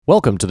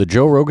Welcome to the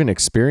Joe Rogan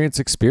Experience.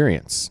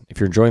 If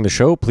you're enjoying the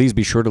show, please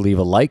be sure to leave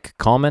a like,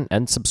 comment,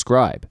 and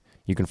subscribe.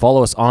 You can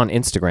follow us on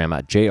Instagram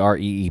at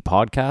JREE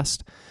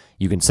Podcast.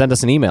 You can send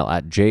us an email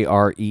at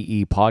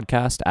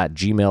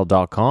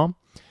jreepodcast@gmail.com.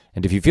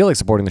 And if you feel like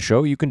supporting the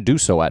show, you can do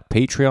so at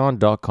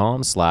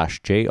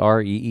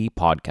patreon.com/JREE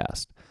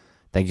Podcast.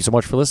 Thank you so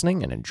much for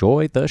listening and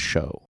enjoy the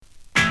show.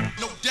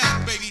 No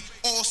doubt, baby,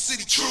 all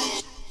city true.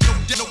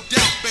 No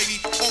doubt, baby,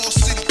 all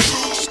city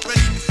crews.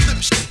 Ready to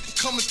flip shit,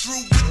 coming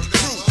through with the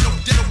crew.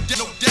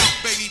 No doubt,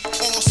 baby,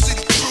 all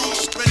city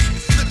crews. Ready to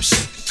flip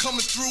shit, coming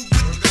through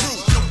with the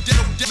crew.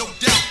 No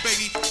doubt,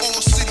 baby,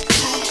 all city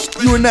crews.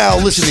 You are now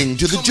listening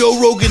to the Joe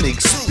Rogan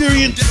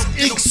Experience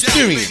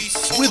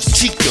with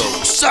Chico,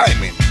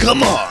 Simon,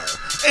 Kamar,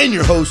 and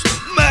your host,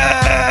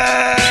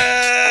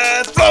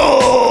 Matt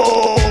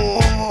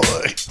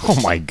Floyd. Oh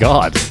my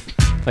God. I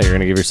thought you were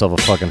going to give yourself a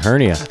fucking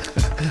hernia.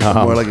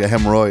 More like a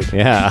hemorrhoid.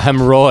 Yeah, a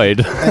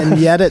hemorrhoid. And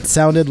yet it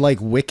sounded like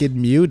wicked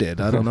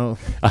muted. I don't know.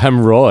 A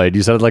hemorrhoid.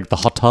 You sounded like the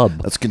hot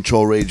tub. That's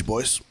control rage,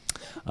 boys.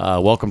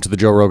 Welcome to the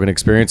Joe Rogan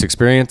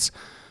Experience.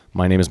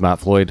 My name is Matt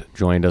Floyd,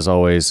 joined as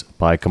always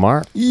by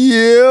Kamar.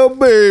 Yeah,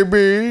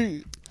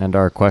 baby. And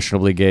our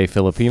questionably gay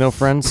Filipino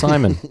friend,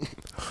 Simon.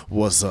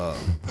 What's up?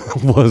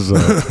 What's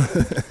up?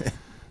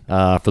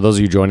 For those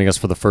of you joining us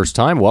for the first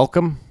time,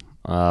 welcome.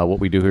 What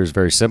we do here is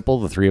very simple.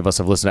 The three of us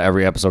have listened to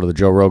every episode of the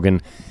Joe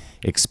Rogan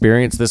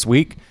Experience this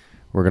week.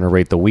 We're going to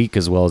rate the week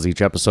as well as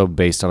each episode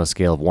based on a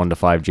scale of 1 to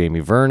 5 Jamie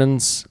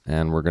Vernons,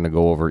 and we're going to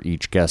go over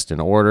each guest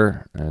in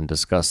order and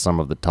discuss some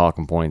of the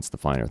talking points, the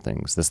finer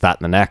things, this, that,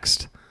 and the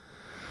next.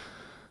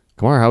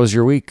 Kamar, how was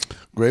your week?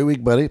 Great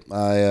week, buddy.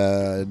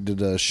 I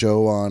did a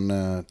show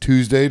on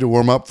Tuesday to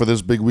warm up for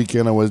this big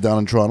weekend. I was down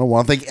in Toronto. I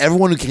want to thank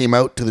everyone who came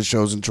out to the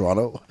shows in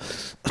Toronto.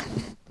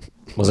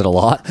 Was it a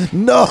lot?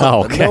 No,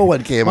 Oh, okay. no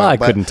one came Well,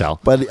 out. I couldn't tell.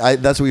 But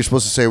that's what you're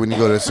supposed to say when you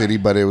go to a city.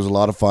 But it was a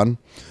lot of fun,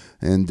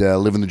 and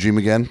living the dream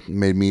again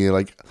made me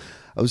like.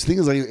 I was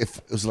thinking like if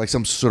it was like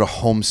some sort of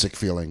homesick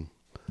feeling,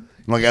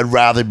 like I'd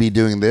rather be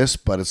doing this,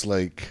 but it's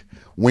like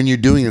when you're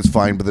doing it's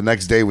fine, but the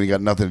next day when you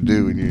got nothing to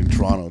do and you're in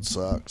Toronto, it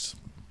sucks.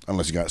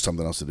 Unless you got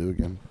something else to do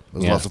again. It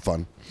was lots of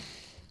fun.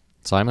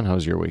 Simon, how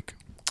was your week?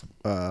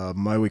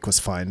 My week was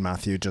fine,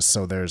 Matthew, just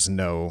so there's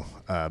no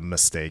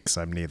mistakes.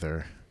 I'm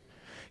neither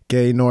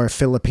gay nor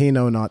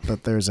Filipino, not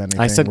that there's anything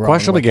I said wrong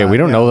questionably with gay. that. We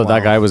don't Yeah, know that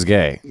well, guy was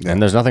gay. And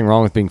there's nothing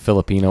wrong with being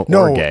Filipino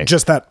no, or gay.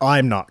 just that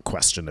I'm not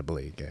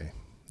questionably gay.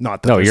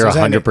 Not that No, there's you're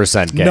any-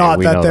 100% gay. Not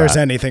We that know there's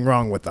that. anything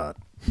wrong with that.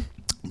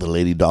 The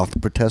lady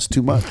doth protest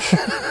too much.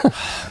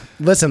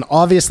 Listen,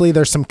 obviously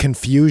there's some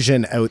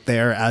confusion out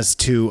there as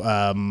to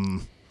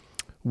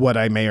what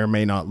I may or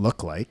may not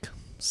look like.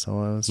 So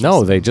I was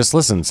No, they just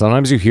listen.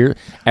 Sometimes you hear,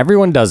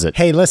 everyone does it.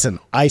 Hey, listen,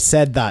 I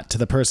said that to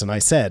the person. I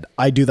said,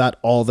 I do that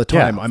all the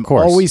time. Yeah, of I'm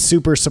course. always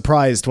super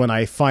surprised when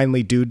I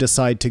finally do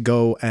decide to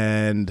go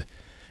and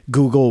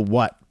Google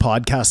what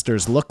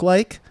podcasters look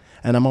like.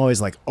 And I'm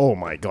always like, oh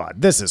my God,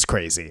 this is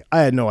crazy. I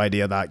had no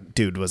idea that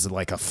dude was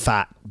like a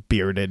fat,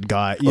 bearded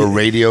guy. Or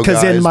radio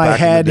Because guys in my back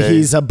in the head, day.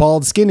 he's a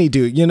bald, skinny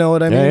dude. You know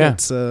what I mean? yeah.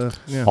 It's,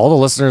 yeah. All the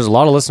listeners, a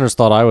lot of listeners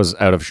thought I was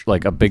out of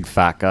like a big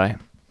fat guy.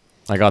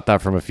 I got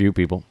that from a few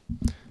people.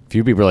 A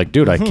few people are like,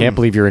 dude, I can't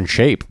believe you're in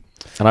shape.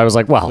 And I was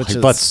like, well, Which is-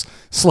 let's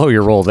slow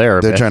your roll there.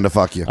 a They're bit. trying to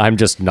fuck you. I'm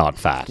just not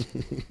fat.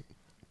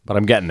 But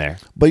I'm getting there.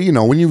 But you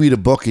know, when you read a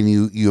book and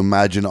you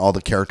imagine all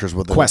the characters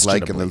what they look like, and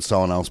Questionably. then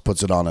someone else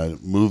puts it on a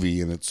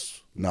movie and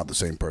it's not the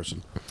same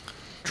person.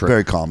 True.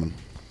 Very common.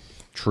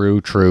 True.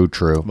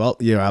 Well,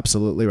 you're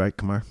absolutely right,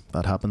 Kamar.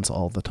 That happens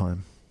all the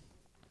time.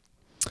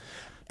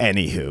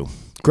 Anywho,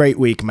 great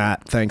week,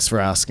 Matt. Thanks for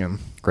asking.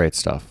 Great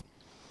stuff.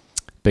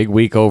 Big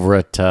week over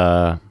at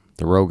the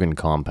Rogan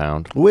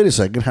compound. Wait a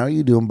second, how are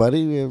you doing,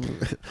 buddy?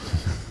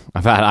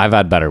 I've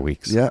had better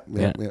weeks. Yeah.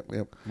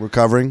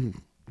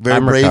 Recovering. Very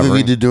I'm brave of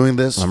recovering. you to doing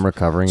this. I'm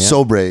recovering. Yeah.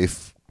 So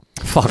brave.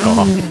 Fuck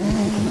off.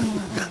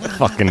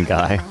 Fucking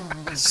guy.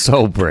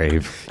 So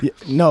brave.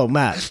 No,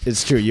 Matt,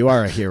 it's true. You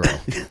are a hero.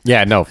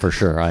 Yeah, no, for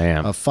sure. I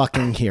am. A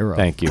fucking hero.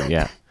 Thank you.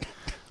 Yeah.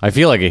 I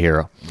feel like a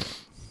hero.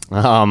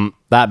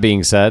 That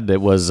being said,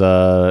 it was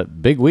a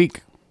big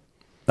week.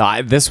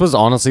 This was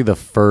honestly the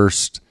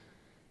first,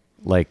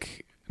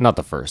 like, not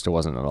the first, it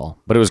wasn't at all,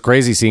 but it was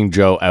crazy seeing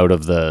Joe out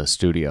of the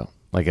studio,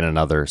 like in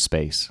another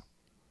space.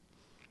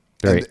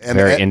 Very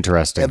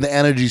interesting. And the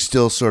energy's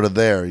still sort of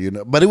there, you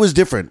know. But it was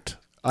different.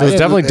 It was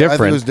definitely I think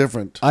different. it was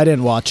different. I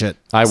didn't watch it.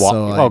 So I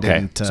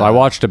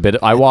watched a bit.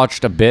 I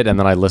watched a bit, and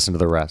then I listened to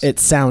the rest. It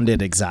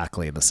sounded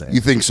exactly the same.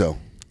 You think so?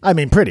 I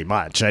mean, pretty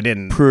much. I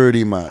didn't.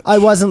 Pretty much. I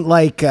wasn't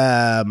like,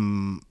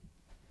 oh,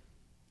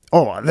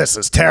 this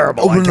is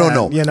terrible. Oh, I no.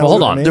 can't," You know Well,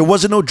 hold what I on. mean? There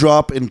wasn't no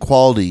drop in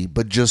quality,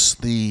 but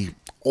just the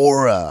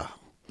aura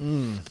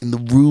in the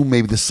room,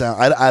 maybe the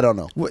sound. I don't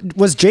know.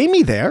 Was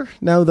Jamie there?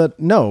 No,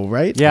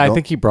 right? yeah, I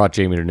think he brought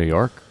Jamie to New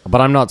York,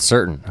 but I'm not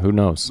certain. Who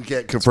knows? We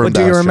can't confirm But that.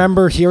 do you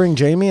remember hearing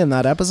Jamie in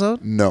that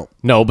episode? No.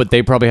 No, but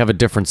they probably have a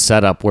different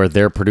setup where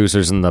their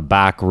producers in the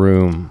back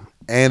room.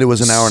 And it was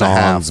an hour and a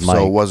half, Sans so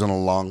mic. it wasn't a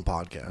long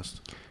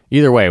podcast.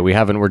 Either way,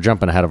 we're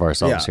jumping ahead of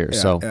ourselves Yeah, here. yeah,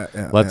 So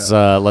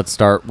yeah, let's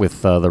start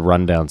with the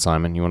rundown,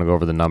 Simon. You want to go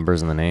over the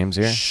numbers and the names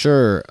here?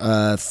 Sure.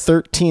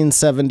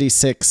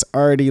 1376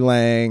 Artie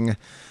Lang.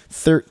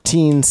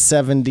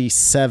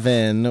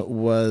 1377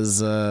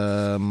 was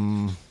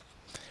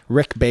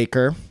Rick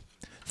Baker.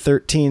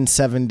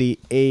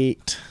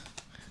 1378.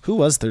 Who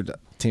was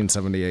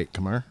 1378,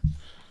 Kamar?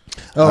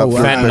 Oh,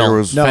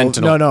 Fentanyl.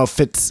 no.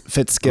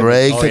 Fitzgibbon.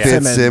 Greg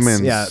Fitzsimmons.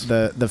 Fitzsimmons. Yeah,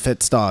 the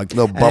Fitz dog.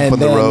 No bump and on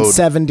the then road.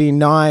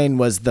 79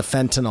 was the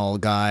fentanyl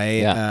guy.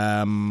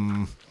 Yeah.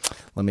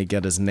 Let me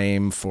get his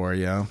name for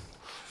you.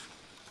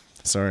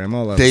 Sorry, I'm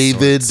all out of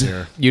David.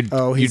 sorts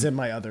here. He's in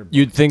my other book.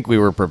 You'd think we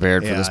were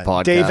prepared for this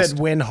podcast. David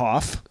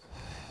Winhoff.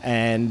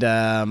 And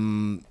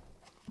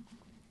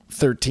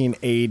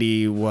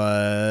 1380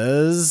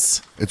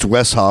 was It's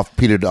Westhoff,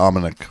 Pete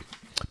Dominic.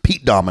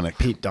 Pete Dominic.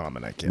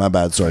 Yeah. My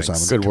bad. Sorry,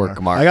 Simon. Good work,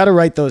 Kamar. I got to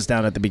write those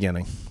down at the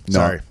beginning. No,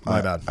 Sorry, my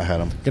I- bad. I had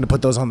 'em. Gonna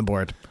put those on the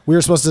board. We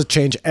were supposed to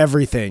change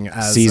everything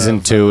as Season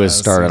of, 2 has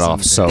started season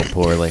off 2. so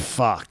poorly.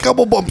 Fuck.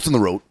 Couple bumps in the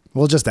road.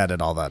 We'll just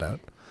edit all that out.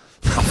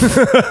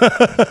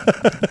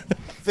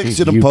 Fix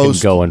it in You can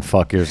post. go and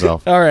fuck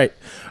yourself. All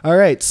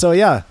right. So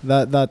yeah,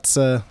 that's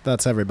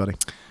everybody.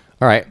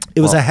 All right.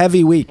 It was Well, a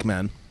heavy week,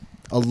 man.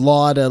 A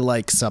lot of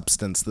like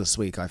substance this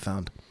week, I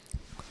found.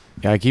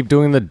 Yeah, I keep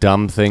doing the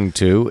dumb thing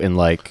too, and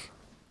like,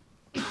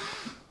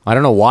 I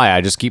don't know why.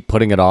 I just keep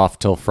putting it off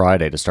till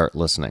Friday to start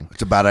listening.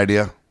 It's a bad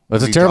idea.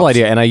 It's a Be terrible tough.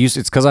 idea, and it's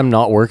because I'm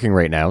not working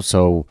right now,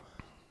 so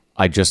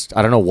I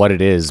don't know what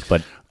it is,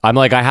 but I'm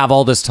like, I have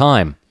all this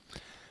time,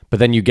 but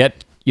then you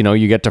get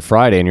to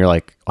Friday and you're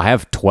like, I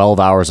have 12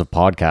 hours of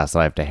podcast that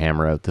I have to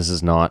hammer out. This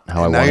is not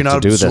how And I now you're wanted not to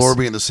do this.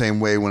 absorbing it the same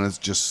way when it's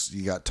just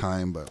you got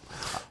time. But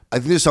I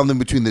think there's something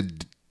between the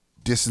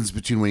distance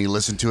between when you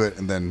listen to it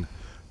and then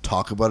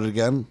talk about it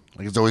again.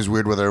 Like it's always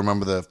weird whether I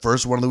remember the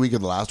first one of the week or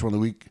the last one of the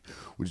week,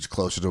 which is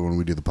closer to when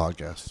we do the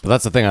podcast. But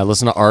that's the thing. I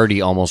listen to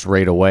Artie almost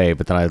right away,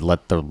 but then I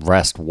let the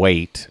rest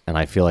wait, and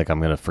I feel like I'm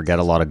going to forget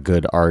a lot of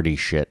good Artie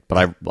shit.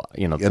 But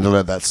You had to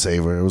let that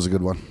savor. It was a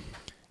good one.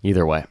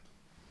 either way.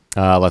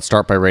 Let's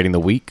start by rating the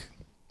week,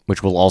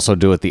 which we'll also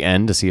do at the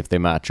end to see if they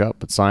match up.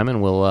 But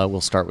Simon,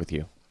 we'll start with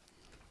you.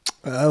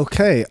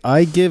 Okay,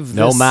 I give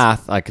No this,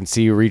 math. I can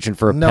see you reaching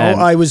for a No, pen.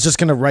 I was just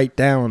gonna write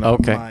down.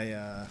 Okay. My,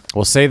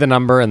 We'll say the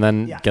number and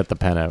then Yeah. get the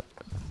pen out.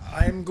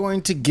 I'm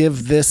going to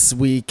give this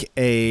week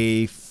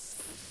a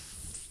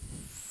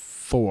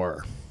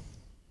 4.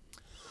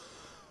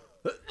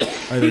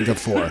 I think a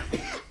 4.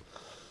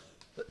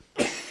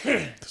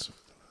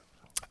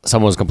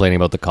 Someone was complaining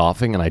about the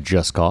coughing, and I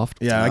just coughed.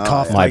 Yeah, I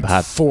coughed My like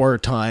bad. 4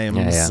 times.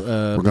 Yeah.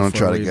 We're going to before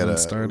try to we get even a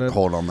started.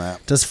 hold on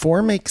that. Does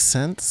 4 make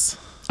sense?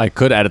 I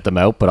could edit them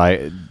out, but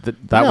that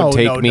No, would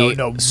take no, me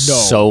no.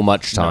 so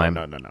much time.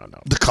 No.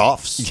 The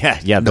coughs.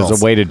 Yeah.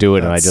 There's a way to do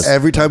it, and I just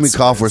Every time we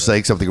cough, we're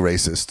saying something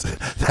racist.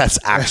 That's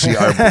actually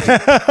our.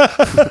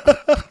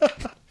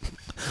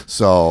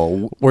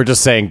 So we're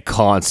just saying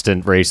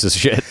constant racist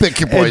shit. pick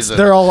your poison.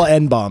 They're all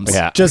N bombs.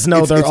 Yeah. Just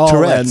know they're it's all N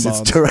Tourette's. bombs.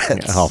 It's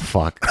Tourette's. Oh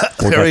fuck.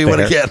 We'll There get you went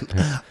there. again.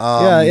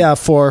 Yeah,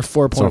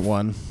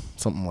 4.1,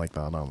 something like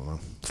that. I don't know.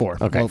 4.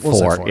 Okay, We'll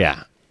say 4.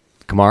 Yeah.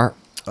 Kamar,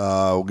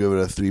 We'll give it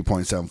a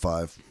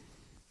 3.75.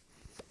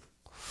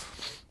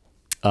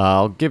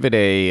 I'll give it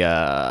a.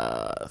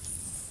 I'll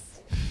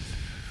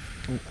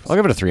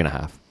give it a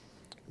 3.5.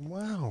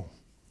 Wow.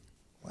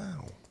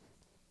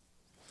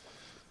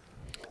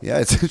 Yeah,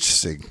 it's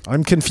interesting.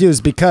 I'm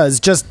confused because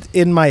just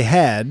in my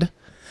head,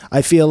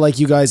 I feel like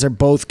you guys are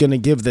both going to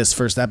give this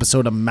first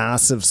episode a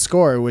massive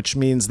score, which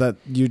means that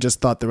you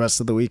just thought the rest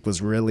of the week was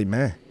really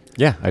meh.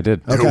 Yeah, I did.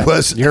 It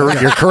was. You're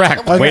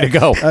correct. Way to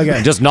go. Okay.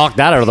 You just knocked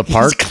that out of the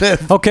park.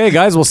 Okay,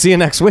 guys, we'll see you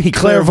next week.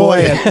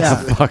 Clairvoyant.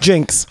 Yeah.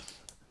 Jinx.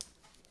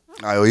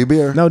 I owe you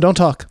beer. No, don't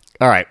talk.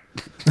 All right.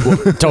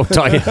 Don't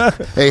talk.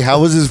 Hey, how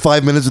was his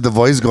 5 minutes with the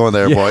voice going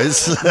there,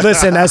 boys?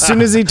 Listen, as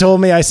soon as he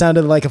told me, I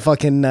sounded like a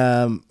fucking.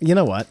 You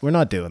know what? We're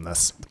not doing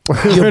this.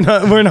 We're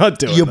not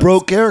doing. You this.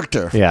 broke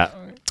character. Yeah,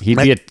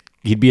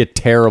 he'd be a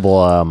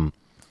terrible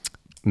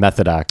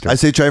method actor. I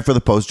say try for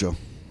the post, Joe.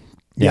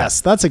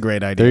 Yes, that's a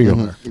great idea. There you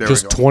go. There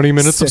Just we go. 20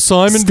 minutes of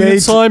Simon stay being t-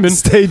 Simon.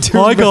 stay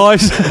tuned. Hi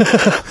guys.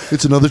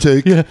 It's another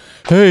take. Yeah.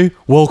 Hey,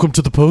 welcome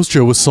to the post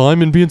show with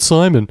Simon being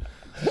Simon.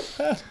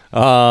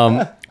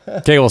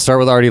 Okay, we'll start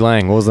with Artie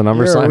Lang. What was the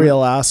number, You're Simon? a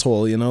real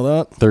asshole. You know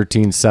that?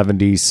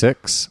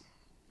 1376.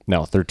 No,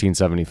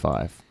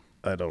 1375.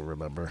 I don't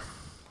remember.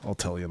 I'll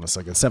tell you in a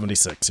second.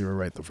 76. You were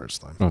right the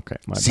first time. Okay,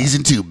 my bad.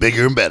 Season 2,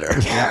 bigger and better.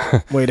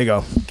 Way to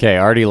go. Okay,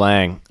 Artie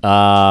Lang.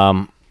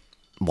 Wow.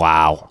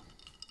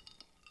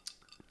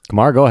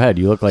 Kamar, go ahead.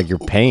 You look like you're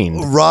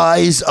pained.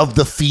 Rise of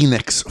the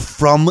Phoenix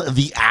from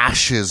the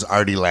ashes,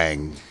 Artie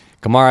Lang.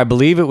 Kamar, I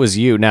believe it was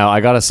you. Now,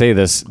 I got to say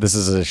this. This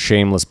is a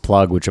shameless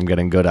plug, which I'm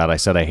getting good at. I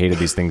said I hated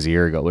these things a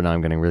year ago, but now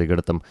I'm getting really good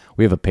at them.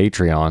 We have a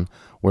Patreon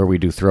where we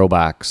do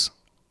throwbacks,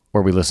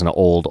 where we listen to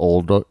old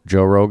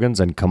Joe Rogans,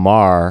 and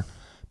Kamar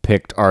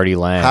picked Artie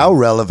Lang. How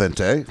relevant,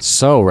 eh?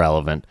 So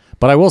relevant.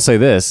 But I will say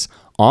this.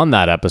 On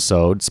that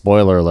episode,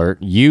 spoiler alert,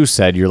 you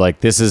said you're like,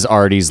 this is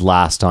Artie's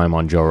last time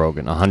on Joe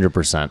Rogan,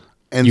 100%.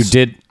 And You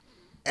did.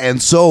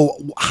 And so,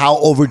 how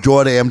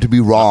overjoyed I am to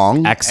be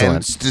wrong.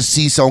 Excellent. And to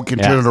see someone can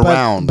Yeah. turn it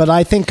around. But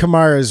I think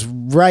Kamara is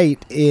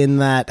right in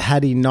that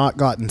had he not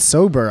gotten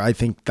sober, I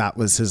think that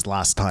was his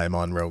last time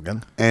on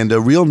Rogan. And a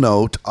real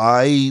note,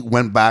 I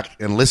went back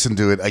and listened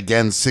to it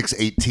again,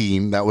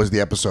 618. That was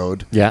the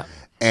episode. Yeah.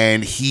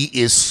 And he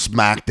is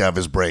smacked out of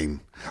his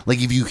brain.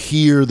 Like, if you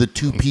hear the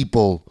two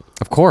people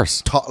Of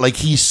course. talk, like,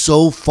 he's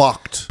so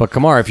fucked. But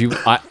Kamar, if you,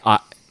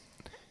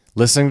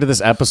 listening to this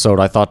episode,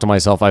 I thought to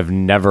myself, I've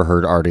never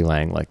heard Artie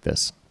Lang like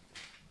this.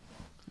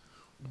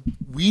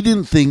 We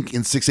didn't think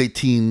in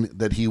 618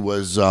 that he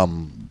was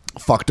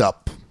fucked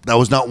up. That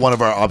was not one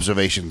of our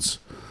observations.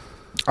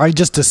 I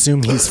just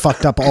assume he's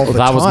fucked up all the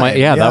That time. was my,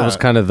 that was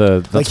kind of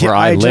that's like where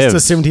I I lived. just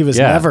assumed he was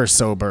Yeah. never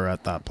sober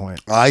at that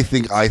point. I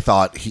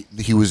thought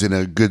he was in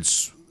a good,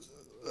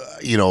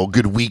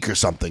 good week or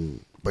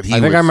something. But he I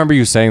think was, I remember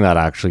you saying that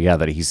actually. Yeah,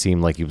 that he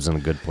seemed like he was in a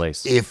good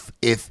place. If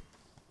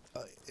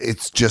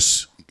it's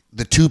just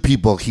the two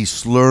people, he's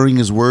slurring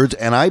his words,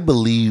 and I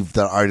believe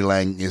that Artie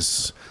Lang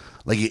is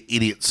like an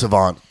idiot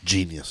savant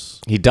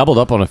genius. He doubled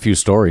up on a few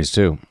stories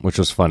too, which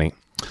was funny.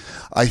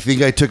 I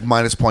think I took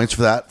minus points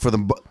for that. For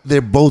them,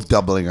 they're both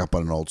doubling up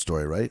on an old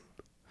story, right?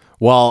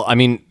 Well, I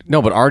mean, no,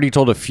 but Artie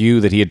told a few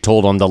that he had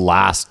told on the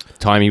last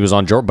time he was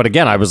on Joe. But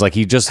again, I was like,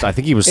 I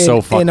think he was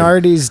so fucking. In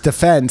Artie's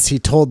defense, he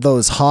told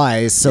those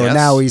highs, so Yes.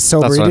 now he's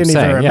sober. That's He what I'm didn't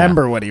even saying, yeah.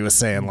 remember what he was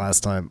saying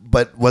last time.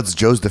 But what's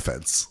Joe's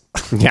defense?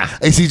 Yeah.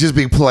 Is he just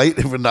being polite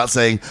and not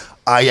saying,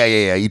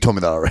 yeah, you told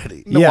me that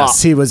already?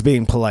 Yes, he was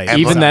being polite. And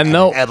Even then,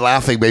 though- and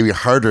laughing maybe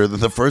harder than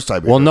the first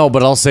time. Well, no,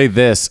 but I'll say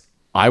this: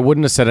 I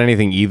wouldn't have said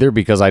anything either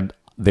because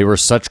they were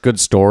such good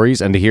stories,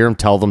 and to hear him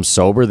tell them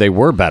sober, they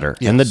were better,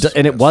 and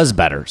it was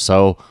better.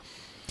 So,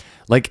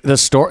 like the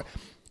story,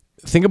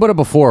 think about it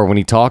before when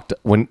he talked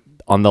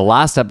on the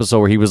last episode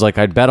where he was like,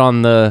 I'd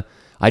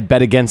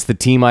bet against the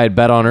team I had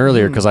bet on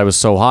earlier because I was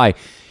so high.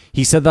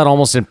 He said that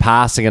almost in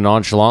passing and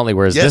nonchalantly,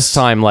 whereas this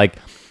time, like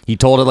he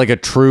told it like a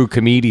true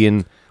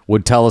comedian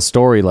would tell a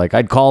story. Like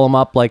I'd call him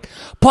up, like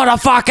put a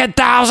fucking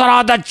 1,000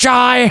 on the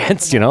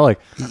Giants, like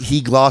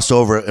he glossed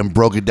over it and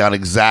broke it down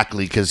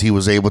exactly because he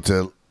was able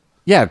to.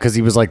 Yeah, because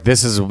he was like,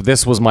 this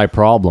was my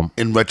problem.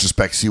 In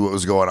retrospect, see what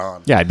was going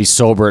on. Yeah, I'd be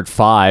sober at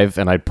 5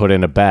 and I'd put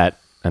in a bet,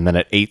 and then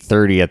at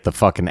 8:30 at the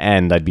fucking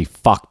end, I'd be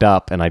fucked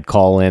up and I'd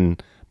call in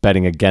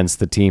betting against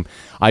the team.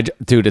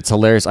 Dude, it's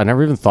hilarious. I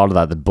never even thought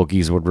of that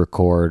bookies would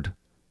record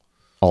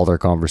all their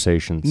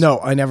conversations. No,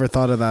 I never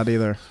thought of that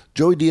either.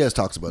 Joey Diaz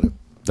talks about it,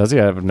 Does he?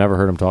 I've never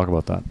heard him talk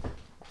about that.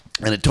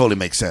 and it totally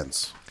makes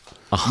sense.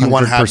 100%. You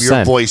want to have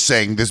your voice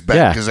saying this bet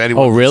Yeah. because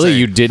anyone. Oh, can really? say-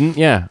 You didn't?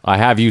 Yeah. I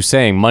have you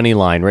saying money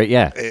line, right?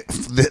 Yeah,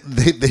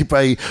 They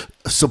probably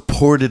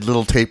supported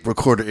little tape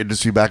recorder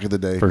industry back in the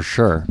day. for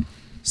sure.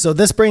 So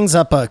this brings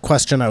up a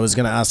question I was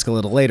going to ask a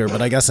little later,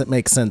 but I guess it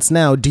makes sense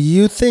now. Do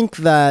you think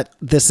that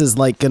this is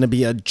like going to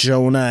be a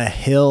Jonah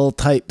Hill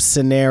type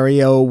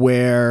scenario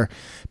where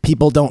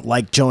people don't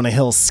like Jonah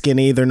Hill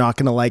skinny? They're not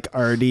going to like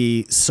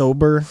Artie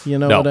sober? You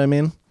know No. what I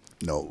mean?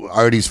 No,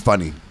 Artie's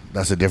funny.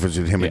 That's the difference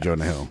between him and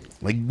Jonah Hill.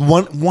 Like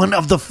one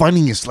of the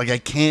funniest. Like I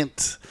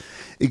can't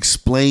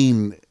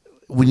explain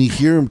when you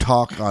hear him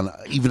talk on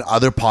even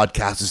other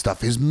podcasts and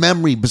stuff. His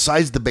memory,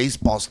 besides the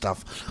baseball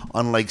stuff,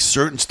 on like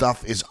certain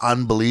stuff is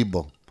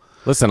unbelievable.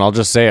 Listen, I'll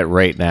just say it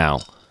right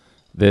now.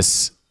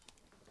 This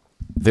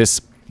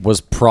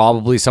was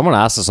probably, someone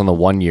asked us on the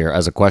 1 year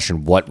as a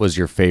question, what was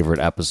your favorite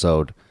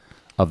episode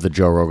of the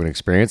Joe Rogan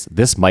Experience?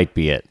 This might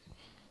be it.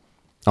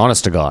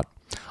 Honest to God.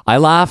 I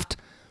laughed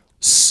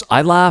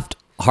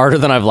harder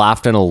than I've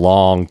laughed in a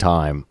long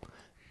time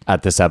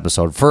at this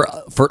episode for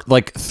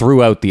like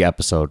throughout the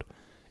episode.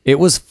 It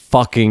was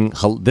fucking,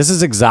 this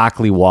is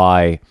exactly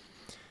why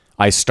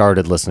I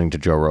started listening to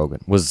Joe Rogan,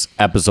 was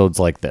episodes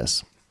like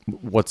this.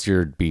 What's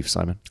your beef,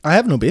 Simon? I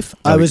have no beef.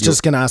 I was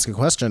just going to ask a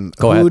question.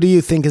 Go Who ahead. do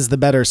you think is the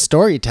better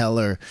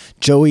storyteller,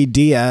 Joey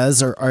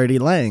Diaz or Artie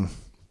Lang?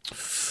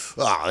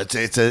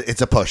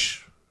 It's a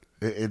push.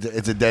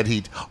 It's a dead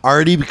heat.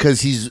 Artie,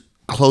 because he's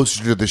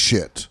closer to the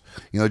shit.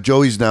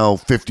 Joey's now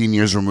 15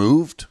 years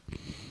removed.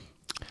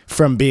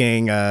 From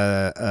being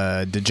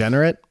a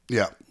degenerate?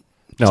 Yeah.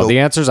 No, So- the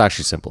answer is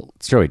actually simple.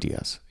 It's Joey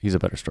Diaz. He's a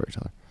better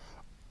storyteller.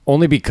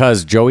 Only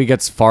because Joey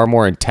gets far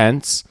more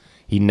intense.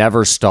 He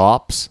never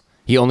stops.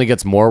 He only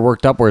gets more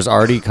worked up, whereas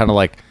Artie kind of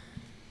like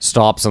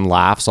stops and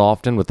laughs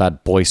often with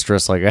that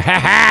boisterous, like, ha ha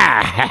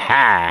ha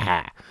ha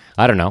ha.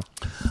 I don't know.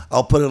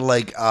 I'll put it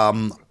like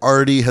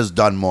Artie has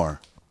done more.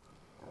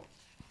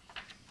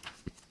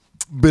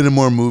 Been in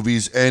more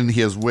movies, and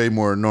he has way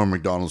more Norm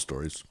Macdonald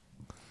stories,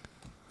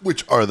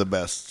 which are the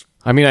best.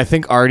 I mean, I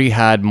think Artie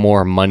had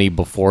more money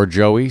before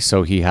Joey,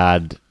 so he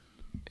had,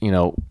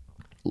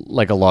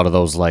 like a lot of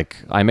those, like,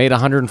 I made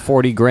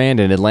 140 grand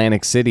in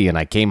Atlantic City and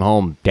I came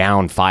home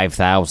down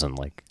 5,000.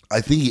 Like, I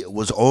think he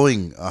was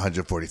owing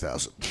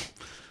 140,000.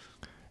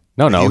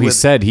 no, he would-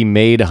 said he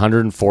made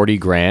 140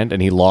 grand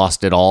and he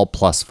lost it all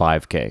plus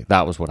 5K.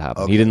 That was what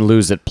happened. He didn't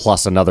lose it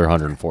plus another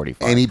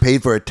 145. And he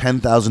paid for a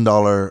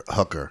 $10,000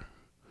 hooker.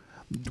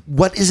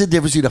 What is the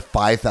difference between a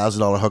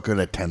 $5,000 hooker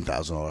and a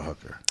 $10,000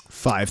 hooker?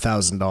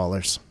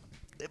 $5,000.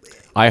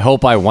 I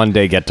hope I one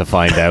day get to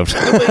find out.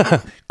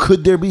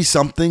 Could there be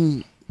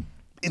something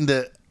in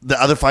the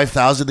other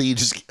 5,000 that you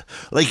just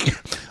like?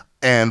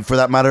 And for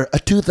that matter, a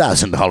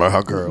 $2,000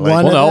 hooker. Like,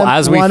 One, Well, of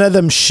no, them, one of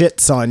them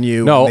shits on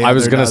you. No, and the I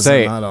was other going to doesn't.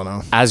 say, I don't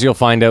know. as you'll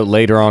find out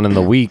later on in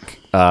the week,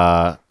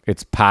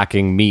 it's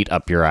packing meat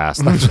up your ass.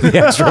 That's what the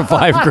extra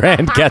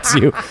 $5,000 gets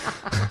you.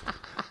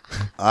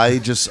 I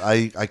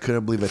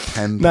couldn't believe a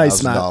 $10,000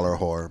 Nice, Matt.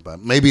 whore,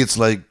 but maybe it's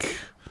like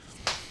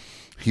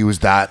he was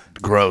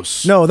that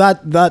gross. No,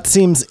 that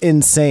seems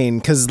insane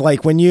because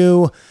like when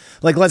you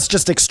like, let's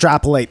just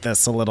extrapolate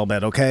this a little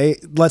bit, okay?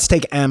 Let's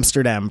take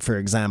Amsterdam for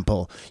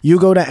example. You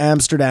go to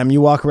Amsterdam,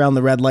 you walk around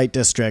the red light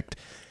district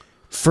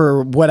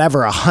for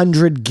whatever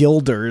 100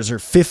 guilders or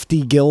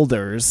 50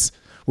 guilders,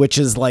 which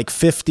is like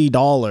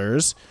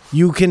 $50.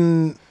 You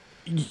can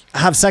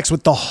have sex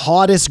with the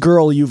hottest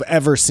girl you've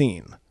ever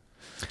seen.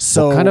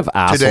 So What kind of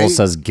asshole today-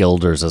 says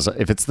guilders?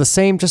 If it's the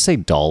same, just say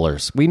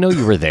dollars. We know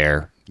you were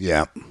there.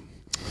 Yeah.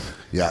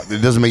 Yeah,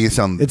 it doesn't make it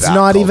sound. it's that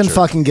not even cultured.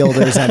 fucking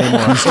guilders anymore.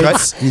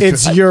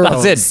 it's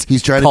euros. That's it.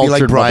 He's trying to be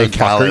like Cultured Brian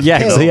motherfucker. Callen. Yeah,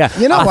 you know? yeah.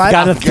 You know what?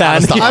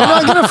 Afghanistan. I'm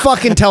not gonna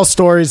fucking tell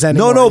stories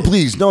anymore. No,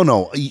 please,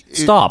 no.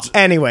 Stop.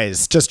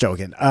 Anyways, just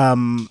joking.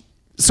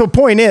 So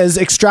point is,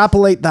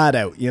 extrapolate that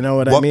out. You know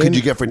what I What mean? could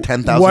you get for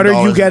 $10,000 What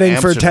are you in getting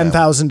for Amsterdam?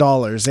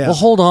 $10,000? Yeah. Well,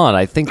 hold on.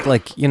 I think,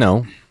 like, you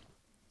know,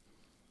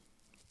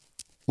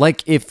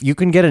 like if you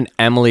can get an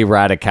Emily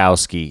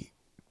Ratajkowski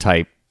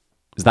type,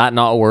 is that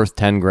not worth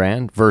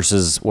 $10,000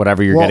 versus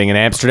whatever you're Well, getting in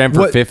Amsterdam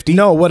for What- 50?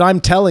 No, what I'm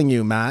telling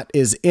you, Matt,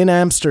 is in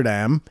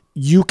Amsterdam,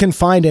 you can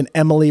find an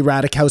Emily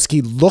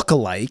Ratajkowski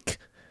lookalike.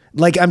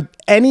 Like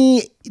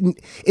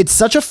it's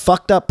such a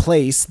fucked up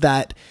place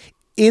that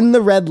in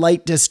the red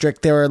light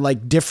district, there are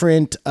like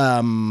different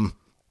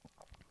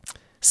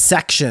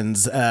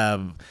sections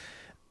of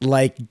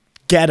like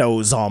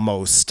ghettos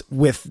almost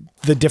with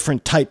the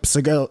different types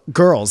of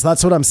girls.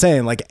 That's what I'm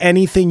saying. Like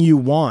anything you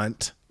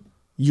want,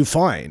 you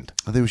find.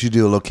 I think we should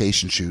do a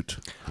location shoot.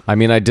 I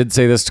mean, I did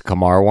say this to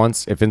Kamar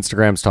once. If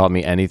Instagram's taught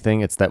me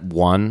anything, it's that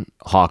one,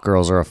 hot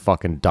girls are a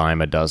fucking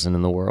dime a dozen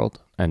in the world,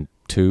 and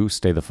two,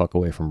 stay the fuck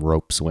away from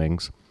rope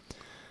swings.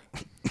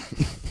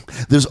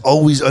 There's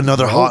always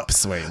another hot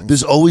swing.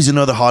 There's always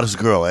another hottest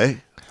girl, eh?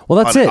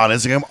 Well, that's on, it. on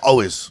Instagram.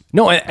 Always.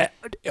 No,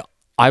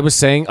 I was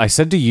saying, I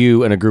said to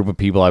you and a group of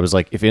people, I was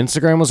like, if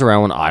Instagram was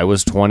around when I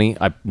was 20,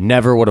 I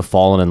never would have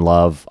fallen in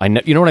love.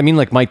 You know what I mean?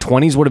 Like my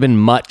 20s would have been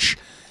much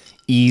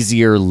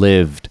easier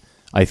lived,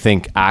 I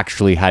think,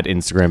 actually had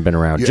Instagram been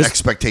around. Your Just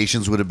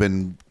expectations would have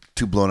been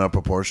too blown out of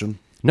proportion.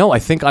 no, I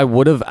think I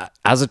would have,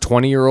 as a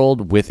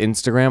 20-year-old with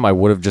Instagram, I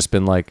would have just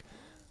been like,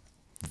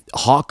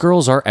 hot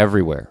girls are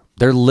everywhere.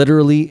 They're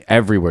literally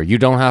everywhere. You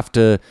don't have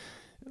to,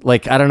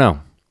 like, I don't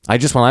know.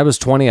 When I was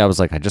 20, I was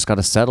like, I just got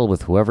to settle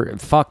with whoever.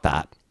 Fuck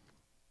that.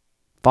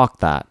 Fuck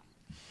that.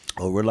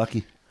 Oh, we're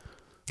lucky.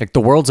 Like,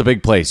 the world's a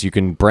big place. You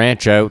can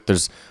branch out.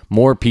 There's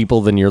more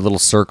people than your little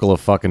circle of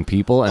fucking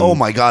people. And Oh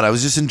my god, I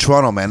was just in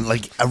Toronto, man.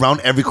 Like around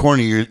every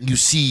corner, you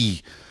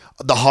see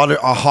a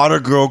hotter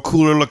girl,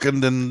 cooler looking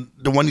than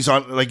the one you saw.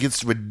 Like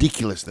it's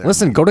ridiculous there.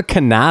 listen, go to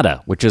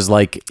Canada, which is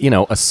like, you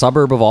know, a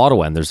suburb of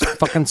Ottawa, and there's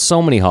fucking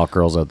so many hot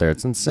girls out there.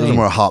 It's Those are insane.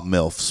 more hot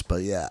milfs,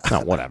 but yeah.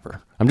 No,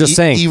 whatever. I'm just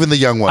saying. even the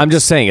young ones. I'm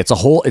just saying,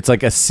 it's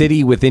like a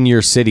city within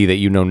your city that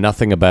you know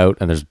nothing about,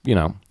 and there's, you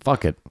know,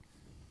 fuck it.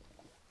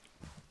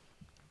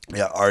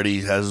 Yeah,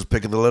 Artie has his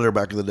pick of the litter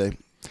back in the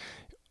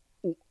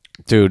day.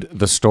 Dude,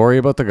 the story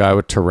about the guy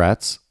with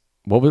Tourette's,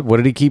 what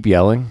did he keep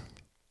yelling?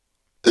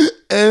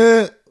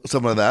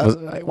 Something like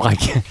that. I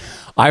can't.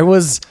 I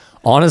was,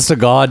 honest to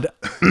God,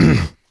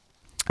 I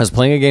was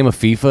playing a game of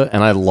FIFA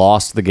and I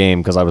lost the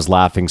game because I was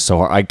laughing so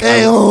hard.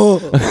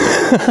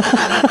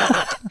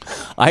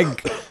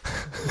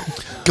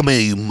 Come here,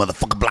 you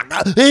motherfucker black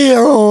guy.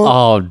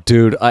 Oh,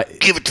 dude,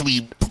 Give it to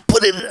me.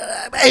 Put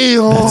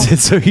it.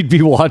 so he'd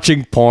be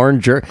watching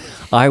porn.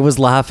 I was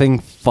laughing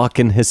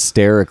fucking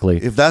hysterically.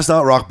 If that's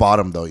not rock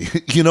bottom, though,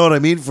 you know what I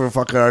mean? For a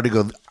fucking Artie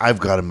to go, I've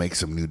got to make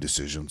some new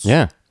decisions.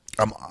 Yeah.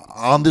 I'm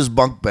on this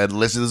bunk bed,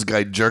 listening to this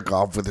guy jerk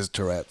off with his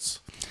Tourette's.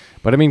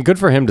 But I mean, good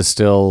for him to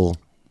still,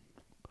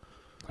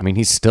 I mean,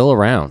 he's still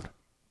around.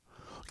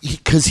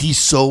 Because he's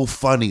so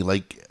funny.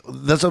 Like,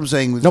 that's what I'm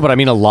saying. No, but I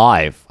mean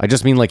alive. I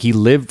just mean like he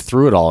lived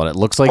through it all, and it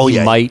looks like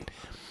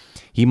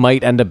he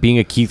might end up being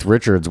a Keith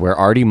Richards, where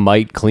Artie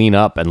might clean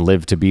up and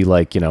live to be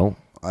like, you know.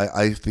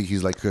 I think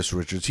he's like Chris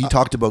Richards. He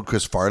talked about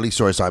Chris Farley.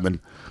 Sorry,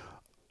 Simon.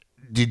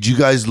 Did you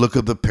guys look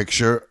at the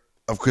picture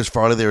of Chris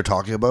Farley they were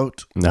talking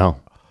about?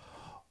 No.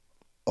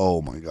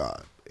 Oh my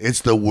God.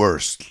 It's the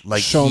worst.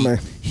 Like, Show me.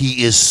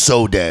 He is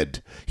so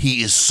dead.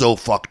 He is so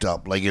fucked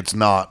up. Like, it's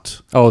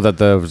not. Oh, that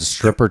the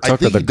stripper I took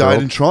think of the he died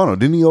girl. in Toronto.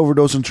 Didn't he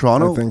overdose in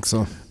Toronto? I think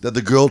so. That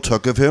the girl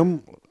took of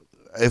him.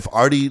 If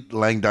Artie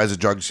Lang dies of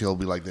drugs, he'll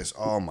be like this.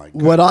 Oh my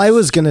God. What I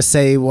was going to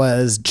say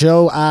was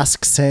Joe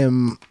asks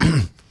him,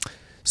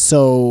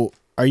 so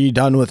are you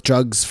done with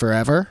drugs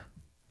forever?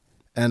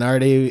 And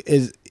Artie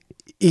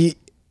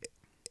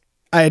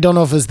I don't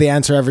know if it was the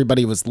answer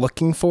everybody was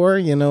looking for,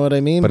 you know what I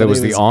mean? But it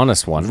was the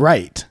honest one.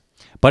 Right.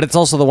 But it's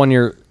also the one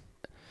you're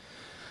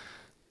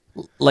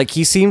like,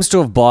 he seems to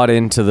have bought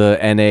into the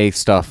NA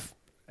stuff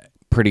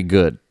pretty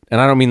good. And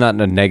I don't mean that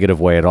in a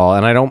negative way at all.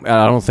 And I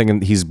don't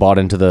think he's bought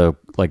into the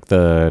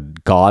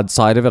God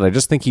side of it. I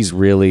just think he's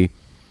really,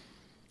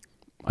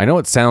 I know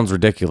it sounds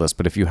ridiculous,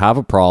 but if you have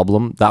a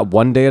problem, that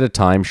one day at a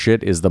time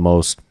shit is the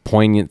most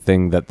poignant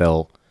thing that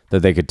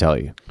they could tell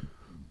you.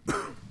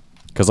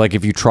 Because like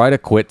if you try to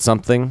quit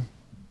something,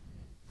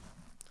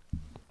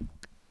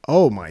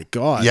 Oh my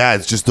God. Yeah,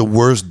 it's just the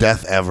worst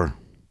death ever.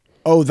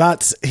 Oh,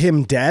 that's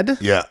him dead?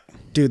 Yeah.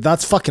 Dude,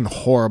 that's fucking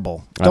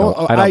horrible. I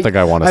don't think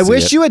I want to see I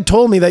wish it. you had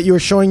told me that you were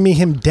showing me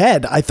him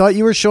dead. I thought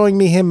you were showing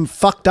me him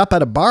fucked up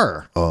at a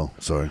bar. Oh,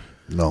 sorry.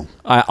 No.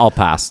 I'll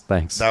pass.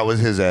 Thanks. That was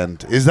his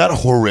end. Is that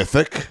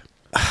horrific?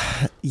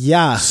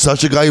 Yeah.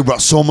 Such a guy who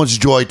brought so much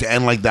joy to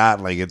end like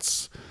that. Like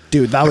it's,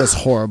 Dude, that was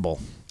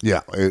horrible.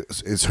 yeah,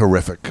 it's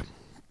horrific.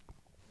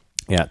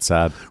 Yeah, it's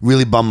sad.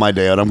 Really bummed my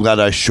day out. I'm glad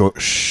I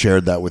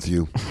shared that with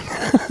you.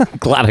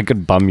 Glad I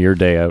could bum your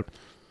day out.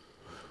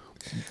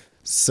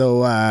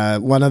 So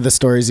one of the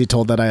stories he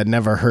told that I had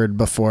never heard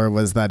before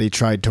was that he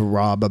tried to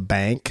rob a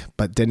bank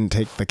but didn't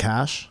take the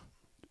cash.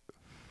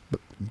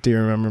 Do you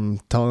remember him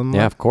telling that?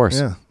 Yeah, of course.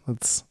 Yeah,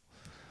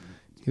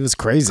 he was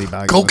crazy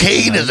back then.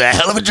 Cocaine is a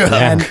hell of a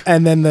drug.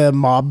 And then the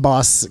mob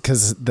boss,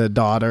 because the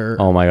daughter,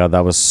 Oh my God,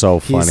 that was so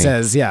he funny.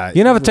 says, yeah,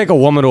 You never take a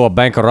woman to a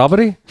bank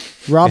robbery?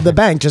 rob the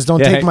bank, just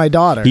don't Yeah, take my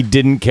daughter. He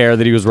didn't care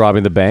that he was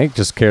robbing the bank,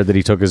 just cared that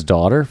he took his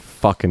daughter.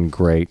 Fucking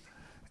great.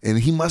 And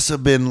he must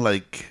have been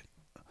like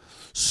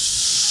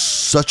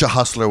such a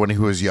hustler when he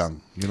was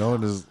young. You know,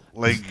 it is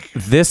like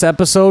This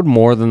episode,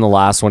 more than the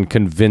last one,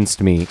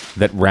 convinced me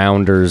that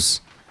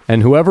Rounders,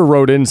 and whoever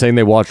wrote in saying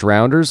they watched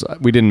Rounders,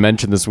 we didn't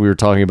mention this, we were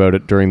talking about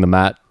it during the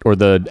Matt or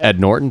the Ed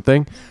Norton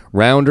thing.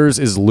 Rounders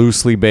is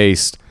loosely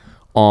based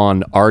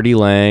on Artie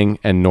Lang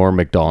and Norm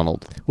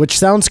Macdonald. Which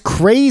sounds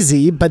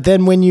crazy, but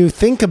then when you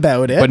think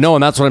about it, But no,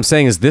 and that's what I'm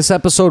saying is this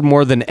episode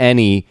more than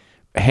any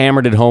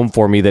hammered it home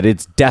for me that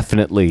it's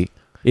definitely,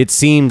 it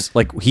seems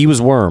like he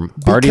was Worm.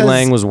 Artie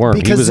Lang was Worm.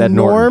 He because was Ed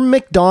Norm Norton.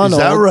 Macdonald. Is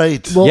that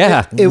right? Well,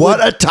 Yeah.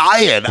 what a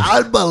tie-in.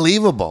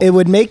 Unbelievable. It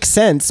would make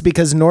sense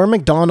because Norm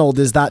Macdonald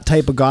is that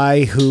type of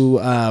guy who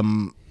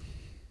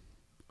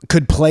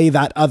could play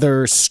that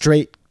other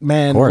straight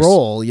man course.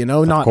 role, you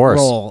know, not course.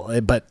 role,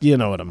 but you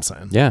know what I'm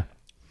saying. Yeah.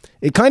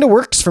 It kind of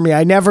works for me.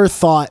 I never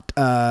thought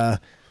about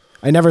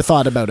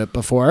it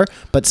before,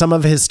 but some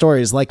of his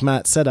stories, like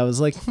Matt said, I was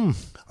like,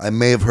 I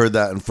may have heard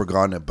that and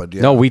forgotten it, but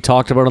yeah. No, we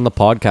talked about it on the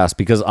podcast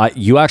because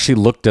you actually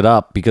looked it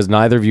up because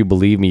neither of you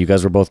believe me. You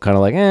guys were both kind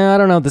of like, I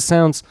don't know. This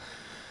sounds.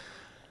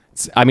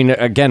 I mean,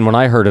 again, when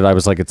I heard it, I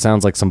was like, it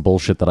sounds like some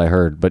bullshit that I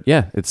heard. But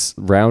yeah,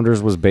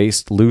 Rounders was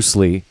based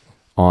loosely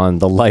on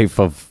the life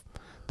of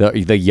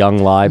the young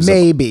lives.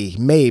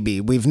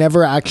 maybe we've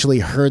never actually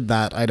heard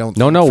that. I don't.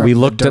 No, think, no, from we the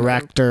looked at-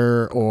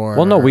 director or.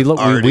 Well, no, we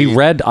Artie.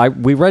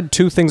 read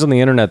two things on the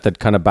internet that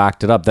kind of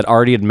backed it up. That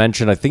Artie had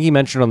mentioned. I think he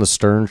mentioned on the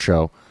Stern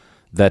show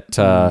that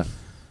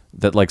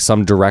that like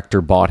some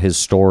director bought his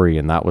story,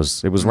 and it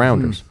was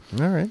Rounders.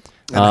 All right.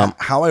 And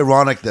how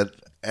ironic that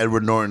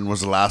Edward Norton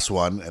was the last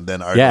one, and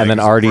then Artie Yeah, and Lang then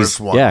is the Artie's- first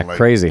one. yeah,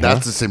 crazy, huh?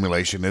 That's a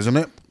simulation, isn't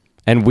it?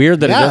 And weird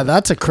that Yeah, it,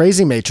 that's a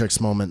crazy Matrix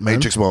moment, man.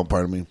 Matrix won't,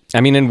 pardon me.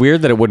 I mean, and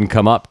weird that it wouldn't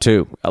come up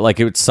too. Like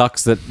it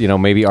sucks that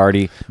maybe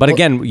Artie. But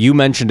again, you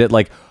mentioned it.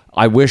 Like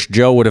I wish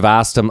Joe would have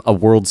asked him a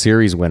World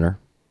Series winner.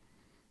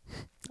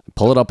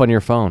 Pull it up on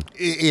your phone.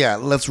 Yeah,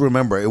 let's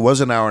remember, it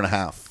was an hour and a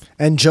half.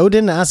 And Joe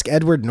didn't ask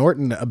Edward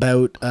Norton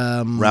about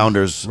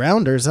Rounders.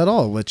 Rounders at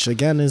all, which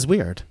again is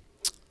weird.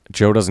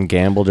 Joe doesn't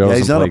gamble. Joe Yeah,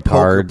 he's doesn't not play a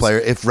poker cards. player.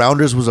 If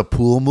Rounders was a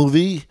pool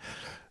movie,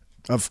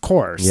 Of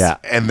course. Yeah.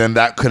 and then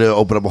that could have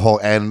opened up a whole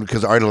end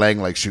because Artie Lang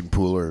likes shooting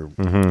pool or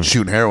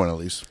shooting heroin at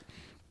least.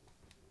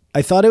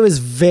 I thought it was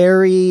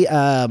very,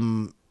 I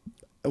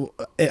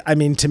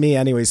mean, to me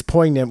anyways,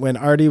 poignant when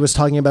Artie was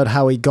talking about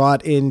how he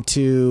got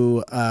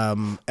into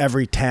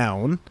every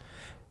town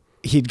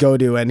he'd go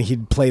to and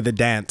he'd play the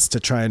dance to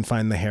try and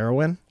find the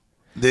heroin.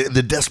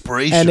 The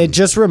desperation. And it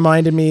just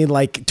reminded me,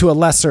 like, to a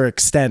lesser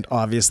extent,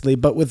 obviously,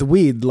 but with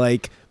weed,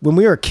 like, when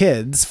we were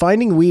kids,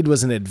 finding weed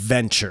was an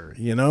adventure,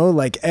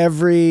 like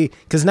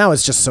because now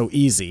it's just so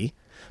easy,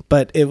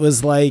 but it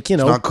was like,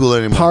 not cool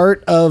anymore.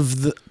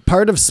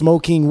 Part of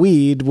smoking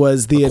weed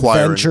was the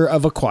Acquiring. adventure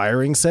of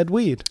acquiring said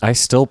weed. I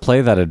still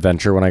play that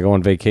adventure when I go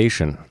on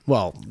vacation.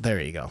 Well,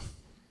 there you go.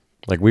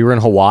 Like we were in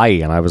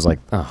Hawaii, and I was like,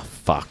 oh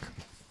fuck.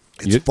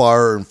 it's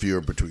far and fewer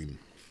between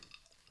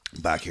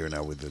back here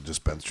now with the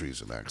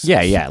dispensaries and access.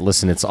 Yeah.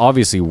 Listen, it's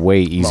obviously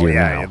way easier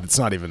now. it's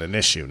not even an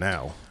issue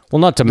now. Well,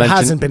 not to It mention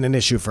hasn't been an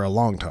issue for a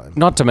long time.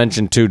 Not to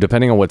mention, too,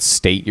 depending on what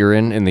state you're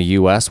in the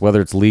U.S.,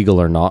 whether it's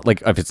legal or not.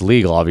 Like, if it's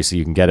legal, obviously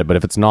you can get it. But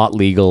if it's not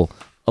legal,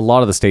 a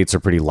lot of the states are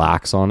pretty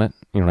lax on it.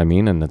 You know what I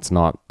mean? And it's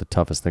not the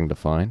toughest thing to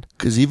find.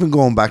 Because even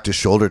going back to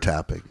shoulder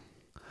tapping,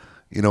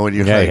 when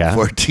you're Yeah.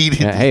 14,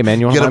 Yeah, hey, man,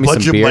 you wanna get buy a me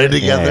bunch some of beer? money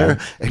together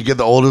Yeah. and get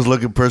the oldest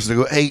looking person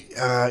to go, hey,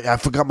 I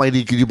forgot my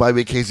ID. Could you buy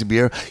me a case of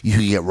beer? You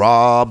can get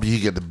robbed. You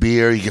get the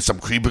beer. You get some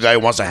creepy guy who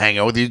wants to hang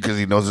out with you because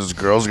he knows his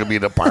girl's going to be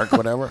in the park or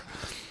whatever.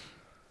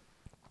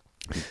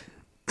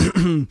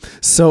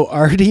 So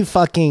Artie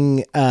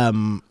fucking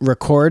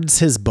records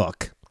his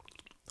book,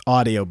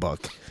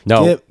 audiobook.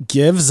 No.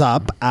 Gives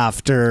up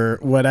after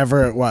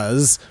whatever it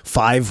was,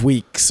 5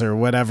 weeks or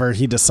whatever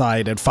he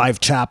decided, 5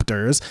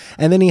 chapters.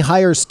 And then he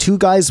hires 2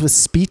 guys with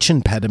speech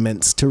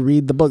impediments to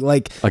read the book.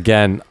 Like,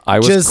 Again, I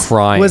was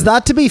crying. Was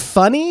that to be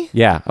funny?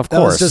 Yeah, of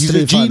That was course. just He's to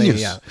a be funny,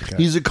 genius. yeah. Okay.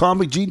 He's a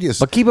comic genius.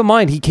 But keep in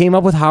mind, he came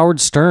up with Howard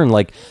Stern.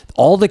 Like,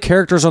 all the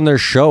characters on their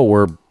show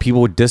were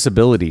people with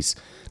disabilities.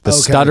 The Okay.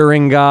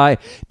 stuttering guy.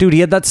 Dude, he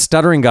had that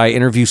stuttering guy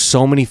interview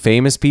so many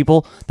famous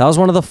people. That was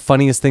one of the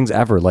funniest things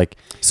ever. Like,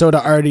 So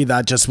to Artie,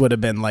 that just would have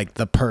been like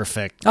the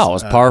perfect. oh, it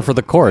was par for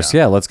the course.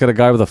 Yeah, let's get a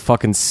guy with a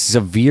fucking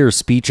severe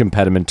speech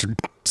impediment to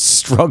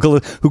struggle,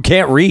 who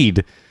can't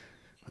read.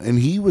 And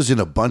he was in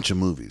a bunch of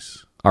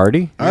movies.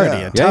 Artie?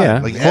 Artie, a ton.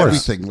 Yeah, Like of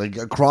course. everything, like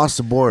across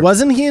the board.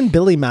 Wasn't he in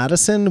Billy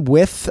Madison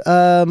with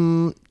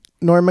Norm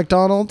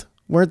Macdonald?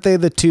 Weren't they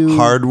the 2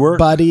 Hard Work?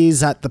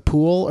 buddies at the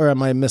pool? Or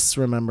am I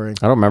misremembering?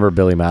 I don't remember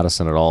Billy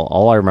Madison at all.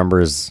 All I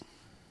remember is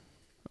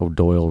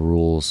O'Doyle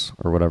Rules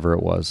or whatever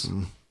it was.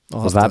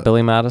 Was have that to-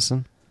 Billy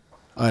Madison?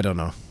 I don't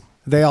know.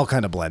 They all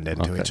kind of blend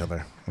into each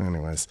other.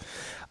 Anyways,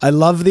 I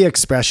love the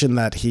expression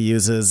that he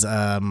uses.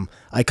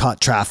 I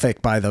caught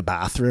traffic by the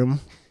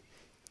bathroom.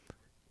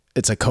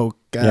 It's a Coke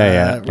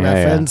Yeah.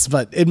 reference,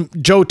 but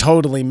Joe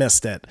totally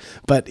missed it.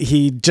 But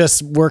he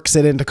just works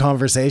it into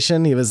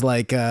conversation. He was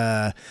like,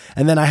 and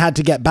then I had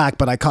to get back,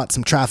 but I caught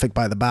some traffic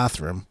by the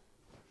bathroom.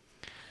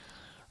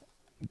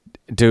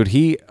 Dude,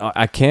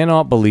 I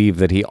cannot believe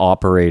that he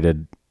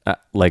operated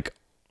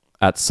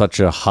at such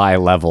a high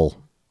level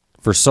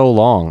for so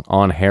long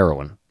on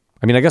heroin.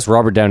 I mean, I guess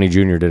Robert Downey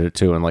Jr. did it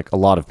too, and like a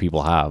lot of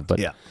people have, but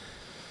Yeah.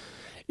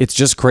 it's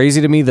just crazy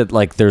to me that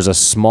like there's a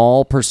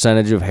small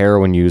percentage of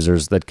heroin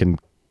users that can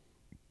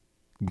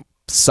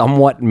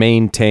somewhat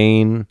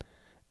maintain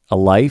a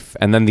life,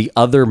 and then the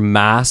other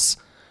mass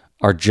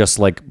are just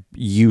like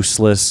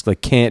useless,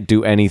 like can't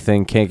do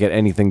anything, can't get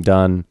anything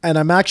done. And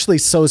I'm actually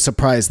so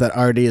surprised that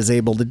Artie is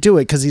able to do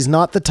it, because he's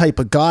not the type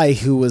of guy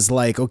who was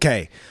like,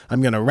 okay,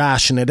 I'm going to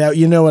ration it out.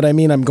 You know what I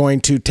mean? I'm going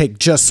to take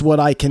just what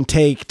I can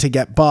take to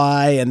get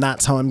by, and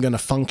that's how I'm going to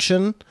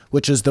function,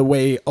 which is the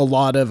way a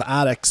lot of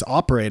addicts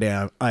operate,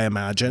 I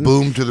imagine.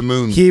 Boom to the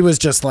moon. He was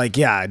just like,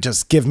 yeah,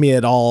 just give me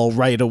it all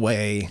right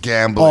away.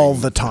 Gambling. All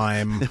the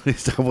time.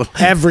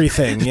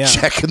 Everything, yeah.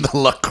 Checking the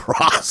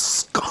lacrosse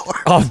score.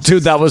 Oh,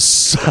 dude, that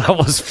was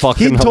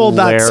fucking He told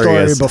hilarious. that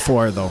story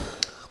before, though.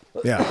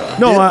 Yeah.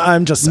 No,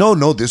 I'm just...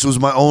 No, this was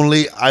my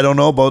only. I don't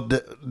know about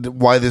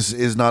why this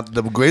is not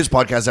the greatest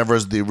podcast ever.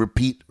 Is the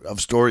repeat of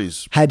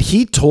stories. Had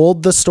he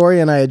told the story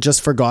and I had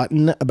just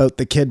forgotten about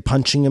the kid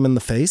punching him in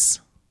the face?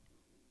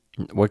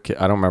 What?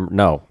 I don't remember.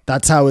 No,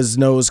 That's how his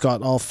nose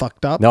got all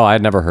fucked up? no, I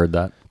had never heard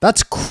that.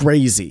 That's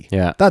crazy.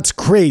 Yeah. That's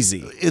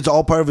crazy. It's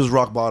all part of his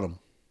rock bottom.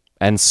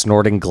 And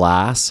snorting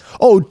glass.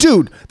 Oh,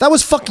 dude, that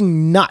was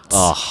fucking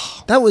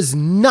nuts. That was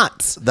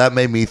nuts. That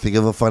made me think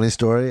of a funny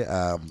story.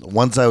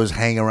 Once I was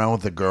hanging around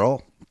with a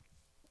girl,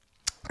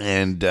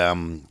 and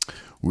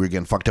we were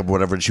getting fucked up or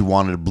whatever, and she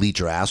wanted to bleach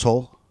her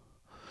asshole.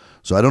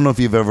 So I don't know if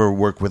you've ever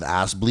worked with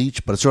ass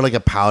bleach, but it's sort of like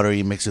a powder.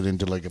 You mix it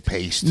into like a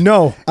paste.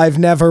 No, I've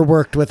never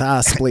worked with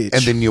ass bleach.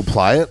 And then you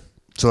apply it.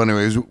 So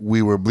anyways,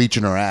 we were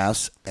bleaching her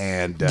ass.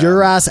 And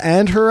your ass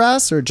and her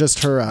ass, or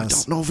just her I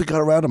ass? don't know if we got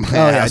around to my yeah,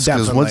 ass. Because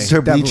definitely. once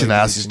they're bleaching Definitely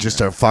ass, it's bleaching, just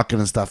start fucking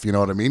and stuff. You know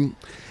what I mean?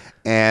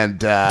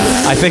 And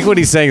I think what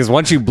he's saying is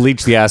once you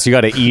bleach the ass, you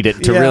got to eat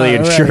it to Yeah, really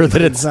ensure right,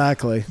 that it's.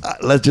 exactly.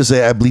 let's just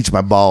say I bleach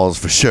my balls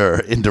for sure,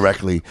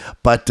 indirectly.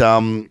 But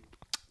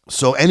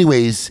so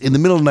anyways, in the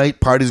middle of the night,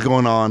 party's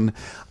going on.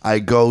 I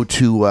go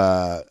to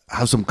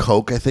have some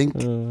Coke, I think.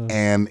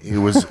 And it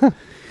was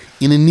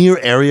in a near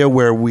area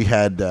where we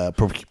had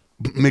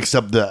mixed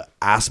up the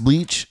ass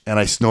bleach, and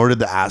I snorted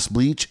the ass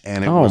bleach,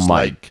 and it Oh was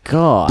my like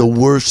God. the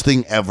worst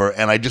thing ever.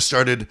 And I just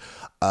started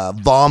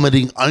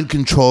vomiting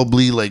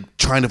uncontrollably, like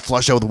trying to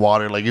flush out with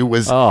water. Like it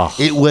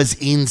was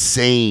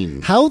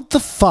insane. How the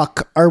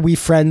fuck are we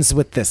friends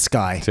with this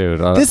guy? Dude,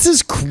 this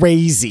is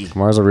crazy.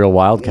 Mars a real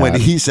wildcat. When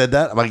he said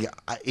that, I'm like,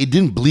 it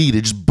didn't bleed;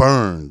 it just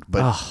burned.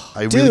 But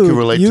I really Dude, could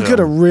relate. you to could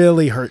have him.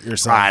 really hurt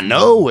yourself. I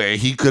know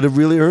he could have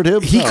really hurt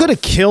him. He could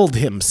have killed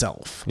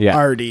himself, Yeah.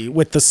 Artie,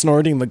 with the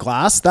snorting the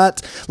glass.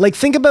 That, like,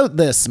 think about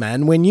this,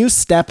 man. When you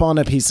step on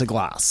a piece of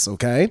glass,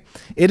 okay,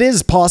 it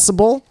is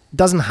possible,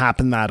 doesn't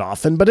happen that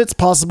often, but it's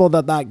possible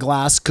that that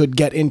glass could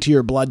get into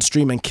your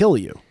bloodstream and kill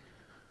you.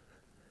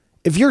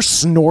 If you're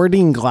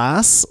snorting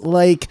glass,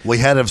 like, We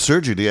had to have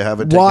surgery to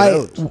have it taken why?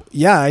 out.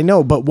 Yeah, I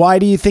know, but why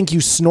do you think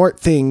you snort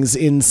things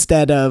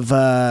instead of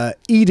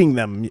eating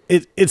them?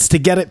 It's to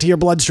get it to your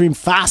bloodstream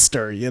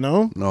faster, you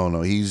know,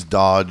 No, he's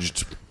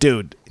dodged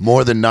dude.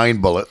 more than 9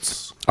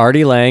 bullets.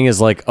 Artie Lang is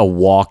like a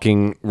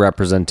walking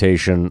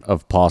representation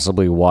of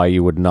possibly why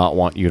you would not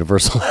want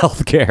universal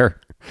health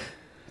care.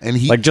 And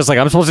he, Like, just like,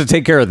 I'm supposed to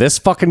take care of this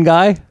fucking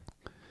guy?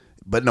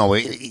 but no,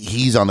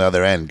 he's on the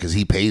other end because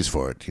he pays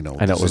for it. You know,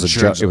 I know, his it was a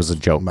insurance- joke. It was a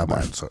joke. My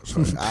bad. Sorry.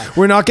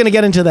 We're not going to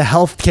get into the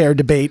healthcare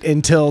debate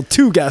until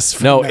 2 guests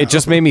from No, now. it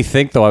just made me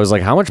think, though. I was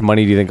like, how much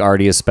money do you think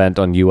Artie has spent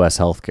on U.S.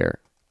 healthcare?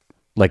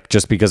 Like,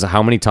 just because of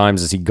how many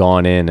times has he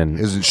gone in and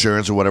His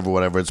insurance or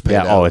whatever it's paid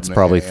yeah, out. it's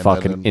probably and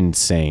fucking then-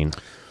 insane.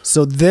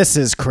 So this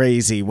is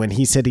crazy when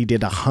he said he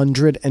did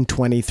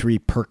 123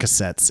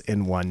 Percocets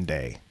in one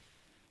day.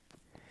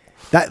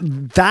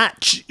 That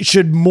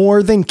should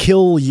more than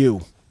kill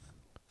you.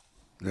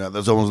 Yeah,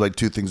 that's almost like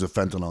 2 things of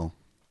fentanyl.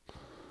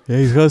 Yeah,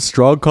 he's got a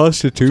strong It's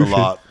constitution. a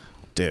lot.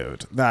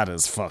 Dude, that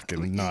is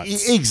fucking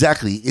nuts.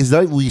 Exactly. Is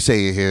that what you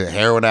say here?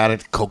 Heroin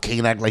addict,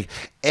 cocaine addict, like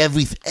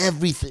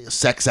everything,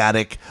 sex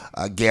addict,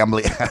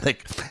 gambling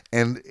addict,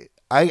 and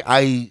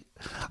I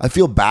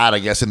feel bad, I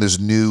guess, in this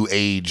new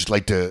age,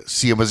 like to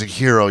see him as a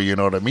hero. You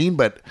know what I mean?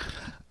 But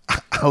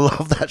I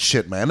love that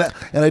shit, man,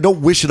 and I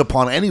don't wish it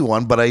upon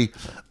anyone. But I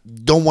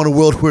don't want a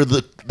world where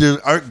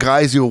there aren't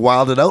guys who are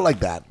wilded out like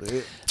that.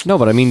 No,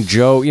 but I mean,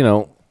 Joe,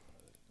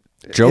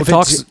 Joe If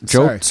talks. it's-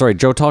 Joe, sorry. sorry,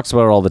 Joe talks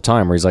about it all the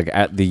time. Where he's like,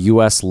 "At the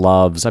U.S.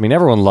 loves. I mean,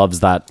 everyone loves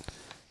that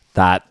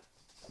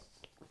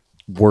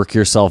work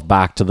yourself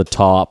back to the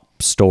top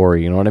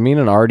story. You know what I mean?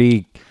 And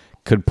Artie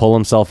could pull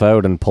himself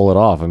out and pull it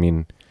off. I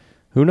mean,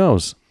 who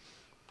knows?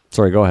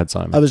 Sorry, go ahead,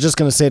 Simon. I was just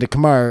going to say to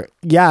Kamar,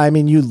 yeah, I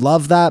mean, you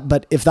love that,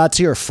 but if that's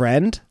your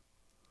friend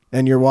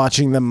and you're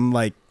watching them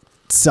like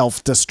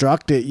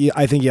self-destruct,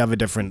 I think you have a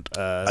different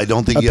I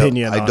don't think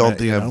opinion I on don't it,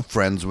 think you you have know?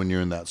 friends when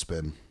you're in that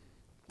spin.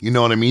 You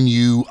know what I mean?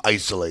 You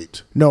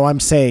isolate. No, I'm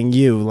saying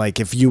you, like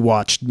if you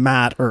watched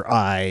Matt or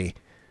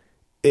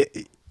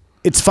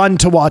it's fun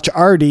to watch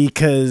Artie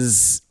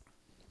because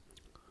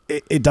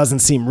it doesn't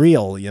seem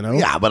real, you know?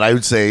 Yeah, but I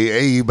would say,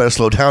 hey, you better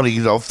slow down.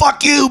 You know,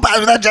 fuck you, buy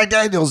that Jack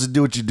Daniels and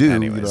do what you do.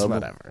 Anyways, you know?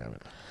 whatever.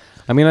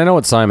 I mean, I know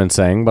what Simon's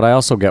saying, but I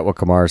also get what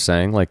Kamar's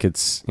saying. Like,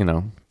 it's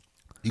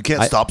You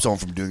can't stop someone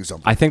from doing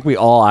something. I think we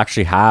all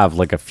actually have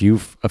like a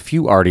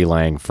few Artie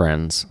Lang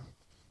friends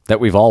that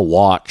we've all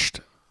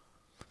watched.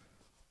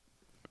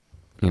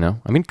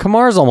 I mean,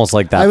 Kamar's almost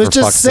like that. I was for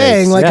just fuck's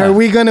saying, sakes. like, Yeah. are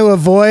we going to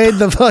avoid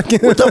the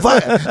fucking...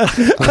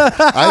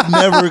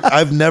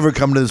 I've never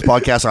come to this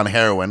podcast on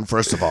heroin.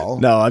 First of all,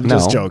 No, I'm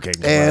just No. joking.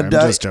 Kamar. and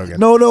I'm just joking.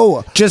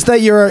 No, Just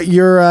that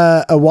you're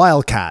a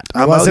wildcat.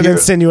 I I'm wasn't out here-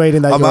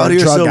 insinuating that I'm you're out a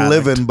here drug still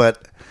addict. living,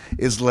 but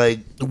it's like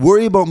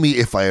worry about me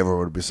if I ever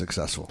would be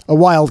successful. A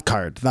wild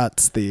card.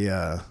 That's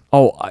the...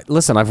 Oh,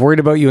 listen, I've worried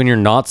about you and you're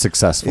not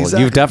successful.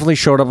 Exactly. You've definitely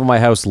showed up at my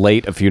house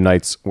late a few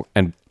nights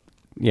and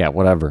yeah,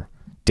 whatever.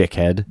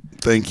 Dickhead.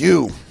 Thank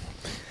you.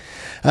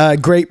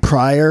 Great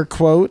Pryor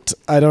quote.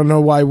 I don't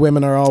know why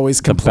women are always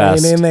best.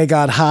 complaining they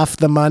got half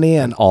the money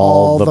and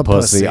All the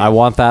pussy. I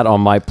want that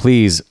on my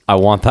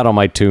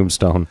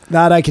tombstone.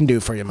 That I can do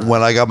for you, man.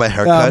 When I got my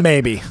haircut,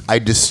 Maybe. I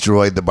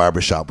destroyed the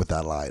barbershop with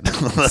that line.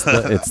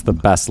 It's the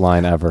best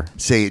line ever.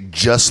 Say it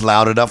just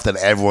loud enough that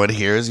everyone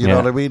hears. You know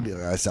Yeah. what I mean?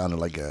 I sounded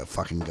like a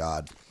fucking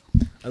god.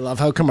 I love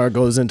how Kamar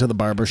goes into the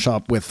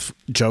barbershop with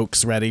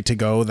jokes ready to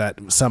go that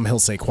some he'll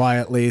say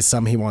quietly,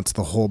 some he wants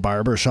the whole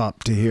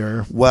barbershop to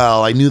hear.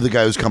 Well, I knew the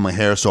guy who's cut my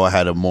hair, so I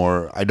had a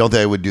more. I don't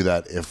think I would do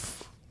that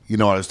if you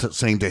know what I was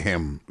saying to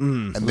him.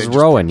 And It's then just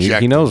Rowan. He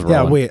project knows it. Rowan.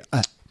 Yeah, wait.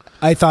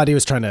 I thought he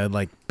was trying to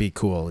like be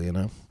cool, you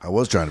know? I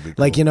was trying to be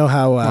cool. Like, you know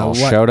how... Oh,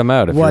 shout him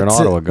out if you're in what's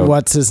Ottawa, go.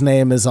 What's his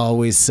name is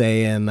always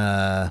saying,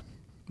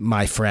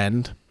 my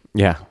friend.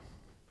 Yeah.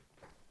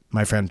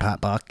 My friend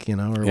Pat Buck, you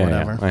know, or Yeah,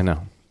 whatever. I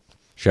know.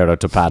 Shout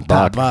out to Pat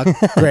Pat Buck.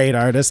 Buck, great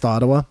artist,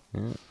 Ottawa.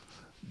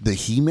 the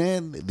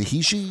He-Man, the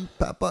He-She,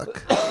 Pat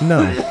Buck.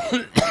 No,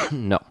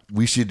 No.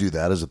 We should do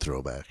that as a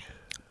throwback.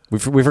 We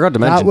forgot to that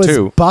mention was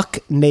too. Buck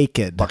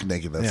Naked Buck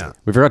naked. That's Yeah. it.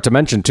 We forgot to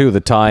mention too the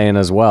tie-in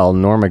as well.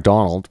 Norm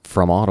Macdonald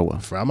from Ottawa.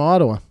 from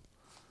Ottawa.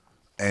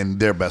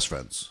 And they're best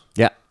friends.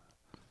 Yeah.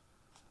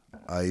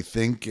 I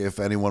think if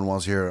anyone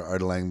wants to hear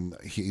Artie Lang,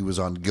 he was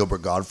on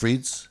Gilbert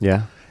Gottfried's.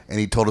 Yeah. And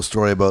he told a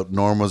story about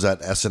Norm was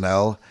at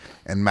SNL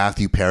and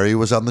Matthew Perry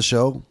was on the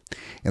show.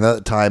 And at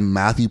the time,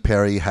 Matthew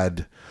Perry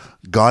had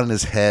got in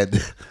his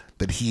head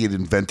that he had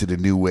invented a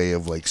new way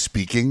of like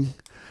speaking,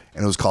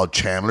 and it was called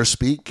Chandler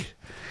Speak.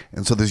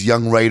 And so this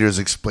young writer is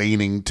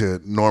explaining to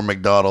Norm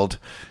Macdonald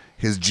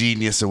his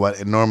genius and what,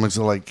 and Norm was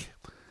like,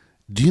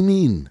 "Do you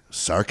mean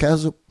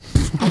sarcasm?"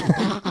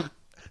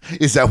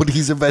 Is that what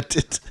he's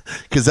invented?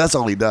 Because that's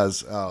all he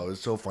does. Oh,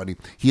 it's so funny.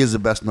 He has the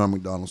best Norm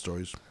Macdonald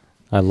stories.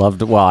 I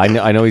loved it. Well, I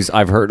know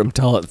I've heard him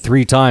tell it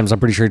 3 times. I'm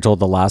pretty sure he told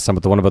the last time,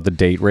 but the one about the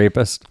date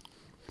rapist.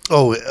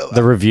 Oh,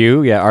 The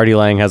review, yeah, Artie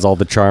Lang has all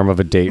the charm of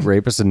a date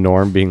rapist, and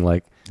Norm being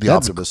like, The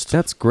 "That's optimist."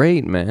 That's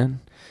great, man.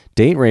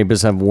 Date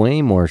rapists have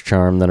way more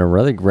charm than a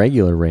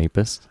regular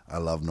rapist." I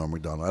love Norm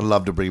Macdonald. I'd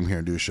love to bring him here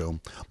and do a show.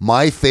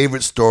 My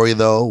favorite story,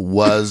 though,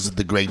 was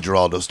the Greg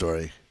Giraldo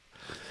story.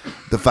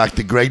 The fact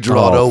that Greg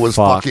Giraldo Oh, was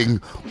fuck.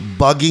 fucking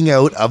bugging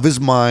out of his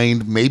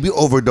mind, maybe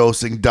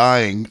overdosing,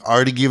 dying.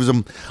 Artie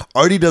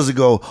doesn't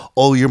go,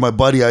 "Oh, you're my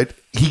buddy."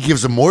 He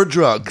gives him more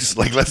drugs.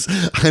 Like,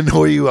 I know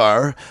where you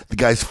are. The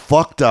guy's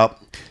fucked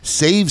up,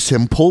 saves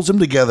him, pulls him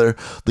together.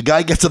 The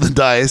guy gets on the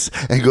dais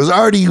and goes,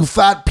 "Artie, you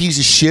fat piece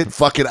of shit,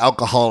 fucking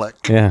alcoholic."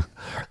 Yeah.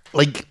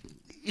 Like,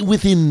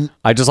 within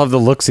I just love the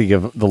look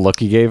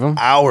he gave him.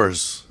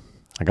 hours.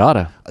 I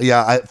gotta.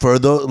 Yeah, for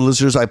the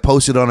listeners, I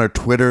posted on our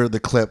Twitter the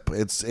clip.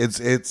 It's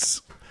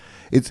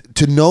it's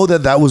to know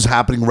that was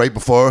happening right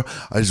before.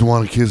 I just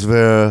want to kiss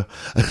Vera.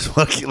 I just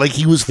want to, like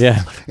he was.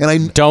 Yeah.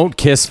 And Don't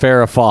kiss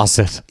Farrah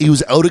Fawcett. he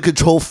was out of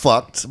control,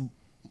 fucked.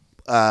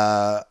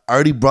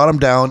 Already brought him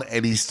down,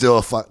 and he's still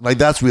a fuck. Like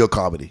that's real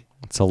comedy.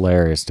 It's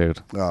hilarious, dude.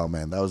 Oh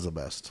man, that was the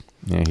best.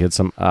 Yeah, he had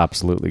some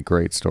absolutely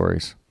great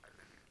stories.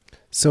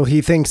 So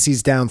he thinks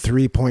he's down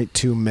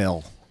 3.2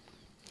 mil.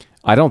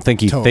 I don't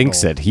think he Total.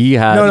 thinks it. He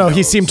had No,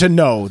 he seemed to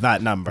know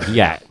that number.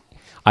 Yeah.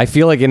 I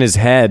feel like in his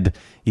head,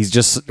 he's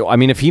just, I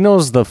mean, if he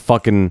knows the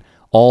fucking,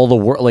 all the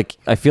work, like,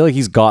 I feel like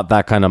he's got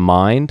that kind of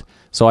mind.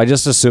 So I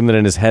just assume that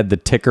in his head, the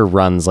ticker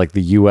runs like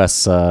the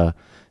U.S. Debt.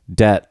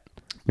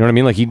 You know what I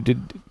mean? Like,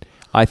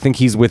 I think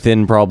he's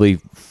within probably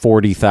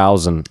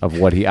 40,000 of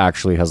what he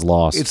actually has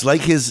lost. It's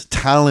like his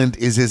talent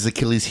is his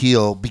Achilles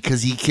heel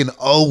because he can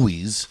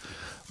always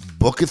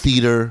book a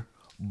theater,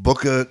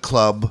 book a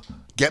club,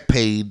 get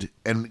paid,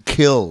 and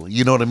kill.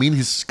 You know what I mean?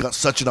 He's got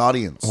such an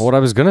audience. What I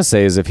was going to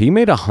say is if he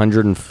made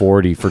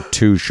 140 for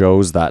 2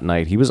 shows that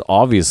night, he was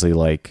obviously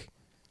like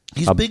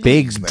He's a big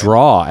big leagues, man.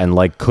 draw and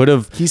like could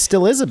have. He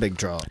still is a big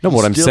draw. No,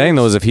 what I'm still saying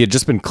though is. is if he had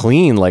just been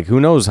clean, like who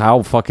knows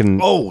how fucking.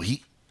 Oh,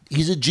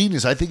 he's a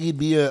genius. I think he'd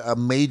be a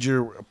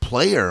major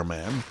player,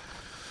 man.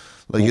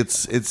 Like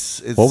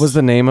it's. What was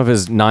the name of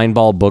his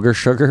 9-ball booger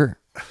sugar?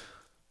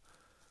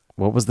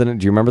 What was do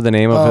you remember the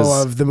name of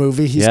his? Of the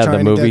movie he's yeah, trying the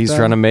to movie get he's done?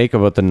 trying to make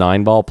about the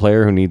 9-ball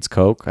player who needs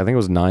coke. I think it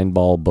was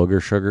 9-ball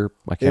booger sugar.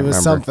 I It can't was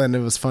remember. something.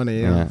 It was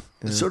funny. Yeah.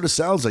 It sort of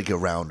sounds like a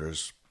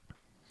Rounders.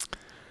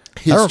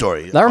 His That,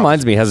 story. That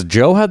reminds me. Has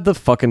Joe had the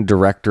fucking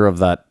director of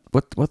that?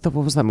 What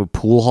was that movie?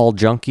 Pool Hall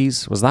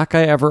Junkies. Was that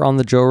guy ever on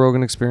the Joe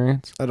Rogan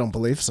Experience? I don't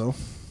believe so.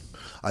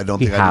 I don't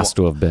He think has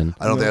to have been.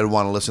 I don't think I'd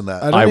want to listen to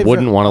that. don't I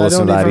wouldn't wanna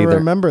listen to that I don't either. even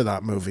remember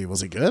that movie.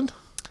 Was it good?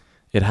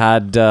 It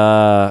had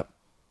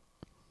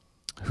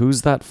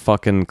who's that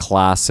fucking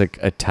classic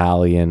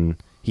Italian?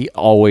 He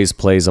always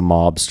plays a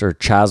mobster.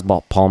 Chaz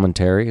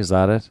Palminteri, is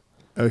that it?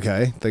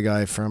 Okay, the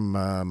guy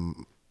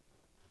from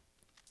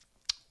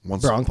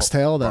Once- Bronx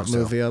Tale, that Bronx Tale.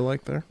 movie I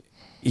like there.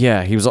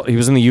 Yeah, he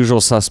was in The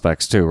Usual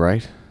Suspects too,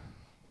 right?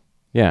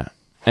 Yeah.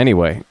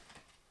 Anyway,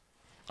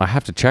 I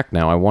have to check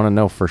now. I want to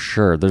know for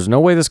sure. There's no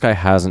way this guy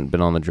hasn't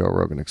been on the Joe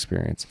Rogan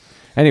Experience.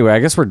 Anyway, I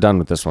guess we're done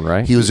with this one,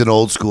 right? He was in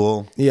old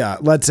school. Yeah,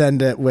 let's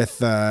end it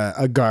with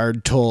a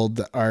guard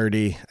told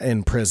Artie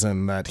in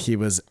prison that he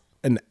was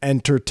an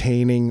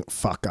entertaining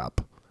fuck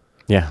up.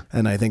 Yeah.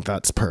 And I think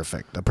that's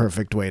perfect. A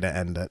perfect way to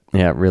end it.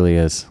 Yeah, it really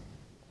is.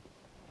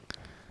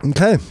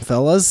 Okay,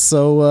 fellas.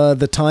 So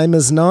the time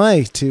is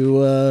nigh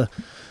to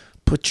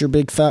put your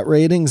big fat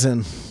ratings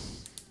in.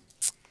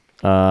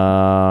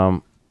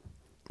 Right?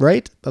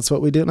 That's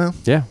what we do now?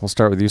 Yeah, we'll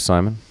start with you,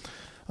 Simon.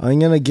 I'm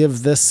going to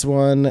give this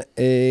one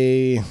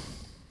a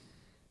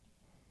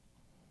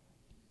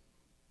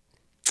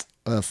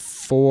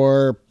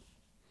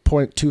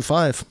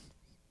 4.25.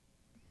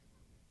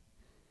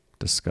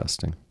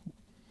 Disgusting.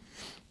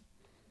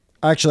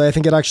 Actually, I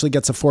think it actually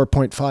gets a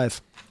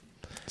 4.5.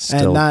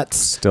 Still, And that's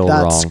still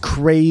that's wrong.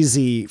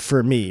 crazy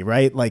for me,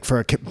 right? Like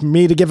for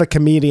me to give a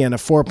comedian a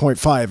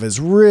 4.5 is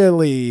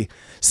really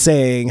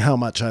saying how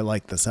much I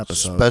like this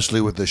episode. Especially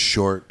with the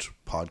short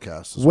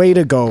podcast. Way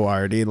to go,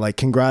 Artie. Like,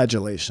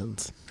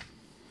 congratulations.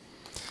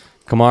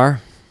 Kamar,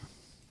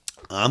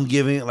 I'm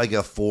giving it like a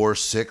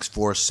 4.6,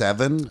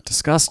 4.7.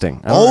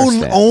 disgusting. I don't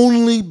understand.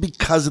 Only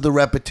because of the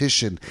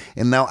repetition.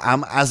 And now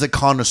I'm, as a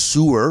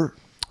connoisseur,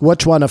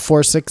 Which one, a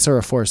 4.6 or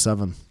a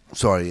 4.7?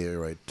 sorry, you're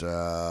right,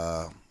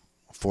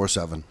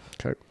 4.7.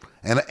 Okay.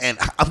 And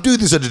I'm doing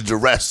this under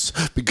duress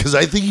because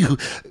I think you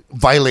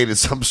violated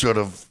some sort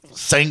of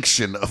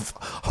sanction of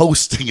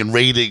hosting and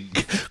rating.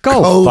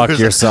 Go code fuck or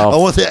something. yourself. I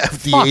want the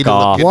FDA Fuck to look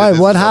off. into Why? this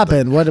What or something.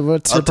 happened?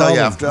 What's I'll your tell you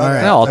problem? after. All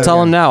right. No, I'll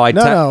tell him now. I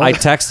No. I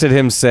texted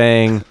him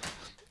saying,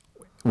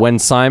 when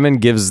Simon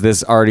gives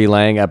this Artie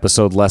Lang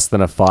episode less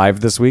than a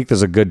 5 this week,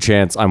 there's a good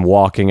chance I'm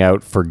walking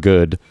out for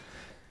good.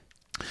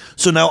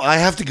 So now I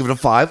have to give it a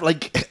 5.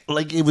 Like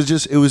it was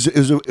just it was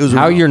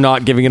How you're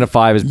not giving it a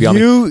 5 is beyond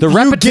You, me. The you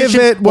repetition.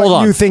 give it Hold what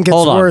on, you think it's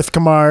hold on. worth,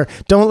 Kamar.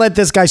 Don't let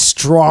this guy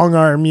strong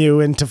arm you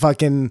into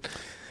fucking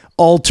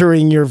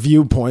altering your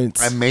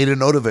viewpoints. I made a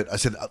note of it. I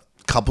said a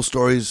couple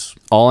stories.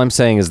 All I'm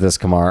saying is this,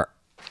 Kamar.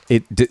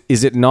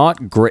 Is it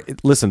not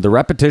great? Listen, the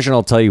repetition,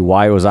 I'll tell you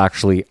why it was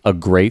actually a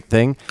great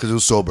thing. Because it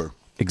was sober.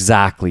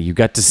 Exactly. You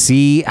got to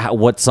see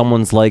what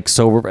someone's like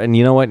sober. And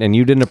you know what? And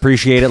you didn't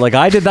appreciate it like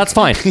I did. That's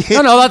fine.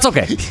 No, that's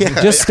okay.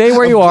 Just stay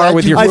where you I'm are glad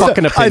with you- your I th-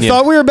 fucking I opinion.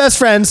 thought we were best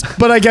friends,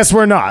 but I guess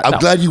we're not. I'm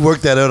glad you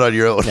worked that out on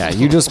your own. Yeah,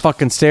 you just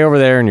fucking stay over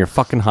there in your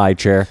fucking high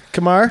chair.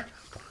 Kamar?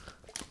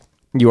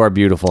 You are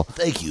beautiful.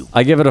 Thank you.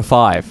 I give it a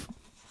 5.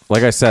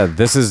 Like I said,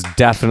 this is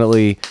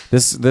definitely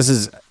this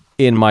is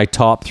in my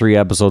top 3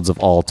 episodes of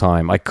all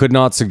time. I could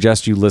not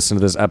suggest you listen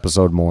to this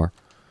episode more.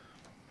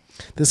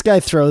 This guy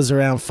throws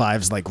around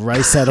 5s like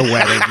rice at a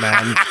wedding,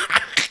 man.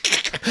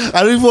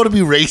 I don't even want to be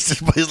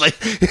racist, but it's like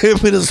him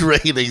and his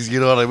ratings. You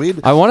know what I mean?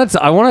 I want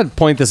to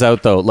point this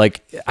out though.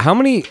 Like how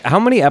many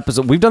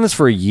episodes we've done this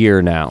for a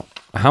year now.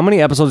 How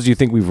many episodes do you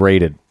think we've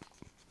rated?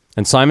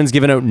 And Simon's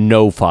given out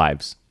no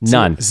 5s.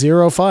 None.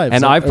 0 5s.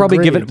 And I've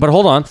probably given, but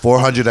hold on.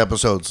 400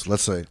 episodes,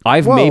 let's say.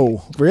 I've Whoa, made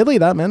really?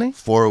 That many?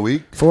 4 a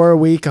week. 4 a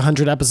week,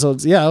 100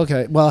 episodes. Yeah,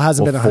 okay. Well, it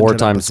hasn't been 100 4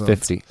 times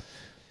episodes. 50.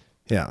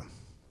 Yeah.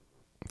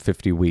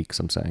 50 weeks,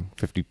 I'm saying.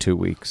 52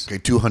 weeks. Okay,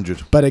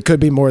 200. But it could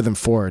be more than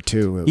 4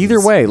 too. It Either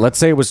was- way, let's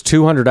say it was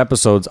 200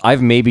 episodes.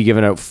 I've maybe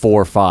given out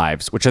 4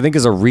 5s, which I think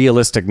is a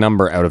realistic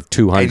number out of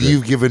 200. And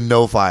you've given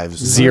no 5s.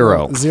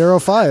 0. 0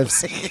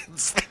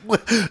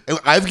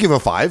 5s. I've given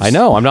 5s. I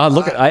know. I'm not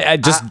looking. I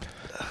just.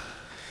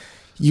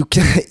 You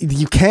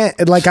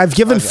can't, like, I've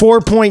given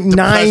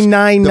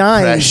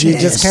 4.999s. You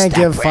just can't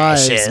give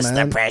 5s, man.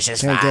 The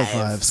precious can't give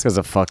 5s. Because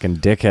a fucking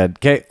dickhead.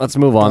 Okay, let's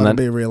move on Gotta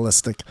then. be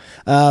realistic.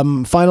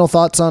 Final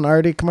thoughts on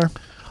Artie, Kumar?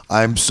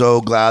 I'm so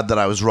glad that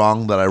I was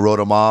wrong, that I wrote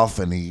him off,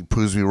 and he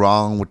proves me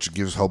wrong, which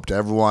gives hope to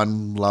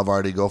everyone. Love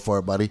Artie. Go for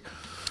it, buddy.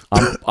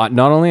 Not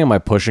only am I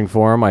pushing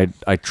for him, I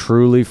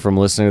truly, from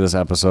listening to this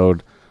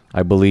episode,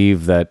 I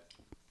believe that,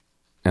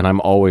 and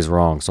I'm always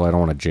wrong, so I don't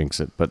want to jinx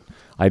it, but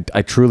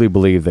I truly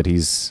believe that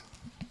he's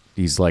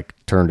like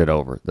turned it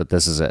over, that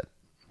this is it.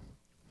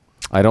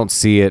 I don't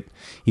see it.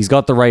 He's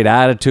got the right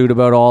attitude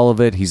about all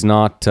of it. He's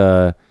not,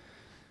 when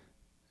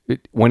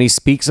he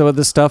speaks about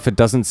this stuff, it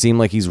doesn't seem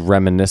like he's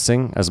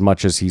reminiscing as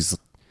much as he's,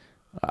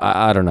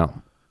 I don't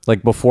know.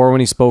 Like before when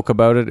he spoke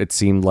about it, it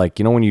seemed like,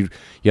 you know, when you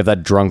have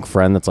that drunk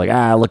friend that's like,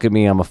 look at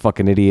me, I'm a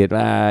fucking idiot.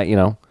 You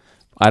know,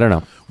 I don't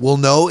know. We'll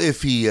know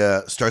if he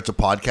starts a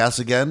podcast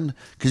again,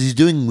 because he's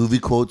doing movie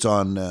quotes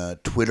on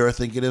Twitter, I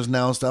think it is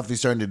now and stuff. He's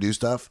starting to do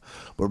stuff.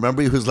 But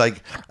remember, he was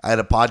like, I had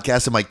a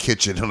podcast in my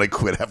kitchen and I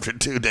quit after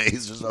 2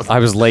 days or something. I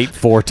was late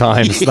 4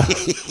 times.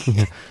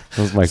 That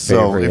was my favorite.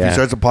 So if yeah. he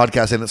starts a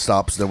podcast and it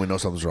stops, then we know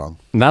something's wrong.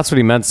 And that's what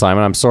he meant,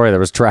 Simon. I'm sorry, there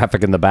was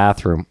traffic in the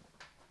bathroom.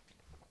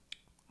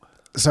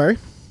 Sorry?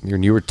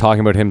 You were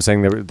talking about him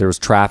saying there was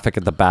traffic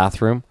at the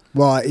bathroom.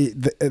 Well,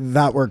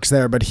 that works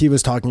there, but he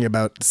was talking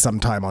about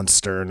sometime on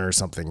Stern or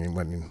something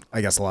when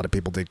I guess a lot of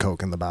people did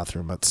coke in the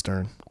bathroom at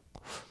Stern.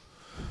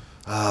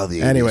 Oh,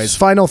 the 80s. Anyways,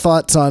 final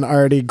thoughts on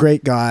Artie.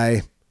 Great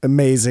guy.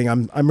 Amazing.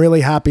 I'm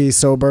really happy he's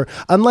sober.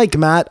 Unlike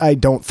Matt, I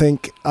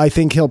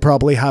think he'll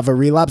probably have a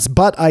relapse,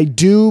 but I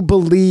do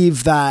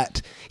believe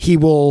that he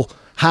will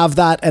have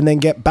that and then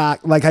get back.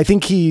 Like, I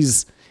think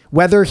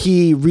whether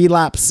he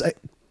relapse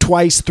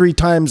twice, 3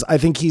 times, I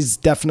think he's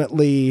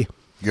definitely...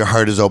 Your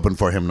heart is open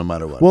for him no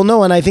matter what. Well,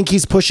 no, and I think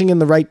he's pushing in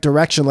the right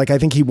direction. Like, I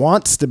think he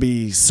wants to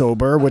be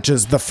sober, which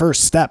is the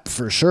first step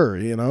for sure,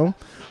 you know?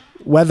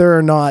 Whether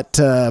or not...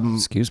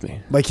 Excuse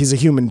me. like, he's a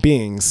human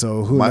being,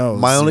 so who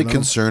knows? My only you know?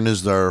 concern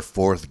is our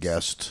 4th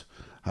guest,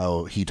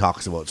 how he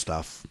talks about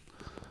stuff.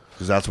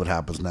 Because that's what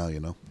happens now,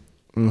 you know?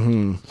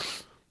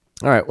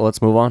 All right, well,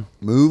 let's move on.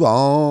 Move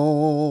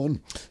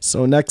on.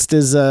 So next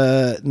is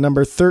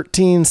number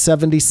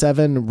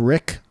 1377,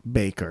 Rick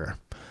Baker.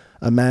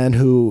 A man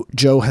who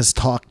Joe has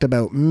talked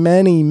about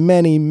many,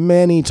 many,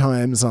 many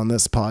times on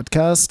this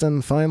podcast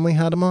and finally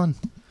had him on.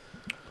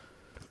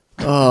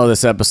 Oh,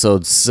 this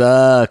episode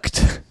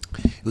sucked.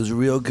 It was a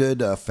real good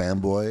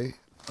fanboy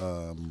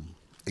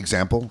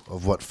example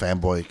of what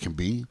fanboy can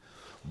be.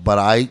 But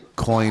I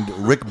coined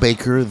Rick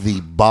Baker the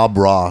Bob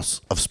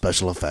Ross of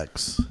special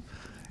effects.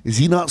 Is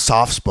he not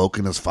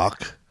soft-spoken as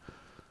fuck?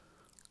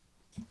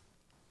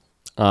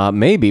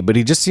 Maybe, but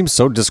he just seems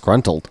so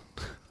disgruntled.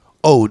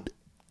 Oh,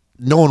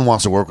 no one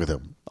wants to work with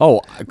him.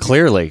 Oh,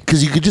 clearly.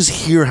 Because you could just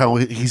hear how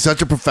he's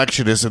such a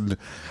perfectionist and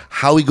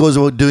how he goes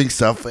about doing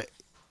stuff.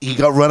 He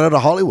got run out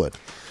of Hollywood.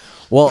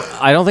 Well,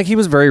 I don't think he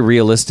was very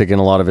realistic in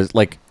a lot of his...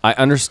 Like, I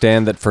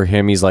understand that for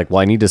him, he's like, well,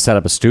 I need to set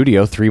up a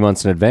studio 3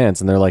 months in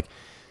advance. And they're like,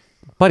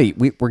 buddy,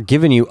 we're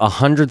giving you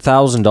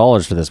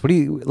 $100,000 for this. What do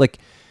you... Like,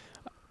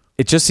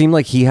 it just seemed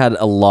like he had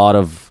a lot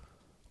of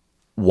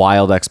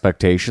wild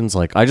expectations.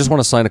 Like, I just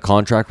want to sign a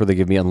contract where they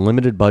give me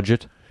unlimited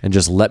budget and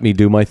just let me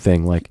do my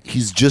thing. Like,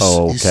 He's just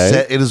he's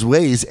set in his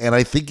ways. And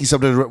I think he's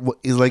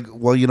like,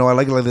 well, you know, I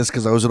like it like this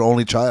because I was an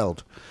only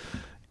child.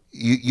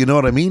 You know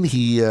what I mean?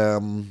 He...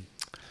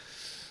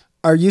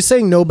 Are you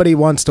saying nobody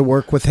wants to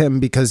work with him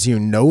because you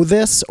know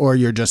this, or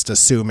you're just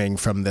assuming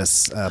from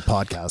this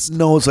podcast?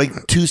 No, it's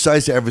like 2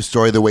 sides to every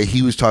story. The way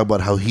he was talking about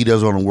how he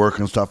doesn't want to work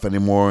and stuff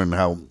anymore, and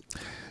how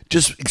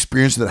just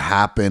experiences that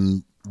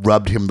happened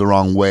rubbed him the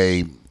wrong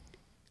way.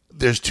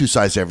 There's 2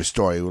 sides to every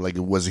story. Like,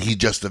 was he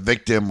just a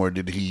victim, or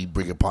did he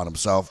bring it upon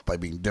himself by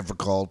being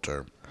difficult?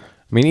 Or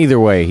I mean, either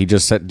way, he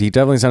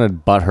definitely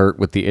sounded butthurt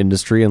with the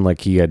industry and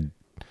like he had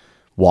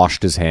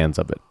washed his hands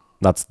of it.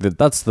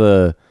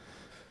 That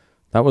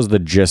was the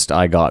gist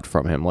I got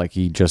from him. Like,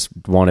 he just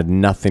wanted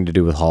nothing to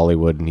do with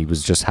Hollywood, and he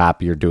was just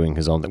happier doing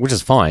his own thing, which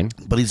is fine.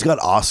 but he's got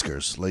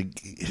Oscars, like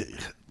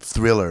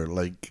Thriller,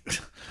 like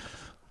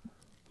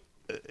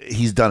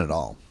he's done it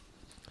all.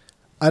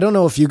 I don't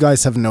know if you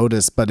guys have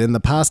noticed, but in the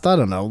past, I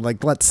don't know,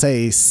 like let's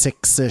say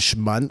 6-ish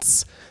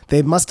months,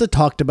 they must have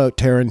talked about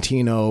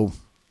Tarantino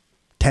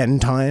 10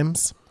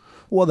 times.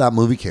 Well, that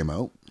movie came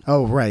out.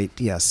 Oh, right.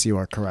 Yes, you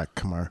are correct,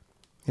 Kumar.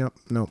 Yep.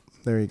 Nope.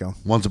 There you go.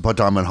 Once Upon a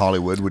Time in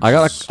Hollywood, which I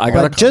is- gotta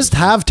But just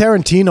have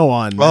Tarantino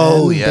on. Man.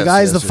 Oh, the yes,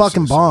 guy's yes, the yes,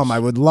 fucking yes, bomb. yes. I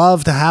would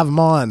love to have him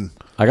on.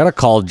 I gotta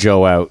call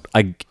Joe out.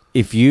 I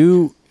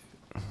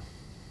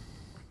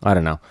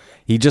don't know.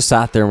 He just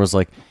sat there and was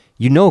like,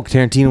 "You know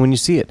Tarantino when you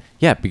see it."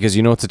 Yeah, because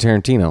you know it's a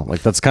Tarantino.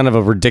 Like that's kind of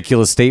a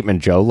ridiculous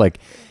statement, Joe. Like,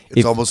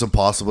 it's almost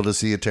impossible to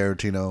see a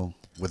Tarantino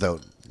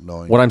without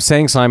knowing. what I'm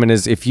saying, Simon,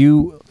 is if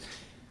you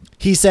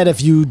He said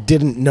if you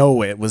didn't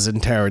know it was in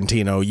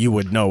Tarantino, you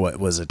would know it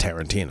was a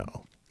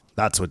Tarantino.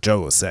 That's what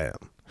Joe was saying.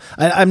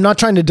 I'm not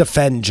trying to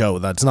defend Joe.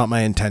 That's not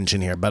my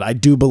intention here. But I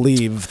do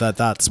believe that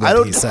that's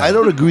what he said. I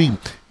don't agree.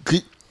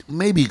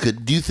 Maybe you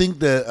could. Do you think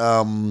that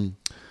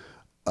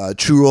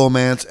True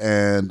Romance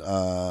and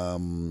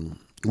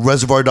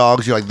Reservoir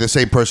Dogs, you're like the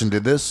same person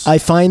did this? I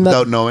find that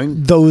without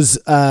knowing those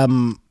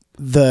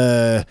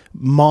the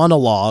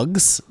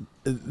monologues.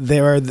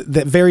 There are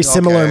very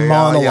similar yeah,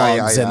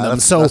 monologues yeah, in them.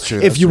 that's- So that's true,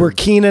 if that's you were true.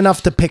 keen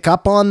enough to pick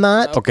up on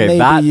that, okay, maybe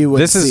that you would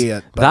this see is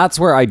it. But that's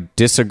where I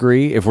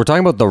disagree. If we're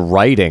talking about the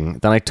writing,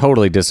 then I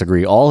totally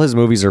disagree. All his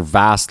movies are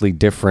vastly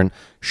different.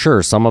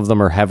 Sure, some of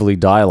them are heavily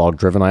dialogue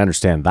driven. I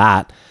understand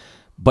that,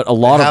 but a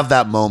lot have of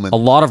that moment. a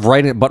lot of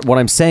writing. But what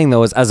I'm saying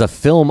though is, as a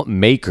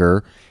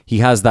filmmaker, he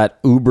has that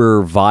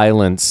uber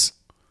violence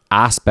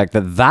aspect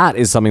that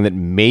is something that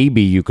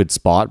maybe you could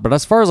spot. But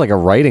as far as like a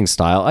writing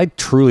style, I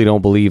truly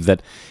don't believe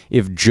that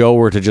if Joe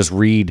were to just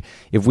read,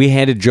 if we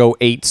handed Joe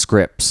 8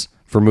 scripts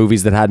for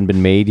movies that hadn't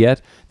been made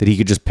yet, that he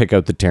could just pick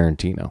out the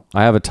Tarantino.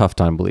 I have a tough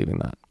time believing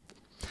that.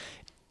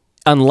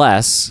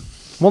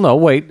 Unless, well, no,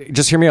 wait,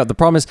 just hear me out. The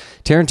problem is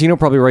Tarantino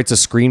probably writes a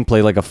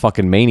screenplay like a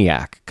fucking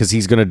maniac because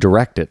he's going to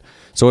direct it.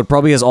 So it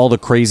probably has all the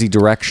crazy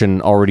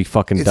direction already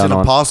fucking it's done an on.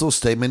 impossible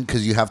statement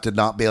because you have to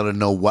not be able to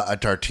know what a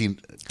Tarantino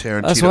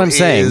That's what I'm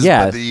saying, is,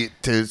 yeah. but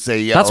to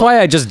say, yeah. That's why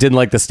I just didn't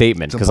like the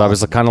statement because I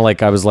was kind of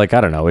like, I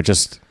don't know. It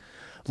just,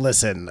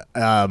 listen,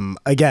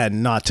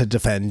 again, not to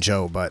defend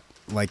Joe, but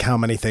like, how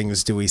many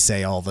things do we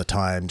say all the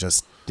time,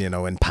 just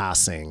in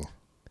passing,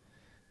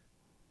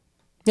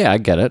 yeah, I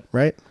get it.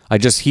 right?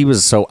 He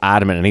was so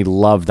adamant and he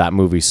loved that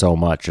movie so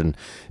much. And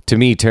to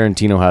me,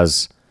 Tarantino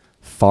has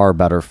far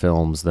better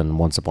films than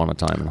Once Upon a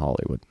Time in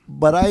Hollywood.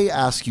 But I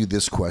ask you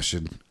this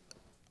question.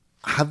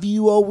 Have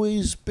you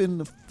always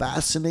been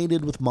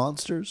fascinated with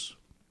monsters?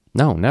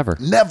 No, never.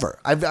 Never.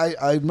 I'm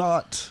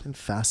not. I'm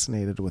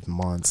fascinated with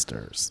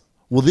monsters.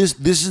 Well, this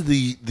is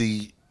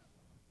the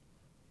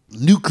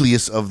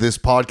nucleus of this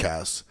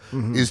podcast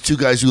is two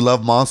guys who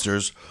love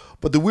monsters.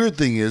 But the weird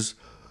thing is,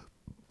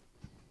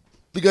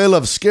 the guy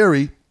loves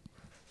scary,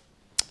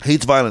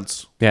 hates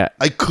violence. Yeah.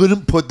 I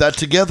couldn't put that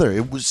together.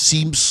 It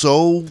seemed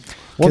so.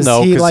 Well,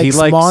 no, he 'cause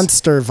likes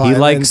monster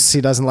violence. He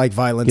He doesn't like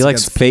violence.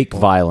 likes against fake people.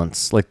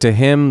 violence. Like to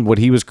him, what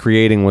he was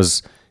creating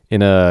was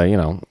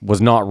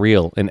was not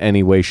real in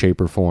any way, shape,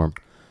 or form.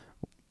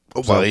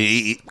 Well,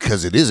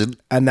 because it isn't.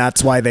 And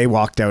that's why they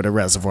walked out of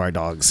Reservoir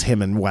Dogs,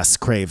 him and Wes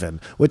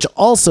Craven, which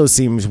also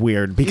seems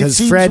weird because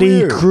seems Freddy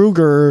weird.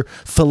 Krueger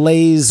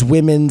fillets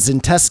women's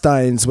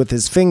intestines with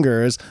his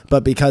fingers,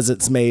 but because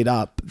it's made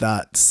up,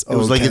 that's It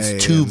was like okay.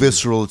 it's too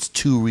visceral. It's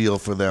too real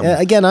for them.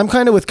 Again, I'm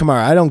kind of with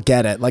Kamara. I don't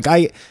get it. Like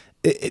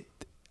And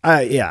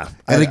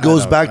it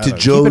goes back to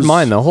Joe's. Keep in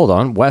mind, though, hold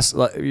on, Wes,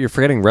 you're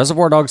forgetting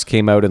Reservoir Dogs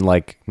came out in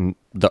like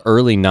the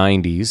early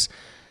 '90s,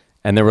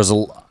 and there was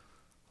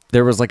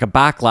like a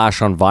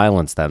backlash on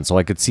violence then. So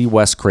I could see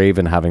Wes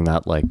Craven having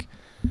that. Like,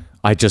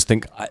 I just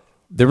think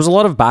there was a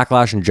lot of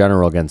backlash in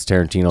general against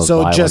Tarantino's So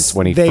violence just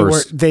when he they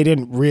first. they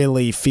didn't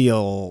really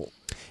feel.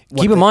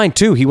 Keep in mind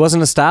too, he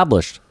wasn't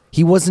established.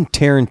 He wasn't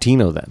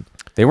Tarantino then.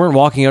 They weren't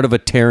walking out of a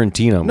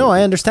Tarantino movie. No,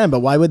 I understand, but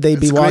why would they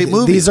be It's a great walking?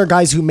 movie. These are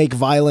guys who make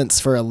violence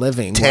for a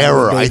living. Why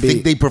terror. would I be-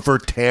 think they prefer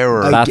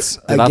terror. That's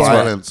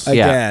violence. Yeah.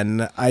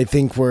 Again, I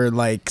think we're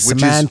like Which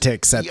is-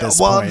 semantics at this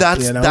well, point.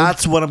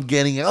 that's what I'm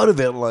getting out of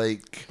it.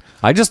 Like,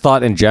 I just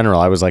thought in general,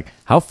 I was like,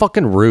 how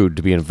fucking rude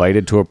to be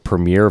invited to a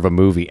premiere of a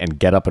movie and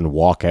get up and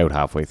walk out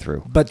halfway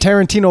through. But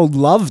Tarantino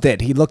loved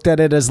it. He looked at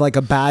it as like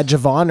a badge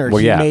of honor. Well,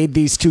 he yeah. made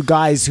these two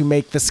guys who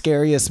make the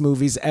scariest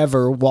movies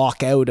ever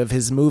walk out of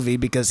his movie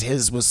because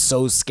his was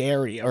so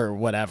scary or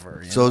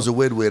whatever. so it's a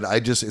win-win.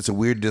 It's a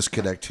weird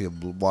disconnect to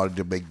him wanting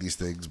to make these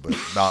things, but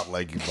not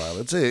liking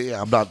violence.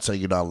 Yeah, I'm not saying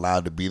you're not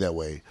allowed to be that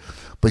way,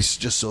 but he's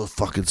just so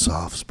fucking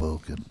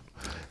soft-spoken.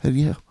 And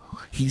yeah,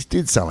 he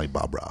did sound like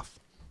Bob Ross.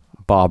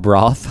 Bob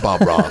Roth. Bob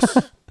Ross.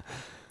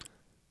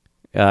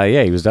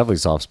 Yeah, he was definitely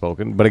soft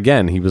spoken. But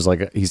again, he was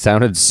like, he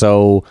sounded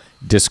so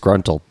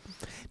disgruntled.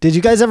 Did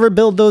you guys ever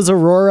build those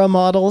Aurora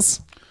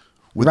models?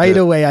 With Right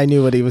the- away, I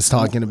knew what he was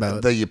talking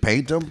about. That you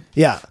paint them,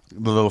 Yeah.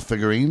 the little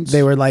figurines.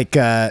 They were like,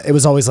 it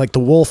was always like the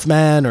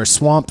Wolfman or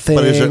Swamp Thing.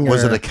 But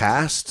was or it a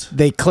cast?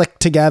 They click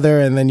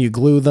together and then you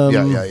glue them.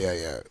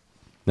 Yeah.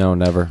 No,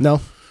 never. No?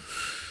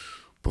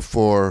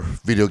 Before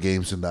video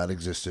games and that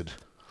existed,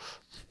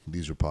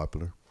 these were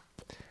popular.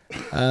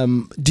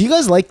 Do you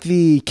guys like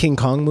the King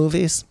Kong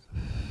movies?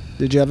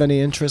 Did you have any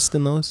interest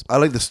in those? I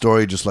like the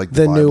story, just like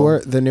The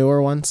Bible.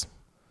 newer ones?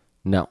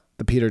 No.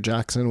 The Peter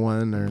Jackson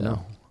one or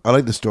no? I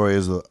like the story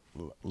as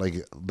like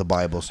the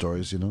Bible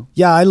stories, you know.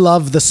 Yeah, I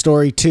love the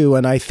story too,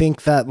 and I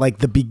think that like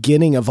the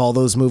beginning of all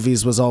those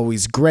movies was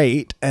always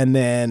great, and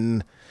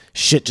then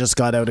shit just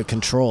got out of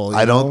control.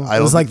 I don't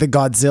It was like the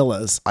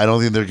Godzillas. I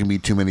don't think there can be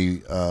too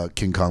many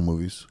King Kong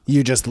movies.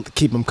 You just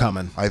keep them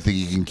coming I think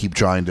you can keep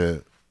trying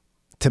to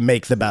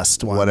make the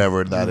best one,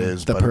 whatever that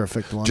is, the but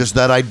perfect one. Just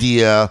that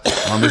idea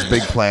on this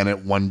big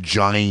planet, one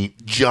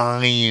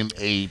giant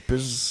ape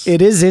is.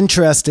 It is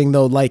interesting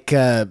though, like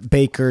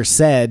Baker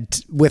said,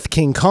 with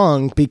King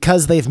Kong,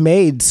 because they've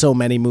made so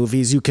many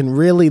movies, you can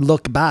really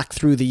look back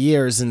through the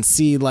years and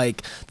see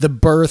like the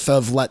birth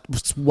of what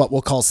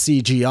we'll call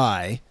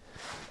CGI,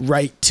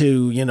 right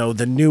to, you know,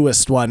 the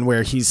newest one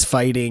where he's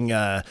fighting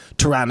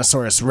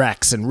Tyrannosaurus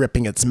Rex and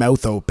ripping its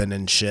mouth open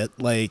and shit.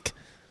 Like,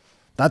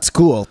 that's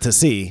cool to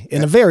see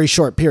in a very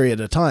short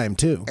period of time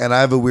too. And I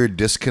have a weird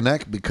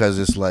disconnect because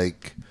it's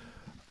like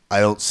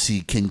I don't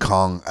see King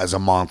Kong as a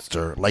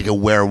monster, like a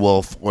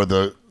werewolf or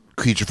the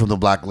creature from the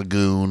Black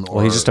Lagoon. Or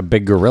Well, he's just a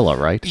big gorilla,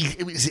 right?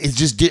 It's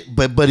just,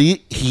 but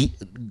he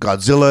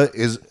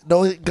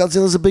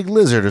Godzilla's a big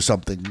lizard or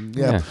something.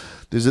 Yeah.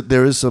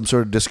 There is some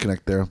sort of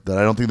disconnect there that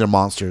I don't think they're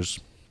monsters.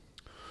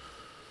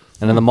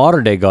 And in the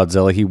modern day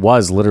Godzilla, he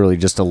was literally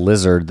just a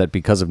lizard that,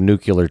 because of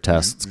nuclear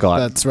tests, got.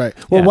 That's right.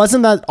 Well, Yeah.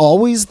 wasn't that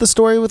always the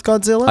story with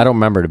Godzilla? I don't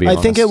remember, to be I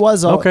honest. think it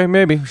was. Okay,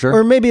 maybe, sure.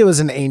 Or maybe it was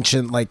an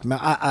ancient, like,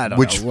 I don't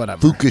Which know,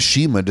 whatever.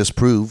 Fukushima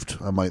disproved.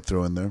 I might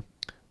throw in there.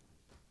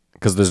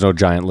 Because there's no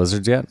giant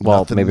lizards yet.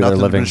 Well, maybe they're nothing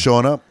living. been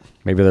showing up.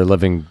 Maybe they're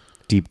living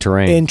deep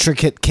terrain.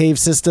 Intricate cave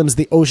systems.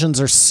 The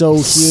oceans are so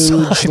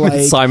huge.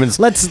 Like, Simon's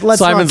let's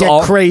not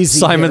get crazy.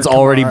 Simon's here,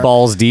 already Kamar.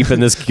 balls deep in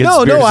this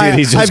conspiracy. No, that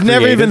he's just I've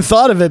never created. even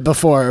thought of it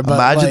before. But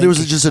Imagine like, there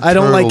was just a I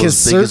don't turtle like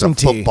his as big as a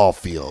certainty. football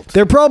field.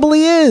 There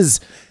probably is.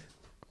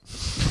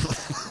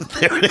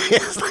 There it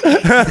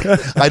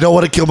is. I don't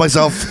want to kill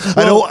myself.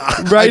 I don't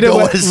Right want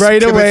away, to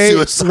right commit away,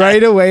 suicide.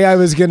 right away. I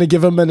was going to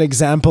give him an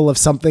example of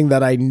something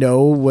that I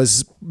know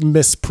was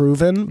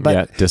misproven, but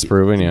Yeah,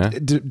 disproven, yeah.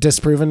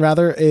 disproven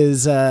rather,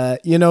 is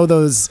you know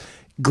those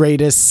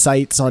greatest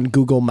sites on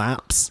Google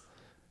Maps.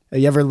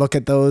 You ever look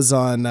at those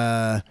on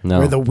No.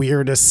 or the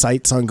weirdest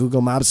sites on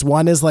Google Maps?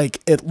 One is like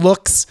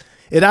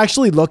it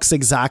actually looks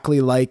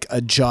exactly like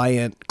a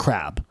giant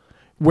crab,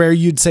 where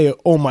you'd say,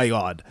 "Oh my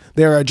god,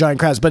 there are giant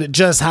crabs," but it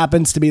just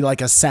happens to be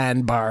like a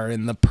sandbar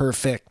in the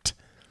perfect.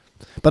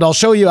 But I'll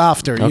show you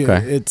after.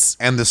 Okay. It's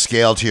And the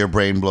scale to your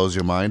brain blows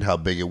your mind. How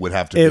big it would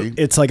have to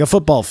be. it's like a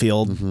football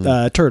field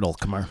turtle,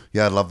 Kamar.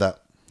 Yeah, I love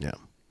that. Yeah.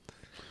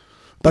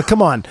 But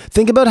come on,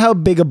 think about how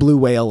big a blue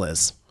whale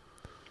is.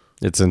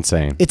 It's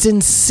insane. It's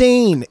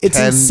insane. It's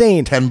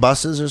insane. 10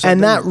 buses or something.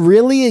 And that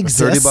really 30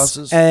 exists.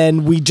 buses?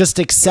 And we just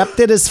accept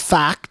it as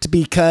fact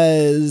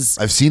because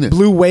I've seen it.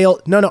 blue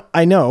whale. No,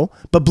 I know,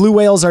 but blue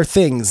whales are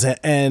things,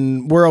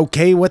 and we're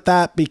okay with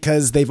that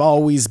because they've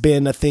always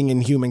been a thing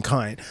in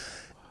humankind.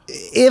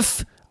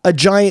 If a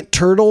giant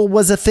turtle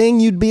was a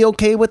thing, you'd be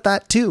okay with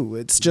that too.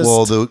 It's just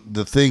Well,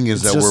 the thing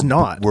is it's that just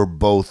not. we're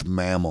both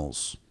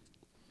mammals.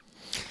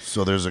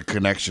 So there's a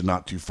connection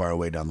not too far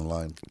away down the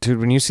line. Dude,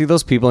 when you see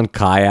those people in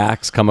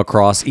kayaks come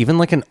across, even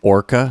like an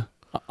orca,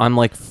 I'm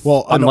like,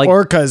 an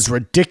orca is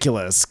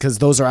ridiculous because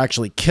those are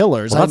actually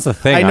killers. Well, that's the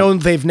thing. I know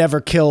they've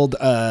never killed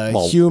a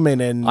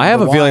human in. I have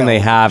the a feeling they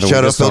wild. have. and we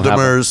Shout out just Phil don't have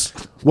it.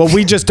 Demers. Well,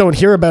 we just don't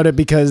hear about it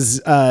because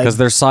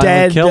they're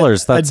silent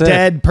killers, that's a it.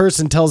 dead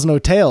person tells no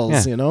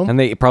tales. Yeah. You know. And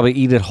they probably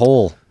eat it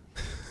whole.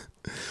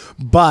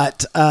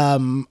 But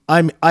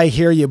I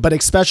hear you, but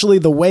especially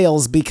the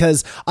whales,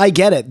 because I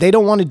get it. They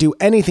don't want to do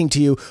anything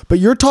to you, but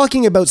you're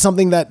talking about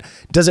something that,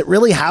 does it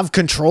really have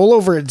control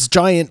over its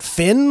giant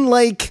fin?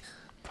 Like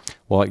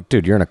Well, like,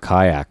 dude, you're in a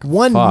kayak.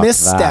 one Fuck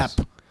misstep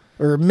that.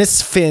 or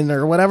misfin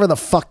or whatever the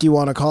fuck you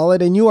want to call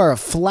it, and you are a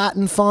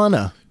flattened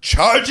fauna.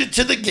 Charge it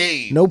to the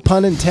game. No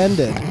pun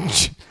intended.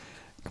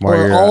 Kamar,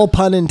 Or your, all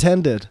pun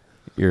intended.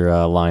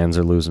 your Lions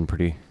are losing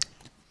pretty.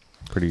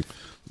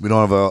 We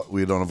don't have a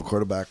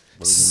quarterback.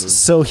 What are we gonna do?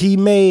 So he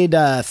made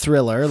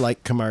Thriller,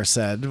 like Kamar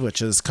said,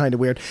 which is kind of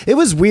weird. It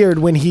was weird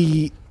when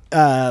he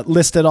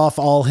listed off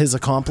all his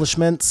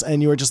accomplishments,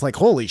 and you were just like,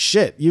 "Holy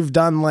shit, you've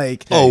done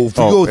like Oh, if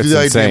you go through it's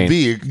the insane.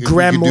 IMDb, you could do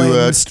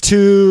Gremlins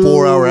 2,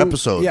 4-hour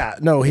episode. Yeah,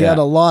 no, he Yeah. had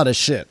a lot of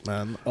shit,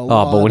 man. Oh,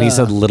 but when he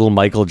said Little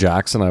Michael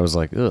Jackson, I was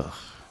like, ugh.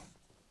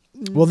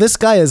 well, this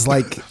guy is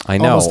like I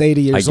know. almost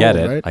 80 years I get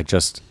old, it. right? I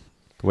just,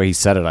 the way he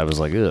said it, I was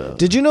like, ugh.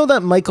 Did you know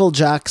that Michael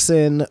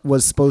Jackson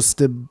was supposed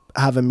to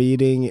have a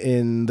meeting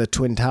in the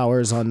Twin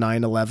Towers on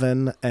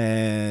 9/11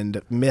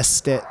 and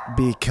missed it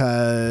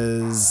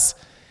because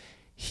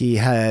he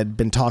had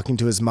been talking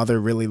to his mother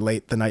really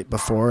late the night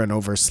before and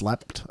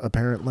overslept,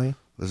 apparently?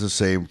 This is the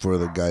same for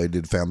the guy who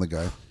did Family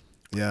Guy.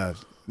 Yeah.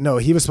 No,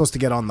 he was supposed to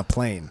get on the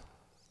plane.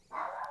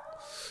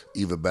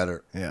 Even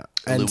better. Yeah.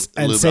 Illu-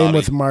 And same Illuminati.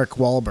 with Mark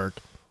Wahlberg.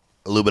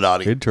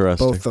 Illuminati.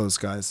 Interesting. Both those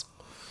guys.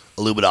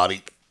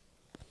 Illuminati.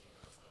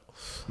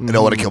 I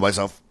don't want to kill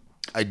myself.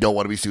 I don't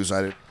want to be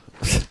suicided.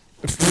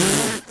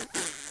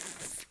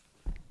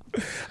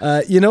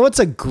 You know what's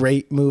a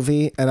great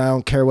movie, and I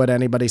don't care what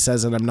anybody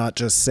says, and I'm not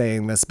just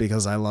saying this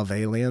because I love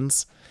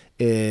aliens,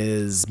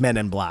 is Men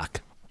in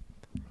Black.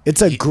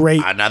 It's a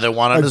great, Another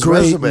one on a his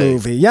great resume.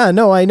 movie. Yeah,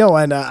 no, I know,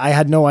 and I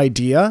had no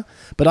idea,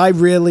 but I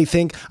really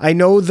think I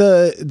know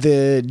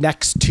the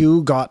next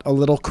two got a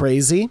little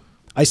crazy.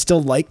 I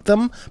still like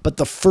them, but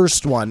the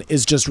first one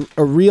is just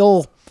a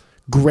real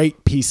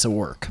great piece of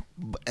work.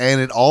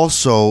 And it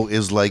also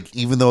is like,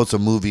 even though it's a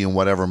movie and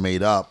whatever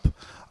made up,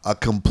 a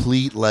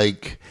complete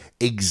like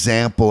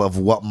example of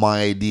what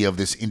my idea of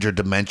this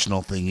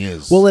interdimensional thing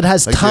is. Well, it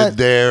has like tons.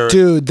 they're-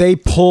 Dude, they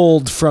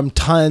pulled from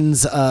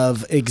tons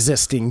of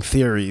existing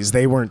theories.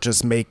 They weren't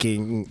just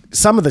making.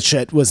 Some of the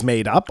shit was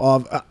made up.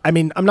 I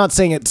mean, I'm not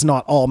saying it's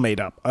not all made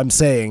up. I'm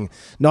saying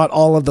not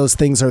all of those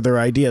things are their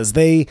ideas.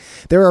 There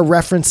are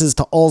references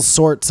to all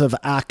sorts of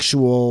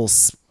actual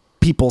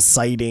people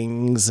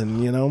sightings,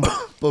 and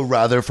but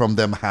rather from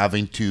them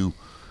having to.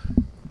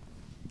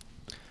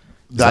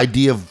 The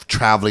idea of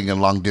traveling a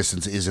long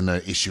distance isn't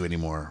an issue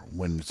anymore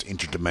when it's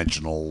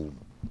interdimensional.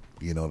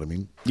 You know what I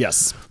mean?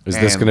 Yes, Is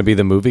this And- going to be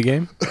the movie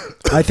game?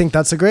 I think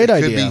that's a great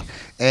Could idea. be.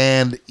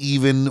 And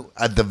even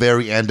at the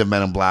very end of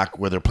Men in Black,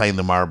 where they're playing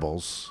the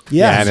marbles.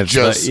 Yeah, and it's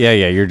just-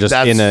 you're just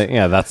that's-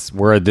 in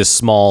we're this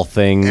small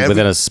thing Every-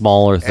 within a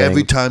smaller thing.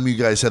 Every time you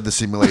guys had the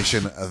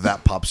simulation,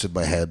 that pops in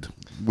my head,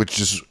 which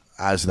just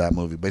adds to that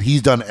movie. But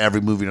he's done every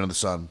movie under the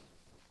sun,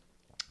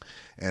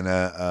 and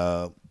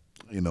a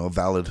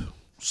valid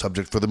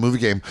subject for the movie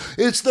game.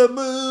 It's the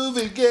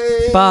movie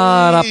game.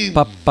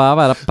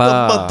 Ba-da-ba-ba-ba-da-ba.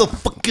 The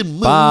motherfucking movie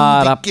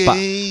Ba-da-ba.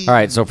 game. All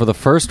right, so for the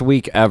first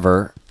week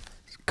ever,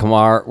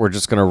 Kamar, we're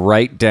just going to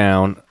write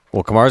down.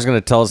 Well, Kamar's going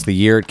to tell us the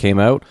year it came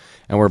out,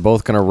 and we're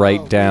both going to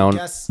write down.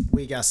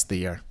 We guessed the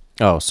year.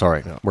 Oh,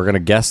 sorry. We're going to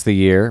guess the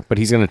year, but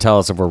he's going to tell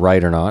us if we're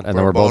right or not, and then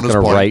For a we're both bonus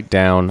going to point. write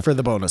down. For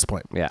the bonus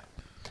point. Yeah.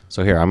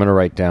 So here, I'm going to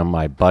write down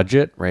my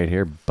budget right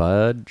here.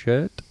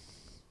 Budget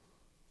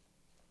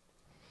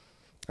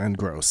And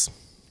gross.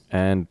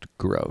 and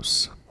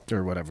gross.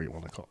 Or whatever you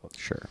want to call it.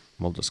 Sure.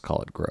 We'll just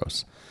call it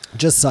gross.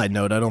 Just side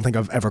note, I don't think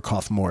I've ever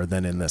coughed more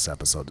than in this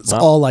episode. It's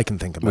Well, all I can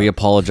think about. We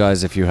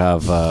apologize if you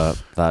have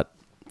that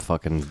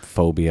fucking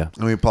phobia.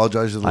 And we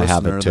apologize to the I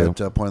have listener it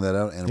too. that pointed that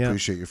out and Yeah.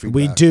 appreciate your feedback.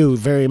 We do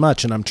very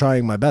much, and I'm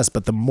trying my best,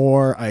 but the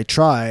more I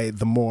try,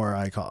 the more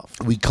I cough.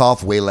 We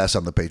cough way less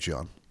on the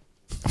Patreon.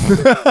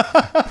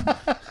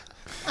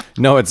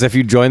 No, it's if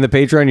you join the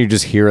Patreon, you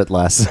just hear it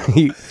less.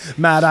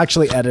 Matt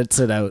actually edits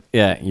it out.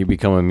 Yeah, you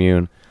become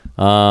immune.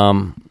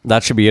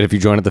 That should be it. If you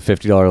join at the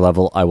 $50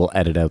 level, I will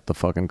edit out the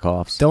fucking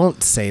coughs.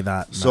 Don't say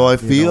that. So Matt. I You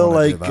feel don't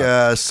wanna do like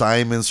that.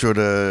 Simon sort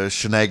of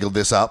finagled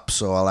this up.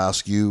 So I'll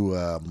ask you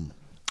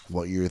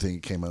what year you think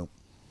it came out.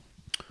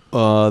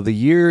 The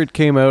year it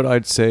came out,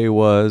 I'd say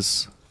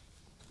was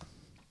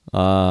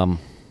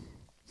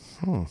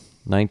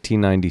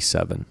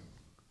 1997.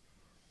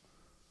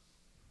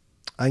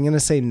 I'm going to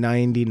say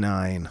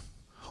 99.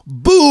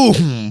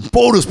 Boom!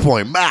 Bonus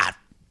point, Matt.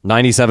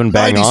 97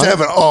 bang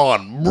 97 on.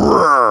 on.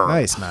 Brrr.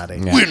 Nice,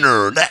 Matty. Yeah.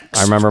 Winner next.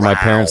 I remember my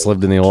parents round.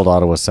 lived in the old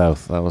Ottawa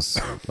South. That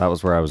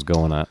was where I was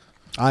going at.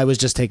 I was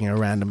just taking a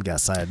random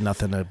guess. I had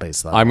nothing to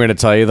base that on. I'm going to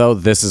tell you though,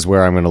 this is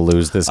where I'm going to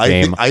lose this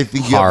game. I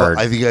think hard.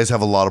 I think you guys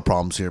have a lot of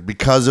problems here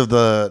because of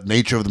the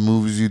nature of the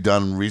movies you've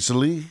done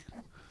recently.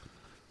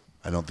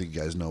 I don't think you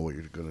guys know what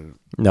you're gonna.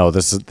 No,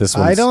 this one's,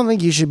 I don't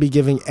think you should be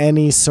giving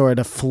any sort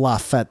of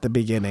fluff at the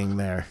beginning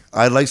there.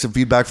 I'd like some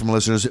feedback from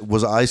listeners.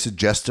 Was I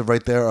suggestive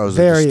right there, or was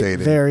it Very, just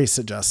stating very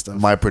suggestive.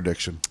 my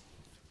prediction?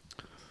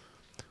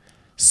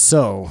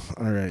 So,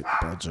 all right,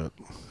 budget.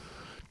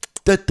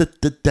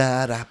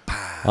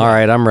 All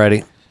right, I'm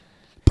ready.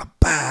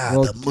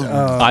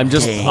 Well, I'm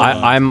just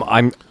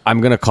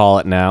I'm gonna call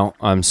it now.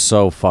 I'm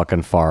so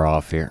fucking far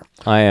off here.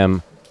 I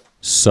am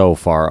so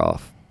far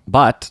off.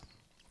 But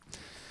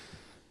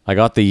I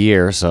got the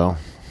year, so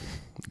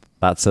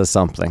that says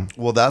something.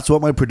 Well, that's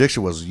what my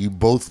prediction was. You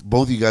both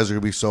you guys are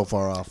gonna be so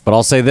far off. But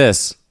I'll say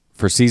this: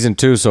 for season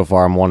 2 so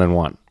far, I'm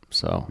 1-1.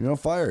 So You're on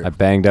fire. I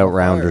banged out On fire.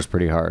 rounders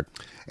pretty hard.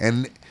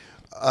 And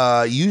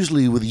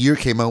usually when the year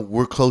came out,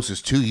 we're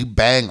closest to you.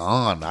 Bang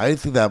on. I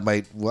think that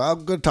might. Well,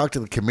 I'm gonna talk to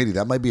the committee.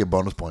 That might be a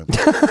bonus point.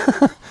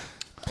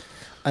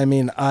 I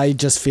mean, I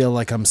just feel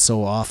like I'm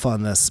so off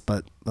on this,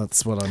 but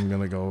that's what I'm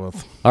going to go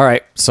with. All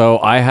right, so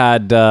I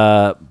had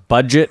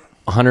budget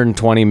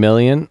 120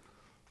 million,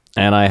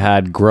 and I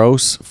had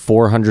gross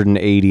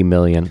 480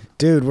 million.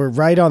 Dude, we're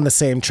right on the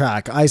same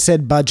track. I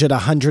said budget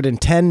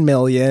 110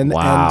 million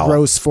Wow. and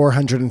gross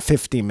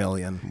 450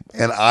 million.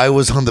 And I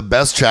was on the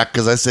best track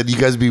because I said you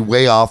guys be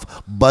way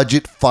off.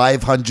 Budget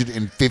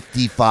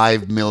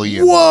 555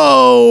 million.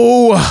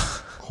 Whoa!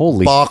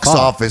 Holy Box fuck.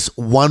 office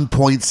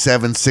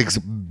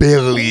 1.76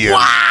 billion.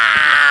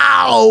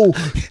 Wow!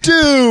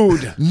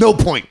 Dude! No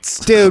points.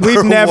 Dude,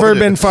 we've never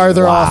been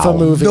farther off a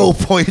movie. No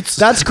points.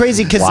 That's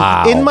crazy because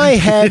Wow. in my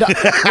head,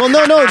 well,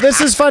 no,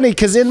 this is funny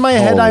because in my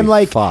head, Holy I'm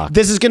like, fuck.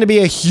 this is going to be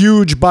a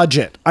huge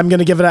budget. I'm going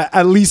to give it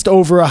at least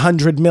over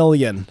 100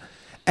 million.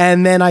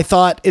 And then I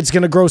thought it's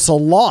going to gross a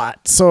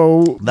lot.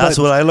 So That's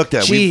but what I looked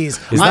at.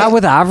 Jeez. Is that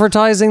with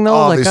advertising though?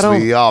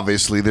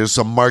 Obviously, there's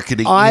some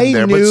marketing in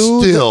there, but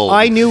knew still.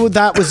 I knew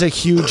that was a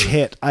huge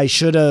hit. I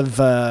should have.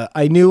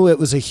 I knew it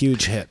was a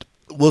huge hit.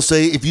 we'll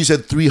say if you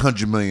said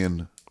 300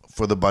 million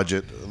for the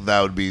budget,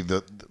 that would be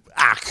the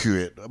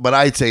accurate. But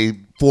I'd say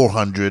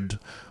 400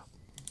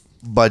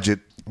 budget,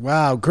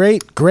 Wow,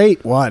 great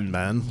one,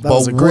 man. That but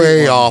was a great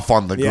way one. off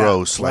on the Yeah.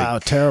 gross. Wow,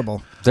 Like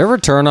terrible. Their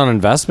return on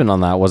investment on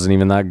that wasn't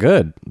even that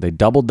good. They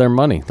doubled their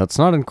money. That's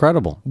not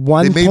incredible.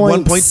 made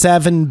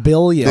 1.7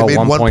 billion. they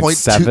made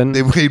 1.7?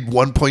 They made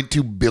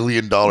 1.2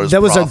 billion dollars.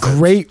 That was profit. a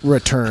great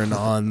return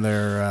on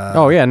their.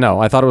 Oh yeah, no.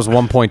 I thought it was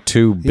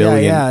 1.2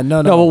 billion. yeah,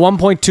 no. No, but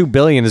 1.2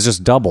 billion is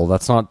just double.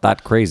 That's not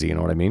that crazy. You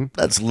know what I mean?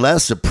 That's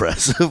less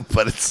impressive,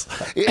 but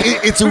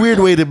it's a weird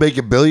way to make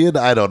a billion.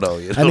 I don't know.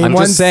 You know? I mean, I'm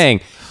once- just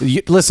saying.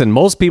 Listen,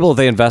 most people, if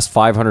they invest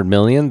 500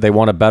 million, they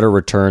want a better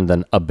return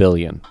than a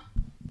billion.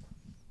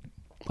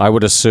 I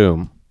would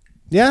assume.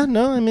 Yeah,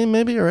 no, I mean,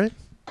 maybe you're right.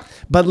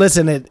 But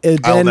listen, it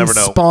I'll then never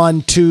know.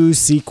 spawned 2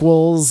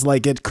 sequels.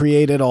 Like, it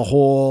created a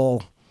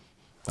whole.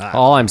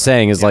 All I'm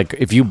saying is, like,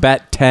 if you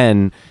bet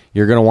 10,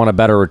 you're going to want a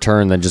better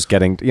return than just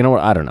getting. You know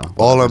what? I don't know.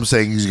 All I'm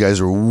saying is you guys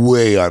are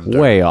way under.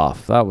 Way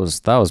off. That was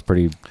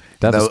pretty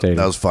devastating.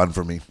 That was fun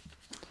for me.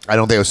 I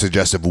don't think it was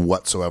suggestive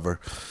whatsoever.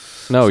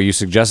 No, you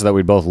suggested that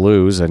we'd both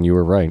lose, and you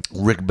were right.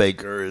 Rick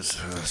Baker is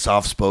a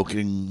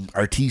soft-spoken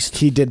artiste.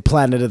 He did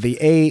Planet of the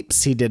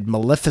Apes. He did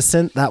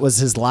Maleficent. That was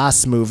his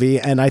last movie.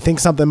 And I think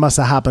something must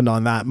have happened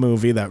on that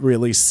movie that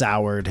really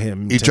soured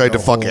him. He tried to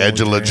the fuck whole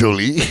Angela game.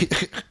 Jolie.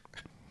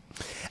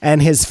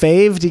 And his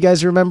fave, do you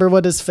guys remember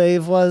what his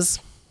fave was?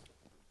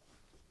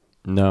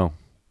 No.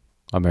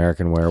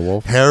 American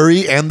Werewolf.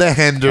 Harry and the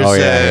Hendersons. Oh,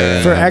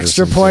 yeah. For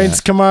extra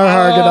points, Kamar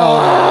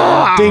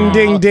Hargadal. Ding,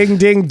 ding, ding,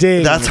 ding,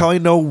 ding. That's how I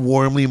know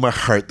warmly in my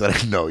heart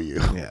that I know you.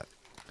 Yeah.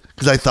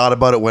 Because I thought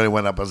about it when it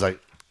went up. I was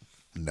like,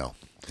 no.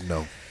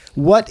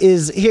 What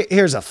is,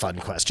 here's a fun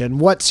question.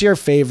 What's your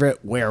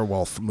favorite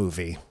werewolf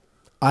movie?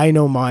 I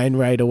know mine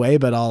right away,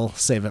 but I'll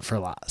save it for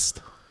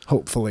last.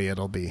 Hopefully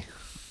it'll be.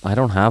 I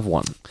don't have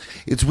one.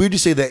 It's weird to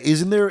say that.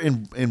 Isn't there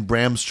in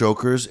Bram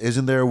Stoker's,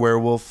 isn't there a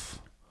werewolf?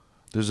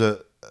 There's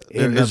a...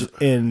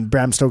 In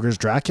Bram Stoker's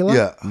Dracula?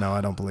 Yeah. No,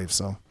 I don't believe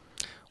so.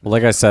 Well,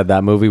 like I said,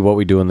 that movie, What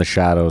We Do in the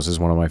Shadows, is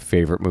one of my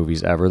favorite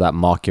movies ever. That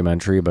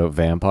mockumentary about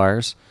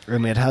vampires.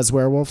 And it has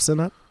werewolves in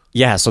it?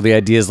 Yeah, so the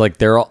idea is like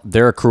they're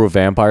a crew of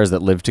vampires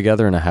that live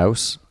together in a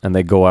house, and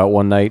they go out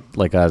one night,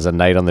 like as a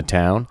night on the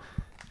town,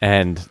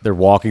 and they're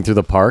walking through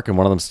the park, and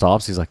one of them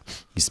stops. He's like,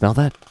 "You smell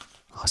that?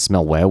 Oh, I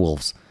smell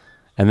werewolves."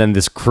 And then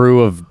this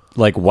crew of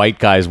like white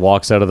guys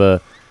walks out of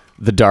the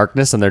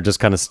darkness, and they're just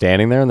kind of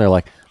standing there, and they're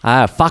like,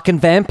 fucking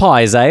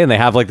vampires, eh? And they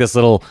have like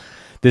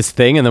this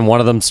thing, and then one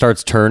of them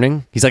starts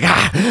turning. He's like,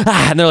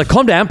 and they're like,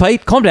 calm down,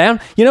 Pete, calm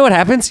down. You know what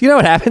happens?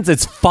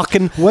 It's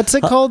fucking What's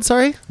it called?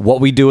 Sorry? What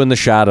We Do in the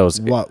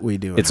Shadows. What We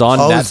Do. It's on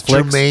It's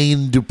Netflix.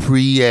 Jermaine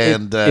Dupree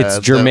and... It's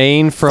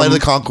Jermaine from Flight of the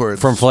Conchords.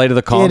 From Flight of the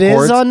It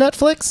Conchords. is on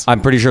Netflix?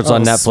 I'm pretty sure it's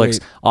on Oh, Netflix.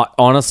 sweet.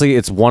 Honestly,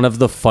 it's one of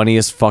the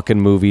funniest fucking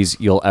movies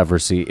you'll ever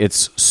see.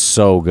 It's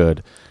so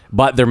good.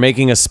 But they're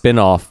making a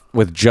spin-off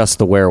with just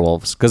the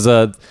werewolves. Because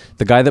the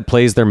guy that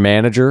plays their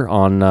manager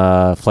on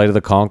Flight of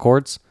the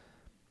Conchords,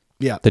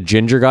 Yeah. the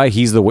ginger guy,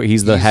 he's the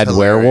head hilarious.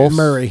 werewolf.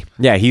 Murray.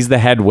 Yeah, he's the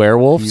head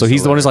werewolf. So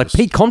he's the one who's like,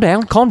 hilarious.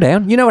 Pete, calm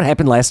down. You know what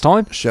happened last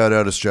time? Shout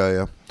out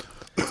Australia.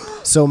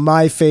 So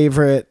my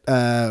favorite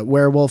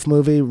werewolf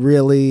movie,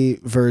 really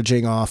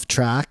verging off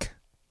track,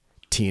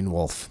 Teen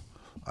Wolf.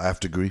 I have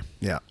to agree.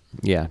 Yeah.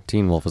 Yeah,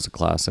 Teen Wolf is a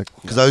classic.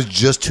 Because I was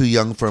just too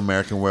young for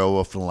American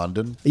Werewolf in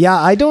London. Yeah,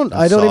 I don't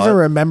saw even it.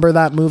 remember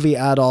that movie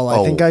at all. I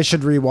Oh. think I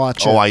should rewatch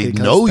it. Oh, I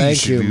because- know you thank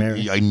should.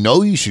 Mary. I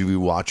know you should be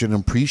watching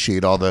and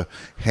appreciate all the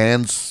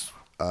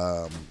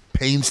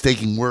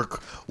painstaking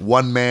work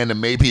one man and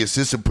maybe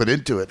assistant put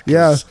into it. 'cause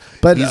Yeah,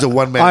 but he's a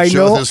one man I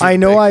show. know. this I with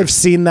know. Baker. I've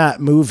seen that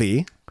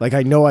movie. Like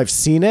I know I've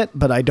seen it,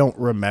 but I don't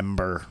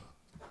remember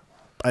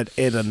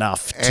it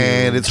enough. To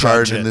And it's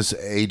hard judge in it. this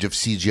age of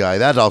CGI.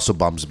 That also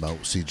bums him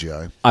out.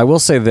 CGI. I will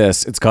say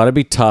this: it's got to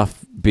be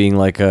tough being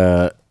like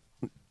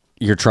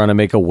you're trying to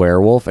make a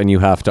werewolf and you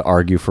have to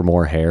argue for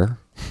more hair.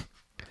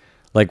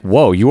 Like,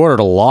 whoa, you ordered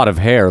a lot of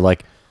hair.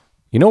 Like,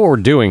 you know what we're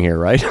doing here,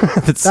 right?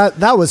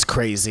 That was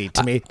crazy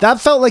to me.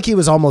 That felt like he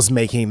was almost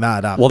making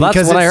that up. well, that's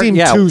because what it I heard. seemed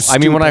Yeah, too I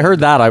mean, when I stupid. heard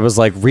that, I was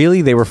like,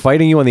 really? They were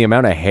fighting you on the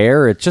amount of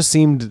hair? It just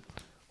seemed.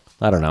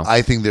 I don't know.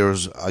 I think there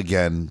was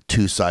again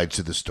two sides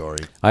to the story.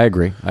 I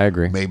agree.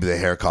 Maybe the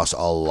hair costs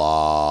a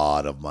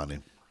lot of money.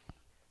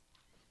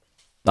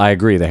 I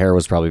agree. The hair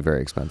was probably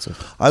very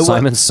expensive. I wa-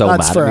 Simon's so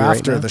That's mad for at me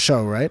after right now. the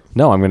show, right?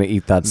 No, I'm going to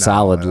eat that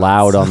salad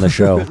loud on the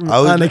show. I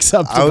was,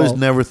 Unacceptable. I was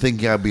never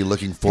thinking I'd be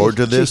looking forward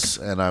to this,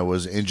 and I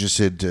was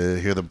interested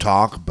to hear them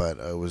talk, but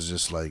I was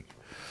just like,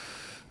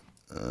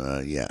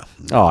 yeah.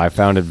 Oh, I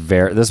found it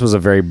this was a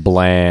very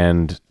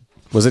bland.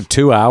 Was it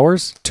 2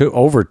 hours?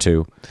 Over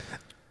 2.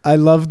 I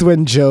loved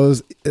when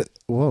Joe's.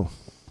 Whoa.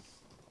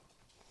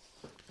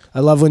 I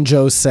love when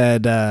Joe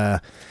said,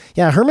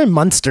 "Yeah, Herman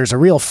Munster's a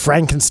real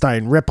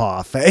Frankenstein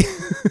ripoff." Eh?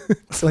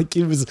 It's like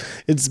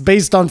it's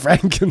based on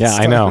Frankenstein. Yeah,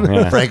 I know.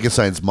 Yeah.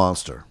 Frankenstein's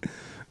monster.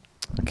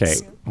 Okay,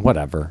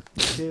 whatever.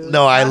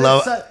 No, I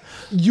love.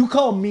 You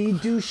call me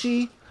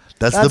douchey?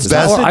 That's That's the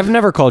best. I've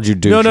never called you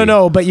douchey.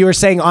 No. But you were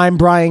saying I'm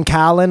Brian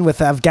Callen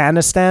with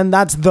Afghanistan.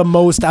 That's the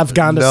most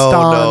Afghanistan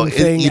No.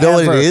 thing. You know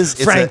what ever. it is?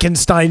 It's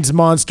Frankenstein's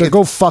monster.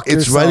 Go fuck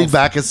It's yourself. writing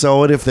back at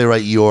someone if they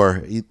write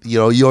your.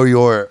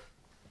 Your.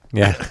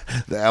 Yeah.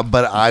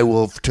 But I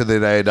will to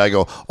the end. I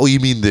go. Oh, you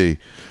mean the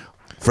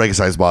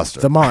Frankenstein's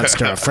monster? The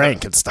monster of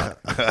Frankenstein.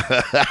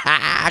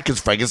 Because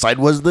Frankenstein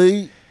was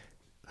the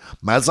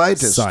mad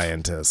scientist.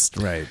 Scientist,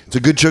 right? It's a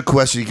good trick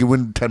question. You can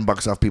win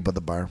 $10 off people at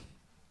the bar.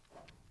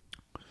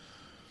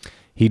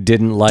 He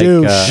didn't like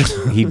Douche.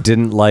 he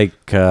didn't like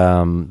De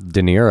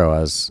Niro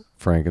as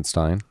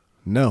Frankenstein.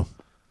 No.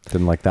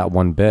 Didn't like that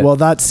one bit. Well,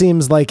 that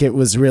seems like it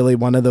was really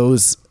one of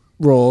those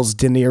roles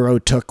De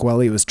Niro took while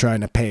he was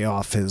trying to pay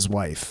off his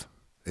wife.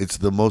 It's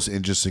the most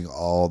interesting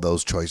all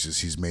those choices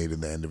he's made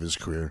in the end of his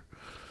career.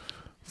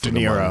 De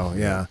Niro,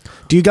 yeah.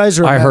 Do you guys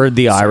remember? I heard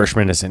The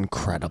Irishman is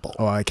incredible.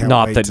 Oh, I can't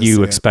Not wait that to you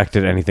see it.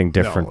 expected anything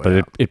different, No, but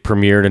yeah. it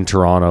premiered in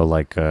Toronto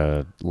like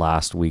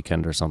last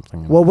weekend or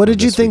something. Well, what Or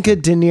did you this think weekend.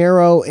 of De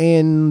Niro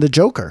in The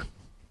Joker?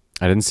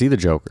 I didn't see The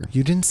Joker.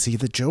 You didn't see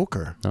The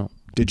Joker? No.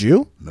 Did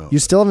you? No. You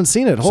still haven't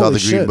seen it? Holy Saw the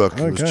shit. Green Book.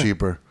 It was Okay.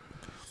 cheaper.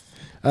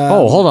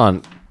 Oh, hold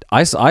on.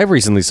 I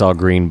recently saw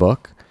Green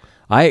Book.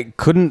 I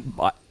couldn't,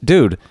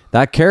 dude.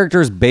 That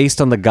character is based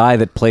on the guy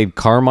that played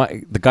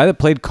Carmine. The guy that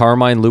played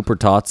Carmine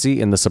Lupertazzi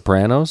in The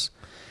Sopranos.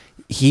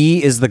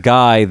 He is the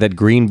guy that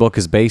Green Book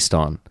is based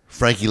on.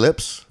 Frankie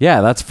Lips.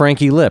 Yeah, that's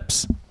Frankie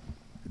Lips.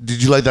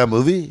 Did you like that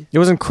movie? It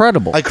was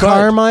incredible. I cried.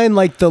 Carmine,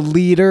 like the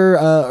leader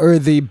or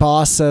the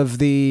boss of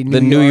the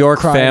New York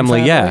crime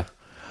family, yeah.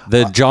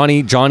 The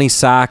Johnny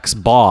Sacks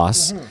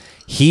boss.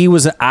 He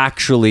was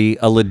actually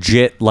a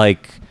legit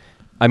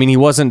I mean, he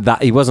wasn't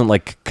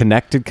like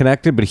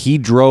connected, but he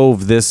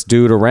drove this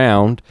dude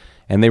around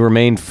and they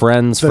remained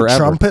friends The forever.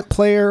 trumpet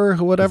player or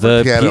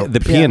whatever. The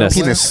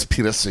pianist.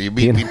 Penis. So you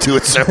beat me to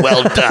it, sir.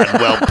 Well done.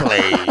 Well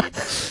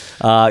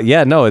played.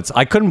 Yeah, no,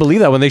 I couldn't believe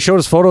that when they showed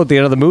his photo at the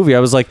end of the movie. I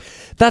was like,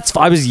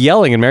 I was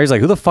yelling, and Mary's like,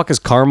 "Who the fuck is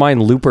Carmine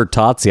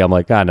Lupertazzi?" I'm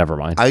like, never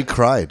mind. I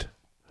cried.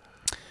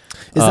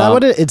 Is that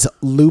what it's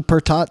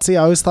Lupertazzi?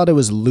 I always thought it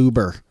was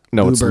Luber.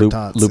 No, it's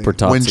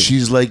Lupertazzi. When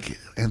she's like,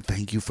 and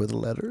thank you for the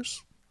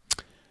letters.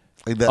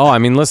 Like that. Oh, I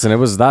mean, listen,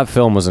 that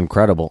film was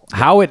incredible.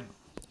 How it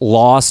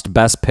lost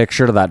Best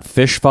Picture to that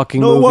fish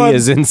fucking No, it movie won.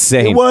 is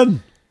insane. It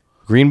won.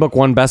 Green Book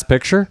won Best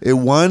Picture. It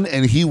won,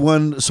 and he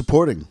won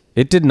supporting.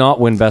 It did not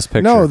win Best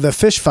Picture. No, the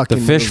fish fucking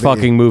The fish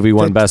fucking movie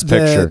won Best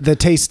Picture. The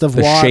Taste of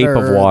The Water. Shape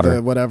of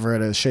Water. Whatever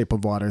it is. Shape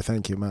of Water.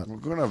 Thank you, Matt. We're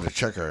going to have to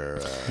check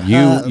our.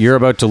 You're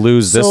about to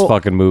lose this So,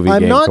 fucking movie I'm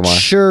game. not Come on.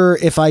 sure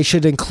if I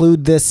should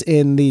include this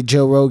in the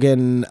Joe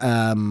Rogan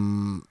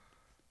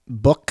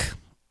book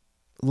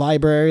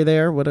library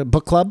there. What a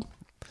book club.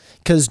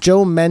 Because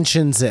Joe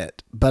mentions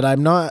it, but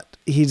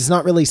he's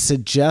not really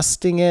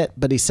suggesting it,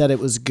 but he said it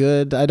was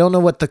good. I don't know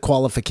what the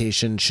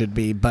qualification should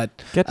be, but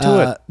Get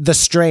to it. The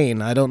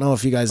Strain. I don't know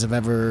if you guys have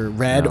ever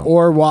read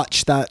or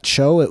watched that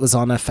show. It was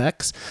on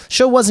FX.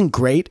 Show wasn't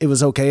great. It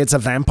was okay. It's a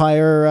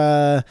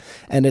vampire,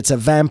 and it's a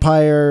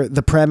vampire.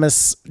 The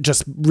premise,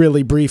 just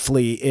really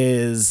briefly,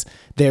 is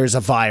there's a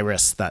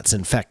virus that's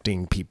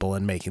infecting people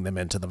and making them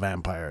into the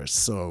vampires.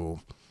 So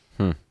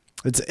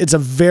it's a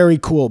very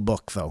cool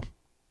book, though.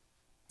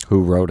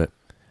 Who wrote it?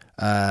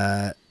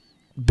 Not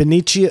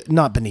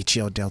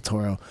Benicio del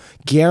Toro,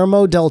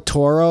 Guillermo del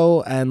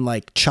Toro and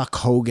like Chuck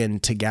Hogan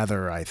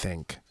together, I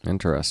think.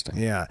 Interesting.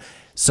 Yeah.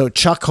 So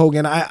Chuck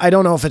Hogan, I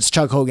don't know if it's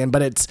Chuck Hogan,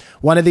 but it's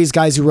one of these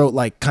guys who wrote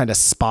like kind of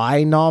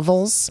spy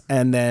novels,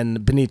 and then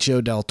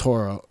Benicio del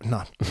Toro,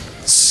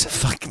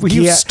 Will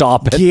you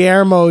stop it?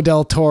 Guillermo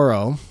del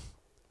Toro,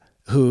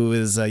 who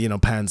is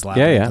Pan's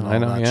Labyrinth. Yeah, and all I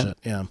know, that yeah. shit.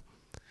 Yeah.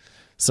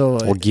 So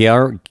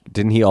Well,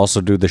 didn't he also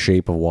do The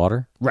Shape of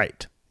Water?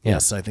 right. Yeah.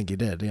 Yes, I think he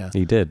did. Yeah.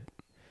 He did.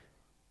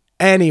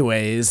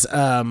 Anyways,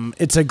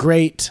 it's a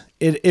great.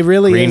 It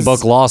really Green is.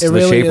 Book lost it The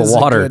really Shape of is a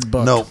Water. good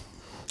book. No.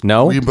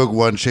 No? Green Book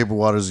won. Shape of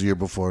Water the year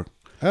before.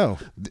 Oh,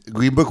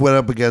 Green Book went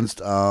up against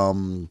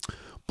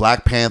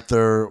Black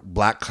Panther,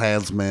 Black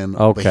Klansman,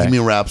 Okay.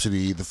 Bohemian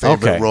Rhapsody, The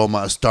Favorite, Okay.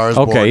 Roma, A Star Is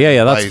Born. Okay,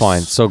 yeah, that's Vice.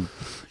 fine. So,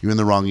 You're in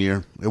the wrong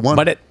year. It won.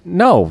 but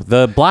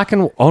the black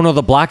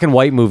and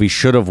white movie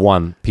should have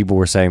won. People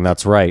were saying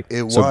that's right.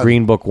 It So won.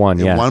 Green Book won.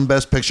 It Yeah. won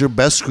Best Picture,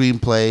 Best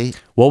Screenplay.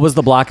 What was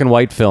the black and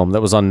white film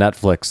that was on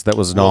Netflix that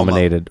was Roma.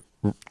 nominated?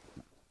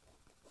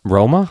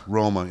 Roma?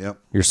 Roma, yep.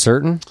 You're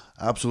certain?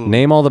 Absolutely.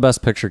 Name all the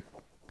Best Picture.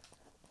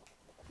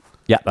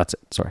 Yeah, that's it.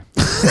 Sorry.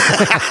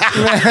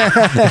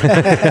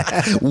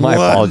 My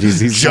apologies.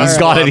 He's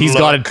got it. He's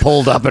got it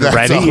pulled up and That's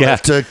ready. all Yeah,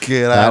 it took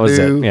it. that was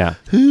it. Yeah.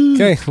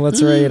 okay.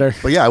 Let's rate her.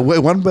 But yeah, it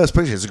won Best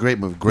Picture. It's a great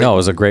movie. Great No, it movie.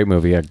 was a great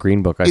movie. Yeah,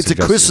 Green Book. It's a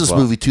suggested Christmas as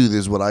well. movie too.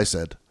 Is what I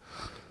said.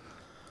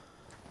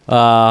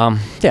 Yeah,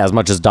 as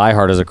much as Die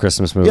Hard is a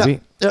Christmas movie.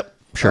 Yeah, yep,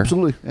 Sure.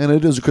 absolutely. And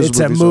it is a Christmas It's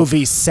a movie. so-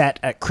 movie set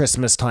at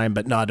Christmas time,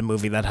 but not a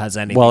movie that has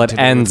anything. Well, it to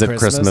do ends with at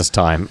Christmas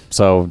time,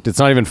 so it's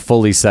not even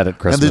fully set at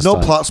Christmas. And there's no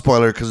time. plot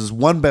spoiler because it's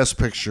won Best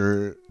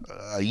Picture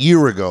a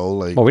year ago.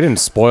 Like Well, we didn't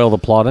spoil the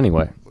plot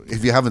anyway.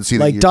 if you haven't seen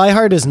Like it, Die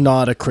Hard is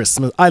not a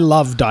Christmas. I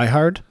love Die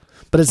Hard,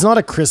 But it's not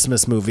a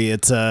Christmas movie.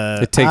 It's a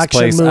It takes action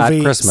place at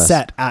movie Christmas.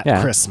 set at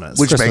Yeah. Christmas.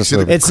 Which Christmas makes it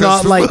movie. a it's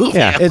not Christmas like movie.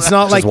 it's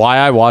not Which like is why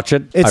I watch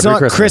it. it's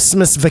every not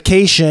Christmas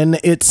Vacation.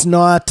 It's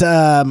not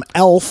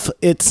Elf.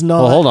 It's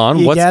not. Well, hold on.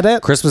 You What's get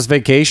it? Christmas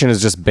Vacation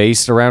is just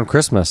based around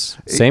Christmas.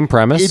 Same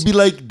premise. It'd be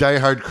like Die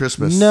Hard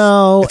Christmas.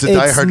 No, it's a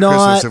Die Hard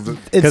not. Christmas.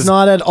 It's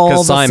not at all the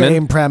 'cause Simon,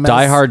 same premise.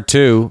 Die Hard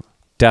 2,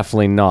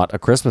 definitely not a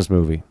Christmas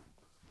movie,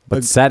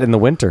 but set in the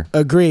winter.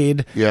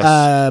 Agreed.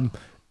 Yes.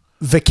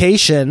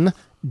 Vacation,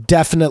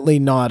 definitely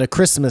not a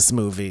Christmas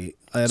movie.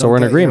 I don't we're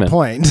in get your agreement.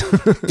 point.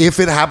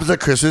 If it happens at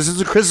Christmas, it's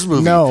a Christmas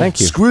movie. No.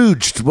 Thank you.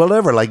 Scrooged,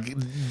 whatever. Like,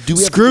 do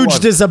we have to go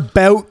Scrooged on? is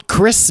about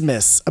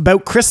Christmas,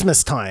 about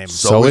Christmas time.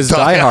 So is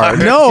Die Hard.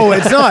 No,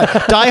 it's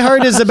not. Die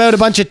Hard is about a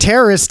bunch of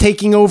terrorists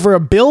taking over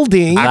a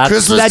building At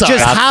Christmas that time.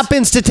 just That's-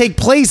 happens to take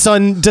place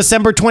on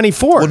December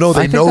 24th. Well, no, I they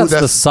think know that's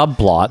the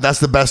subplot. That's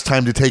the best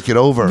time to take it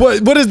over.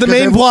 What is the 'Cause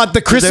main ev- plot?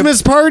 The 'cause ev-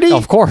 Christmas party?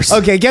 Of course.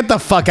 Okay, get the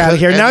fuck out of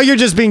here. And- Now you're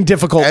just being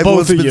difficult,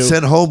 Everyone's both of been you.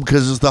 sent home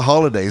because it's the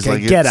holidays. Okay,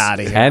 Like, get it's- out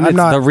of here. And I'm it's,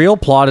 not- the real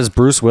plot is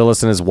Bruce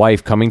Willis and his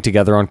wife coming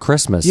together on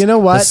Christmas. You know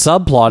what? The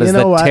subplot is You know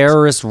that what?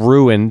 terrorists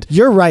ruined.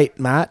 You're right,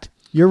 Matt.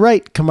 You're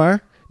right,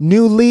 Kamar.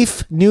 New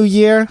leaf, new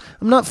year.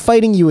 I'm not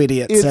fighting you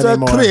idiots It's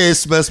anymore. a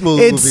Christmas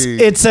movie.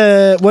 It's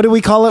a what do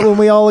we call it when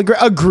we all agree?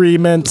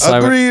 Agreement.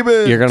 Simon,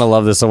 Agreement. You're gonna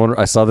love this.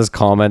 I saw this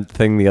comment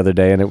thing the other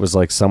day, and it was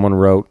like someone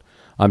wrote,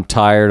 I'm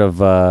tired of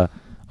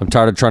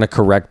trying to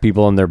correct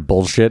people on their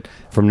bullshit.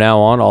 From now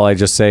on, all I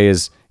just say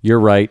is you're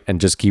right and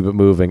just keep it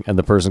moving." And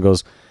the person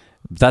goes,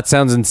 "That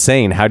sounds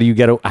insane. How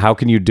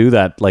can you do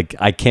that? Like,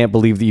 I can't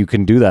believe that you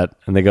can do that."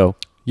 And they go,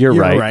 You're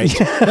right.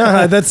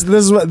 This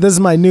is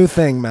my new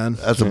thing, man.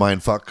 That's a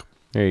mind fuck.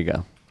 There you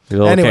go.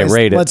 Okay, Anyways,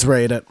 rate it. let's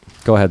rate it.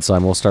 Go ahead,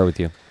 Simon. We'll start with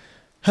you.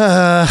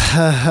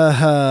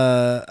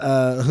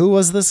 Who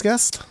was this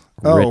guest?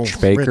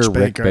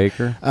 Rick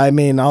Baker. I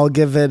mean, I'll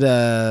give it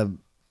a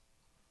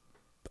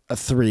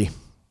 3.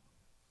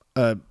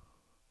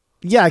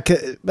 Yeah,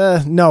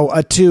 no,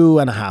 a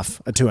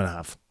 2.5. A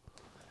 2.5.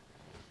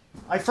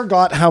 I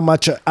forgot how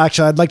much.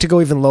 Actually, I'd like to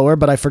go even lower,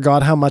 but I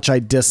forgot how much I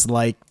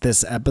disliked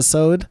this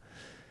episode.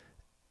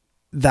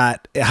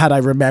 That had I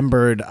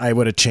remembered, I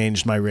would have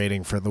changed my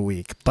rating for the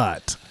week.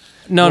 But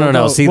No.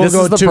 We'll See, go this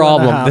is the 2.5.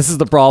 problem. This is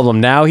the problem.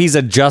 Now he's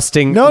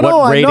adjusting no, what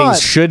I'm ratings not.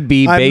 should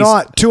be I'm based.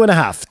 not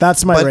 2.5.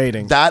 That's my But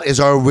rating. that is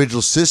our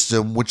original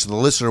system, which the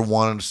listener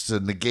wanted us to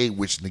negate,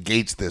 which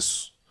negates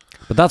this.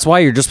 But that's why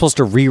you're just supposed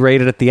to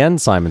re-rate it at the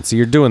end, Simon. So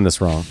you're doing this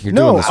wrong. You're doing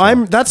No, this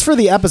wrong. that's for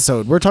the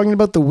episode. We're talking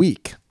about the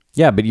week.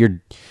 Yeah, but you're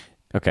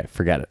okay.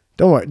 Forget it.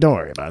 Don't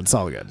worry about it. It's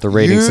all good. The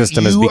rating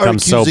system has You become are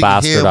so accusing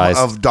him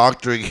bastardized. of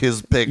doctoring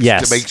his picks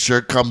Yes. to make sure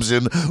it comes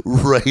in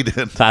right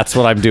in. That's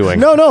what I'm doing.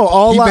 No.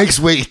 All He makes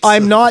weights.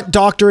 I'm not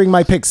doctoring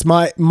my picks.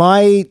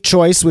 My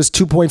choice was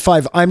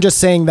 2.5. I'm just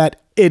saying that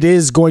it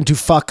is going to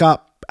fuck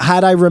up.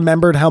 Had I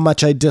remembered how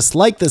much I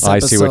dislike this I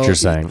episode, see what you're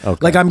saying. Okay.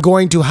 Like I'm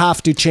going to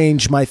have to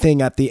change my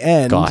thing at the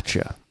end.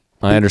 Gotcha.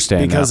 I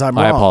understand because now. I'm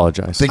I wrong.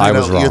 apologize. Thinking I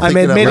was out- wrong. you're I'm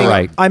thinking admitting. You're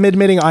right. I'm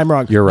admitting I'm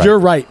wrong. You're right. You're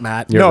right,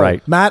 Matt. You're no,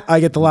 right. Matt. I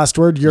get the last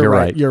word. You're right.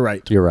 right. You're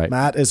right. You're right.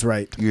 Matt is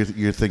right.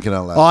 You're thinking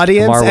out loud.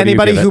 Audience, Kamar, what do you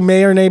anybody give it? who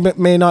may or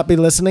may not be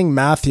listening,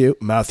 Matthew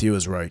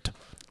is right.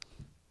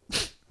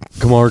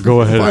 Come on,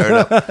 go ahead. Fired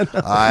up.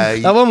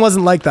 That one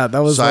wasn't like that. That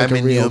was like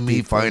Simon, a real you and me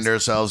deep find voice.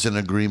 ourselves in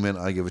agreement.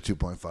 I give it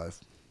 2.5.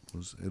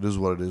 It is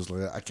what it is.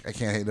 Like I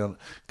can't hate on it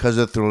because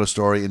of the thriller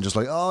story and just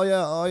like oh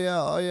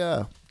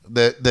yeah.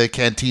 The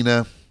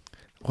cantina,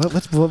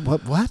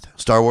 What?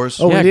 Star Wars.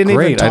 Oh, we didn't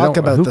even talk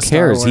about who the Star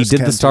cares? He Wars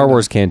did the Star Cantina.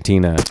 Wars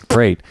Cantina.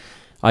 Great.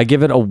 I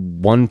give it a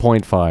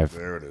 1.5.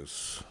 There it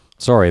is.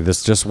 Sorry,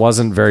 this just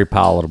wasn't very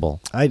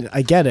palatable. I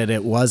get it.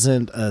 It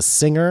wasn't a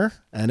singer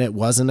and it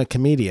wasn't a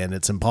comedian.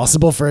 It's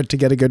impossible for it to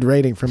get a good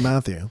rating from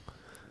Matthew.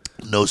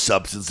 No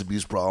substance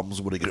abuse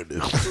problems. What are you gonna do?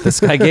 This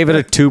guy gave it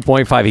a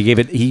 2.5. He gave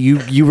it.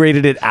 You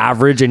rated it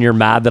average, and you're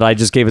mad that I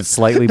just gave it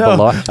slightly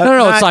below.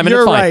 No, Matt, Simon,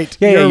 you're it's fine. right.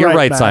 Yeah, you're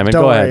right, Matt. Simon.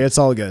 Don't Go worry. ahead. It's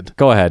all good.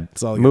 Go ahead.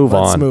 It's all good. Move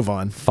Let's on. move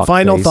on. Fuck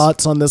Final face.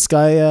 thoughts on this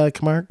guy,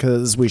 Kamar?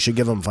 Because we should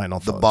give him final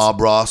The thoughts. Bob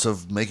Ross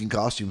of making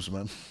costumes,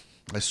 man.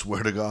 I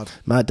swear to God.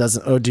 Matt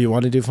doesn't. Oh, do you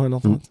want to do final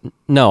thoughts?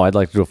 No, I'd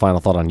like to do a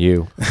final thought on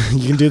you.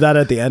 You can do that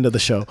at the end of the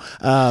show.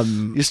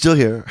 You're still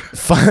here.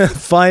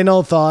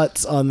 Final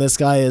thoughts on this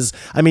guy is,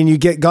 I mean, you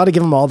got to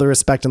give him all the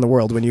respect in the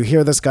world. When you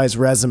hear this guy's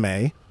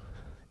resume,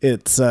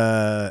 it's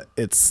a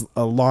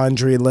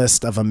laundry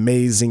list of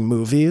amazing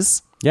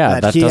movies.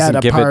 Yeah, that he had doesn't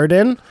a give it- part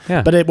in.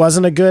 Yeah. But it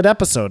wasn't a good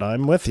episode.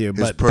 I'm with you,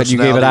 His but you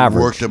gave it personality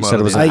average. worked him You out said of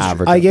it was the an industry.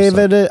 average. I gave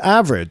episode. it an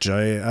average.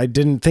 I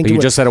didn't think. But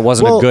you just said it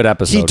wasn't a good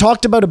episode. He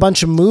talked about a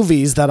bunch of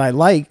movies that I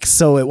like,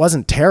 so it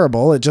wasn't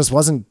terrible. It just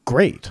wasn't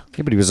great.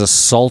 Yeah, but he was a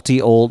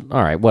salty old.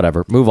 All right,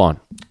 whatever. Move on.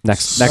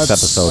 Next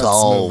episode.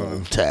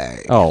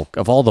 Salty. Oh,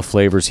 of all the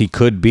flavors he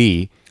could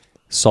be,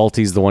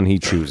 salty's the one he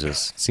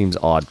chooses. Seems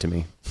odd to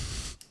me.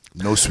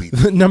 No sweet.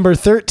 Number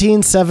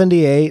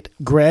 1378,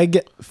 Greg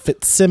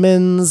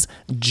Fitzsimmons,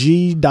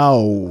 G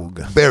Dog.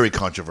 Very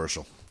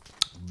controversial.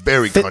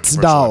 Very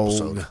controversial Fitzdog.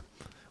 episode.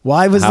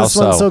 Why was How this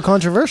one so? so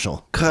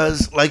controversial?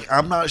 Because, like,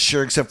 I'm not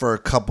sure, except for a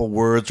couple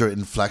words or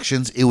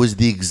inflections, it was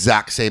the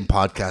exact same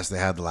podcast they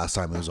had the last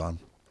time it was on.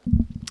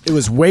 It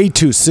was way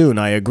too soon.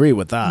 I agree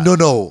with that.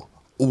 No.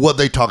 What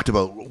they talked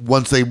about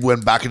once they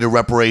went back into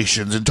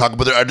reparations and talked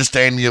about their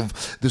understanding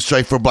of the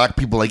strife for black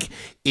people, like,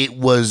 it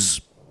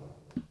was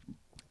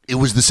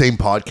the same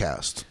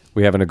podcast.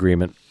 We have an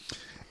agreement.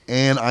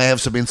 And I have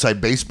some inside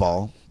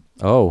baseball.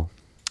 Oh,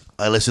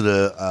 I listen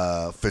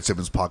to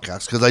Fitzsimmons'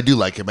 podcast because I do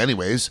like him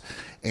anyways.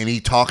 And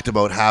he talked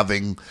about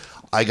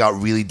I got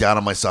really down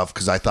on myself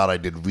because I thought I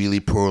did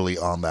really poorly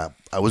on that.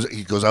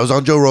 He goes, I was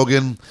on Joe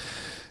Rogan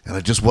and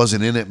I just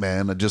wasn't in it,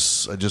 man. I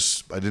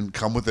didn't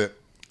come with it.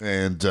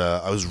 And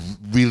I was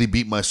really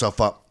beating myself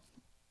up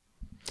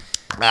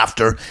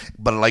after.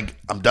 But like,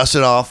 I'm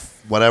dusted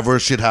off, whatever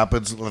shit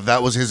happens.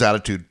 That was his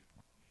attitude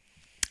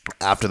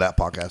after that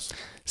podcast.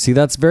 see,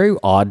 that's very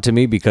odd to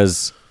me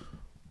because,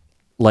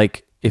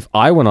 like, if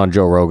I went on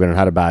Joe Rogan and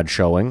had a bad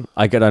showing,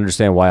 I could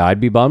understand why I'd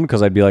be bummed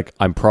because I'd be like,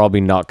 I'm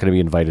probably not going to be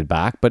invited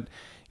back. But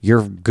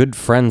you're good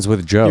friends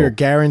with Joe. You're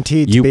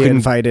guaranteed to be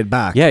invited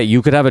back. Yeah,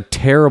 you could have a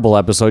terrible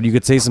episode. You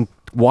could say some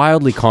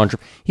wildly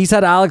He's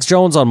had Alex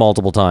Jones on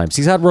multiple times.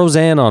 He's had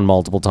Roseanne on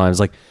multiple times.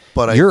 Like,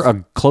 But you're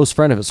a close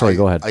friend of it. Sorry,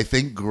 go ahead. I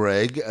think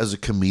Greg, as a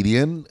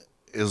comedian,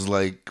 is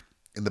like,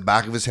 in the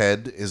back of his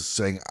head, is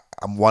saying,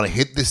 I want to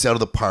hit this out of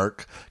the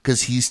park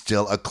because he's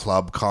still a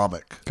club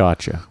comic.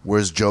 Gotcha.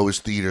 Whereas Joe is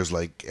theaters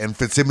like, and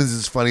Fitzsimmons is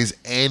as funny as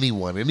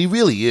anyone, and he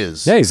really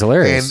is. Yeah, he's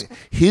hilarious. And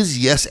his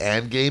yes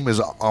and game is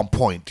on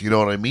point. You know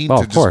what I mean? Oh,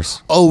 To of just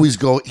course. Always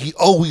go. He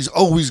always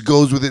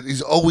goes with it.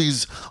 He's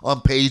always on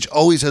page.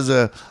 Always has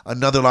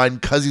another line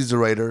because he's a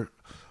writer.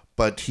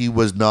 But he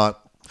was not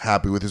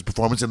happy with his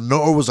performance, and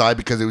nor was I,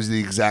 because it was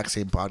the exact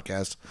same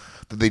podcast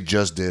that they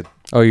just did.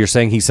 Oh, you're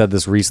saying he said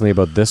this recently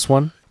about this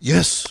one?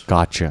 Yes.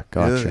 Gotcha.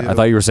 Yeah. I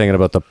thought you were saying it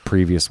about the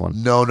previous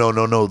one. No.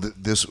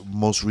 This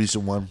most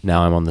recent one.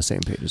 Now I'm on the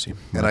same page as you.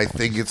 And I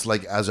think it's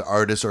like, as an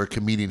artist or a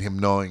comedian, him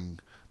knowing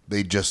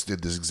they just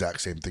did this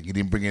exact same thing. He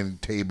didn't bring in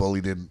a table.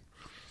 He didn't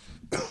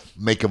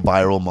make a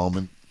viral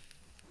moment.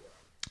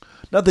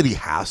 Not that he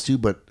has to,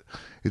 but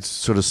it's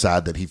sort of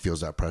sad that he feels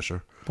that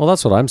pressure. Well,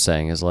 that's what I'm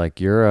saying is like,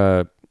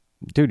 you're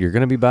dude, you're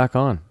going to be back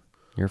on.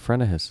 You're a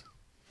friend of his.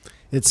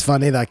 It's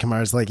funny that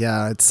Kamar's like,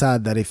 yeah, it's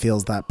sad that he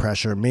feels that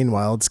pressure.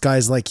 Meanwhile, it's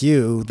guys like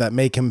you that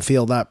make him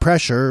feel that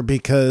pressure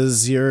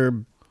because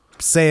you're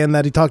saying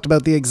that he talked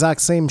about the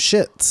exact same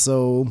shit.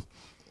 So,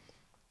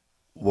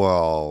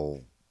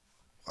 Well,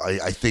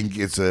 I think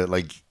it's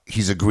like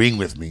he's agreeing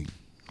with me.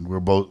 We're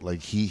both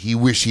like, he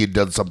wish he had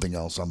done something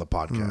else on the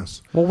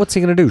podcast. Well, what's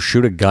he going to do?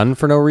 Shoot a gun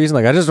for no reason?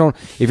 Like, I just don't.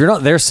 If you're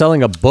not there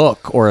selling a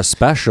book or a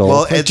special.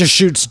 Well, it just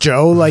shoots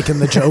Joe like in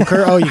the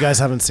Joker. Oh, you guys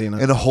haven't seen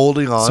it. And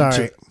holding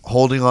Sorry.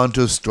 on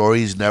to a story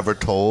he's never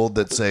told,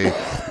 that say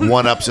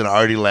one-ups an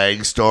Artie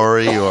Lang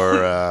story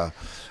or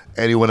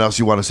anyone else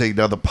you want to say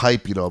down the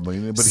pipe, you know.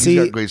 But See,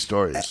 he's got great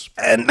stories.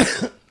 And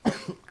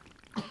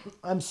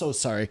I'm so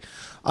sorry.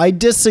 I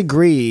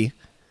disagree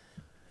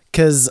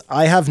because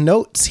I have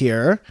notes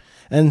here.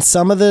 And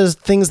some of the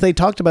things they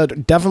talked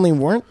about definitely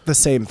weren't the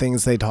same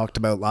things they talked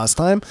about last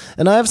time.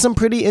 And I have some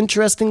pretty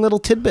interesting little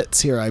tidbits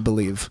here, I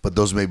believe. But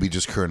those may be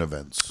just current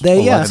events.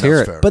 Let's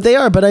hear it. Fair. But they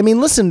are. But I mean,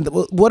 listen,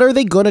 what are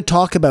they going to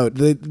talk about?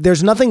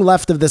 There's nothing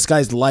left of this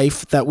guy's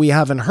life that we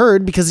haven't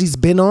heard because he's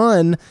been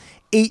on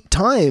 8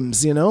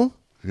 times, you know?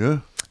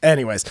 Yeah.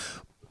 Anyways,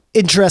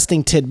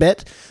 interesting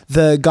tidbit.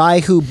 The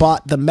guy who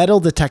bought the metal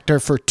detector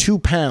for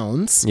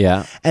 £2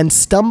 Yeah. and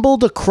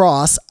stumbled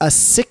across a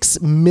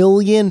 6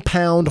 million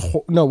pound,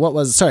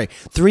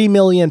 3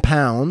 million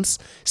pounds,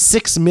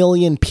 6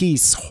 million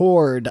piece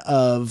hoard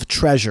of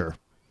treasure.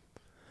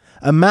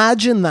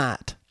 Imagine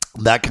that.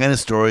 That kind of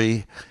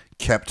story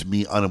kept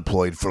me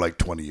unemployed for like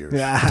 20 years.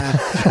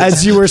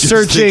 As you were Just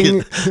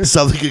searching thinking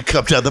something could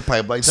come down the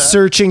pipe like that.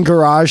 searching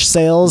garage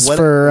sales What-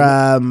 for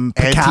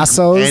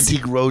Picasso's.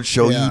 Antique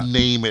Roadshow, Yeah. you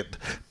name it.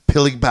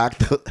 Peeling back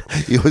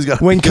you always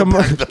got When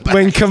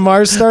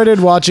Kamar started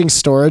watching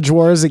Storage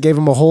Wars, it gave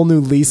him a whole new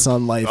lease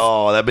on life.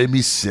 Oh, that made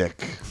me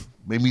sick.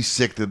 Made me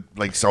sick that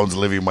like someone's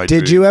living my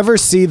Did dream. you ever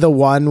see the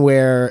one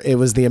where it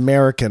was the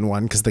American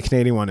one? Because the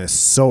Canadian one is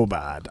so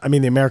bad. I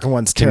mean, the American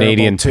one's terrible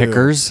Canadian too.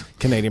 Pickers?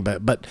 Canadian,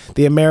 but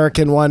the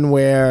American one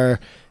where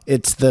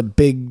it's the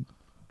big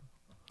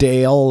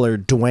Dale or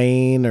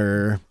Dwayne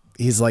or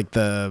he's like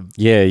the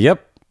Yeah.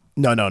 Yep.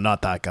 no,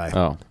 not that guy.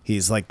 Oh.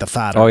 He's like the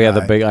fatter. Oh yeah, guy.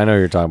 the big. I know what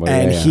you're talking about.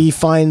 And yeah, yeah. he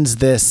finds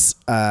this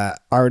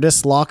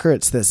artist locker.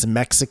 It's this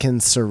Mexican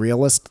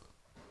surrealist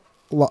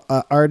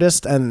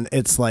artist, and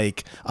it's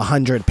like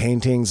 100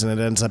 paintings, and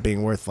it ends up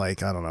being worth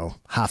like, I don't know,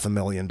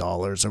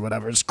 $500,000 or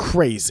whatever. It's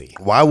crazy.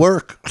 Why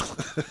work?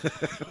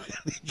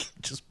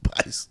 Just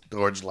buy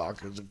storage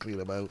lockers and clean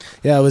them out.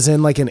 Yeah, it was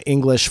in like an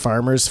English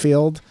farmer's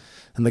field,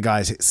 and the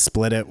guy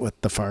split it with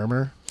the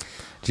farmer.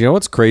 Do you know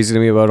what's crazy to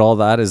me about all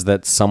that is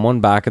that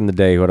someone back in the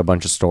day who had a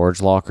bunch of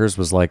storage lockers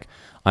was like,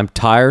 I'm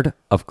tired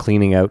of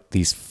cleaning out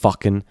these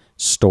fucking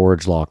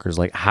storage lockers.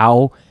 Like,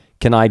 how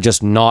can I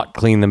just not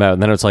clean them out?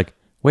 And then it's like,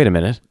 Wait a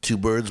minute. Two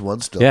birds, one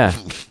stone. Yeah.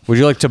 Would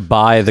you like to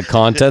buy the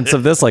contents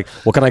of this? Like,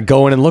 well, can I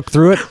go in and look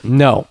through it?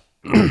 No.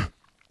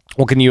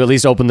 Well, can you at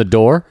least open the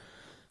door?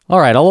 All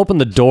right, I'll open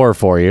the door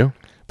for you,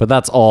 but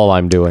that's all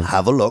I'm doing.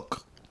 Have a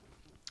look.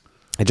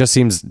 It just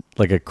seems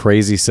like a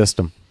crazy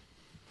system.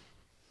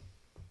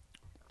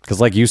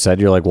 Because like you said,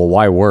 you're like, well,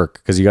 why work?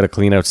 Because you got to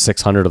clean out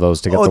 600 of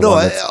those to get Oh the no!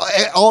 one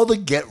that's All the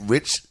get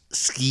rich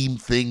scheme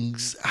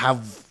things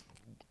have.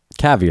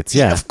 caveats.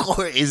 Yeah, Of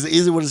course,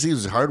 is it what it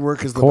seems? Hard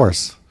work is the of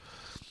course.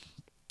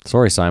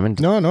 Sorry, Simon.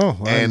 No.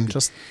 and I'm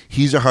just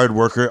he's a hard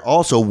worker.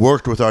 Also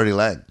worked with Artie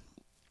Lang,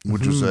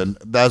 which was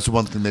that's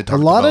one thing they a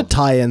talked lot about. of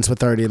tie-ins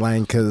with Artie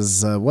Lang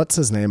because what's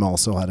his name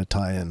also had a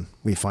tie-in.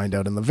 We find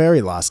out in the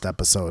very last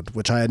episode,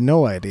 which I had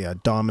no idea.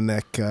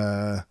 Dominic.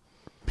 Pete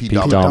Pete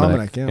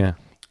Dominic. Dominic. yeah. Yeah.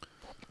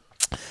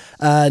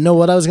 No,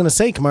 what I was going to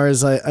say, Kamar,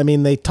 is I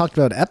mean, they talked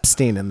about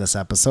Epstein in this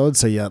episode,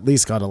 so you at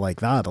least got to like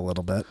that a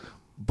little bit.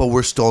 But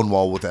we're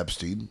Stonewall with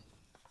Epstein.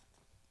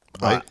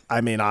 Right?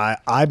 I mean,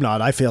 I'm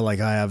not. I feel like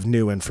I have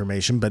new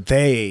information, but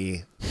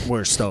they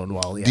were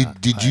Stonewall. Yeah.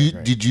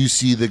 Did you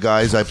see the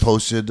guys I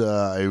posted?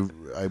 I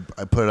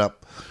put it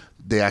up.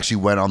 They actually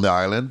went on the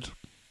island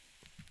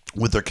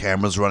with their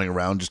cameras running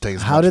around, just taking.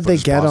 How did they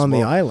get on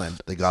the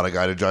island? They got a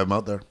guy to drive them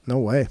out there, No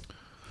way.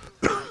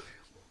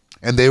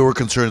 and they were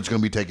concerned it's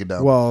going to be taken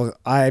down. Well,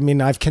 I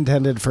mean, I've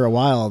contended for a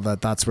while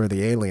that that's where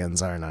the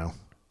aliens are now.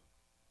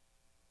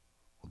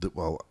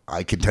 Well,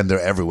 I contend they're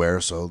everywhere,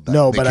 so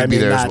No, they but could I be mean,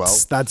 there as well.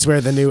 that's where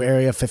the new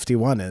Area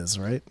 51 is,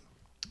 right?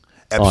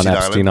 On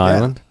Epstein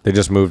Island. They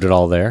just moved it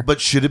all there.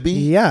 But should it be?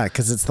 Yeah,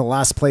 because it's the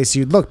last place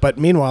you'd look. But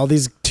meanwhile,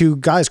 these two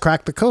guys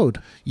cracked the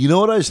code. You know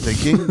what I was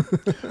thinking?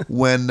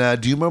 When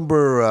do you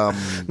remember?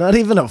 Not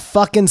even a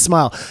fucking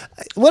smile.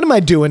 What am I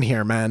doing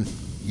here, man?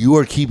 You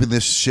are keeping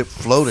this ship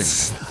floating.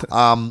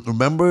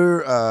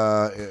 Remember,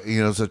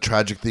 it's a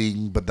tragic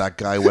thing, but that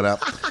guy went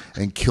up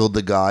and killed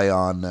the guy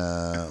on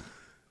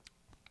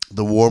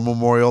the war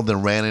memorial,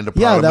 then ran into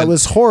Yeah, Parliament. that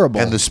was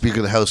horrible. And the Speaker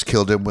of the House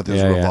killed him with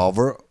his Yeah, yeah.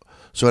 revolver.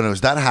 So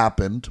anyways, that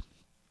happened.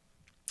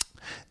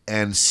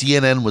 And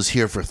CNN was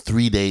here for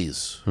 3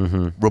 days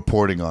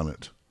reporting on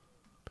it.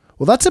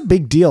 Well, that's a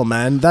big deal,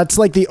 man. That's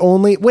like the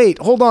only... Wait,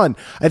 hold on.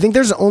 I think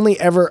there's only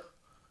ever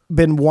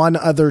been one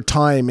other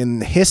time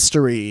in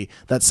history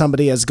that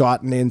somebody has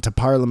gotten into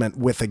Parliament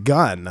with a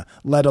gun,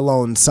 let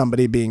alone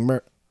somebody being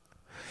murdered.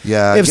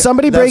 Yeah. If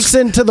somebody that's- breaks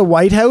into the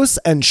White House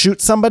and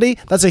shoots somebody,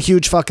 that's a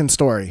huge fucking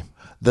story.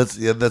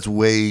 That's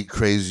way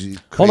crazy.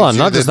 Hold on,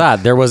 crazier not just than-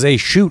 that. There was a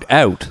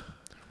shootout.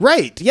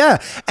 Right, yeah.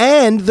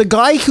 And the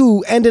guy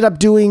who ended up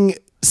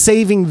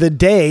saving the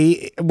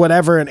day,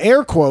 whatever in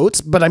air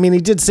quotes, but I mean,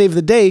 he did save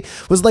the day,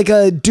 was like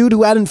a dude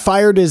who hadn't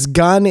fired his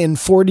gun in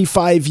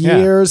 45 Yeah.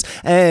 years.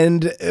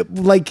 And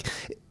like,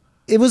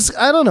 it was,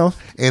 I don't know.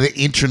 And an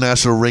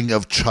international ring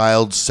of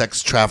child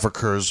sex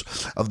traffickers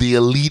of the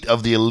elite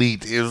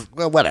is,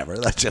 well, whatever.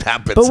 That shit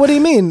happens. But what do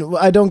you mean?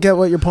 I don't get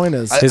what your point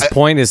is. His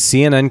point is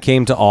CNN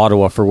came to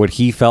Ottawa for what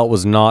he felt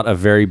was not a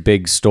very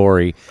big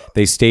story.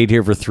 They stayed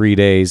here for 3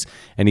 days,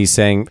 and he's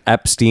saying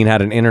Epstein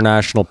had an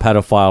international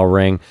pedophile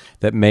ring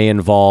that may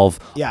involve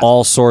Yeah.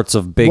 all sorts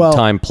of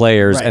big-time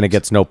players, and right. it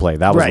gets no play.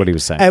 That was what he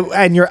was saying.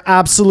 And you're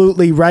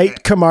absolutely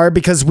right, Kamar,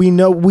 because we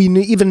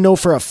even know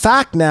for a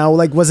fact now,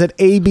 like, was it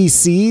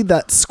ABC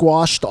that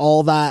squashed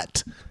all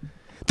that?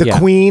 The Yeah.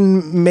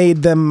 Queen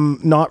made them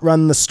not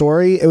run the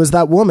story. It was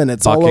that woman.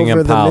 It's all Buckingham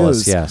over the Palace,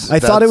 news. yes. I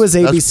thought it was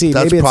ABC.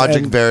 That's Maybe it's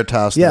Project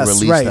Veritas that Yes,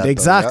 released right. that, though.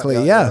 Exactly.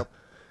 Yeah, Yeah. yeah.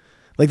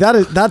 Like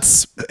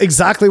that's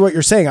exactly what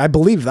you're saying. I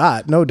believe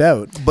that, no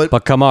doubt. But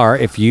But Kamar,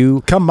 if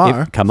you...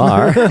 Kamar.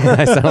 Kamar.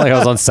 I sound like I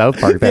was on South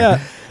Park there.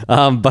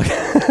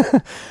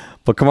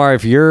 But Kamar,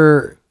 if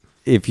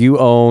you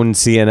own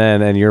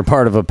CNN and you're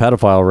part of a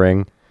pedophile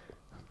ring,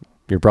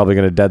 you're probably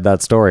going to dead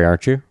that story,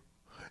 aren't you?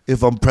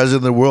 if I'm president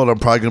of the world, I'm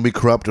probably going to be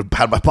corrupt and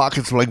pat my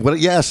pockets. I'm like, what?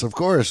 Yes, of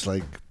course.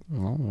 Like,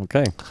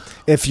 Okay.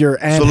 If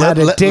your aunt So had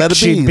a dick, let it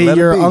she'd be, be let it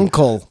your be.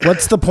 uncle.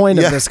 What's the point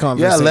of this yeah,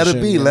 conversation? let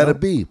it be. you Let know? it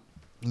be.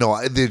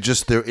 No,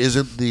 there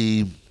isn't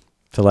the.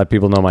 To let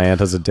people know my aunt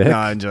has a dick. No,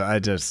 I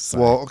just.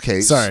 Sorry. Well,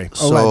 okay. Sorry.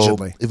 So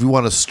Allegedly. if we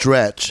want to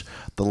stretch,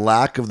 the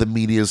lack of the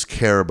media's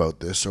care about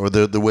this or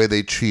the way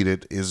they treat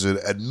it is an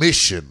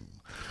admission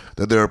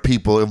that there are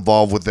people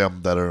involved with them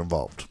that are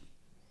involved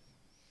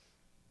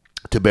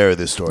to bury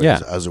this story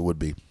Yeah. as it would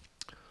be.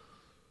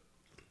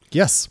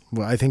 Yes.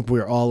 Well, I think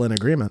we're all in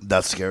agreement.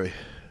 That's scary.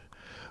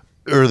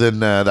 Or than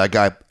that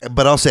guy,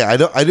 but I'll say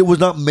I was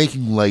not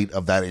making light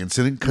of that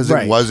incident because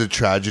Right. it was a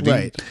tragedy,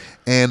 Right.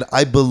 and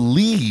I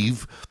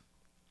believe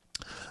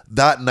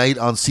that night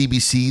on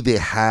CBC they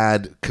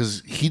had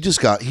because he just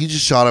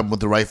shot him with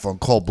the rifle in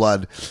cold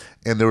blood,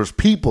 and there was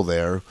people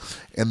there,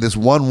 and this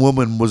one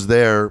woman was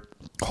there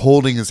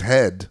holding his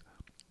head,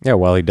 Yeah,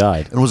 well, he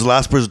died. and was the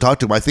last person to talk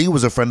to him. I think it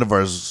was a friend of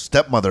ours,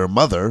 stepmother or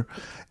mother,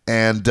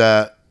 and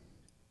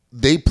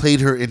they played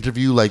her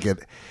interview like at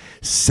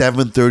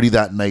 7:30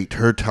 that night,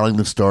 her telling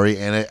the story,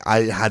 and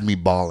I had me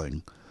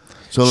bawling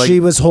So like, she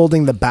was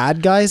holding the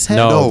bad guy's head.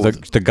 No, No.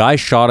 the guy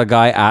shot a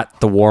guy at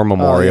the war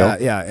memorial.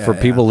 yeah, For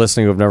people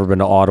listening who have never been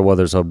to Ottawa,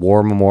 there's a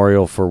war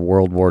memorial for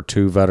World War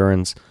II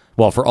veterans.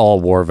 Well, for all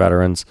war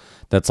veterans.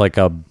 That's like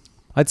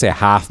I'd say a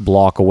half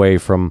block away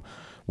from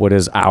what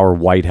is our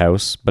White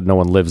House, but no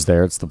one lives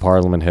there. It's the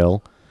Parliament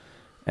Hill.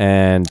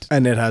 And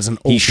And it has an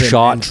open he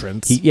shot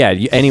entrance.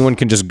 anyone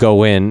can just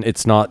go in.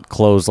 It's not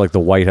closed like the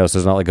White House.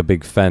 There's not like a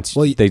big fence.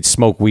 Well, they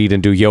smoke weed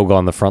and do yoga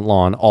on the front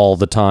lawn all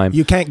the time.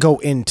 You can't go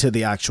into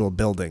the actual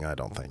building, I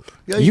don't think.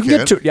 yeah, You can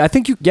get to. I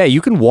think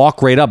you can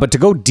walk right up, but to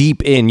go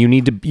deep in, you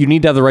need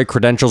to have the right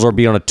credentials or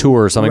be on a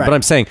tour or something. Right. But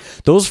I'm saying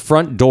those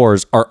front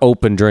doors are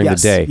open during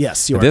Yes, the day.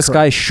 yes, you are This guy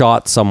correct.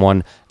 shot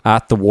someone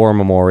at the war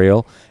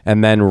memorial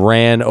and then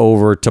ran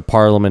over to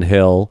Parliament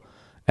Hill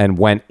and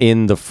went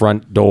in the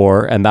front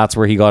door, and that's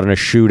where he got in a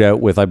shootout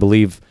with, I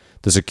believe,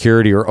 the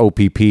security or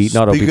OPP,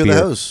 not Speaker OPP. of the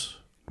or- House.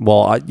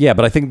 Well, yeah,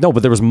 but I think no,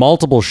 but there was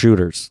multiple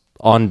shooters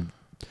on.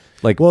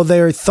 Like, Well,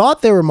 they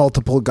thought there were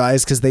multiple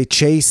guys because they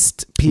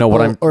chased people.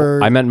 no,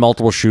 I meant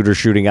multiple shooters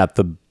shooting at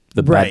the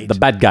Right.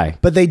 bad guy.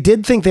 But they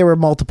did think they were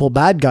multiple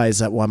bad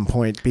guys at one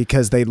point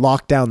because they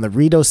locked down the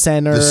Rito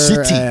Center. The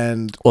city.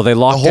 And Well, they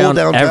locked The whole down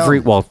downtown. every.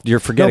 Well, you're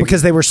no, forgetting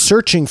because they were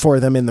searching for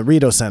them in the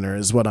Rito Center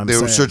is what I'm They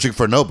saying. were searching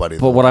for nobody.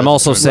 But what I'm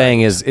also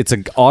saying is,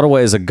 Ottawa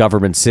is a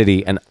government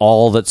city, and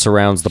all that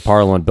surrounds the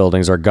Parliament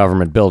buildings are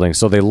government buildings.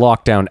 So they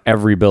locked down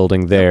every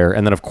building there,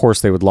 and then of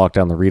course they would lock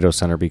down the Rito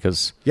Center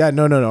because Yeah,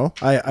 no.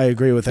 I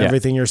agree with Yeah.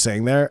 everything you're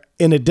saying there.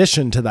 In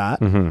addition to that,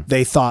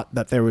 they thought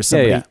that there was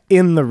somebody yeah.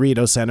 in the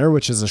Rito Center,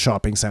 which is a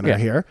shopping center Yeah.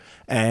 here,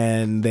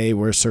 and they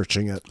were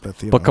searching it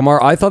with But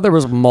Kamar, I thought there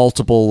was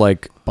multiple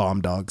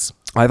bomb dogs.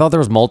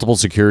 multiple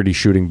security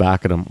shooting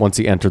back at him once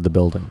he entered the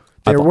building.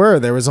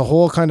 There was a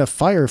whole kind of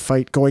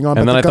firefight going on.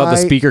 And but then I the thought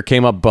the guy- speaker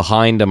came up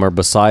behind him or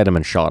beside him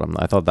and shot him.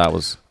 I thought that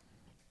was.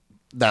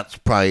 that's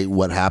probably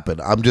what happened.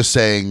 I'm just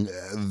saying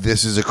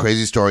this is a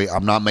crazy story.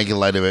 I'm not making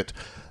light of it.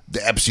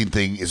 The Epstein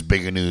thing is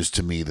bigger news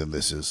to me than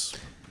this is.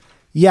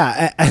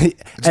 Yeah,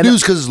 It's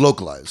news because it's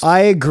localized. I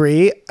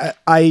agree.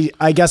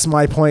 I guess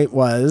my point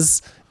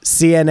was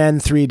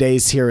CNN 3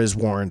 days here is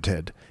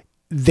warranted.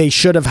 They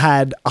should have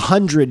had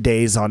 100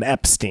 days on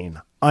Epstein.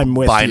 I'm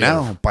with by you.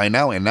 now,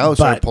 and now it's starting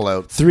But to pull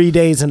out. 3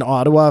 days in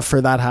Ottawa for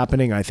that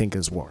happening, I think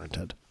is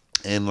warranted.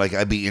 And like,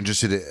 I'd be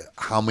interested in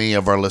how many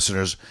of our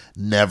listeners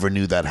never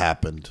knew that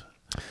happened.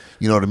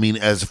 You know what I mean?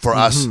 As for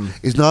us,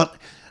 it's not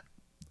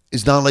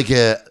like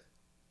a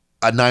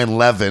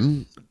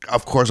 9/11.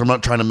 Of course, I'm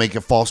not trying to make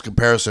a false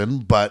comparison,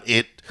 but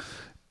it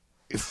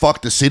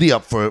fucked the city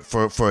up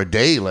for a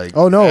day. Like,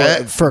 Oh,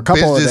 no, for a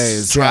couple of business,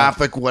 days, yeah.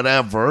 traffic,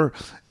 whatever.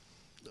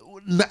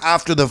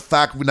 After the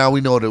fact, now we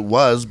know what it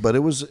was, but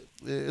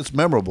it's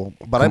memorable.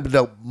 But I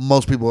doubt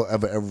most people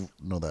ever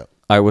know that.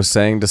 I was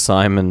saying to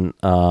Simon,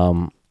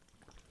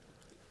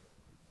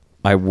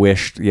 I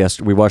wished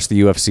we watched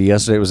the UFC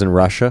yesterday. It was in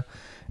Russia,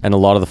 and a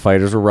lot of the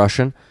fighters were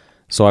Russian.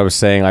 So I was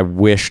saying I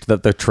wished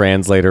that the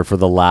translator for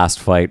the last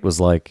fight was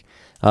like,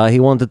 he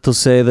wanted to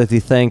say that he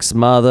thanks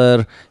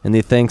mother and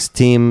he thanks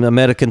team,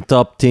 American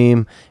top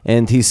team,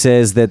 and he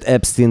says that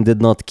Epstein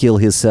did not kill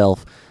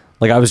himself.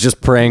 Like, I was just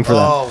praying for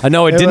Oh. that. I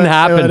know it It didn't would- it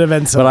happen, would have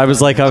been so but I was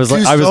like, I was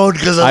stoned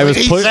 'cause of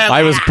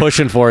I was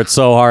pushing for it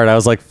so hard. I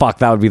was like, fuck,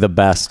 that would be the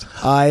best.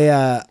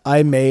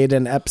 I made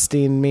an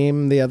Epstein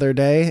meme the other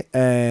day,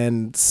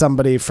 and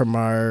somebody from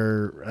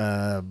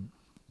our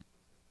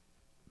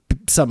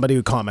somebody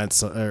who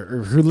comments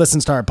or who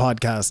listens to our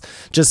podcast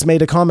just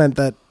made a comment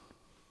that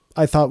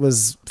I thought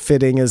was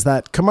fitting. Is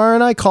that Kamar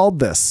and I called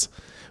this?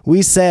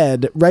 We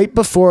said right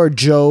before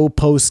Joe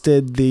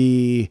posted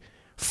the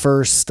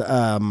first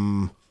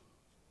Epstein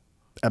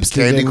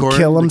candy didn't corn-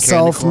 kill the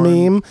himself candy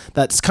corn. meme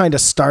that's kind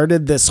of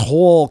started this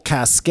whole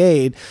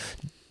cascade.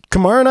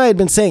 Kamar and I had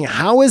been saying,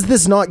 how is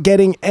this not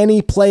getting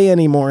any play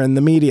anymore in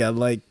the media?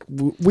 Like,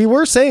 we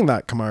were saying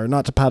that, Kamar,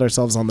 not to pat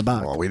ourselves on the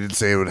back. Well, we didn't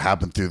say it would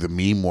happen through the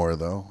meme war,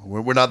 though.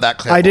 We're not that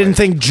clever. I didn't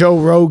think Joe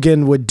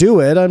Rogan would do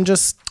it. I'm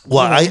just... Well,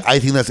 I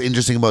think that's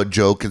interesting about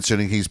Joe,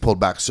 considering he's pulled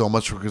back so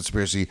much from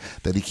conspiracy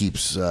that he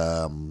keeps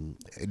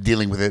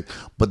dealing with it.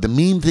 But the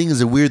meme thing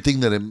is a weird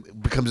thing that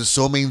it becomes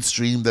so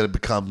mainstream that it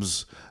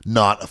becomes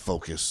not a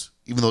focus,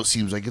 even though it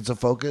seems like it's a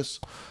focus.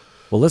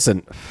 Well,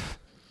 listen,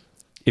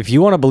 if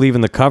you want to believe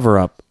in the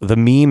cover-up, the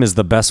meme is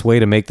the best way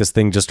to make this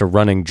thing just a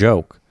running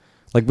joke.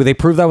 Like, they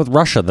proved that with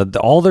Russia, that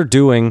all they're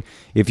doing,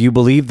 if you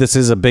believe this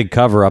is a big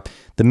cover-up,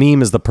 the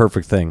meme is the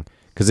perfect thing.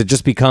 Because it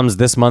just becomes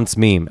this month's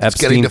meme.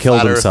 Epstein getting to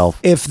killed flat Earth. himself.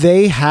 If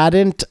they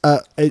hadn't...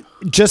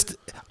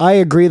 I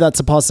agree that's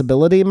a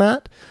possibility,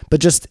 Matt, but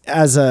just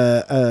as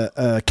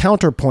a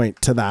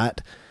counterpoint to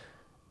that,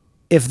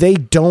 if they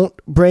don't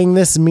bring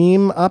this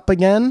meme up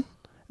again,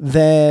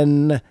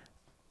 then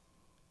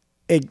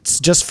it's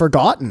just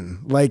forgotten.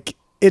 Like,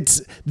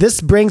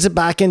 this brings it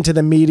back into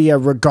the media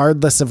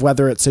regardless of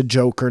whether it's a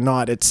joke or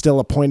not. It's still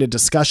a point of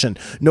discussion.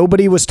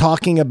 Nobody was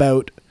talking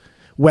about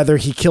whether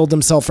he killed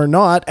himself or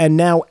not, and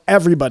now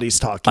everybody's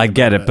talking. I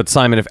get about it, but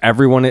Simon, if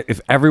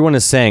everyone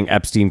is saying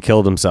Epstein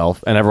killed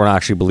himself and everyone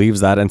actually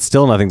believes that and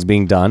still nothing's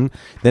being done,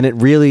 then it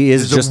really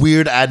is There's just a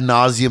weird ad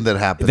nauseum that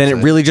happens. then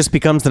it really just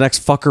becomes the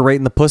next fucker right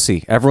in the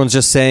pussy. Everyone's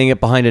just saying it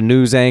behind a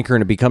news anchor,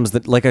 and it becomes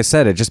like I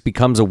said, it just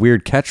becomes a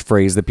weird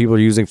catchphrase that people are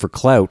using for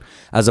clout,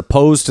 as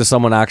opposed to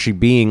someone actually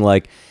being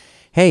like,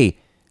 hey,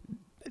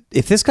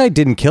 if this guy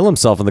didn't kill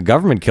himself and the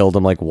government killed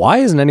him, like, why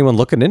isn't anyone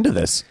looking into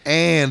this?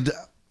 And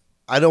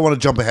I don't want to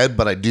jump ahead,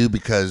 but I do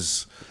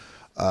because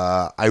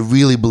I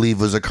really believe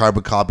it was a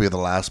carbon copy of the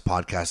last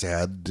podcast I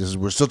had.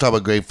 We're still talking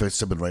about Greg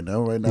Fitzsimmons right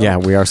now. Yeah,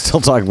 we are still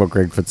talking about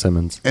Greg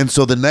Fitzsimmons. And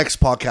so the next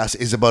podcast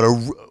is about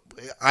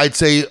I'd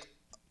say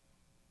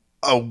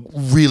a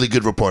really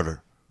good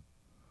reporter.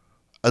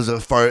 As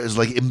far as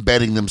like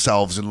embedding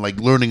themselves and like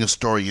learning a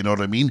story, you know what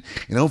I mean?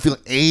 And I don't feel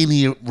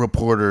any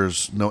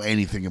reporters know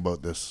anything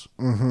about this.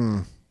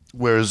 Mm-hmm.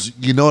 Whereas,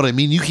 you know what I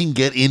mean? You can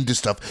get into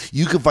stuff.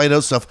 You can find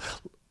out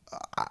stuff.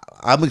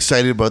 I'm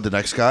excited about the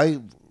next guy.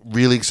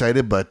 Really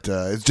excited, but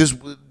it's just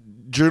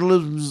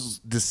journalism's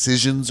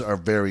decisions are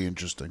very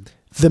interesting.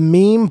 The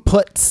meme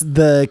puts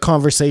the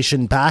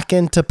conversation back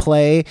into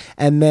play,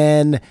 and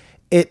then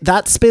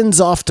that spins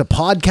off to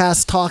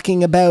podcasts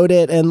talking about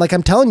it, and like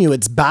I'm telling you,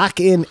 it's back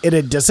in. It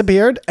had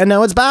disappeared, and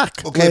now it's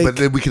back. Okay, but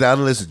then we can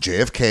analyze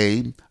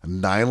JFK,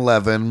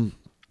 9/11,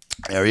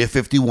 Area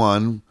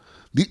 51.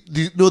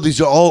 These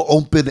are all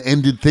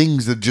open-ended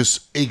things that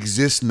just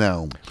exist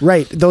now.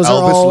 Right, those Elvis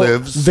are all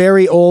lives.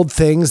 very old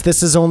things. This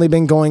has only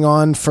been going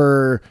on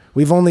for.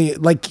 We've only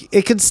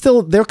there could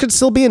still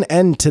be an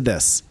end to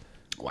this.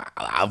 Wow,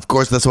 of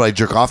course, that's what I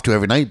jerk off to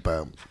every night,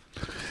 but.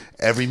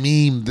 Every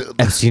meme.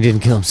 Epstein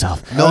didn't kill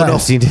himself. No.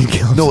 Epstein didn't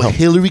kill himself. No,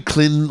 Hillary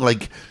Clinton,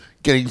 like,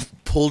 getting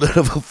pulled out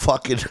of a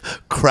fucking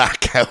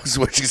crack house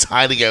where she's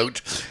hiding out,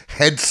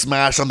 head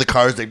smash on the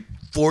cars, they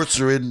force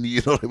her in,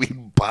 you know what I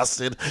mean,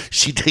 busted.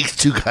 She takes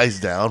two guys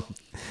down.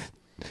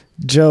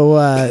 Joe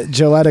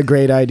had a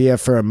great idea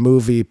for a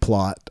movie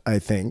plot, I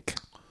think,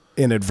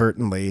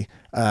 inadvertently.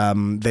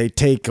 They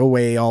take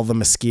away all the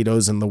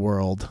mosquitoes in the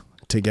world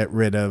to get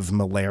rid of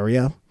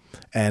malaria.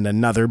 And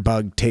another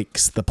bug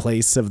takes the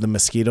place of the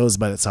mosquitoes,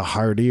 but it's a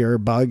hardier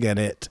bug, and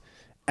it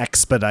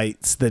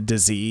expedites the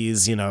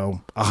disease,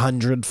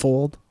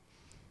 100-fold.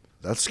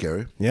 That's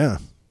scary. Yeah.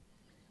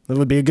 That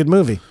would be a good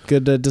movie.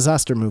 Good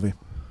disaster movie.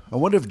 I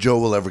wonder if Joe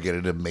will ever get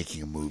into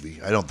making a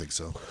movie. I don't think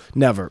so.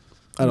 Never.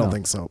 I don't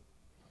think so.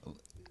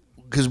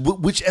 Because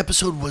which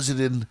episode was it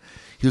in?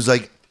 He was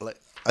like,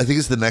 I think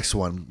it's the next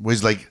one, where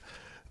he's like,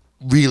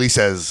 really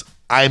says,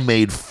 I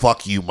made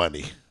fuck you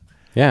money.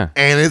 Yeah.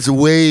 And it's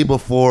way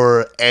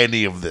before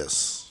any of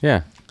this.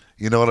 Yeah.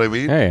 You know what I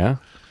mean? Yeah.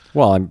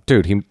 Well,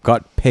 dude, he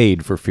got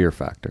paid for Fear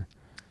Factor.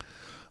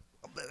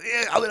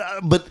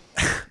 Yeah, but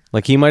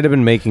like he might have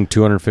been making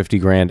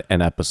 $250,000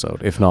 an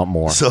episode, if not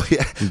more. so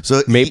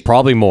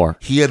Probably more.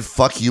 He had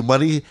fuck you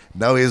money.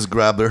 Now he has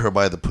grabbed her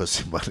by the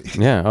pussy money.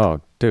 Yeah.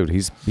 Oh, dude,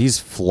 he's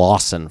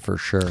flossing for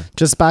sure.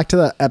 Just back to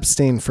the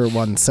Epstein for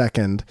 1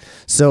 second.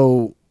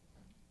 So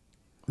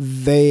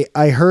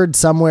I heard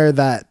somewhere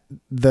that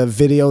the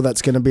video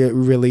that's going to be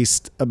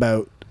released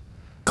about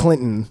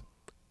Clinton,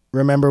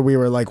 remember we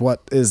were like,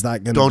 what is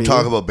that going to be? Don't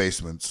talk about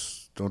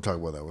basements. Don't talk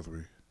about that with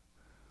me.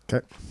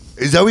 Okay.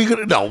 Is that what you're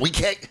going to? No, we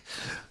can't.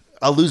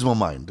 I'll lose my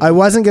mind. I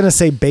wasn't going to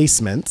say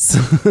basements.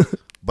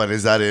 But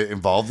is that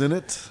involved in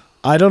it?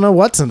 I don't know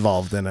what's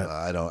involved in it.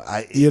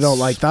 You don't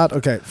like that?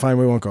 Okay, fine.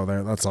 We won't go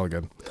there. That's all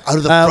good. Out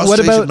of the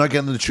frustration of not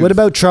getting the truth. What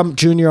about Trump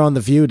Jr. on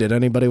The View? Did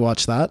anybody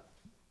watch that?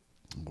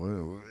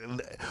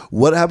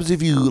 What happens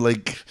if you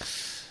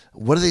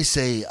what do they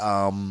say?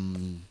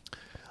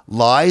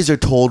 Lies are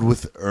told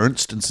with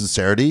earnest and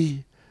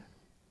sincerity,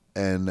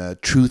 and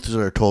truths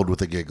are told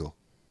with a giggle.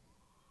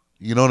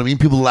 You know what I mean?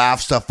 People laugh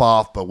stuff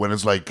off, but when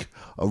it's like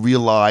a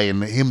real lie,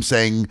 and him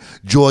saying,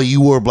 "Joy, you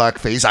wore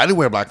blackface. I didn't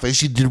wear blackface.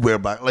 She did wear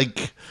black."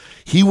 Like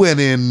he went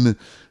in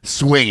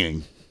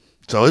swinging.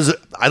 So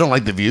I don't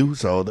like The View.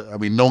 So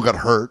no one got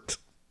hurt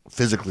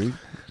physically.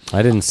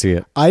 I didn't see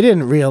it. I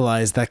didn't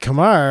realize that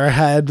Kamar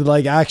had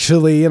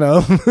actually,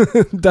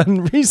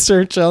 done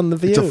research on The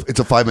View. It's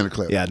a 5-minute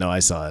clip. Yeah, no, I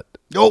saw it.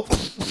 Nope.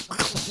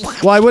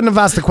 Well, I wouldn't have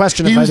asked the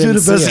question if I didn't see it. He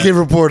was doing investigative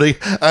reporting.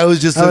 I was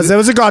just... It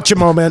was a gotcha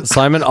moment.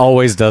 Simon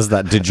always does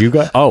that. Did you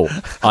guys? Oh,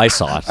 I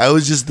saw it. I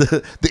was just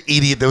the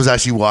idiot that was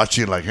actually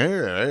watching, like,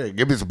 hey,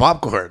 give me some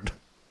popcorn.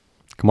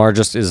 Kamar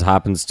just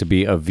happens to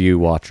be a View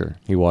watcher.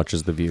 He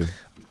watches The View.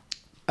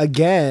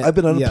 Again, I've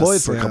been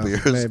unemployed for a couple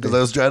years because I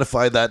was trying to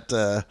find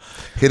that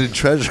hidden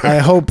treasure. I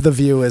hope The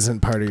View isn't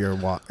part of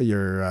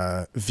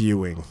your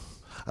viewing.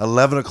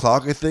 11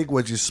 o'clock, I think,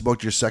 when you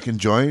smoked your second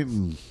joint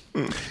and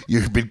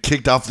you've been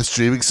kicked off the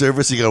streaming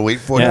service. You got to wait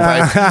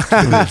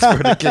 45 minutes for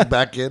it to kick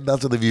back in.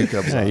 That's when The View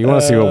comes on. You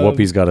want to see what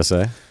Whoopi's got to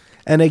say?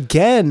 And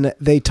again,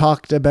 they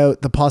talked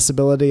about the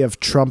possibility of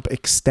Trump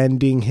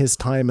extending his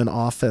time in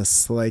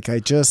office.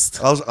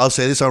 I'll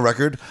say this on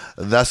record.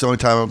 That's the only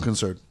time I'm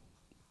concerned.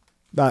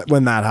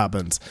 when that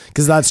happens,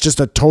 because that's just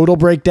a total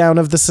breakdown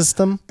of the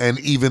system. And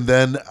even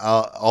then,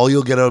 all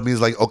you'll get out of me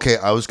is like, okay,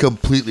 I was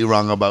completely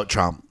wrong about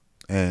Trump,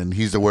 and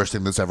he's the worst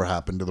thing that's ever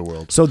happened to the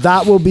world. So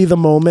that will be the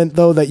moment,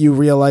 though, that you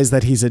realize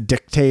that he's a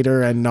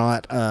dictator and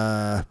not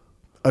a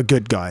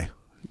good guy.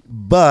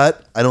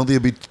 But I don't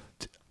think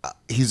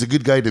he's a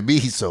good guy to me.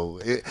 So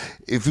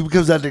if he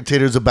becomes that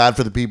dictator, it's bad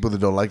for the people that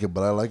don't like him.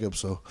 But I like him,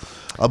 so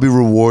I'll be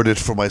rewarded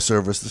for my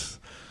service.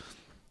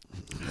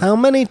 How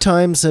many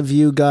times have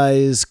you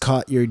guys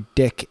caught your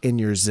dick in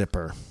your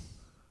zipper?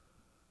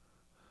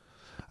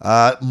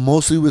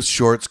 Mostly with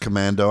shorts,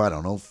 commando. I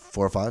don't know,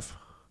 4 or 5.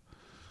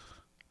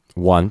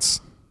 Once.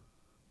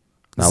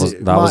 That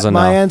was enough.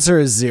 My answer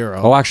is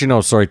 0. Oh, actually,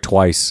 no. Sorry,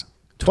 twice.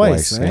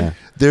 Twice, eh? yeah.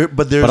 There's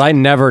But I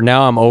never.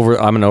 Now I'm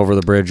an over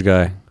the bridge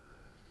guy.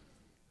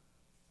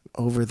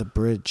 Over the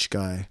bridge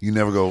guy. You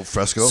never go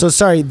fresco. So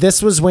sorry,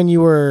 this was when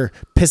you were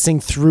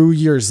pissing through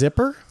your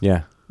zipper?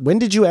 Yeah. When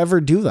did you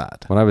ever do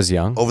that? When I was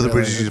young. over the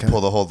Really? bridge, you Okay. just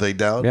pull the whole thing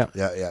down. Yeah.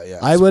 yeah.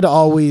 I would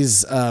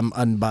always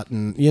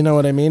unbutton. You know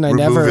what I mean? I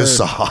remove never. his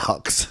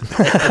socks.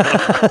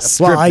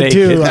 Well, I naked.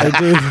 do.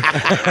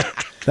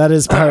 That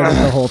is part of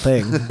the whole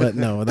thing. But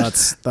no,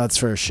 that's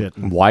for shit.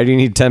 Why do you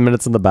need 10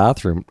 minutes in the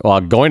bathroom? Well,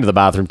 going to the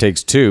bathroom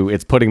takes 2.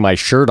 It's putting my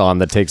shirt on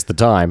that takes the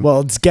time.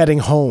 Well, it's getting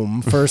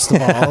home first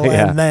of all,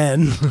 Yeah. and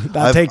then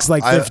that takes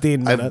like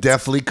 15 minutes. I've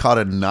definitely caught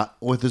a nut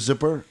with a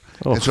zipper.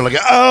 Oh. And so like,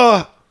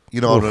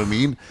 you know what I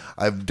mean?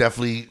 I've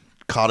definitely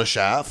caught a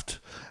shaft,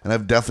 and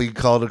I've definitely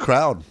caught a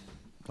crown.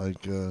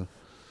 Like, 3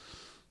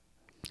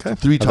 I times.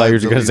 thought you were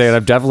at going to least. say,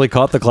 I've definitely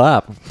caught the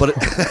clap. But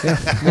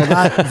Well,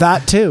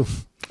 that too.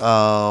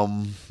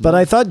 But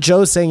I thought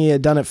Joe saying he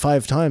had done it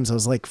 5 times. I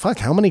was like, fuck,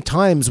 how many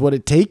times would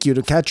it take you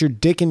to catch your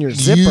dick in your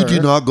zipper? you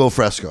do not go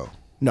fresco.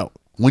 No.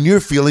 When you're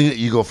feeling it,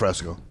 you go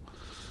fresco.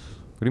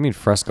 What do you mean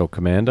fresco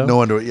commando?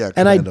 No underwear. Yeah.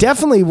 And I commando.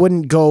 definitely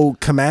wouldn't go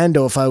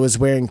commando if I was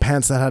wearing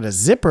pants that had a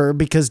zipper,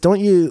 because don't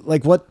you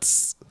like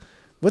what's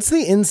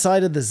the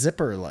inside of the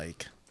zipper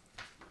like?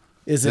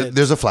 Is it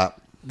There's a flap.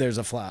 there's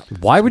a flap?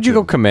 Why would you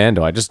go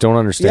commando? I just don't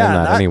understand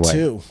Yeah, that anyway.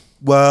 too.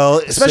 Well,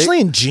 Especially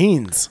in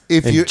jeans.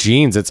 if In you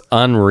jeans, it's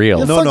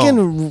unreal. No,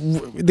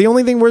 The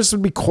only thing worse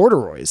would be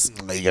corduroys.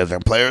 you guys are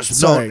players.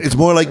 Sorry. No, it's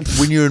more like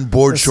when you're in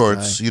board This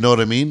shorts. guy. You know what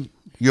I mean?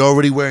 You're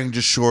already wearing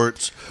just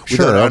shorts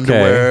Sure, without okay.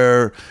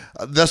 underwear.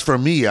 That's for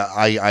me.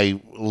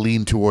 I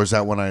lean towards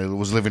that when I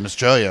was living in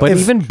Australia. But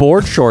even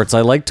board shorts,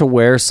 I like to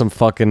wear some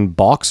fucking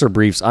boxer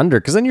briefs under,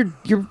 because then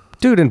you're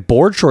dude, in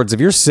board shorts, if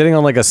you're sitting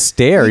on like a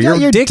stair, You got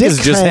your your dick is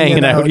dick just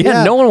hanging hanging out. out, Yeah,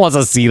 yeah. no one wants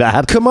to see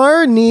that.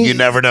 Kamar needs. you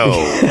never know.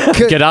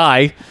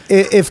 G'day.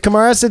 If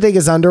Kamar has to take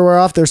his underwear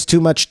off, there's too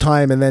much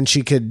time, and then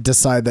she could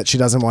decide that she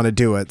doesn't want to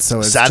do it. So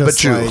it's Sad but just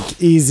true.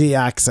 like easy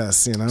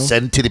access, you know.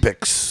 Send titty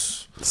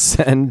pics.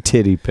 Send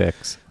titty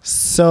pics.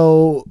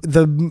 So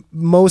the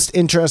most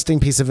interesting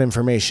piece of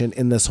information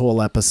in this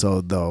whole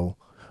episode, though,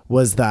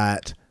 was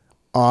that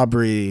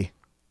Aubrey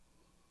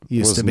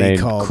used Was to be named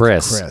called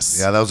Chris.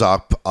 Yeah, that was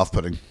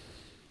off-putting.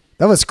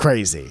 That was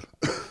crazy.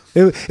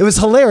 It was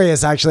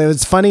hilarious, actually. It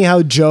was funny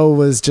how Joe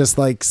was just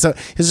like,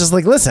 he's just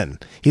like, listen,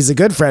 he's a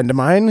good friend of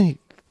mine. He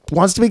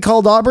wants to be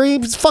called Aubrey.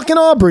 He's fucking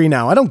Aubrey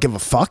now. I don't give a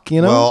fuck,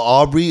 you know? Well,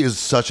 Aubrey is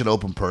such an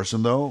open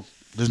person, though.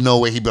 There's no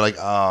way he'd be like,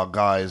 "Oh,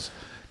 guys,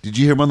 did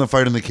you hear him on The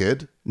Fight and the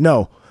Kid?"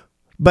 No.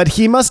 But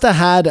he must have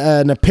had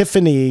an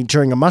epiphany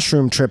during a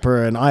mushroom trip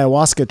or an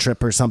ayahuasca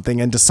trip or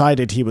something and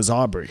decided he was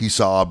Aubrey. He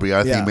saw Aubrey.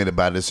 I think Yeah. he made a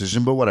bad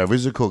decision, but whatever.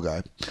 He's a cool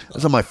guy.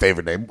 That's not my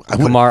favorite name. I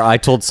would, Kumar, I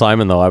told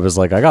Simon though, I was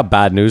like, I got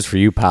bad news for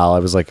you, pal. I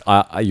was like,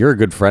 you're a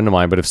good friend of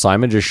mine, but if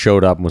Simon just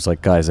showed up and was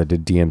like, guys, I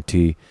did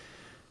DMT,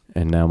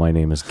 and now my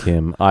name is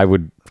Kim, I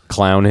would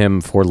clown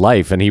him for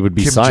life, and he would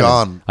be Kim Simon.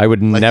 John. I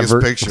would like never.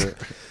 his picture.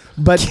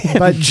 But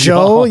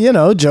Joe, you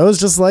know, Joe's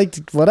just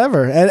like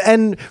whatever.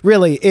 And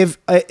really,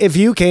 if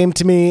you came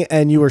to me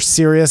and you were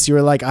serious, you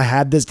were like, I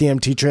had this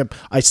DMT trip,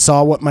 I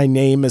saw what my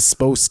name is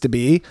supposed to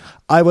be,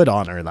 I would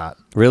honor that.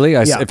 Really?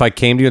 Yeah. If I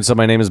came to you and said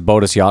my name is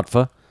Bodis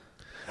Yatva,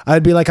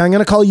 I'd be like, I'm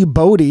gonna call you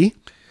Bodhi,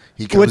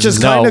 He comes which is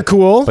in- kind of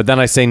cool. But then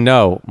I say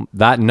no.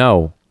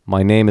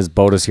 My name is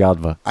Bodis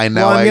Yatva. I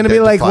now well, I'm gonna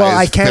be like, identify well,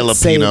 I as can't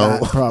say Filipino.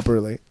 that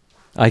properly.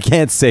 I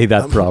can't say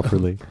that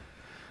properly.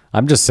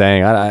 I'm just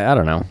saying. I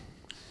don't know.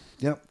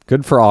 Yep.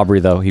 Good for Aubrey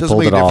though. He Doesn't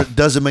pulled make it a off. difference.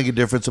 Doesn't make a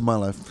difference in my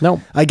life.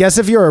 No, I guess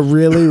if you're a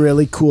really,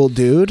 really cool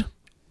dude,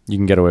 you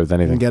can get away with you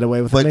anything. can get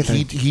away with But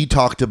anything. he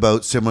talked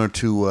about similar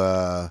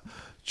to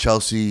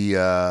Chelsea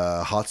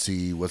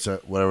Hotsy,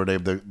 whatever her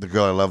name, the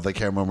girl I love, I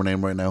can't remember her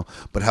name right now,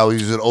 but how he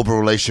was in an open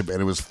relationship and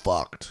it was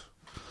fucked.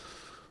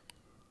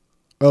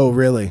 Oh,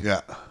 really?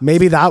 Yeah.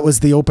 Maybe that was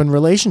the open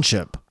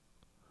relationship.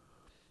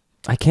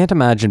 I can't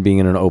imagine being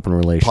in an open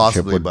relationship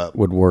Possibly, but-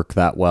 would work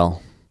that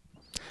well,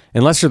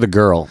 unless you're the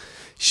girl.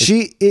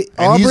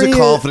 And he's a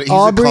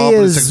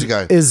confident, sexy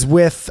guy. is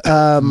with.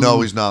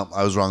 No, he's not.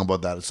 I was wrong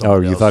about that. It's Oh,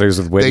 somebody you else. thought he was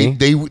with Whitney?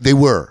 They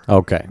were.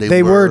 Okay.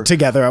 They were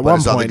together at but one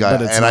it's not the point, guy.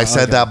 but it's and I not,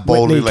 said okay. that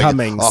boldly, Whitney like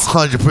Cummings.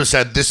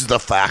 100%. This is the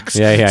facts.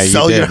 Yeah, you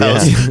Sell your did,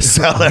 house, yeah.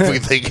 sell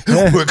everything.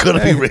 We're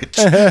gonna be rich,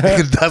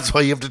 and that's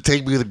why you have to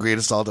take me with a grain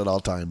of salt at all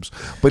times.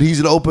 But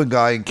he's an open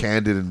guy and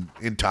candid and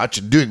in touch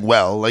and doing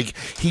well. Like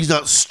he's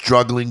not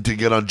struggling to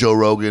get on Joe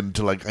Rogan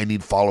to like I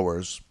need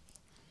followers.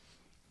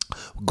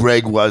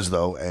 Greg was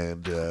though,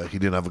 and he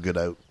didn't have a good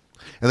out.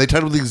 And they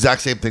talked about the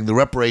exact same thing, the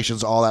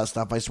reparations, all that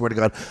stuff. I swear to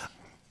God,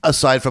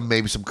 aside from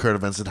maybe some current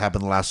events that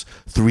happened the last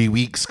 3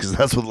 weeks, because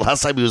that's what the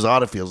last time he was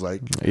on, it feels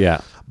like.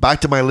 Yeah.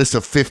 Back to my list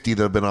of 50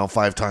 that have been on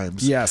 5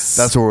 times. Yes.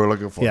 That's what we're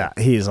looking for. Yeah,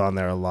 he's on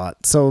there a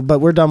lot. So, but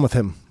we're done with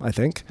him, I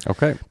think.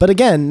 Okay. But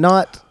again,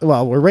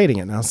 we're rating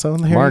it now. So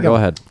here Mark, you go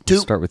ahead. 2.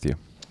 Let's start with you.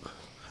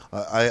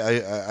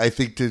 I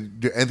think to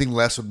do anything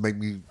less would make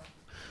me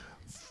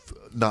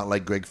not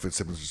like Greg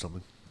Fitzsimmons or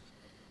something.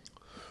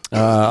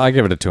 I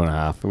give it a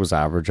 2.5. It was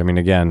average. I mean,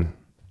 again,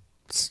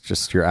 it's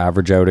just your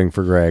average outing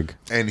for Greg.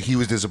 And he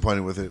was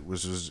disappointed with it,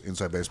 which is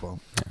Inside Baseball.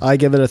 I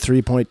give it a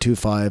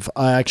 3.25.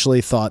 I actually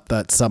thought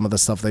that some of the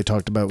stuff they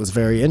talked about was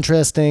very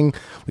interesting.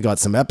 We got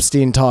some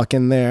Epstein talk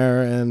in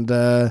there, and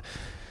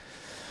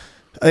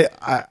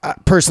I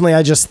personally,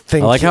 I just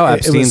think I like how it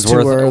Epstein's was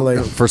too early.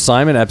 worth for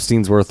Simon.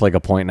 Epstein's worth like a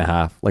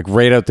 1.5, like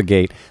right out the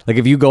gate. Like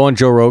if you go on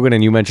Joe Rogan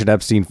and you mention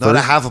Epstein Not first,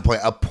 a half a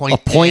point, a point, a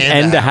point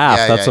and a half.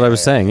 Yeah, That's what I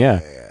was saying.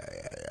 Yeah.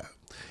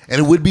 And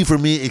it would be for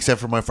me,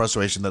 except for my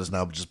frustration that it's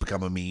now just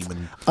become a meme.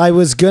 And I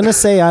was gonna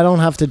say I don't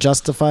have to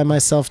justify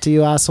myself to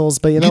you assholes,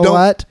 but you know don't.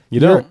 what? You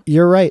don't.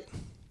 You're right.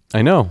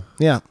 I know.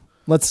 Yeah.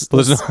 Let's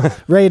Listen-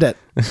 rate it.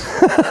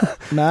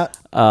 Matt.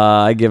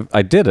 I gave it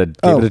a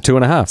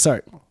 2.5.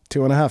 Sorry.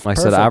 2.5. I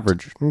said Perfect.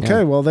 average. Okay,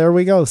 Yeah. well there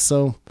we go.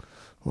 So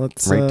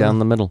let's Right down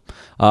the middle.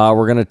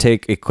 We're gonna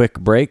take a quick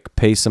break,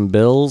 pay some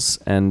bills,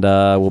 and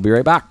we'll be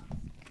right back.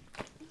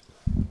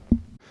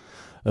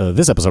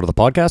 This episode of the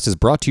podcast is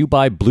brought to you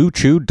by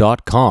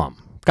BlueChew.com.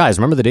 Guys,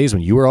 remember the days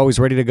when you were always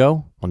ready to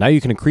go? Well, now you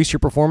can increase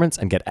your performance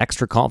and get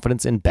extra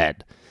confidence in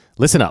bed.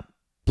 Listen up.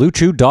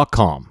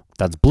 BlueChew.com.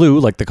 That's blue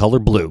like the color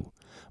blue.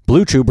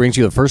 Blue Chew brings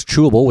you the first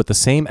chewable with the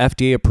same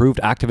FDA-approved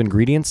active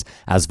ingredients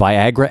as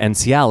Viagra and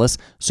Cialis,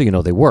 so you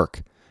know they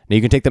work. Now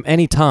you can take them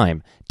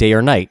anytime, day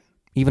or night,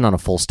 even on a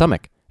full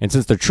stomach. And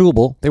since they're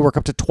chewable, they work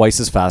up to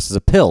twice as fast as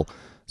a pill,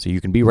 so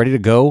you can be ready to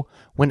go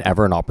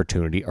whenever an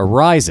opportunity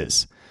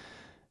arises.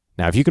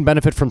 Now, if you can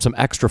benefit from some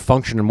extra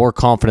function and more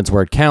confidence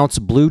where it counts,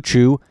 Blue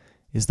Chew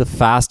is the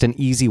fast and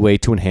easy way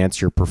to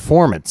enhance your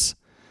performance.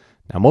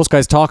 Now, most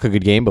guys talk a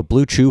good game, but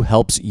Blue Chew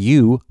helps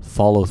you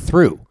follow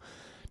through.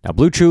 Now,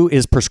 Blue Chew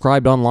is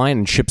prescribed online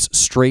and ships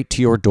straight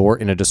to your door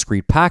in a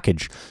discreet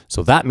package.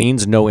 So that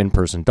means no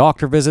in-person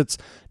doctor visits,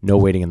 no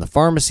waiting in the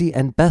pharmacy,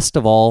 and best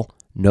of all,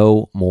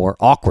 no more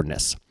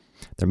awkwardness.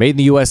 They're made in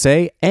the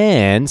USA,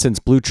 and since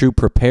Blue Chew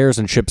prepares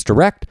and ships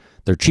direct,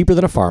 they're cheaper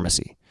than a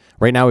pharmacy.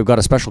 Right now, we've got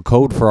a special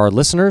code for our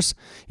listeners.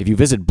 If you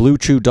visit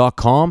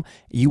BlueChew.com,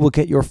 you will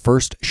get your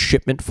first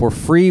shipment for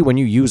free when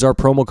you use our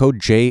promo code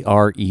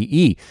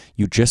JREE.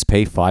 You just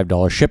pay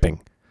 $5 shipping.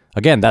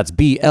 Again, that's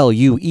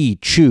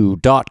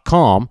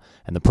BLUEChew.com,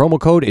 and the promo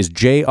code is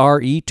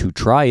JRE to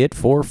try it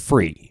for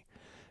free.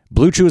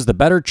 Blue Chew is the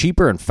better,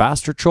 cheaper, and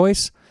faster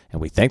choice, and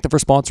we thank them for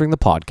sponsoring the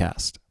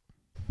podcast.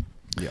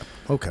 Yeah.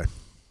 Okay.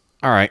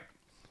 All right.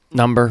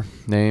 Number,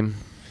 name.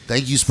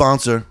 thank you,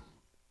 sponsor.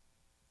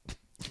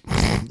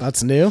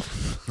 That's new.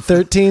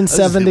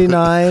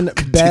 1379 Ben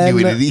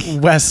Continuity.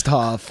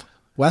 Westhoff.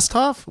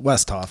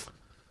 Westhoff?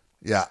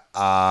 Yeah.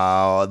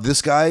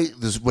 This guy,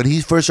 when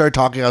he first started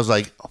talking, I was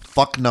like,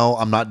 fuck no,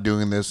 I'm not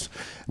doing this.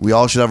 We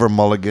all should have our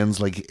mulligans.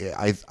 Like,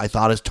 I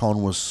thought his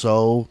tone was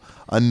so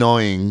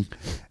annoying.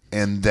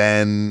 And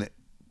then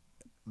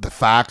the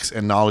facts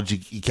and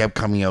knowledge he kept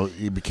coming out,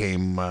 he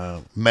became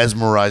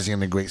mesmerizing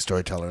and a great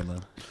storyteller.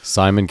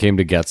 Simon came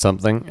to get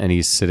something, and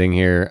he's sitting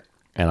here,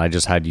 and I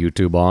just had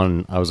YouTube on,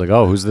 and I was like,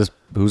 oh, who's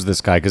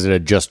this guy? Because it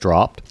had just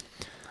dropped.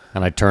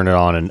 And I turned it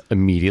on, and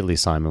immediately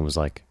Simon was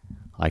like,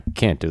 I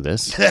can't do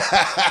this.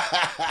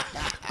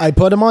 I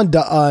put him on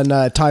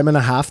time and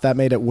a half. That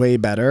made it way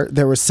better.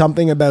 There was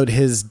something about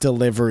his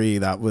delivery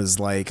that was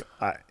like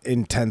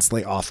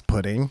intensely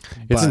off-putting.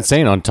 It's but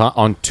insane. On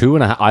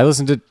 2.5, I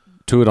listened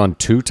to it on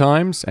 2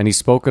 times, and he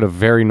spoke at a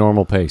very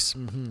normal pace.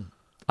 Mm-hmm.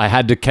 I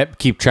had to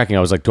keep checking.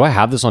 I was like, do I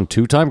have this on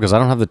 2 time? Because I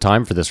don't have the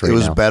time for this right It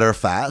was now. better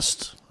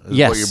fast. Is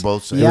Yes. what you're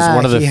both saying. It was Yeah,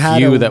 one of the he had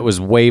few a that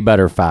was way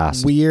better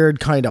fast. Weird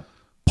kind of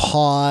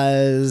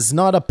pause,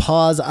 not a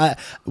pause,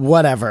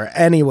 whatever.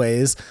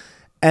 Anyways,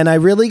 and I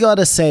really got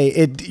to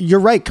say, you're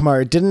right,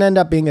 Kamar. It didn't end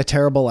up being a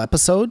terrible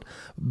episode,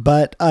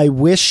 but I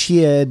wish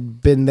he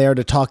had been there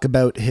to talk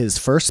about his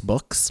first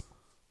books,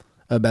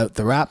 about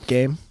the rap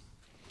game.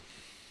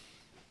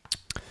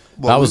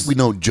 Well, we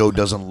know Joe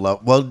doesn't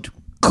love. Well,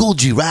 Cool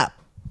G Rap.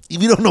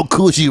 If you don't know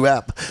Cool G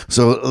Rap,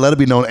 so let it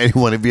be known,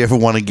 anyone, if you ever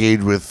want to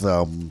engage with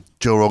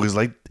Joe Rogan's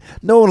like,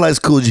 no one likes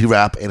Cool G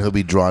rap, and he'll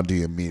be drawn to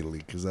you immediately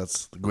because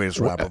that's the greatest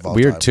rap of all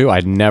Weird time. too.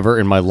 I'd never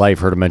in my life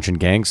heard him mention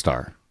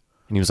Gangstar,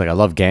 and he was like, "I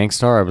love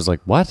Gangstar." I was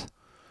like, "What?"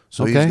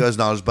 So he's got his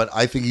knowledge, but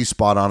I think he's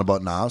spot on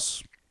about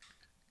Nas.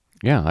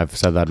 Yeah, I've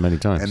said that many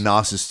times. And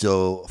Nas is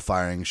still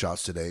firing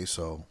shots today,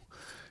 so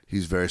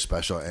he's very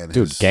special. And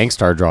Dude,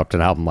 Gangstar dropped an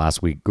album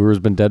last week. Guru's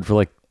been dead for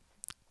like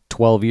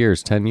 12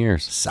 years, 10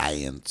 years.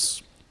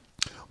 Science.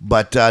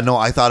 But no,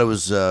 I thought it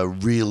was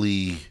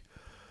really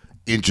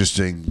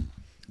interesting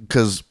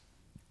because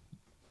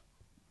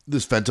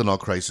this fentanyl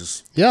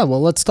crisis. Yeah,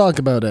 well, let's talk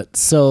about it.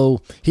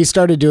 So he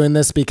started doing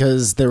this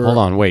because there were... Hold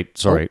on, wait,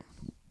 sorry.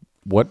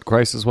 What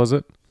crisis was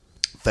it?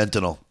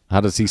 Fentanyl.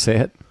 How does he say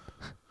it?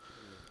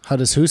 How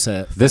does who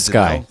say it? This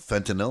guy.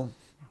 Fentanyl.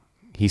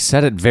 He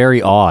said it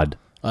very odd.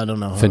 I don't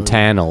know.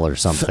 Fentanyl or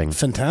something.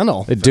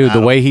 Fentanyl. Dude,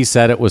 the way he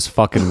said it was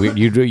fucking weird.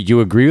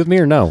 You agree with me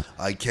or no?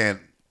 I can't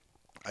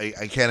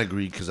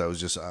agree because I was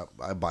just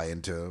I buy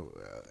into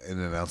an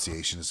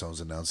enunciation of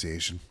someone's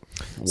enunciation.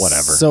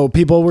 Whatever. So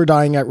people were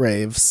dying at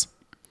raves,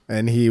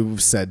 and he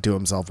said to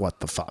himself,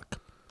 "What the fuck?"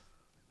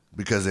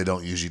 Because they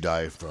don't usually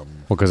die from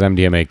Well, because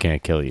MDMA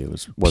can't kill you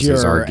was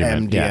his Pure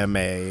argument. Yeah.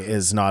 MDMA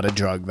is not a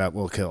drug that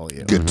will kill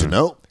you. good to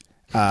know.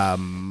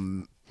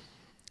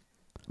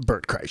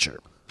 Bert Kreischer.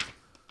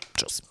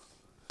 Just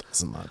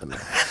doesn't matter.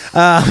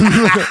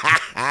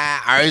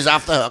 He's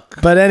off the hook.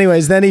 But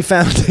anyways, then he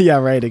found... Yeah,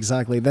 right,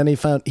 exactly. Then he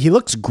found... He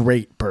looks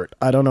great, Bert.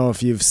 I don't know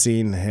if you've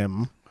seen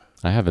him.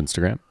 I have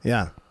Instagram.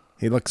 Yeah,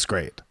 he looks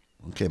great.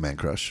 Okay, man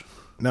crush.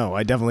 No,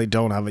 I definitely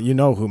don't have it. You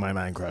know who my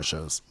man crush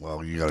is.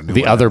 Well, you got to know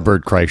The other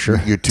Bert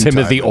Kreischer. You're too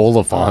Timothy timing.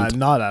 Oliphant.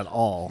 Not at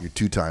all. You're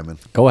two timing.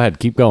 Go ahead,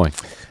 keep going.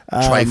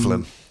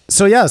 Trifling.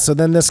 So yeah, so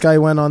then this guy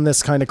went on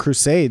this kind of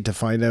crusade to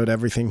find out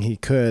everything he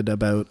could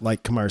about,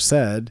 like Kamar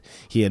said,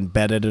 he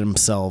embedded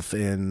himself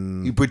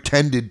in... He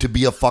pretended to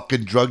be a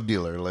fucking drug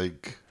dealer.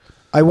 Like,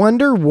 I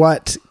wonder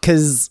what...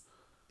 Because,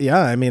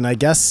 yeah, I mean, I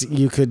guess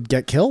you could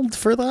get killed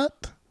for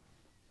that?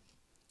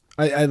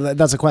 I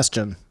that's a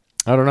question.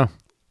 I don't know.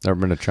 Never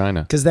been to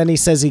China. Because then he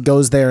says he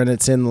goes there and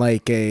it's in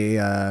like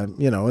a,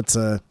 it's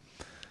a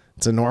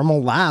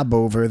normal lab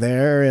over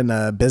there in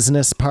a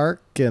business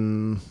park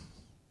and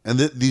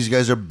these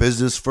guys are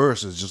business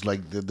first. It's just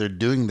like they're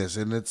doing this,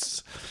 and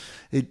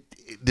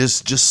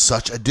there's just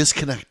such a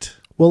disconnect.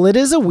 well, it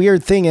is a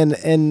weird thing,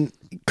 and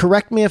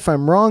correct me if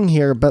I'm wrong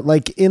here, but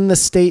like in the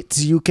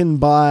States you can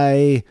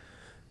buy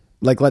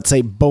like, let's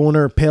say,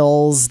 boner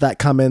pills that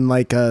come in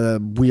like a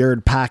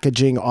weird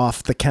packaging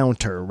off the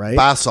counter, right?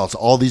 Bath salts,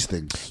 all these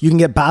things. You can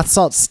get bath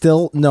salts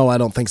still? No, I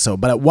don't think so.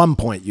 But at one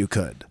point you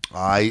could.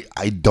 I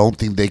don't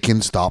think they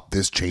can stop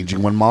this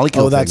changing one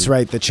molecule. Oh, that's thing.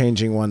 right. The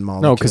changing one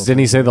molecule. No, because didn't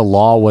he say the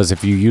law was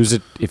if you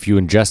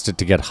ingest it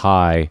to get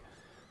high,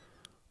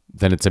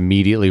 then it's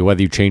immediately,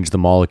 whether you change the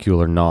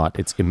molecule or not,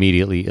 it's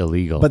immediately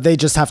illegal. But they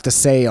just have to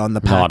say on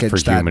the Not package for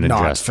that human not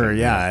ingestion, for,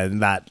 yeah.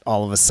 and that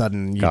all of a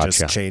sudden you Gotcha.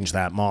 just change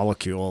that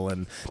molecule.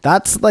 And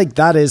that's like,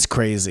 that is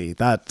crazy.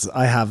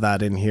 I have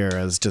that in here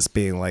as just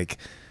being like,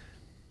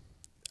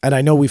 and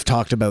I know we've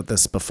talked about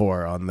this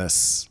before on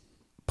this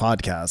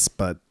podcast,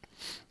 but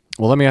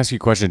well, let me ask you a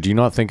question. Do you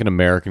not think an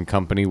American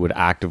company would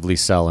actively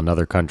sell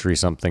another country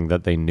something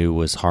that they knew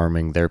was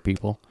harming their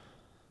people?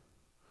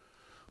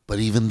 But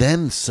even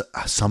then,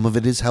 some of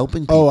it is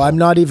helping people. oh, I'm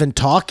not even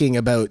talking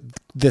about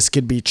this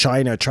could be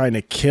China trying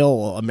to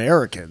kill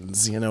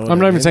Americans, you know? what I'm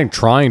I not even mean? saying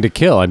trying to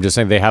kill. I'm just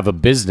saying they have a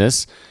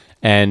business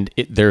and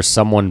there's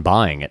someone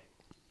buying it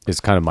is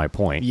kind of my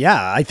point.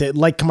 Yeah, I think,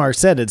 like Kamar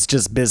said, it's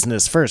just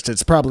business first.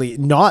 It's probably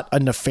not a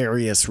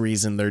nefarious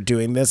reason they're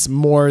doing this,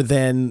 more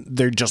than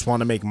they just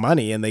want to make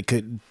money, and they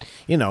could,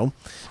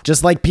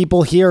 just like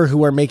people here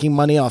who are making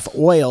money off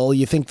oil.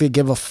 You think they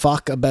give a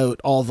fuck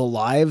about all the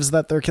lives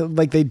that they're killing?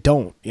 Like, they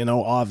don't,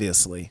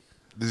 obviously.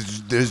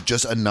 There's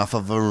just enough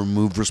of a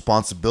removed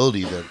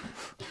responsibility that,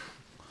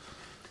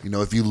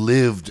 if you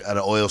lived at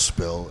an oil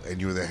spill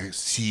and you were the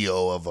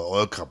CEO of an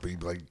oil company,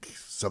 like,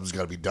 something's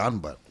got to be done,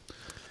 But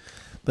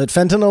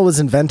fentanyl was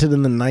invented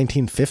in the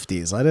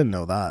 1950s. I didn't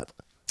know that.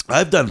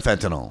 I've done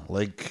fentanyl.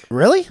 Like,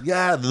 Really?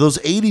 yeah, those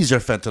 80s are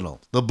fentanyl.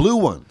 The blue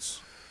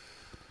ones.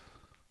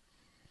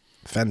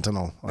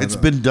 Fentanyl. It's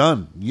been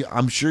done.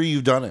 I'm sure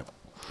you've done it.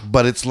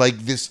 But it's like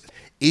this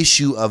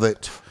issue of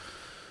it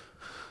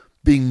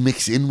being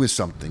mixed in with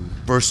something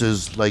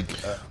versus like...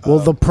 Well,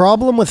 the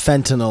problem with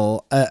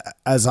fentanyl,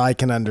 as I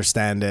can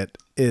understand it,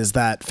 is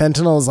that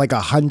fentanyl is like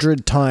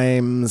 100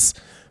 times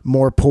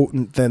more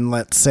potent than,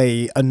 let's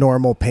say, a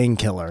normal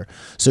painkiller.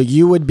 So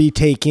you would be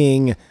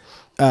taking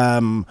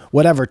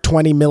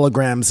 20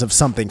 milligrams of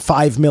something,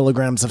 5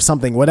 milligrams of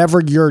something,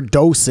 whatever your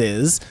dose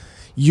is,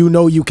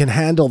 you can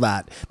handle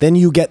that. Then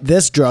you get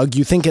this drug,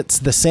 you think it's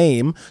the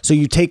same, so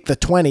you take the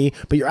 20,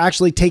 but you're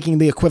actually taking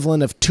the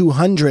equivalent of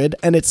 200,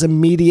 and it's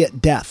immediate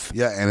death.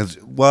 Yeah, and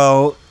it's...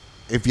 Well...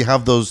 If you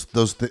have the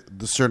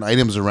certain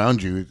items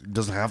around you, it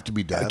doesn't have to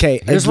be death.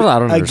 Okay, Here's what I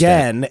don't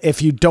understand. Again,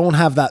 if you don't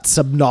have that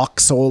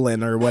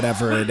subnoxolin or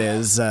whatever it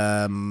is,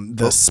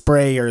 the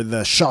spray or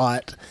the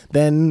shot,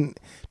 then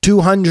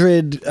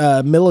 200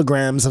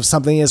 milligrams of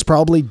something is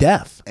probably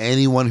death.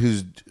 Anyone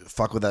who's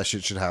fuck with that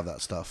shit should have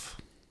that stuff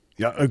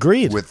Yeah,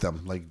 agreed. with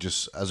them, like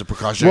just as a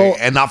precautionary, Well,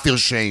 and not feel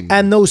shame.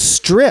 And those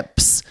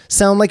strips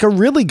sound like a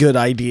really good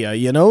idea,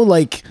 you know,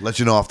 like Let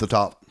you know off the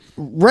top.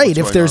 right, what's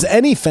if going there's on.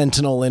 any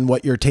fentanyl in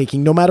what you're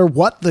taking, no matter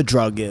what the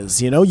drug is,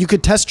 you know, you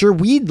could test your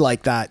weed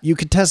like that. You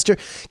could test your,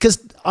 because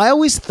I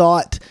always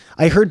thought,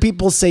 I heard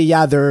people say,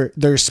 yeah,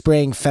 they're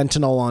spraying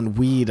fentanyl on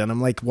weed, and I'm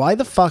like, why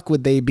the fuck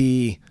would they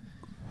be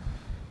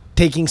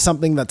taking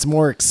something that's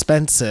more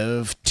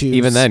expensive to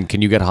Even then,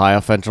 can you get high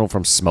off fentanyl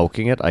from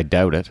smoking it? I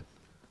doubt it.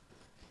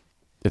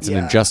 It's an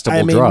ingestible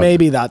I mean, drug.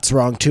 maybe that's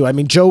wrong too. I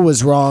mean, Joe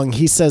was wrong.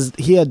 He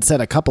had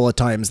said a couple of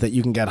times that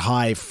you can get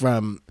high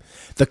from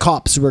the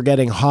cops were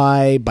getting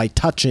high by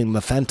touching the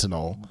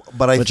fentanyl,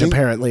 But I which think-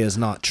 apparently is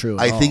not true.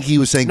 I at think all. he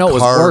was saying No, it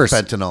was car worse.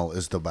 fentanyl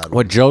is the bad one.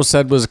 What Joe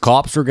said was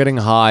cops were getting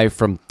high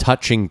from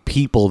touching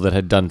people that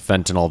had done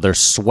fentanyl. Their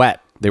sweat.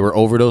 They were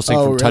overdosing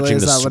Oh, from really? touching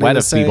Is the that what he sweat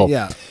was of saying? people.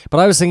 Yeah. But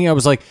I was thinking, I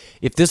was like,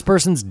 if this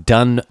person's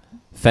done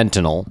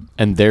fentanyl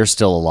and they're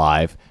still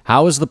alive,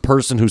 how is the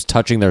person who's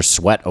touching their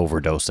sweat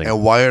overdosing?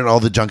 And why aren't all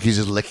the junkies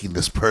just licking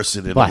this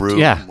person in But, a room?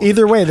 yeah.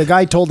 Either way, the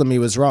guy told him he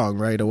was wrong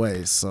right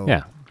away. So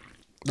Yeah.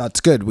 that's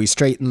good. We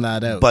straightened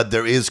that out. But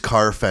there is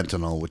car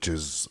fentanyl, which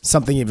is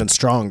Something even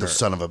stronger. the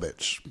son of a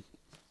bitch.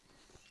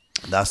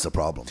 That's the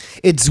problem.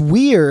 It's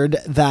weird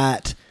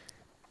that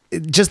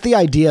just the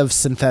idea of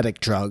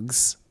synthetic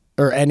drugs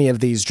or any of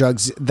these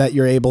drugs that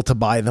you're able to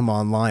buy them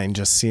online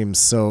just seems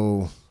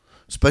so.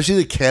 Especially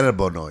the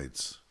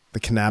cannabinoids. The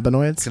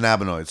cannabinoids.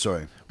 Cannabinoids,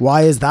 sorry.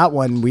 Why is that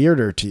one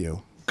weirder to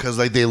you? Because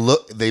like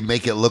they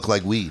make it look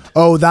like weed.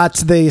 Oh,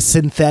 that's the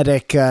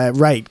synthetic,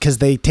 right? Because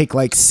they take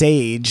like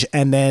sage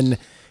and then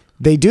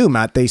they do,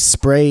 Matt. They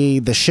spray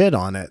the shit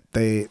on it.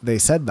 They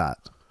said that.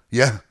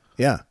 Yeah.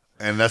 Yeah.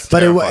 And that's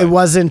But it terrifying.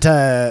 wasn't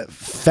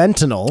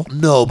fentanyl.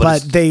 No, but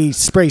it's- they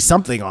spray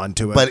something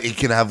onto it. But it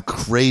can have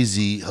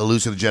crazy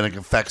hallucinogenic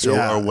effects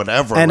Yeah. or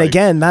whatever. And like-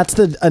 again, that's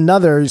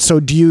another. So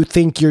do you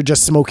think you're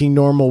just smoking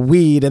normal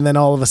weed and then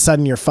all of a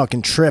sudden you're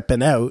fucking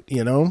tripping out?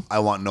 You know? I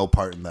want no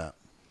part in that.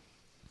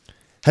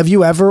 Have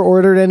you ever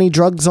ordered any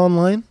drugs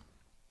online?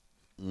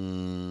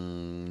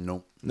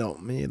 Nope. No,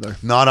 me either.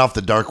 Not off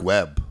the dark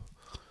web.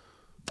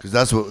 Because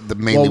that's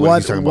mainly Well, what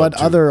he's talking what about.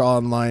 too. other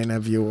online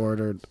have you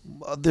ordered?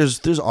 There's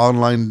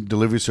online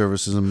delivery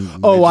services. In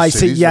Oh, major I see.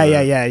 cities Yeah,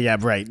 that- yeah.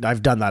 Right.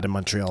 I've done that in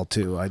Montreal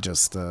too. I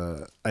just,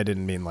 I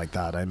didn't mean like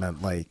that. I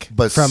meant like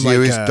But from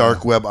serious like,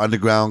 dark web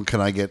underground,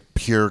 can I get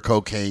pure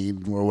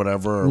cocaine or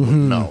whatever? Or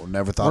Mm-hmm. No,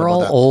 never thought We're about all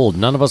that. old.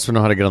 None of us would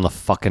know how to get on the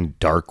fucking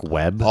dark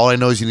web. All I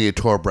know is you need a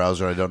Tor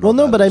browser. I don't know. Well,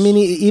 no, what but that I is. mean,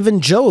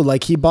 even Joe,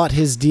 like he bought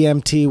his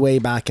DMT way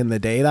back in the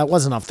day. That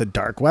wasn't off the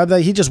dark web.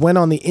 That he just went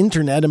on the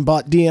internet and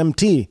bought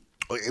DMT.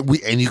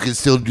 And you can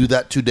still do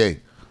that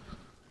today.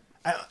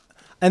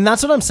 And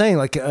that's what I'm saying.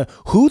 Like,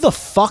 who the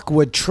fuck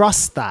would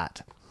trust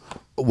that?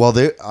 Well,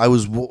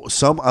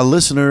 a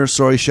listener.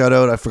 Sorry, shout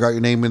out. I forgot your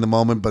name in the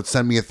moment, but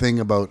sent me a thing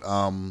about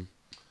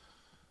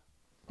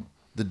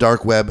the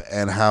dark web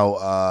and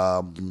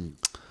how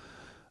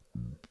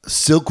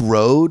Silk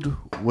Road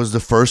was the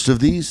first of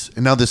these,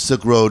 and now the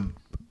Silk Road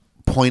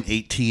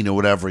 0.18 or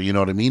whatever, you know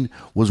what I mean,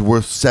 was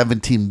worth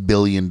 $17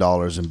 billion in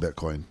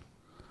Bitcoin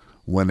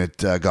when it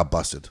got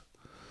busted.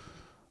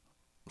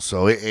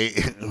 So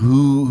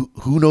who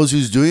knows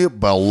who's doing it,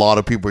 but a lot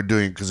of people are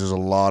doing it because there's a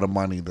lot of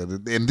money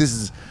and this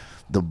is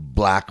the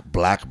black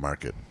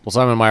market. Well,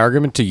 Simon, my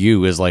argument to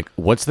you is like,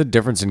 what's the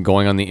difference in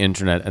going on the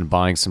internet and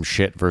buying some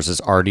shit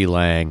versus Artie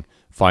Lang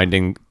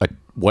finding a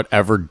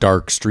whatever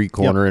dark street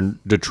corner in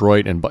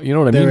Detroit and you know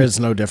what I mean? There is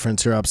no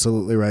difference. You're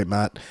absolutely right,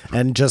 Matt.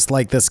 And just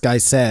like this guy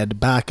said,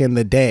 back in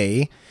the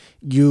day,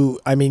 you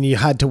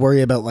had to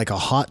worry about like a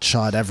hot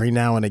shot every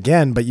now and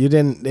again, but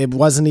it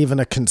wasn't even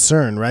a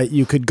concern, right?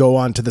 You could go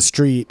onto the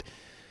street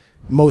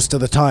most of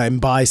the time,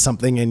 buy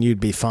something and you'd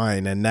be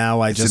fine. And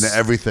now It's in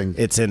everything.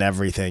 It's in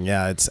everything.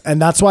 Yeah.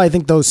 And that's why I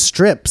think those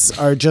strips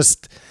are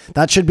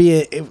that should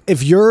be,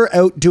 if you're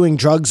out doing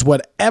drugs,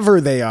 whatever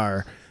they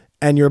are,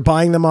 and you're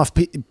buying them off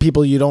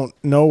people you don't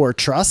know or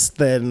trust,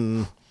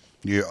 then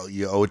You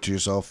owe it to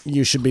yourself.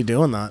 you should be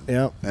doing that.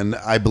 Yeah. And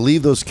I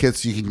believe those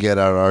kits you can get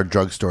at our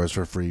drugstores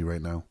for free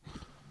right now.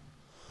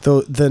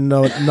 The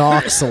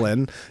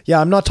Noxolin.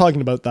 Yeah, I'm not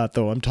talking about that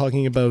though. I'm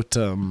talking about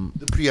The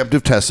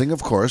preemptive testing,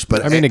 of course,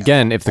 but I mean,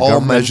 again, if the all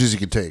government- measures you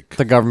can take. If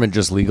the government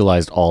just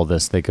legalized all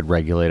this, they could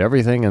regulate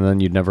everything, and then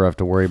you'd never have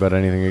to worry about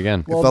anything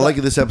again. It felt like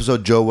in this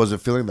episode, Joe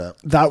wasn't feeling that.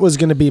 that was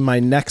going to be my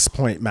next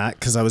point, Matt,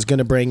 because I was going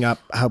to bring up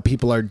how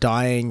people are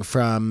dying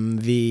from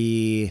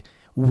the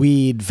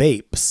weed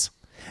vapes.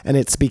 And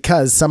it's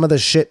because some of the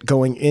shit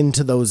going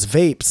into those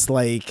vapes,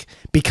 like,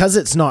 because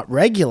it's not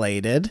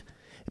regulated,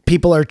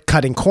 people are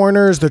cutting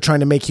corners. They're trying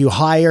to make you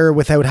higher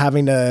without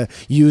having to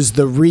use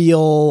the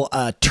real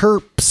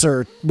terps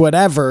or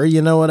whatever.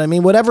 You know what I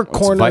mean? Whatever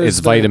corner. It's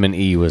vitamin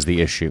E was the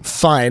issue.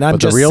 Fine. I'm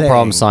But just the real saying.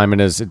 problem, Simon,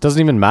 is it doesn't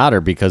even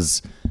matter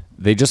because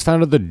they just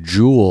found out the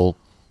Juul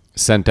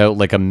sent out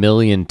like 1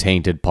 million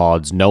tainted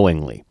pods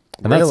knowingly.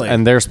 And that's Really?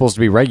 and they're supposed to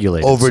be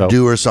regulated. so-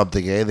 overdue or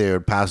something, eh? They're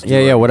past due.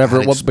 Yeah, or whatever.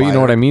 had But you know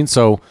what I expired. mean?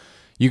 So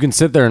you can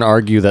sit there and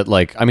argue that,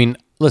 like, I mean,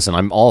 listen,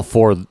 I'm all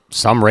for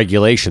some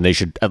regulation. They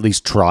should at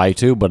least try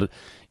to. But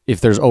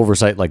if there's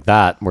oversight like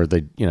that, where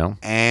they,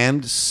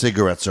 And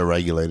cigarettes are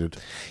regulated.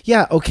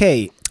 Yeah,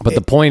 okay. but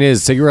the point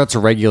is, cigarettes are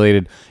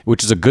regulated,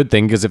 which is a good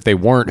thing because if they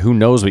weren't, who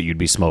knows what you'd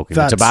be smoking?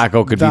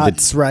 Tobacco could be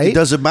That's the. right. It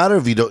doesn't matter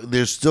if you don't.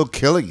 They're still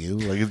killing you.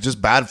 Like it's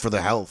just bad for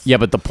the health. Yeah,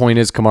 but the point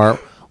is, Kamar,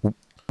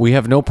 we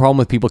have no problem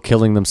with people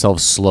killing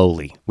themselves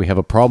slowly. We have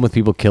a problem with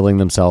people killing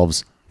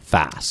themselves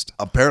fast.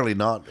 Apparently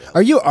not.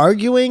 Are you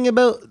arguing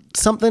about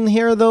something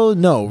here, though?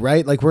 No,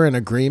 right? Like we're in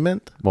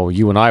agreement? Well,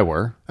 you and I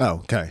were. Oh,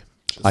 okay.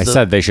 I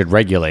said they should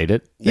regulate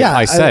it. Yeah,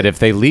 I said if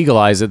they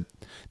legalize it,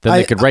 then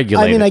they could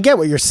regulate I mean, it. I get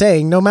what you're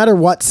saying. No matter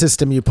what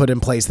system you put in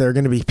place, there are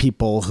going to be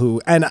people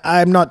who, and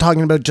I'm not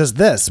talking about just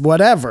this,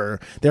 whatever.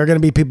 There are going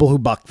to be people who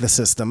buck the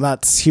system.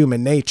 That's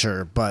human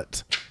nature,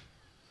 but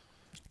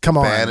come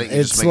on. Ban it. You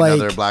just It's make like,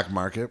 another black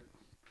market.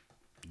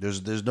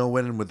 There's no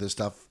winning with this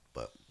stuff.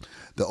 But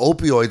the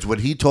opioids, when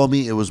he told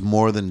me it was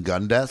more than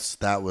gun deaths,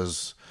 that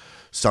was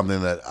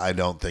something that I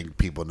don't think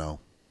people know.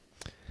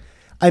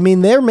 I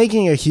mean, they're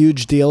making a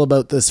huge deal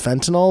about this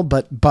fentanyl,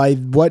 but by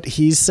what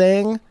he's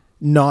saying,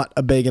 not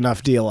a big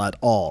enough deal at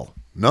all.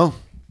 No.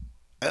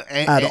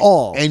 At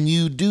all. And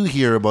you do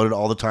hear about it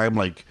all the time.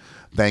 Like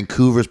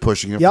Vancouver's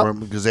pushing it Yep. for them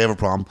because they have a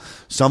problem.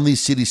 Some of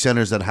these city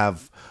centers that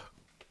have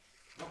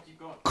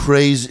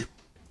crazy.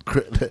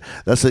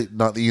 That's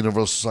not the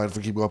universal sign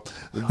for keep going.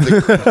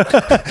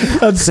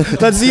 That's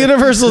the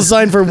universal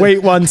sign for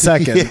wait 1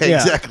 second.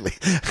 Yeah, exactly.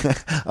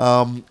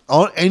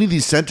 Any of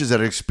these centers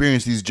that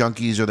experience these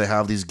junkies or they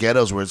have these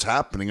ghettos where it's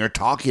happening are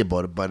talking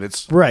about it, but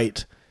it's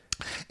Right.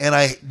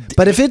 and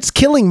But if it's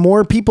killing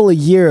more people a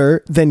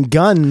year than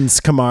guns,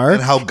 Kamar,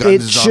 And how guns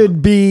it is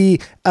should be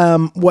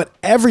what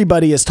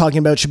everybody is talking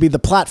about should be the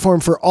platform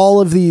for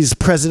all of these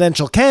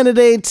presidential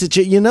candidates. It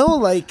should,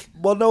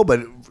 well, no,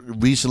 but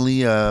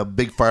recently a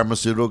big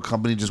pharmaceutical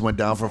company just went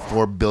down for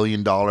 $4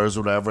 billion or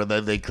whatever.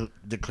 They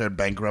declared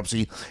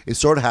bankruptcy. It's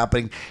sort of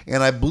happening,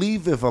 and I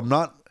believe, if I'm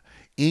not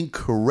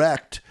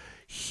incorrect,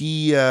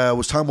 he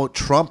was talking about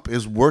Trump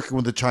is working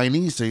with the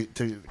Chinese to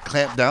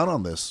clamp down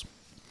on this.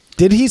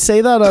 Did he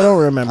say that? I don't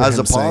remember. As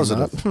him a saying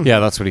positive. that. Yeah,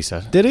 that's what he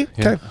said. Did he?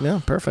 Yeah. Okay. Yeah,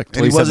 perfect.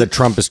 Well, he he said wasn't- that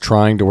Trump is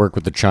trying to work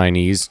with the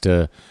Chinese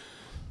to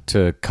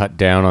cut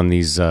down on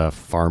these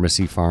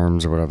pharmacy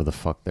farms or whatever the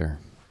fuck they're.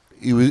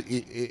 He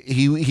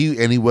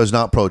was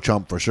not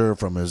pro-Trump for sure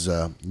from his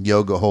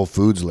yoga Whole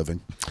Foods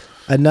living.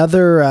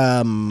 Another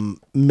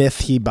myth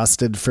he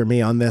busted for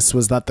me on this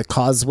was that the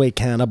Causeway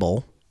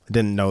Cannibal, I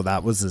didn't know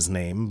that was his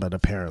name, but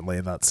apparently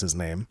that's his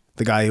name.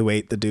 The guy who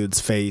ate the dude's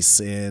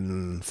face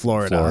in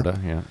Florida.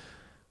 Yeah.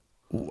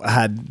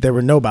 There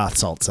were no bath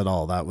salts at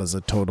all. That was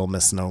a total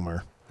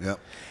misnomer. Yep.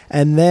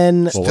 And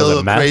then, Well, was Still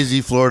it a meth?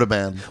 crazy Florida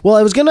man. well,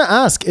 I was going to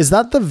ask, is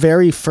that the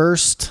very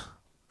first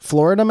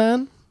Florida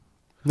man?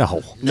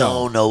 No.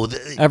 No.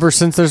 Ever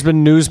since there's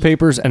been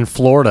newspapers and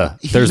Florida,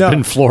 there's No,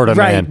 been Florida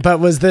right, man. but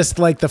was this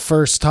like the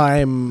first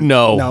time?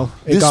 No.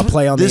 It got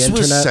play on the This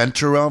internet. was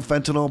centered around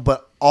fentanyl,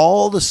 but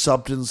all the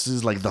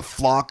substances like the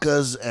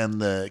Flockas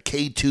and the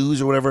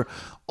K2s or whatever,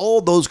 all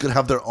those could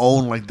have their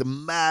own, like the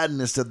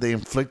madness that they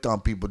inflict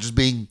on people just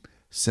being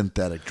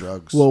synthetic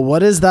drugs. Well,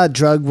 what is that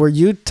drug? Were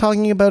you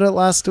talking about it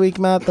last week,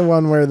 Matt? The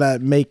one where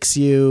that makes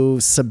you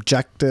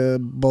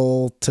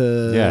subjectable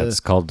to Yeah, it's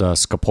called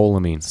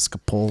scopolamine.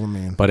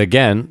 scopolamine. But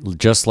again,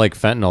 just like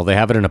fentanyl, they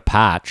have it in a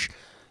patch.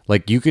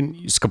 Like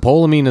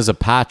scopolamine is a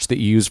patch that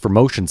you use for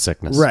motion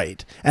sickness.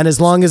 Right. And as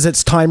long as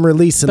it's time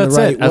release in That's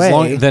the right it.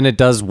 way. Then it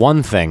does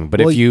one thing. But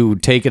Well, if you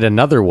take it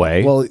another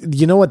way, well,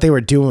 you know what they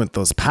were doing with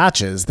those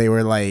patches? They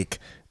were like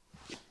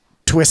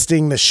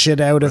twisting the shit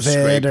out of it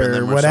scraping or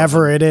them or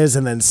whatever something. it is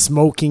and then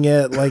smoking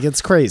it. Like,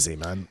 it's crazy,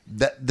 man.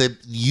 that the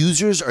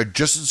users are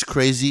just as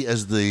crazy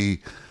as the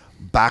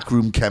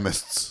backroom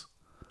chemists.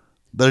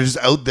 They're just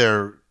out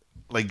there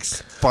like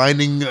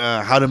finding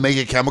how to make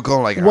a chemical.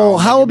 Like, Well, I'll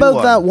how make a new about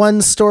one. that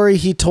one story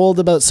he told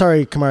about?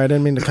 Sorry, Kamar, I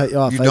didn't mean to cut you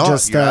off.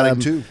 You're adding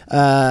two.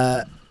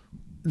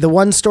 The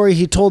one story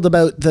he told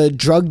about the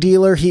drug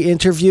dealer he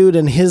interviewed,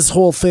 and his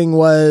whole thing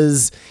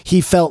was he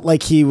felt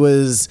like he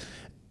was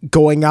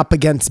going up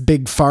against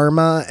big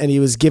pharma and he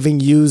was giving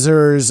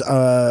users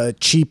a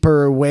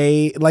cheaper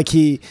way. Like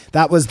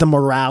that was the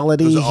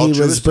morality It was he was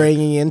altruistic.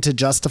 bringing in to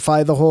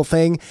justify the whole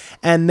thing.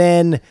 And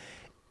then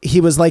he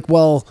was like,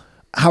 well,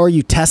 how are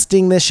you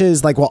testing this shit?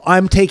 Is like, well,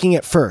 I'm taking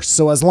it first.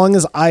 So as long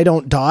as I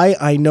don't die,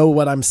 I know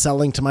what I'm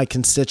selling to my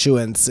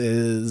constituents,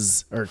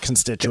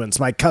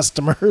 my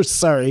customers,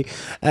 sorry,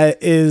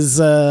 is,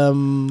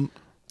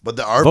 But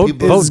there are vote,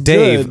 people. vote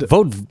Dave. good.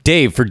 Vote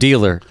Dave for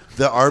dealer.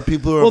 There are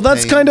people who are. well,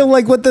 that's paying- kind of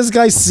like what this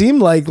guy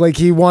seemed like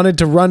he wanted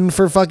to run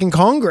for fucking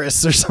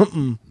Congress or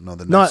something. No,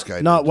 the not next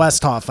guy not did.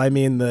 Westhoff. I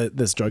mean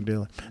this drug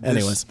dealer.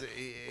 Anyways,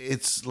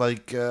 it's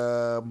like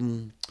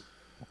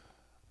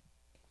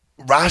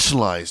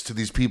rationalized to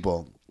these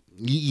people.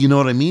 You know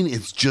what I mean?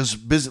 It's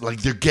just business.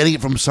 Like they're getting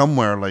it from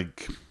somewhere.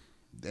 Like,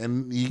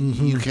 and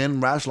you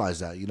can rationalize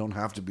that. You don't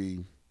have to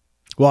be.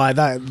 Well,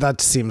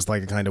 that seems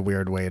like a kind of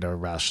weird way to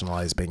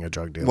rationalize being a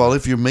drug dealer. Well,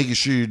 if you're making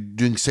sure you're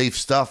doing safe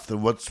stuff,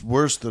 then what's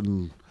worse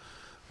than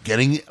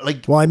getting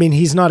like? Well, I mean,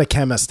 he's not a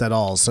chemist at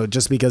all, so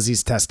just because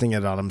he's testing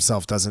it on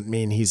himself doesn't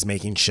mean he's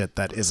making shit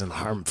that isn't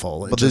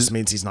harmful. It just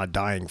means he's not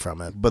dying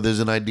from it. But there's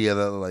an idea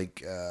that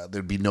like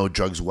there'd be no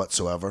drugs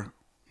whatsoever.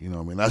 You know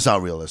what I mean? That's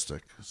not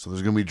realistic. So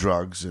there's gonna be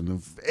drugs,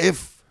 and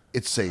if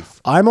it's safe.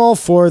 I'm all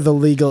for the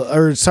legal,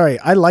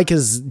 I like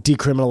his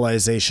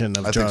decriminalization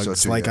of I think so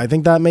drugs. too, Like, yeah. I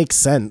think that makes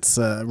sense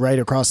right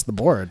across the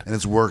board. And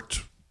it's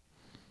worked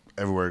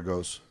everywhere it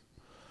goes.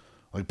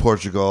 Like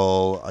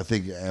Portugal, I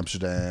think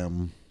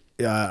Amsterdam.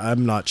 Yeah,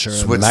 I'm not sure. of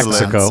the Switzerland.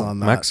 stance Mexico. on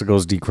that.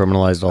 Mexico's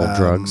decriminalized all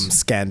drugs.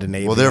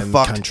 Scandinavian Well, they're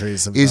fucked.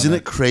 countries. have Isn't done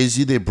it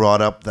crazy they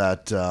brought up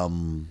that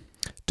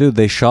Dude,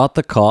 they shot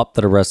the cop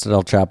that arrested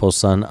El Chapo's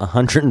son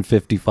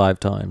 155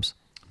 times.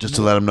 just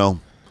to let them know?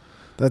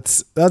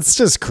 That's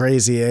just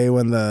crazy, eh?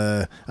 When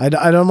I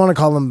don't want to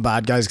call them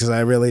bad guys because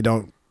I really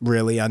don't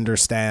really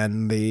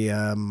understand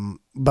the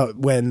but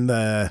when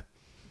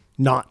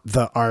not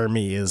the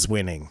army is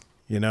winning,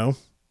 you know,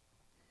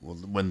 Well,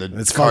 when the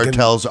It's fucking-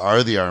 cartels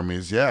are the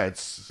armies, yeah,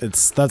 that's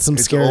some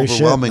it's scary shit,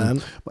 overwhelming.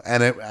 man.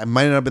 And it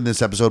might not have been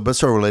this episode, but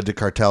sort of related to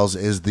cartels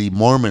is the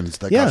Mormons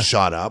that Yeah, got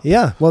shot up.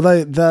 Yeah, well,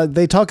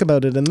 they talk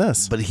about it in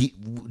this. But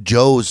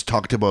Joe's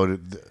talked about it,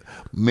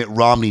 Mitt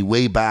Romney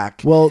way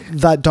back Well,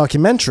 that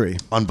documentary,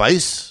 on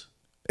Vice.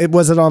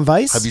 was it on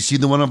Vice? Have you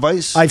seen the one on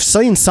Vice? I've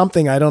seen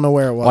something. I don't know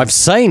where it was. Well, I've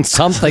seen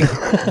something.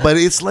 But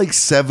it's like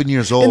 7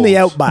 years old. in the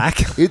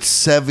outback. It's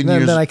 7 And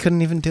years. then I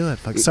couldn't even do it.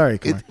 Fuck, sorry,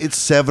 Kumar. It's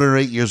 7 or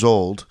 8 years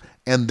old,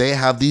 and they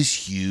have these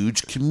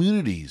huge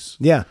communities.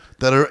 Yeah.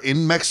 That are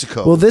in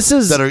Mexico. Well, this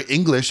is- that are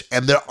English,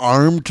 and they're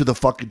armed to the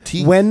fucking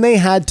teeth. When they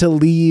had to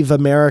leave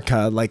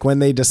America, like when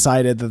they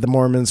decided that the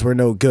Mormons were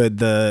no good,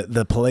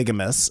 the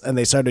polygamists, and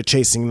they started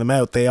chasing them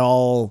out,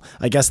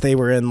 I guess they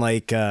were in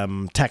like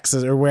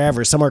Texas or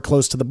wherever, somewhere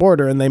close to the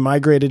border, and they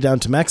migrated down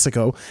to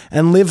Mexico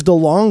and lived a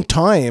long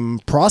time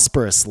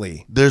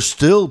prosperously. They're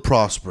still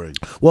prospering.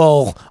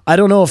 Well, I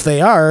don't know if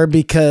they are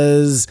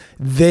because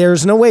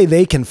there's no way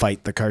they can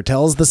fight the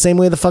cartels the same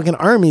way the fucking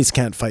armies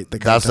can't fight the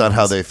cartels. That's not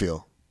how they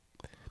feel.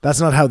 That's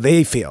not how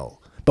they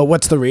feel. But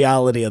what's the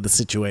reality of the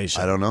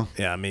situation? I don't know.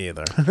 Yeah, me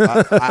either.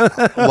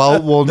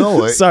 Well,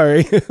 no.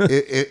 Sorry.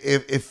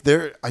 If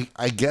they're,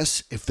 I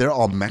guess, if they're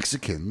all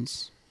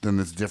Mexicans, then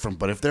it's different.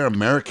 But if they're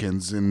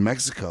Americans in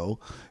Mexico,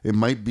 it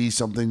might be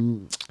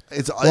something.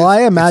 Well,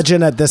 I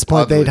imagine at this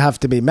point ugly. they'd have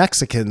to be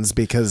Mexicans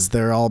because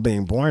they're all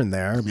being born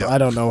there. But Yep. I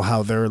don't know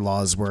how their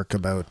laws work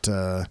about.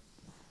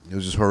 It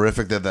was just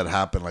horrific that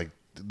happened. Like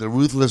the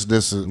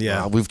ruthlessness.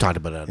 Yeah. We've talked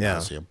about it.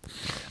 Yeah.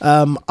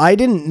 Yeah. I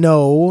didn't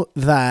know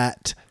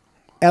that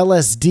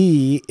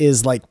LSD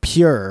is like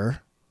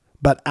pure,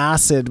 but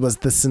acid was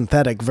the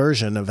synthetic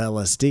version of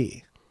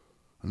LSD.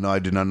 No, I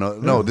did not know.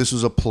 No, this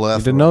was a plethora.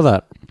 You didn't know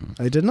that.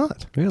 I did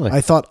not. Really?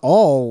 I thought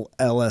all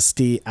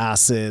LSD,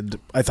 acid,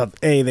 I thought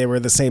A, they were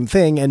the same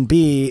thing, and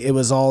B, it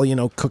was all,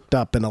 cooked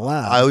up in a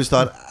lab. I always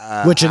thought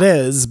which it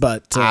is,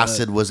 but.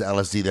 acid was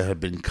LSD that had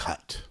been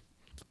cut.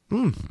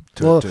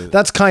 Well,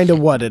 that's kind of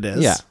what it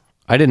is. Yeah.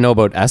 I didn't know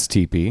about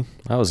STP.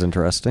 That was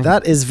interesting.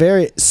 That is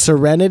very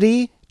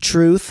serenity,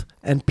 truth,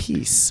 and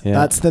peace. Yeah.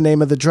 That's the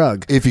name of the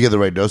drug. If you get the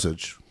right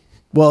dosage.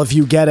 Well, if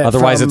you get it,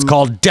 Otherwise, it's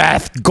called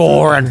death,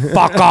 gore, and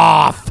fuck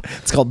off.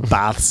 It's called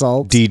bath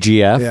salt.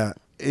 DGF. Yeah.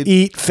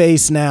 Eat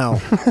face now.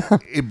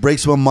 It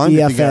breaks my mind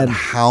to think EFN. out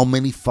how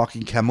many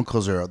fucking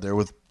chemicals are out there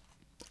with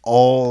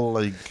all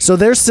like. So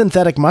there's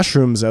synthetic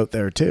mushrooms out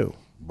there too.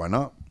 Why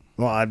not?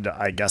 Well,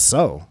 I guess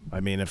so.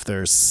 I mean, if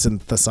they're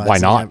synthesizing, Why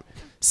not?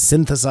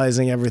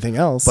 Synthesizing everything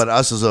else. But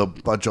us as a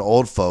bunch of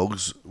old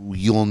folks,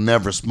 you'll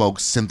never smoke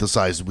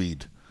synthesized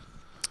weed.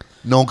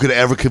 No one could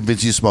ever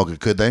convince you to smoke it,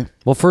 could they?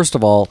 Well, first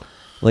of all,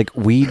 like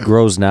weed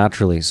grows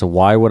naturally. So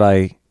why would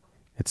I?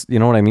 It's you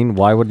know what I mean.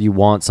 Why would you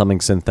want something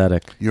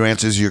synthetic? Your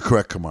answer is you're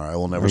correct, Kumar. I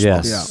will never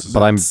Yes, smoke.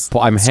 but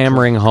I'm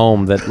hammering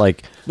home that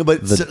like No,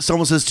 but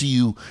someone says to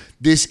you,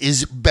 "This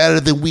is better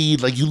than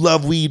weed." Like you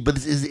love weed, but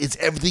it's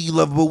everything you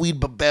love about weed,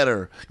 but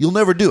better. You'll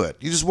never do it.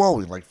 You just won't.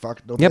 You're like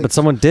fuck. No yeah, but thanks.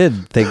 someone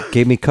did. They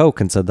gave me Coke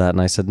and said that,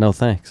 and I said no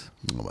thanks.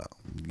 Oh, well,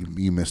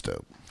 you missed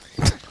out.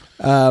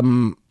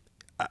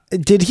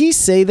 Did he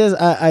say this?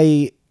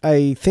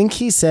 I think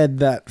he said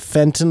that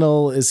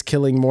fentanyl is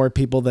killing more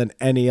people than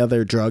any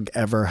other drug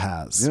ever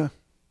has. Yeah,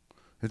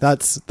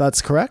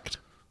 That's correct.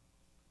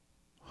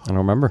 I don't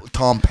remember.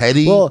 Tom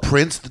Petty,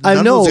 Prince. I none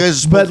of know, those guys are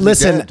supposed but to be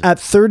listen, dead. at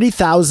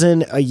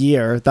 30,000 a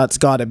year, that's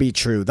got to be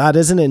true. That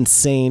is an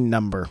insane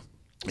number.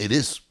 It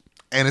is,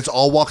 and it's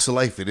all walks of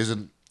life. It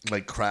isn't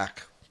like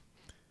crack.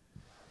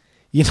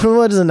 You know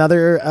what is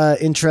another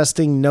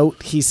interesting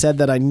note he said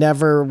that I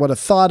never would have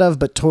thought of,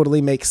 but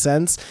totally makes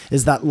sense,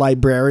 is that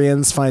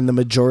librarians find the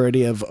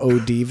majority of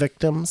OD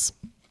victims.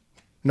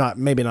 But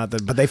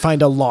they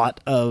find a lot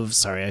of,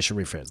 sorry, I should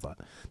rephrase that.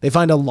 They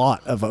find a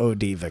lot of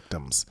OD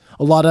victims.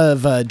 A lot of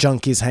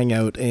junkies hang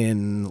out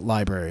in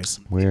libraries.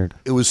 Weird.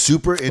 It was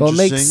super interesting. Well,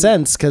 it makes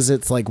sense because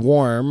it's like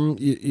warm,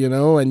 you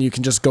know, and you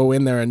can just go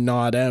in there and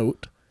nod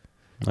out.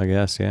 I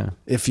guess, yeah.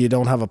 if you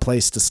don't have a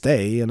place to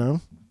stay, you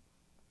know?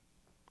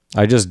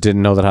 I just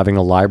didn't know that having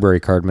a library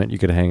card meant you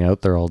could hang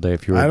out there all day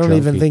if you were I don't junkie.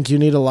 even think you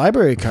need a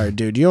library card,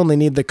 dude. You only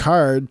need the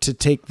card to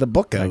take the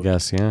book out. I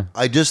guess, yeah.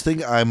 I just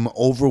think I'm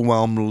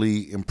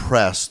overwhelmingly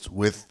impressed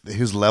with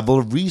his level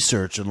of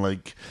research and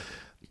like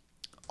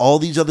all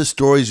these other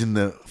stories in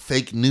the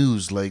fake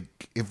news.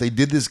 Like if they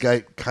did this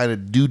guy kind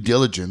of due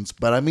diligence,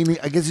 but I mean,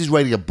 I guess he's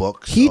writing a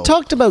book. He so-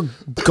 talked about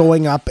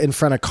going up in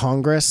front of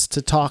Congress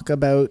to talk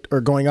about,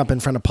 or going up in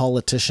front of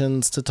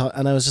politicians to talk.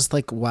 And I was just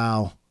like,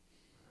 wow.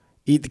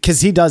 Because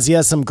he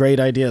has some great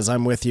ideas.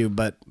 I'm with you,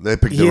 but They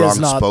picked he the is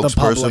wrong not the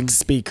public spokesperson.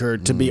 speaker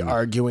to be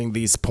arguing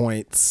these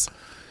points.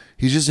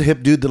 He's just a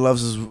hip dude that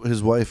loves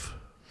his wife.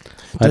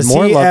 I'd Does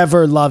more he love-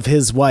 ever love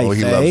his wife? Oh,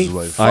 he eh? loves his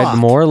wife. I'd Fuck.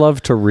 more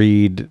love to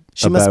read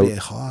She must about be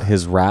hot.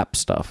 his rap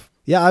stuff.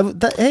 Yeah,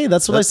 hey,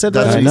 that's what I said.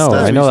 That's right how I you know,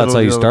 start. I know that's how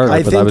you started,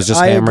 I but think I was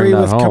just I hammering agree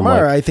that with home.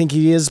 Kamar. like- I think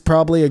he is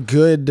probably a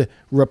good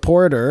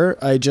reporter.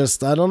 I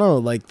don't know,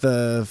 like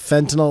the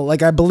fentanyl.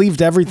 Like I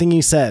believed everything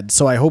he said,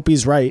 so I hope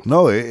he's right.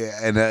 No,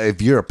 and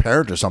if you're a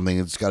parent or something,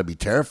 it's got to be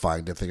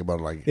terrifying to think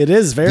about. Like It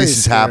is very. this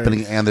is scary.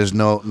 happening, and there's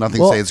nothing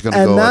Well, saying it's going to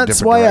and go a that's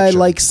different why direction. I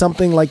like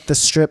something like The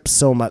Strip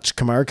so much,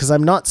 Kamar, because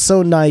I'm not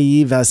so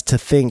naive as to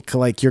think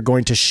like you're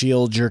going to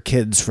shield your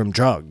kids from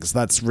drugs.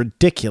 That's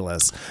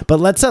ridiculous. But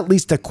let's at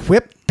least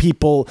equip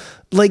people.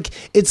 Like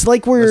it's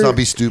like Let's not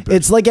be stupid.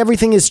 It's like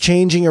everything is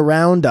changing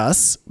around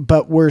us,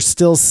 but we're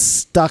still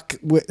stuck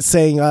with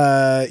saying,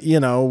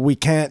 we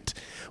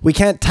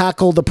can't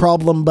tackle the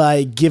problem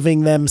by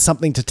giving them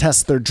something to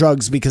test their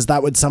drugs because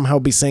that would somehow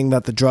be saying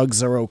that the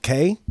drugs are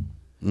okay.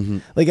 Mm-hmm.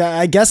 Like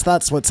I guess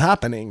that's what's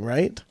happening,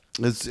 right?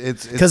 it's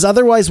Because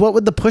otherwise, what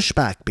would the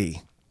pushback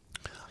be?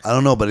 I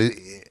don't know, but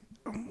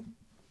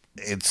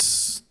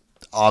it's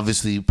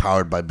obviously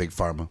powered by Big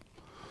Pharma.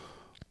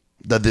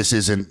 That this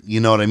isn't, you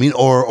know what I mean,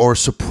 or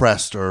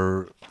suppressed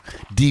or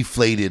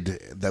deflated.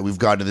 That we've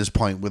gotten to this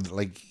point with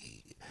like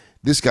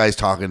this guy's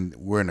talking.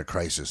 We're in a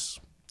crisis,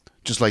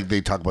 just like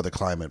they talk about the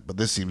climate, but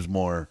this seems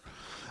more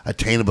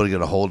attainable to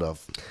get a hold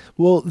of.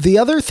 Well, the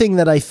other thing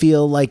that I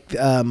feel like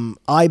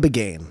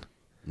Ibogaine,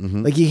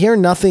 like you hear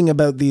nothing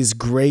about these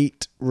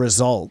great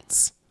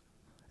results,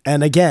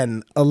 and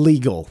again,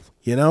 illegal.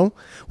 You know,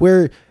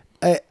 where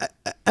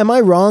am I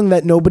wrong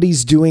that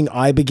nobody's doing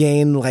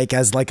Ibogaine like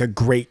as like a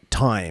great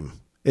time?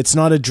 It's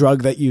not a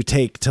drug that you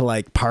take to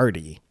like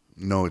party.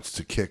 No, it's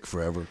to kick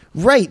forever.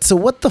 Right. So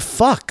what the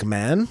fuck,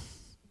 man?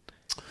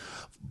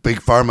 Big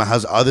Pharma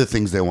has other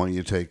things they want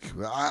you to take.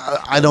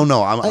 I don't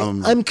know.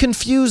 I'm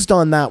confused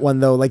on that one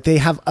though. Like they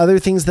have other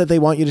things that they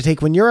want you to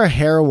take. When you're a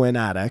heroin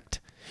addict,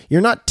 you're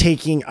not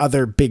taking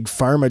other big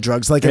pharma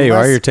drugs. Like Yeah, you are.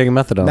 unless- You're taking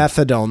methadone.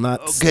 Methadone.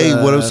 That's okay.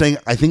 What I'm the- saying,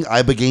 I think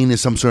Ibogaine is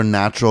some sort of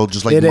natural,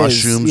 just like It is.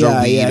 mushrooms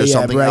or weed or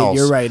something right, else.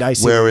 You're right. I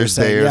see. what you're Whereas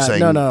saying. they're Yeah,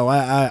 saying no.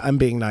 I'm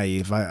being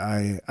naive.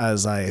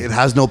 it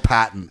has no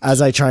patent. As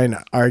I try and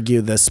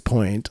argue this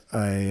point,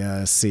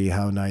 I see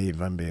how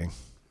naive I'm being.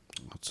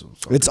 So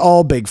It's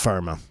all big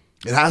pharma.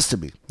 it has to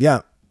be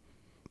Yeah.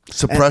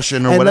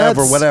 suppression or And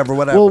whatever. that's-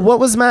 Well, what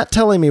was Matt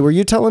telling me? Were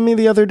you telling me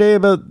the other day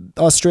about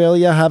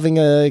Australia having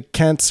a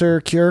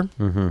cancer cure?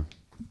 Mm-hmm.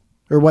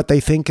 Or what they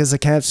think is a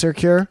cancer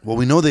cure? Well,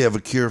 we know they have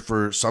a cure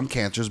for some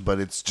cancers, but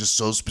it's just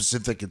so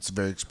specific. It's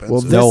very expensive.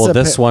 Well, No,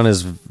 This this one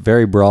is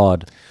very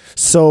broad.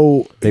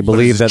 So They But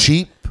believe is it that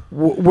cheap.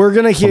 we're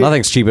gonna hear. well,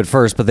 nothing's cheap at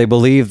first, but they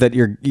believe that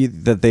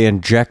that they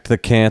inject the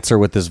cancer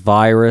with this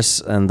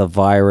virus, and the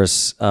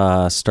virus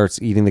starts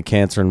eating the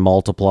cancer and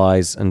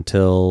multiplies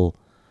until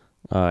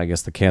I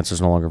guess the cancer is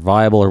no longer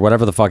viable or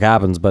whatever the fuck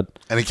happens. But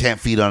And it can't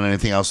feed on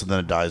anything else, and then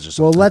it dies or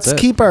something. Well, let's it.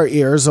 keep our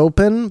ears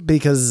open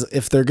because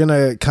if they're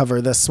gonna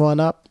cover this one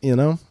up,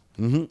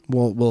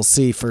 we'll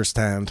see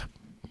firsthand.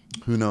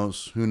 Who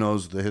knows? Who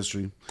knows the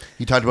history?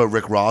 He talked about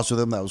Rick Ross with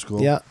him. That was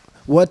cool. Yeah.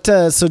 What?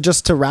 So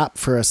just to wrap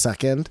for a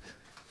second,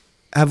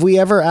 have we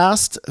ever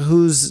asked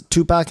who's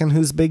Tupac and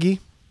who's Biggie?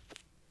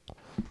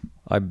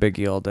 I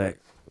Biggie all day.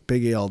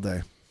 Biggie all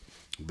day.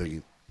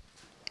 Biggie.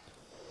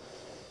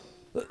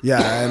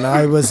 Yeah, and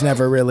I was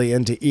never really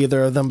into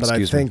either of them, but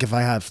Excuse I me. think if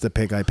I have to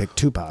pick, I pick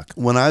Tupac.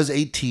 When I was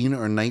 18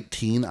 or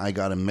 19, I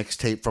got a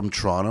mixtape from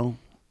Toronto.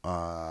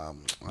 I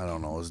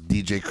don't know, it was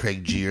DJ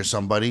Craig G or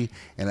somebody,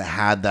 and it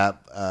had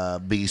that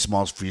Biggie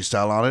Smalls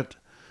freestyle on it.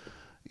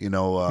 You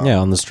know, Yeah,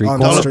 on the street on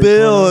corner. the Dollar street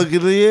bill, corner.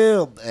 look at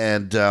you.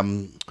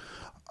 And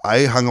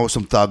I hung out with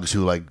some thugs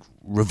who like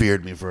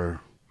revered me for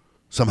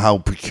somehow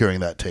procuring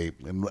that tape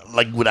and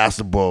like would ask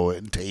to borrow it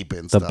and tape it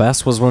and The stuff.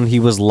 best was when he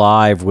was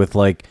live with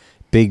like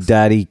Big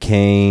Daddy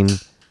Kane,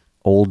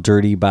 Old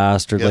Dirty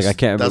Bastard. Yes, Like I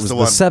can't. It that's was the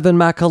the one. 7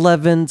 Mac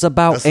 11s,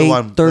 about That's the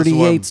one. 8 That's the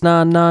 38s,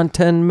 9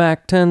 10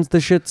 Mac 10s. The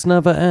shits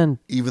never end.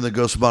 Even the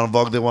girls from Bottom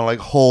Vogue, they want to like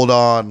hold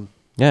on.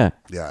 Yeah.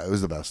 Yeah, it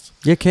was the best.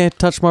 You can't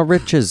touch my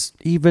riches,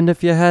 even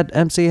if you had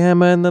MC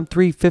Hammer and them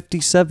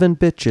 357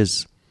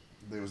 bitches.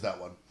 There was that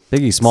one.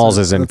 Biggie Smalls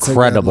is That's a good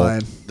incredible.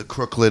 line. The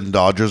Crooklyn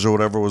Dodgers or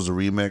whatever was the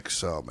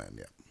remix. Oh man,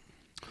 yeah.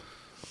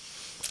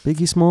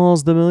 Biggie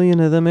Smalls, the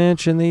millionaire, the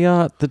mansion, the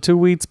yacht, the 2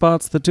 weed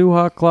spots, the 2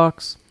 hot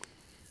clocks.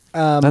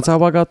 That's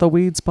how I got the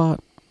weed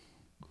spot.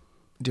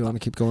 Do you want to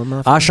keep going,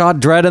 Matthew? I shot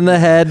Dread in the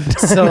head.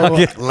 So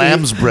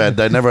Lamb's bread.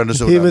 I never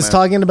understood what he that was meant.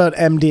 talking about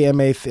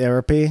MDMA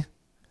therapy,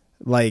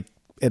 like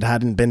it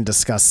hadn't been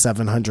discussed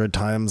 700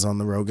 times on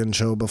the Rogan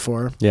show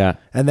before. Yeah.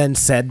 And then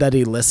said that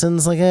he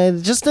listens. Like,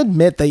 just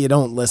admit that you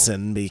don't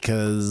listen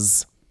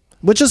because,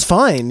 which is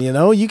fine, you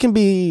know. You can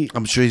be.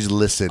 I'm sure he's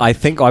listened. I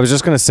was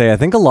just going to say, I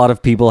think a lot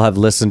of people have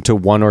listened to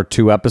 1 or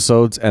 2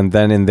 episodes and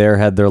then in their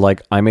head, they're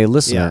like, I'm a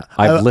listener.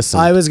 I've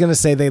listened. I was gonna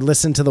say they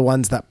listen to the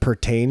ones that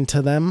pertain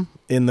to them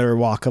in their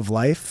walk of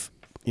life.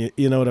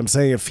 You know what I'm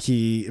saying?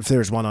 If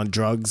there's one on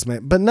drugs,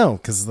 but no,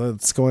 because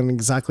that's going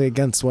exactly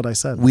against what I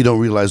said. we don't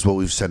realize what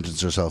we've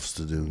sentenced ourselves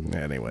to do.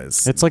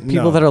 Anyways, It's like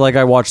people no. that are like,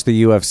 I watch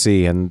the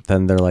UFC, and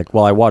then they're like,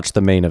 well, I watched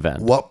the main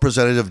event. What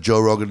percentage of Joe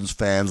Rogan's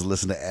fans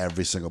listen to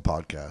every single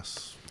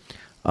podcast?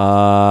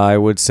 I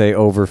would say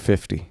over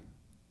 50.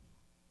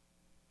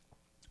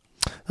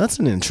 That's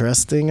an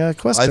interesting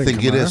question. I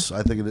think it Kamar. is.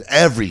 I think it is.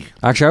 Every.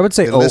 Actually, I would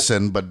say They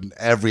listen, but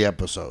every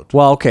episode.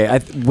 Well, okay.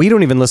 We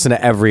don't even listen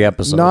to every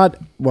episode. Not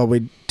well,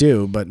 we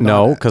do, but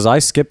no, not, because I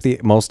skip the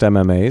most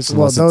MMAs. well,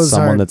 Unless those it's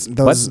someone aren't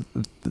that's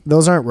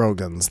those aren't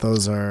Rogans.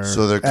 Those are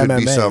So there could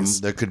be some.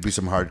 MMAs. There could be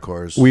some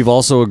hardcores. We've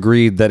also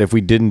agreed that if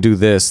we didn't do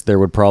this, there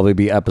would probably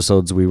be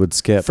episodes we would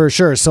skip. For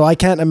sure. So I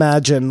can't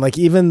imagine, like,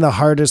 even the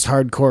hardest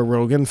hardcore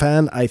Rogan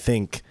fan, I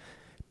think,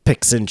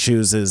 picks and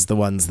chooses the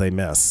ones they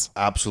miss.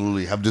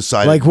 absolutely have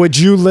decided. Like, would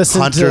you listen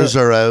Hunters to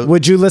are out.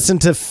 Would you listen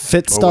to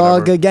Fitzdog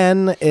whatever.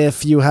 again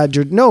if you had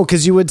your no?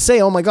 Because you would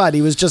say, "Oh my God,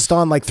 he was just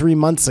on like 3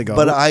 months ago."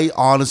 But I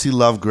honestly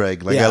love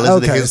Greg. Like Yeah, I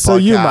listen to okay, his so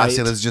you podcast, might.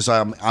 and it's just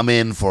I'm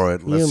in for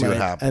it. Let's You see what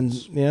might.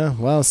 happens. And yeah,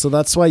 well, so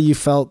that's why you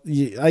felt.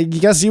 I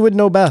guess you would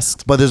know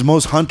best. But there's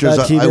most hunters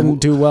That he didn't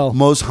do well.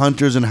 Most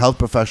hunters and health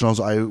professionals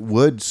I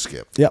would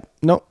skip. Yep.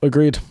 No.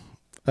 Agreed.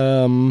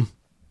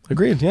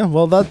 Agreed. Yeah.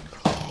 Well, that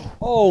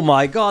Oh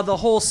my God! The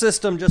whole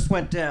system just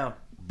went down.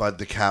 But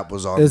the cap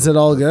was on. is it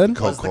all good?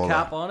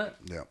 Coca-Cola. on it?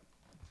 Yeah,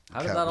 How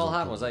did that all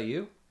happen? Was that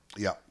you?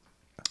 yeah.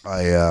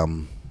 I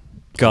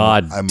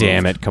God I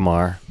damn moved. it,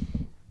 Kamar.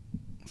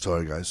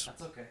 sorry guys.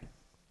 That's okay.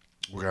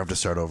 We're gonna have to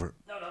start over.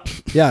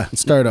 Yeah.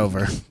 Start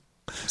over.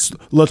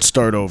 Let's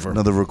start over.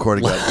 Another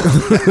recording. Got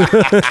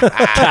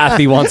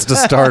Kathy wants to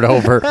start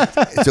over.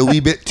 it's a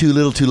wee bit too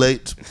little, too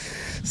late.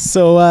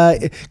 So,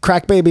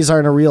 crack babies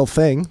aren't a real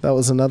thing. That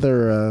was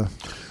another.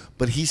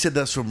 But he said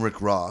that's from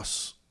Rick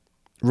Ross.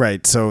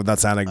 Right. So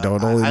that's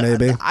anecdotal,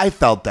 maybe. I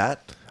felt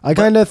that. I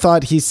kind of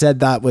thought he said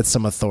that with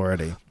some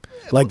authority.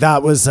 Like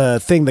that was a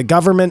thing the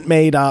government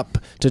made up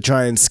to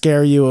try and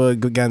scare you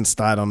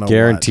against, I don't know.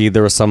 Guaranteed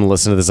there was some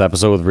listening to this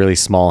episode with really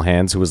small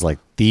hands who was like,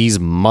 these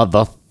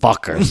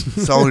motherfuckers.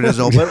 Someone who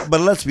doesn't know. But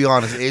let's be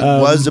honest. It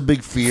was a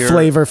big fear.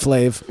 Flavor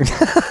Flav.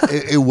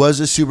 It was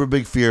a super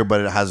big fear,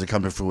 but it hasn't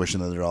come to fruition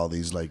that there are all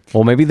these like.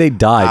 Well, maybe they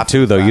died After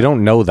too, though. that. You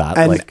don't know that.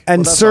 And, like,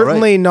 and that's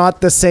certainly all right.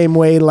 not the same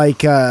way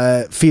like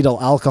fetal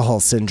alcohol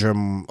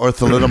syndrome. Or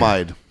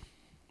thalidomide.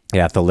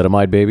 yeah,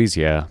 thalidomide babies.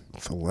 Yeah,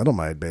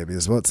 Thalidomide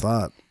babies. What's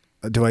that?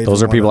 Do I? those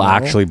even are people wanna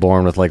know? actually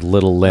born with like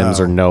little limbs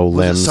or no Was it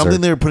limbs. something or,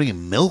 they were putting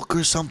in milk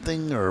or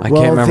something? Or I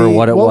can't remember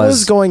what it What was.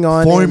 was going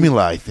on?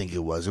 formula, I think it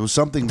was. It was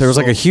something. There was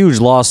like a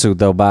huge lawsuit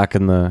though back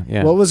in the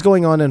What was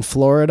going on in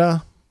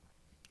Florida?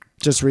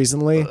 Just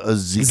recently,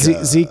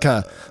 Zika.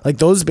 Zika. Like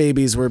those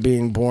babies were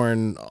being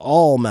born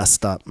all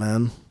messed up,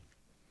 man.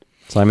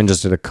 Simon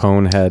just did a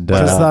cone head.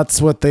 Because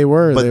that's what they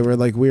were. but- They were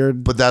like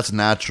weird. But that's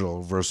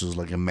natural versus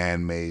like a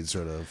man-made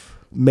sort of.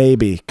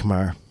 Maybe,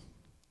 Kamar.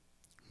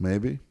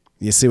 Maybe.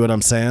 You see what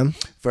I'm saying?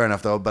 Fair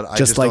enough, though. But I Just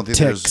just like don't think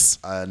ticks.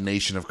 there's a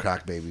nation of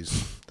crack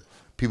babies.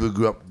 People who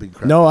grew up being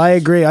crack. No, babies. I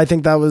agree. I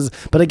think that was.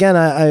 But again,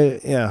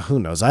 yeah, who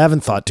knows? I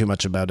haven't thought too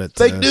much about it.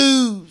 Fake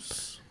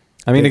news.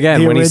 I mean, again,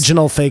 the when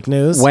original fake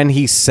news. when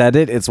he said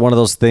it, it's one of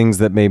those things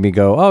that made me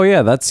go, "Oh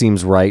yeah, that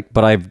seems right."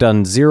 But I've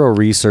done zero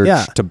research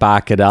Yeah. to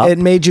back it up. it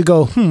made you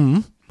go,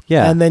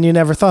 yeah, and then you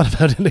never thought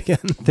about it again.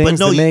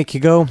 things no, that you- make you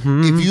go,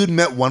 If you'd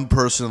met one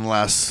person in the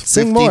last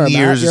Sing 15 more, Matt.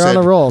 years, You're who on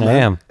said, a roll, I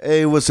man. am.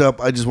 "Hey, what's up?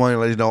 I just wanted to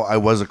let you know I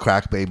was a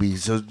crack baby."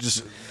 So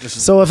just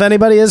So if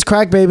anybody is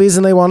crack babies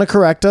and they want to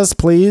correct us,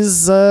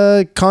 please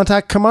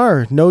contact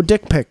Kamar. No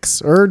dick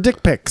pics or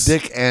dick pics.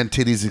 dick and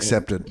titties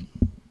accepted.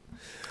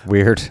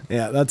 Weird.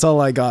 Yeah, that's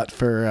all I got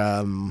for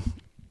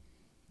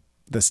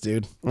this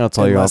dude. That's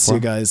all you got Unless for? you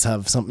guys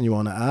have something you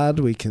want to add,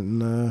 we can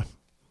No,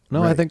 I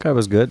Right. think I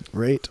was good.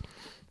 rate.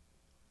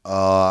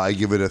 I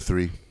give it a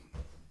 3.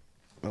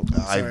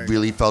 I sorry.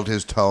 really felt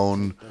his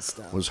tone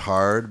was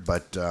hard,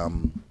 but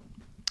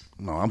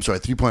no, I'm sorry,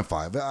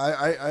 3.5.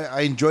 I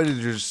enjoyed it.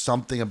 There's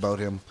something about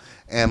him,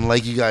 and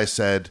like you guys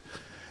said,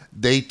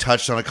 they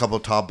touched on a couple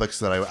of topics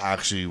that I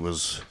actually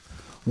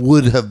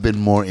would have been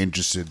more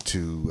interested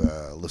to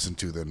listen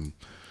to than.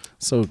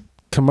 So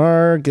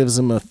Kamar gives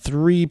him a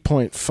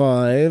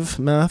 3.5.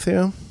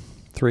 Matthew.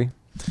 3.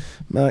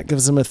 Matt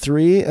gives him a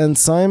 3, and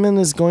Simon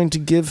is going to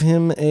give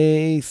him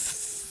a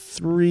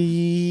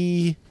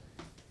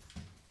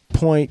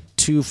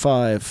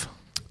 3.25.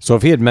 So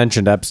if he had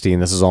mentioned Epstein,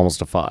 this is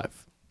almost a 5.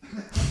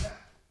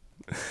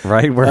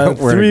 Right? We're in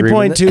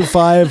agreement.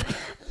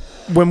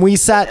 3.25. when we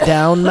sat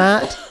down,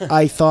 Matt,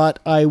 I thought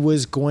I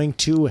was going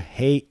to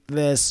hate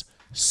this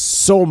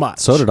so much.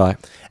 So did I.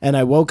 And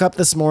I woke up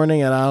this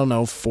morning at, I don't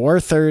know,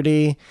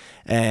 4:30,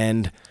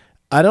 and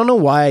I don't know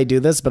why I do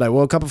this, but I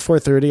woke up at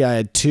 4:30. I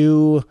had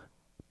 2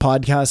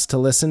 podcasts to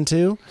listen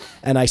to,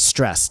 and I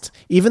stressed,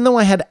 even though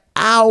I had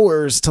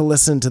hours to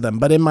listen to them.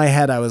 But in my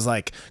head, I was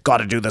like,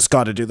 gotta do this.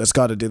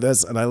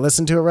 And I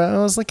listened to it, and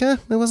I was like, it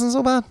wasn't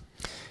so bad.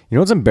 You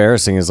know what's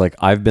embarrassing is like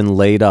I've been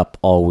laid up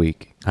all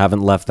week.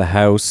 Haven't left the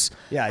house.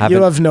 Yeah,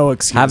 you have no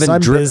excuse.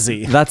 I'm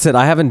busy. That's it.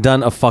 I haven't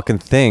done a fucking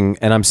thing.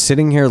 And I'm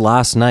sitting here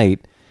last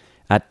night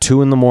at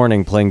 2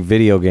 a.m. playing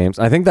video games.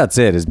 I think that's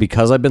it, is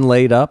because I've been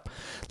laid up.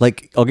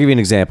 Like, I'll give you an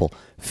example.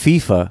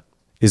 FIFA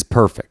is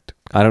perfect.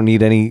 I don't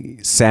need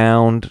any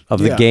sound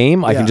of the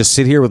game. I can just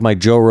sit here with my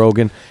Joe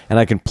Rogan and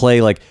I can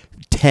play like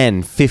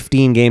 10,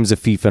 15 games of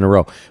FIFA in a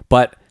row.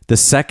 But the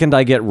second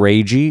I get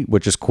ragey,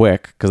 which is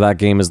quick, because that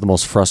game is the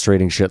most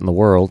frustrating shit in the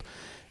world,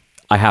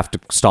 I have to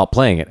stop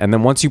playing it. And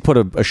then once you put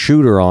a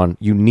shooter on,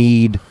 you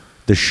need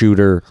the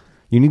shooter.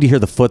 You need to hear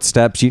the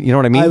footsteps. You know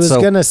what I mean? I was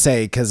going to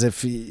say, because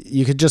if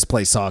you could just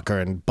play soccer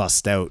and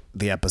bust out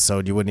the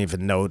episode, you wouldn't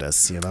even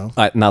notice, you know?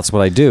 And that's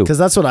what I do. Because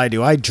that's what I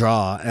do. I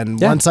draw.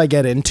 And once I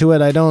get into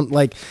it, I don't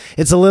like,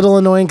 it's a little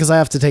annoying because I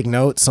have to take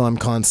notes. So I'm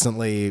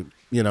constantly,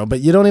 you know, but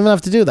you don't even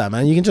have to do that,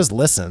 man. You can just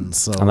listen.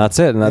 So and that's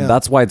it. And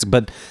that's why it's,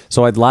 but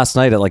so last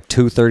night at like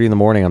 2:30 in the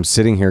morning, I'm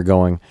sitting here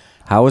going,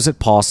 how is it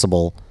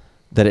possible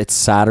that it's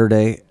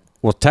Saturday?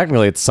 Well,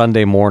 technically it's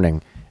Sunday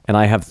morning. And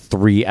I have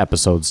 3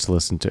 episodes to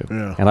listen to.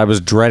 Yeah. And I was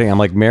dreading. I'm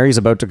like, Mary's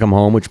about to come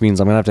home, which means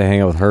I'm going to have to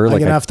hang out with her. I'm like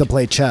going to have to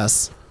play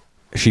chess.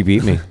 She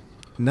beat me.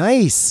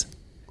 Nice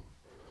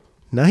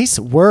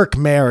work,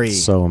 Mary.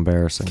 So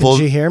embarrassing. Can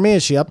she hear me?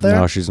 Is she up there?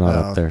 No, she's not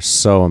up there.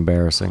 So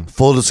embarrassing.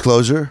 Full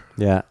disclosure.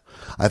 Yeah.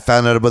 I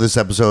found out about this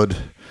episode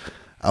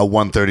at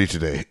 1:30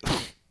 today.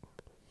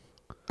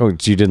 Oh,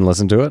 you didn't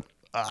listen to it?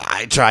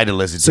 I tried to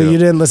listen to So it. you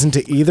didn't listen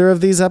to either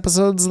of these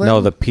episodes then? No,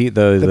 the Pete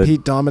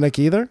Dominic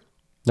either?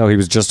 No, he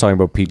was just talking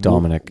about Pete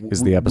Dominic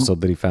is the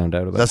episode that he found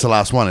out about. That's the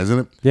last one, isn't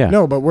it? Yeah.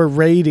 No, but we're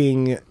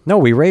rating. No,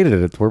 we rated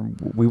it.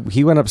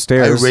 He went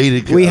upstairs. I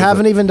rated. We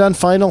haven't even done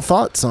final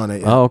thoughts on it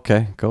yet. Oh,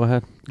 okay. Go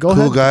ahead. Go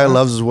cool ahead. guy,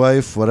 loves his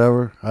wife,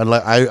 whatever.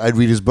 I'd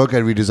read his book. I'd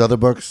read his other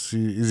books.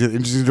 He's an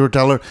interesting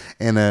storyteller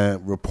and a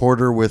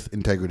reporter with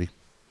integrity.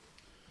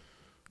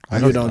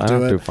 You don't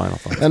do it. final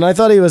thoughts. And I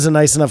thought he was a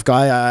nice enough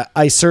guy.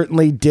 I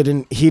certainly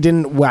didn't. He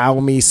didn't wow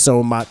me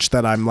so much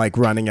that I'm like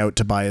running out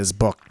to buy his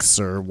books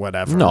or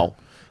whatever. No.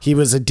 He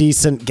was a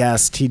decent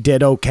guest. He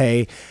did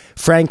okay.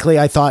 Frankly,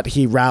 I thought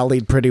he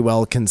rallied pretty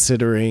well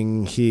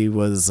considering he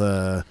was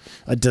a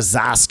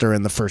disaster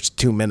in the first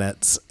 2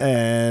 minutes.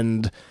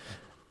 And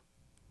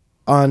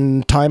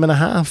on time and a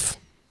half,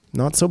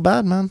 not so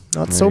bad, man.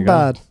 Not so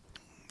bad.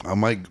 I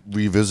might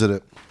revisit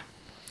it.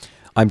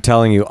 I'm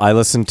telling you, I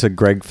listened to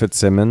Greg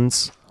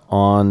Fitzsimmons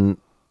on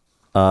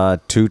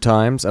 2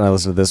 times, and I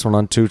listened to this one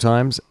on 2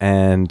 times,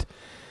 and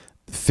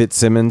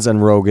Fitzsimmons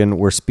and Rogan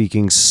were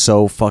speaking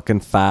so fucking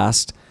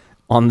fast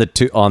on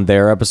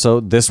their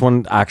episode. This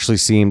one actually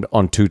seemed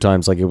on 2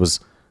 times like it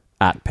was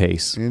at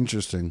pace.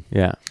 Interesting.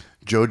 Yeah.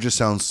 Joe just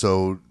sounds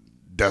so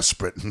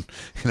desperate and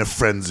in a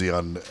frenzy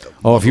on.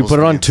 Oh, if you put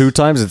it on 2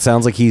 times, it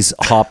sounds like he's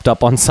hopped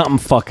up on something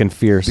fucking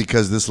fierce.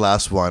 Because this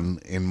last one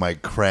in my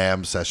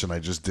cram session I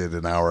just did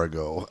an hour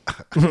ago,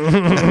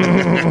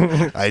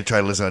 I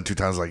tried to listen on 2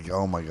 times. Like,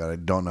 oh my god, I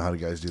don't know how the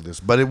guys do this,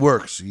 but it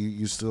works.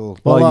 You still.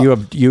 Well,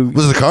 you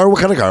Was it a car?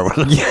 What kind of car?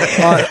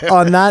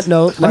 On that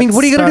note, I mean,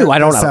 what are you gonna do? I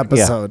don't know.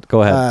 Episode. Yeah,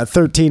 go ahead.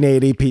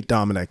 1380, Pete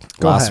Dominic.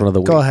 Last one of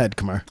the week. Go ahead,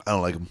 Kamar. I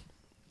don't like him.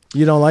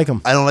 You don't like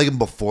him? I don't like him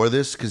before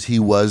this because he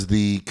was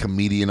the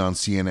comedian on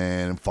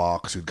CNN and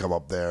Fox who'd come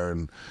up there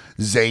and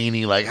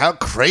zany, like, how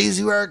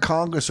crazy we are at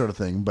Congress sort of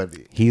thing. But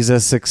he's a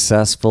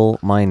successful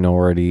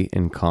minority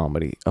in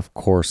comedy. Of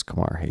course,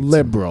 Kamar hates him.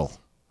 Liberal.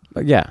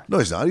 But yeah. No,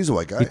 he's not. He's a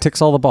white guy. He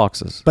ticks all the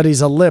boxes. But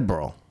he's a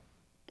liberal.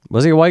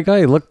 Was he a white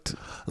guy? He looked...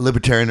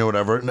 Libertarian or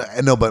whatever.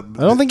 No, but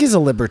I don't think he's a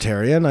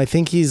libertarian. I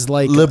think he's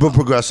like liberal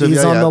progressive.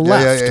 He's on the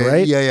left,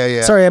 right?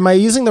 Yeah. Sorry, am I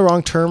using the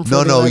wrong term?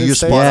 For No, you're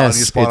spot on. Yes,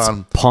 You're spot it's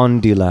on.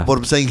 Pondy left. But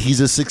I'm saying he's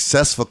a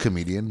successful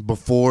comedian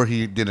before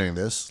he did any of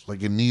this.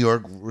 Like in New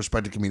York,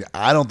 respected comedian.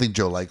 I don't think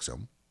Joe likes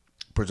him.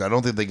 Personally, I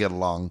don't think they get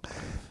along.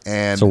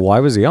 And So why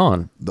was he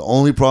on? the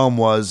only problem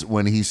was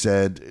when he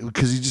said,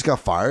 because he just got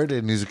fired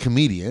and he's a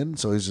comedian,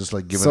 so he's just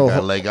like giving a guy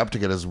a leg up to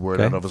get his word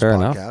Okay, out of his fair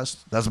enough. podcast.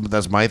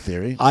 That's my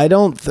theory. I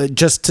don't.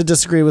 Just to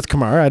disagree with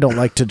Kamar, I don't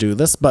like to do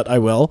this, but I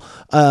will.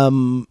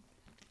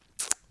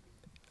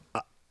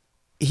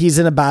 He's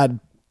in a bad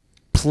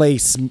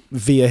place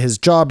via his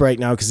job right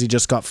now because he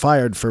just got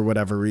fired for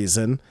whatever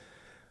reason.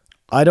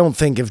 I don't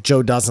think if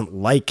Joe doesn't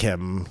like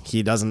him,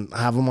 he doesn't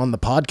have him on the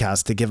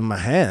podcast to give him a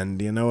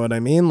hand. You know what I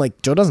mean?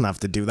 Like, Joe doesn't have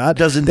to do that.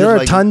 There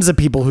are tons of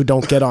people who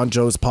don't get on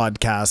Joe's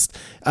podcast.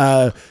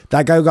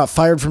 That guy who got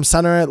fired from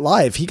Saturday Night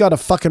Live, he got a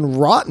fucking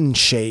rotten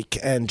shake,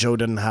 and Joe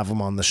didn't have him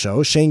on the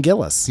show. Shane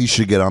Gillis. He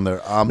should get on there.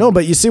 No,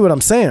 but you see what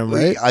I'm saying,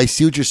 right? I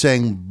see what you're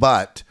saying,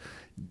 but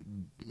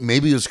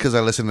maybe it's because I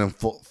listened to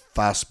him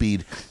fast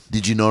speed.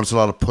 Did you notice a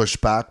lot of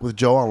pushback with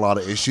Joe on a lot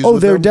of issues? Oh,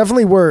 with there him?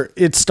 definitely were.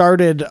 It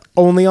started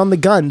only on the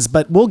guns,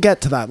 but we'll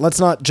get to that. Let's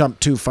not jump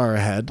too far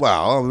ahead.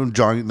 Well,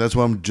 that's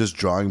why I'm just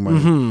drawing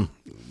my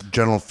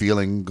general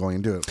feeling going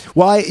into it.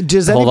 Why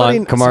does Hold anybody?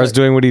 on, Kamar's sorry.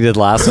 doing what he did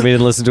last time. He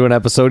didn't listen to an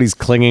episode. He's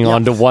clinging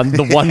on to the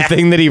one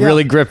thing that he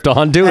really gripped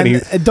onto, and he.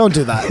 Don't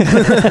do that.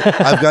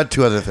 I've got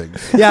two other things.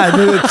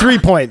 Yeah, 3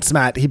 points,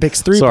 Matt. He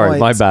picks 3 Sorry,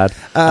 points. my bad.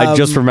 I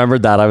just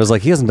remembered that. I was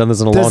like, he hasn't done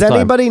this in a long Does time.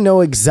 anybody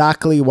know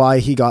exactly why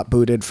he got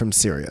booted from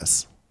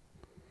Sirius?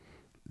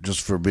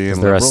 Just for being Is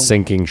there a liberal.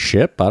 sinking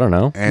ship? I don't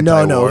know.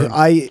 Anti-war. No.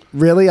 I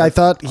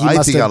thought he I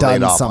must think he have got laid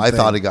done off. something. I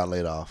thought he got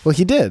laid off. Well,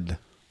 he did.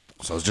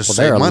 So it's just Well,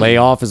 there, saving money. lay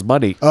off his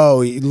buddy.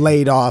 Oh, he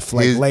laid off,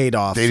 like He- laid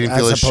off, They didn't as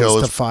feel his opposed show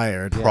to was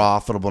fired.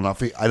 profitable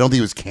enough. I don't think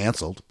he was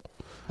canceled.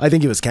 I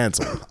think he was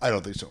canceled. I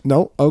don't think so.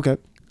 No, okay.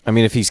 I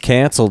mean, if he's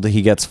canceled,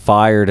 he gets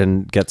fired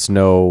and gets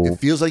no. It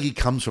feels like he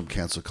comes from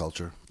cancel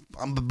culture,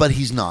 but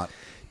he's not.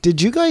 Did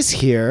you guys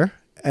hear?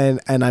 And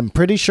I'm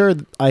pretty sure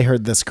I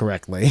heard this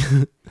correctly.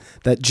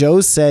 That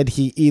Joe said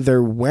he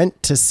either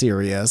went to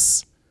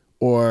Sirius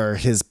or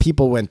his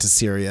people went to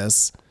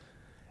Sirius,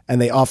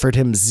 and they offered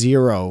him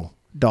 $0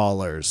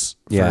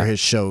 for Yeah. his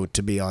show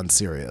to be on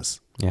Sirius.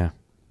 Yeah.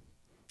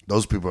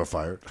 Those people are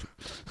fired,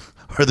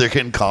 or they're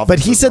getting coffee. But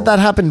he said that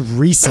happened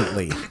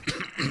recently.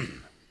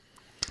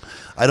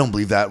 I don't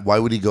believe that. Why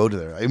would he go to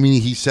there? I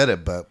mean, he said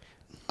it, but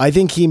I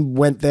think he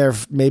went there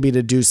maybe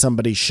to do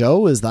somebody's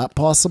show. Is that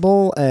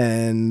possible?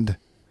 And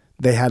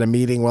they had a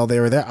meeting while they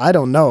were there. I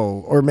don't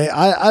know. Or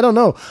I don't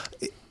know.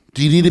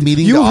 do you need a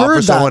meeting You to offer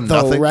heard someone that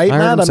though, nothing? right, I heard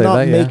Matt? him I'm say not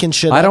that, yeah. making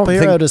shit I up don't here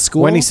think, out of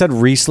school. When he said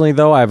recently,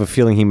 though, I have a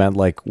feeling he meant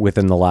like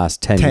within the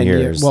last 10 10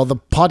 years. Well, the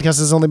podcast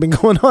has only been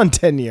going on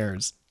 10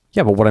 years.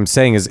 Yeah, but what I'm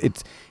saying is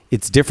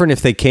it's different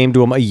if they came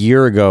to him a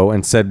year ago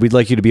and said, we'd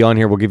like you to be on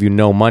here, we'll give you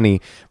no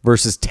money,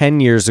 versus 10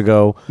 years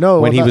ago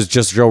when he was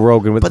just Joe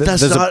Rogan. But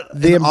that's There's not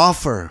an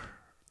offer.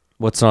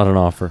 What's not an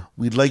offer?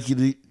 We'd like you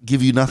to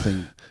give you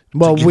nothing.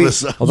 Well, to give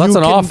us- Well, that's you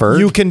an offer.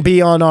 You can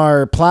be on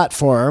our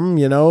platform,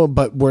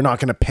 but we're not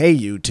going to pay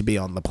you to be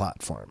on the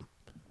platform.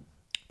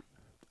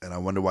 and I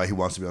wonder why he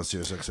wants to be on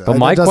Sirius XM. But That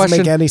my doesn't question,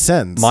 make any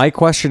sense. My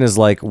question is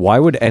like, why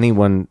would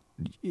anyone...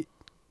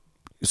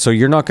 So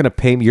you're not going to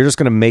pay me, you're just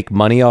going to make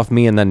money off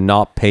me and then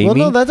not pay Well, me?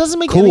 no, that doesn't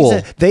make any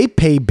sense. They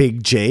pay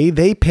Big J.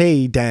 They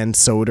pay Dan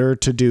Soder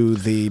to do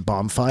the They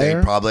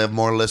bonfire probably have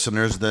more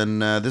listeners than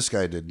this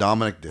guy did.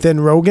 Dominic did. than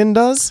Rogan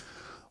does.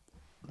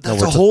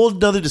 That's a whole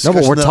other discussion.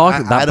 No, but we're that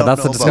talking- I don't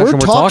that's the know discussion about. We're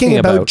we're talking talking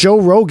about about. Joe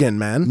Rogan,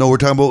 man. No, we're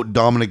talking about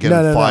Dominic getting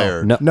No.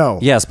 fired. No.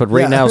 Yes, but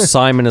right Yeah. now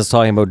Simon is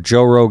talking about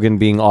Joe Rogan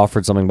being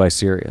offered something by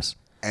Sirius.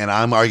 And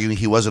I'm arguing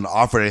he wasn't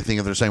offered anything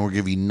if they're saying we'll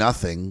give you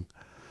nothing.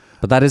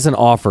 But that is an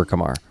offer,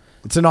 Kamar.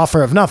 It's an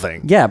offer of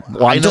nothing. Yeah,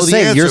 well, I I'm know just the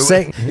saying. answer. You're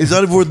saying, it's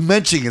not even worth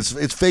mentioning.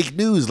 It's fake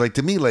news. Like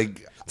to me,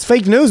 like It's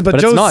fake news, but but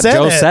Joe it's not. said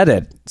Joe it. said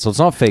it, so it's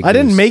not fake. I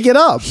didn't news. make it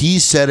up. he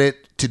said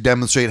it to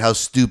demonstrate how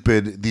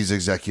stupid these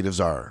executives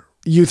are.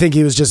 You think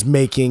he was just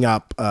making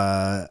up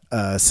a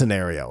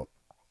scenario?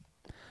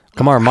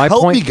 Kamar, my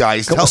Help point. me,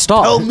 guys. Go- Tell-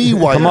 stop. tell me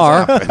why this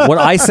Kamar, happened. what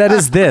I said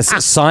is this: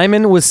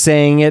 Simon was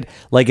saying it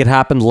like it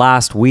happened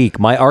last week.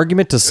 My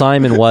argument to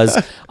Simon was,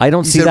 I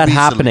don't see said that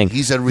recently. happening.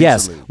 He said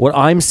Yes. recently. What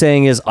I'm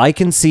saying is, I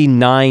can see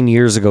 9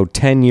 years ago,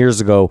 10 years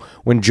ago,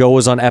 when Joe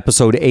was on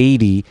episode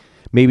 80.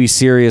 Maybe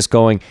Sirius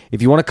going,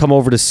 if you want to come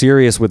over to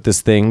Sirius with this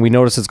thing, we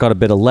notice it's got a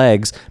bit of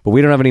legs, but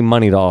we don't have any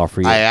money to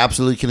offer you. I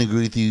absolutely can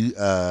agree with you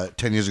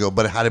 10 years ago,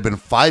 but had it been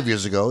 5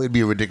 years ago, it'd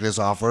be a ridiculous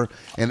offer.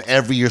 And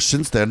every year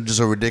since then, just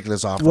a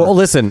ridiculous offer. Well,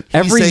 listen, He's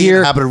every saying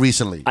year- it happened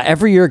recently.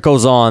 Every year it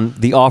goes on,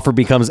 the offer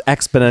becomes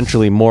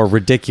exponentially more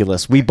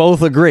ridiculous. We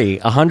both agree,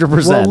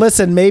 100%. Well,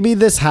 listen, maybe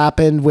this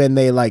happened when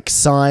they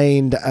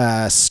signed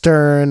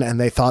Stern and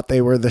they thought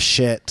they were the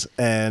shit,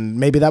 and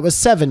maybe that was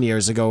 7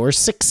 years ago or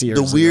 6 years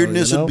ago. The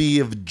weirdness you know? would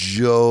be if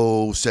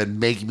Joe said,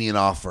 make me an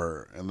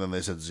offer, and then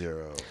they said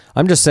zero.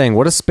 I'm just saying,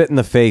 what a spit in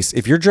the face.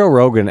 If you're Joe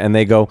Rogan and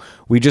they go,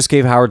 we just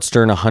gave Howard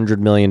Stern $100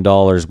 million,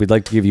 we'd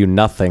like to give you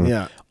nothing.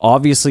 Yeah.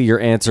 Obviously,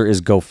 your answer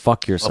is go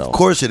fuck yourself. Of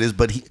course it is,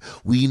 but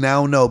we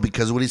now know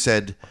because of what he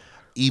said,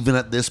 even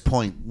at this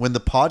point, when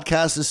the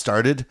podcast is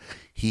started,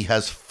 he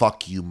has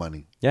fuck you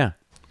money. Yeah.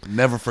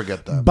 Never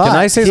forget that. But Can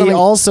I say he something?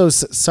 also,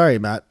 sorry,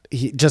 Matt,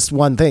 just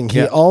one thing. He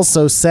Yeah.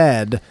 also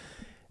said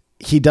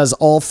he does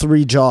all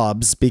 3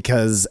 jobs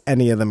because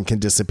any of them can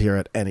disappear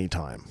at any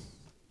time.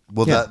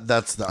 Well, Yeah.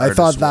 that's the I artist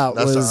thought way. that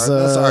That's was,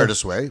 that's the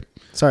artist way.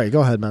 Sorry, go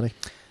ahead, Matty.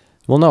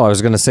 Well, no, I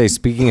was going to say,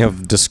 speaking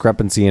of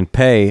discrepancy in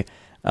pay,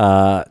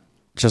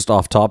 just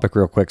off topic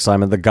real quick,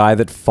 Simon, the guy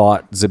that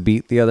fought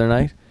Zabit the other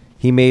night,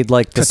 he made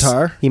like the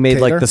Qatar? he made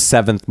like Qatar? the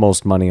 7th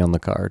most money on the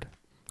card.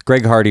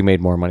 Greg Hardy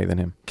made more money than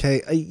him.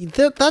 Okay,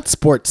 that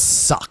sport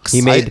sucks.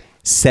 He made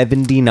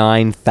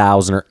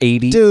 $79,000 or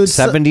Dude,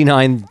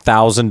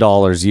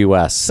 $79,000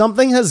 US.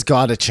 Something has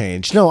got to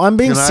change. No, I'm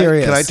being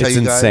serious. Can I tell It's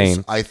you guys?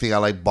 insane. I think I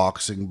like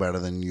boxing better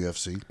than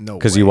UFC. No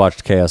Because way. you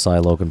watched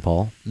KSI Logan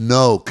Paul.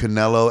 No,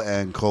 Canelo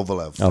and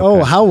Kovalev.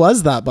 Oh, how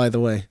was that, by the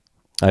way?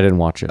 I didn't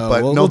watch it.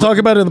 But we'll, no, we'll talk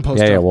about it in the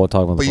post. yeah, we'll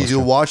talk about But the you post-show.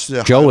 can watch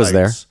the Joe was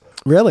there. highlights.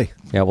 Really?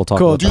 Yeah, we'll talk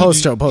Cool. about that.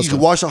 Post show, You post can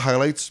show. watch the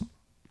highlights,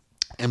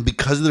 and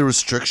because of the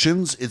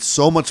restrictions, it's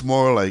so much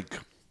more like,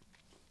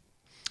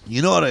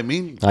 you know what I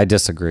mean? I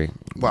disagree.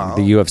 Wow.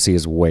 The UFC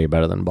is way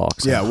better than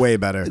boxing. Yeah, way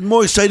better. It's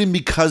more exciting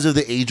because of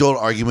the age-old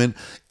argument.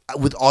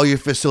 With all your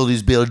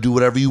facilities, be able to do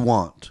whatever you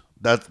want.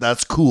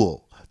 That's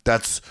cool.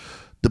 That's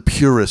the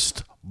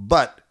purest.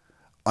 But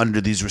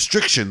under these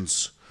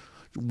restrictions,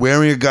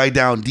 wearing a guy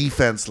down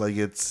defense, like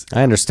it's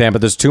I understand, but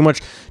there's too much,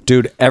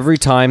 dude. Every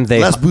time they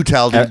less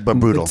brutality, but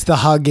brutal. It's the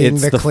hugging,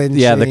 it's the clinching.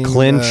 yeah, the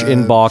clinch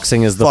in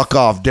boxing is the Fuck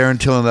off, Darren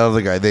Till and that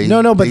other guy.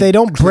 No, but they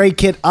don't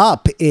break it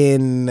up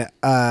in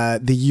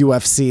the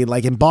UFC.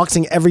 Like in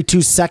boxing, every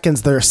 2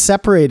 seconds they're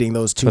separating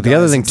those two. But the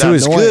other thing too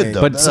is good, though.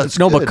 But That's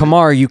no, but good.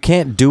 Kamar, you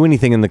can't do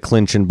anything in the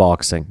clinch in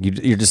boxing.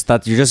 You're just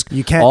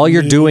You can't all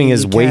you're knee, doing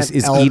is you waste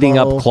can't is eating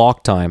up elbow.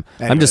 clock time.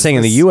 I'm Anyways, just saying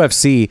in the this-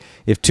 UFC,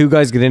 if two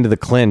guys get into the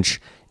clinch,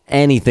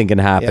 anything can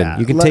happen. Yeah,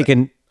 You can let- take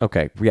an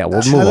okay, yeah,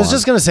 we'll move I was on.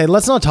 just gonna say,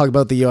 let's not talk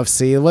about the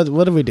UFC.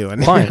 What are we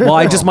doing? Fine. Well,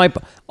 I just might.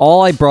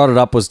 All I brought it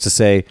up was to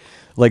say,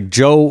 like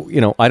Joe,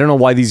 I don't know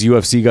why these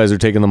UFC guys are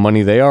taking the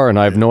money they are, and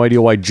I have no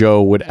idea why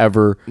Joe would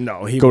ever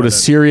No, he go to wouldn't.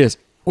 Sirius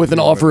with an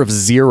offer of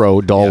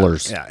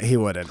 $0. Yeah, he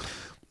wouldn't.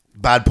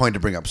 Bad point to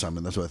bring up,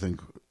 Simon. That's what I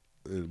think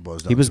it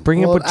boils down He was to.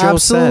 bringing Well, up it what Joe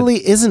absolutely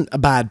said. isn't a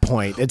bad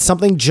point. It's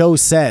something Joe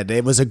said.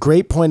 It was a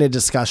great point of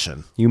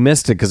discussion. You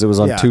missed it because it was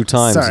on Yeah, 2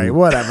 times. Sorry, and-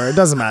 whatever. It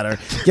doesn't matter.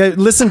 Yeah,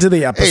 listen to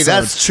the episode. Hey,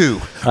 that's true.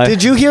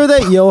 Did you hear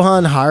that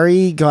Johan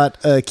Hari got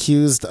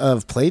accused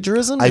of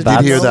plagiarism? I Did did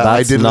you hear know? that. I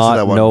That's did listen to not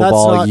that one. That's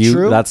not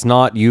true? That's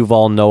not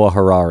Yuval Noah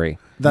Harari.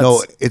 That's,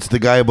 No, it's the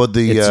guy about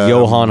the. It's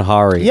Johan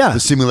Hari. yeah, the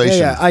simulation.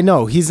 Yeah, I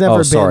know. He's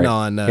never sorry. been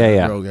on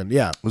Yeah. Rogan.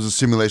 Yeah. was a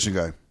simulation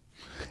guy,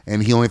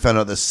 and he only found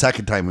out the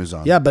second time he was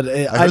on. Yeah, but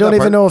heard I don't that even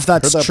part. know if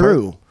that's Heard that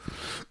true.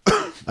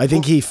 I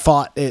think he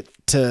fought it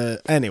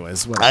to.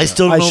 Anyways, whatever. I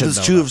still don't know if should it's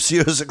know true that. if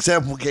Sirius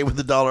example came with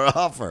 $1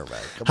 offer, man.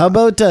 Come How on.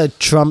 about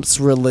Trump's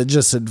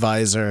religious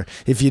advisor?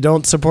 If you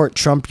don't support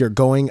Trump, you're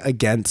going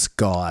against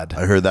God.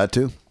 I heard that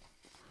too.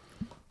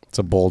 It's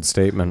a bold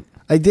statement.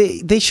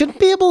 They shouldn't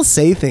be able to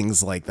say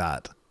things like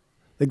that.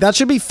 Like that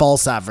should be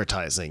false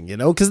advertising,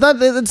 because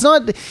it's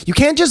not. You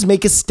can't just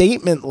make a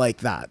statement like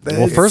that.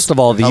 Well, first of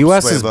all, the helps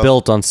U.S. sway is vote.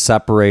 built on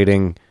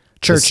separating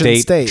Church the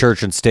and state.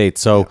 church and state.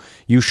 So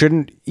you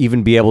shouldn't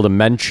even be able to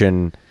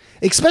mention.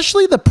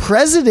 especially the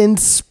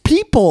president's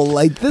people.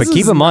 Like this. But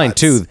keep is in mind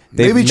nuts. too,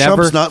 they've Maybe never.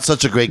 Trump's not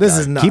such a great This guy.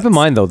 is nuts. Keep in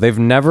mind though, they've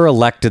never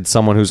elected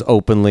someone who's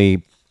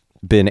openly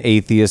been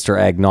atheist or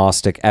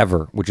agnostic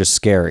ever, which is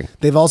scary.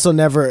 They've also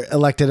never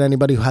elected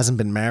anybody who hasn't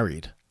been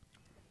married.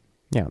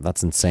 Yeah,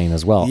 that's insane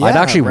as well. Yeah, I'd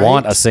actually right.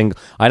 want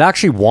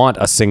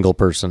a single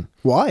person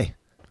Why?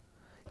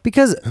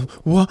 because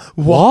Why?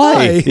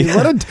 Why?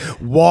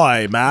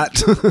 Why, Matt?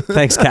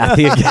 thanks,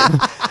 Kathy,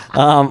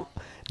 again.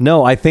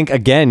 No, I think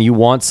again you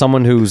want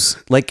someone who's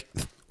like,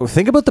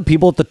 think about the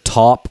people at the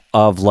top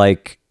of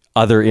like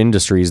other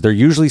industries. They're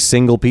usually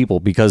single people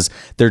because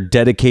they're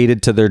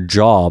dedicated to their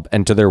job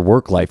and to their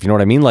work life. You know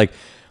what I mean? Like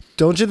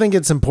Don't you think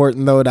it's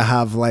important though to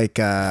have like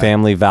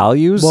family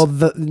values. well,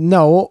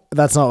 no,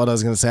 that's not what I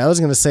was going to say. I was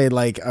going to say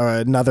like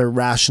another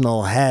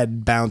rational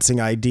head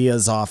bouncing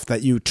ideas off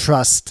that you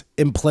trust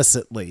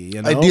implicitly.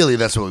 Ideally,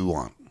 that's what we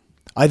want.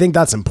 I think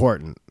that's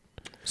important.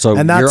 so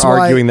and you're that's why-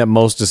 arguing that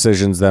most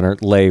decisions then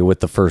lay with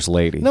the first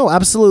lady. No,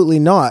 absolutely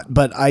not.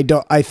 But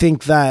I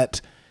think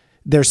that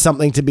there's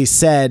something to be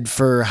said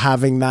for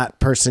having that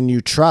person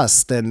you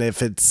trust. And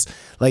if it's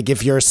like,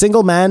 if you're a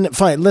single man,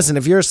 fine. Listen,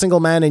 if you're a single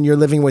man and you're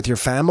living with your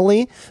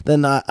family,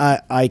 then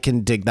I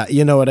can dig that.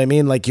 You know what I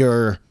mean? Like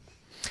your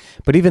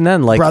But even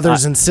then, like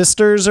brothers and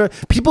sisters or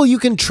people you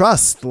can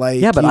trust.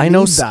 Like, yeah, but you I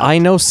know need that. I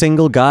know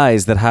single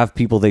guys that have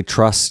people they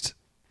trust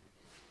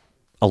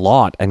a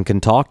lot and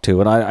can talk to,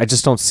 and I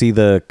just don't see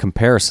the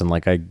comparison.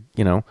 Like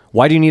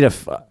why do you need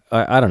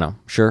I don't know.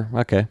 Sure,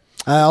 okay.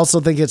 I also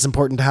think it's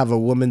important to have a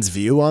woman's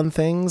view on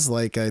things.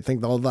 Like, I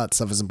think all that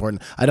stuff is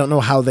important. I don't know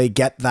how they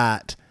get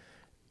that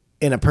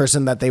in a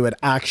person that they would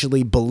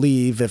actually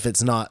believe if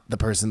it's not the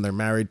person they're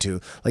married to.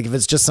 Like, if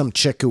it's just some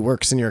chick who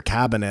works in your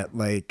cabinet,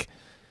 like,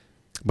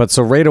 But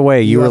so right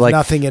away you were have like,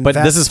 nothing but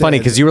this is funny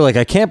invested. because you were like,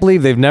 I can't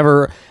believe they've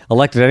never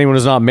elected anyone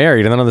who's not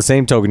married, and then on the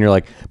same token you're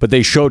like, but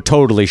they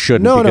totally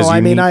shouldn't. no, because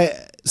I mean, need-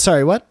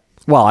 sorry, what?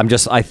 Well,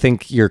 I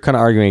think you're kind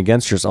of arguing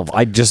against yourself.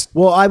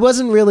 Well, I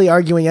wasn't really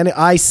arguing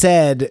I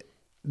said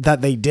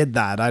that they did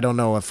that. I don't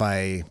know if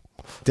I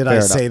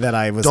say that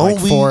I was Don't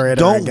like for it or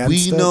Don't against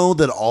we it. know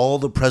that all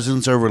the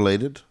presidents are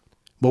related?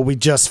 Well, we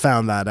just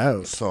found that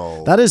out.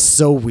 So- that is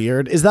so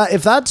weird. Is that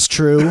if that's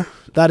true,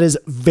 that is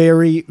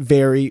very,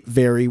 very,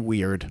 very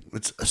weird.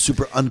 It's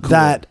super uncool.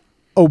 That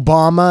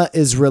Obama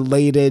is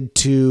related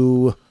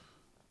to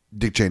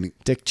Dick Cheney.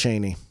 Dick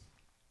Cheney.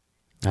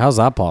 how's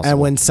that possible? And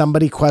when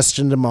somebody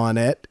questioned him on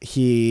it,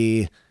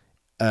 he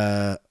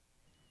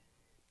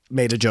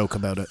made a joke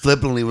about it.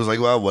 Flippantly was like,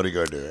 well, what are you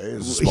going to do? eh?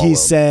 It's a small He world.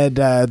 said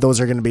those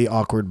are going to be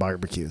awkward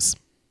barbecues.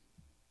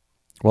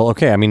 Well,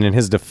 okay. I mean, in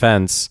his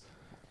defense,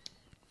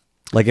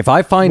 Like if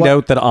I find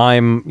out that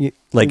I'm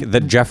like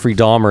that Jeffrey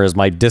Dahmer is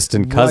my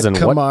distant cousin, what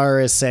Kamar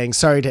is saying,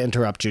 sorry to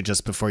interrupt you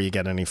just before you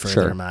get any further,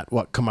 Sure. Matt.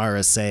 What Kamar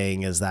is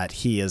saying is that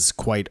he is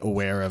quite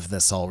aware of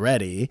this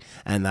already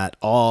and that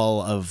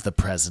all of the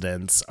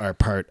presidents are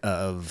part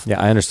of Yeah,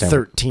 I understand.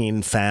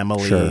 13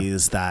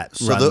 families that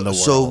run the world.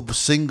 So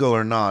single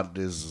or not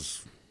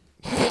is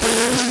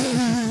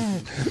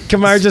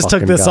Kamar just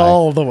took fucking this guy.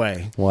 all the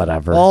way.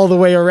 Whatever. All the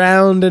way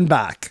around and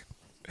back.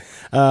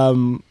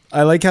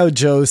 I like how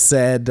Joe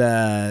said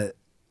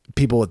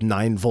people with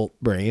 9-volt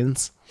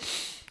brains.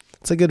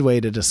 It's a good way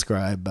to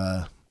describe.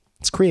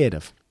 It's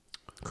creative.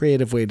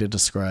 Creative way to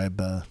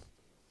describe.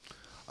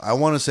 I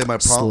want to say my problem.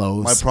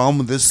 Slows. My problem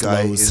with this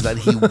guy Slows. is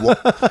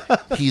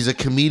that he's a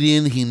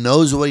comedian. He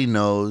knows what he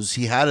knows.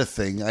 He had a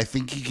thing. I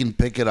think he can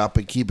pick it up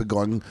and keep it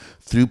going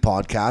through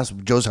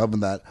podcasts. Joe's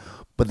helping that,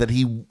 but that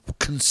he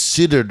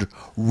considered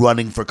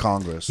running for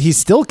Congress. He's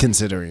still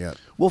considering it.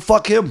 Well,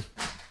 fuck him.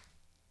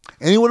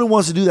 Anyone who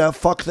wants to do that,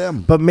 fuck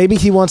them. But maybe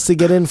he wants to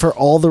get in for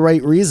all the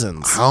right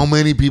reasons. How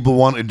many people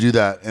want to do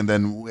that and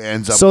then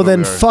ends up? So where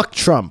then we are? fuck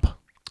Trump.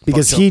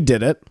 Because he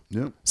did it.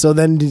 Yep. So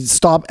then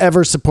stop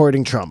ever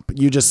supporting Trump.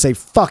 You just say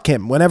fuck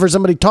him. Whenever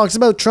somebody talks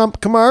about Trump,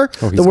 Kamar,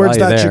 he's the words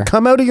got you that there. should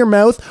come out of your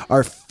mouth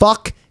are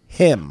fuck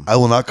him. I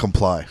will not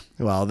comply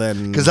Well,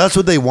 then. because that's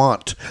what they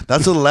want.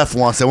 That's what the left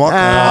wants. They want.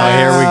 Oh,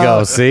 here we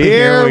go. See?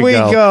 Here we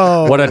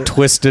go. What a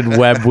twisted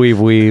web we've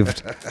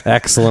weaved.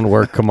 Excellent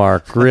work,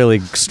 Kamar. Really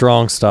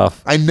strong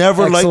stuff. I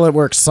never liked. Excellent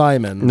work,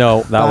 Simon.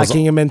 No, that was-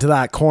 backing him into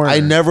that corner. I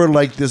never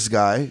liked this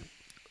guy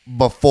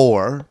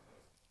before.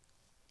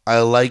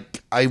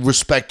 I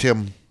respect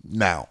him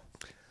now.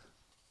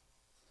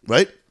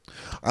 Right?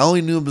 I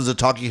only knew him as a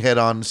talking head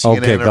on CNN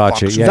Okay, or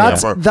gotcha. Fox.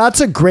 Yeah, That's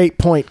a great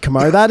point,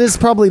 Kamar. That is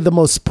probably the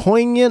most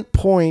poignant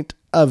point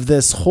of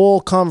this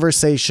whole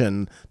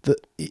conversation.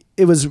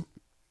 It was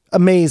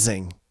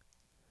amazing.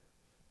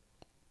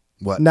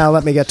 What? Now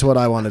let me get to what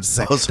I wanted to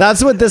say. Oh, sorry.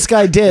 That's what this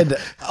guy did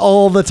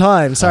all the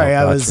time. Sorry,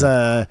 I gotcha. was.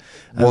 I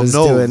Well, was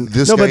no, doing.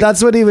 this No, guy- but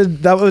that's what he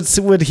would. That was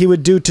what he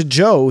would do to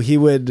Joe. He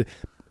would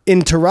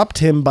interrupt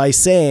him by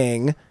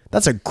saying,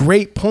 "That's a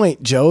great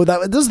point, Joe.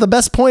 This is the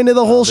best point of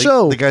the whole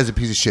show." The guy's a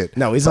piece of shit.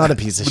 No, he's not a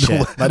piece of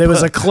shit. But it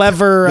was a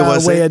clever You know what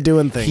I'm way saying? of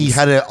doing things. He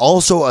had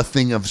also a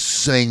thing of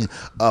saying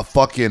a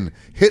fucking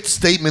hit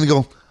statement and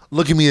go,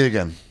 look at me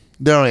again.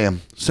 There I am,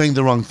 saying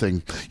the wrong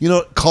thing. You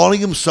know, calling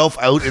himself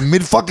out in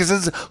mid fucking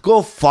sentence.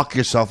 Go fuck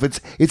yourself.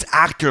 It's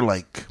actor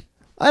like.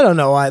 I don't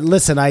know. I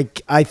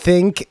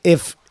think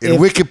if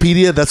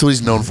Wikipedia, that's what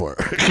he's known for.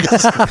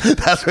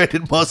 That's where I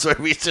did most of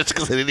my research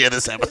because I didn't hear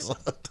this episode.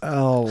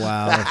 oh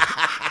wow.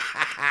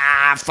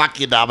 Fuck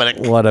you, Dominic.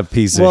 What a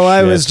piece of Well, shit.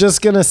 I was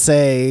just gonna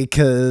say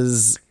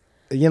because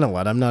you know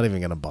what, I'm not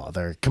even gonna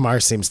bother. Kamar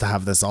seems to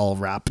have this all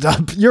wrapped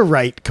up. You're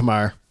right,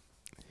 Kamar.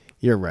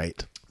 You're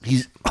right.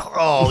 You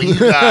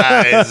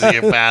guys,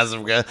 you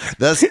passive guy.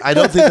 I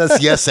don't think that's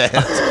yes and.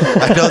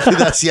 I don't think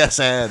that's yes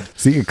and.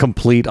 See, a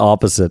complete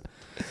opposite.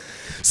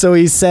 So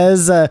he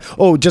says,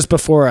 just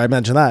before I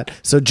mention that,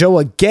 so Joe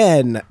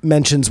again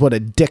mentions what a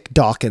Dick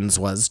Dawkins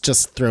was,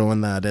 just throwing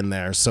that in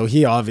there. So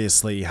he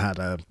obviously had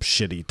a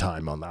shitty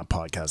time on that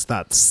podcast.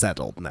 That's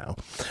settled now.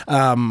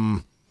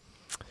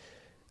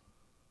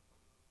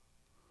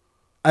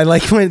 I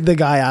like when the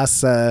guy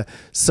asks,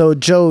 so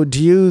Joe,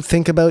 do you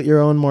think about your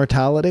own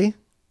mortality?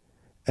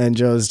 And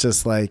Joe's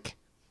just like,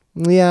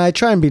 yeah, I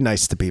try and be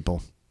nice to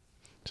people.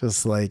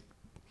 Just like,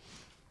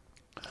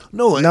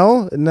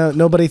 No,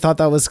 nobody thought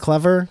that was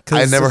clever. 'Cause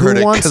I never who heard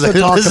it, wants 'cause to I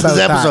talk listened to about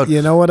this that? episode.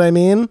 You know what I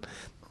mean?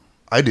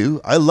 I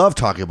do. I love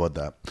talking about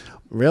that.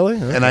 Really?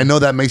 And I know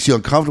that makes you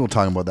uncomfortable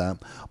talking about that.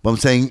 But I'm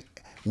saying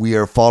we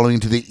are following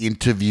to the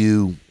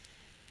interview.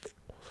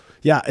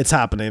 Yeah, it's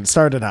happening. It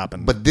started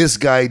happening. But this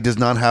guy does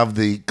not have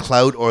the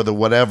clout or the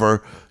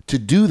whatever to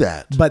do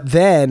that. But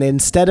then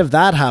instead of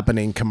that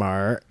happening,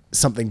 Kamar,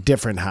 something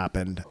different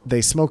happened.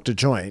 They smoked a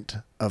joint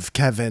of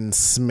Kevin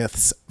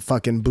Smith's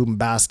fucking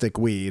boombastic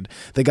weed.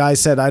 The guy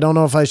said, I don't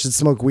know if I should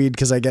smoke weed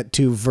because I get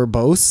too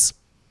verbose.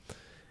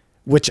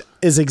 Which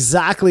is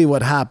exactly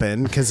what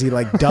happened because he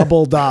like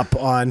doubled up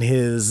on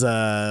his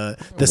the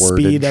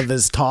speed of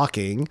his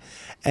talking,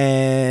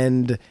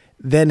 and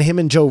then him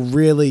and Joe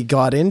really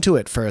got into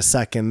it for a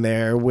second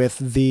there with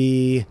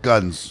the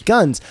Guns.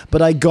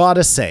 But I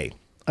gotta say,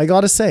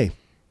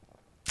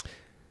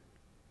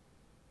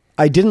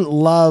 I didn't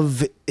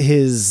love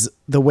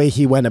the way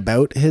he went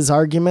about his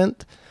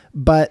argument,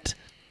 but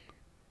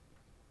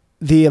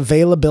the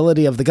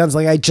availability of the guns,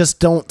 like I just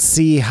don't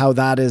see how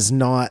that is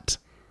not.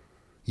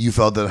 You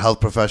felt that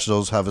health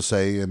professionals have a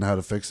say in how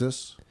to fix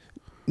this?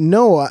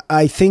 No,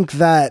 I think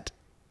that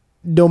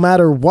no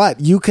matter what,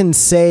 you can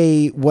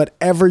say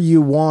whatever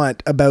you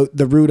want about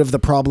the root of the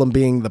problem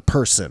being the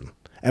person,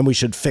 and we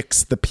should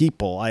fix the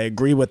people. I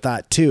agree with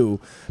that too,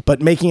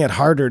 but making it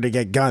harder to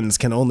get guns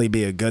can only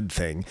be a good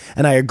thing.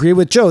 And I agree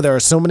with Joe. There are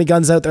so many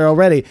guns out there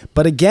already,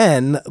 but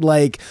again,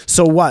 like,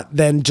 so what?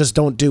 Then just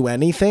don't do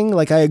anything?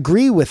 Like, I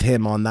agree with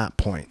him on that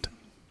point.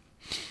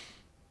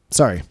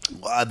 Sorry.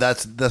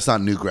 That's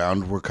not new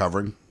ground we're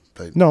covering.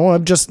 No,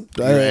 I'm just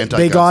they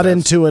anti-gun got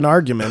stance. into an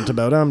argument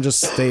about it. I'm just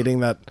stating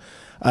that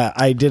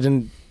I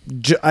didn't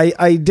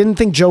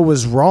think Joe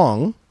was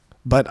wrong,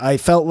 but I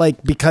felt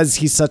like because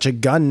he's such a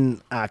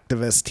gun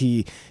activist,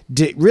 he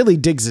really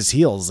digs his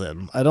heels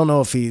in. I don't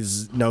know if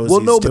knows. Well,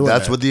 he's no, but doing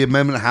that's it. what the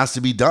amendment has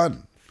to be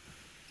done.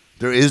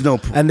 There is no.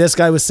 And this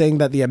guy was saying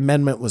that the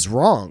amendment was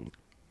wrong,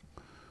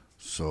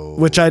 So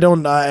which I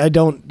don't.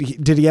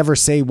 Did he ever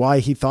say why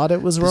he thought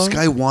it was wrong? this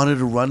guy wanted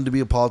to run to be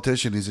a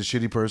politician. He's a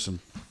shitty person.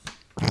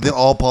 I think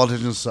all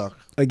politicians suck.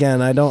 Again,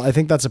 I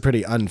think that's a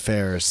pretty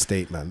unfair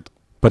statement.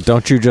 But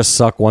don't you just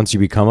suck once you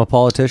become a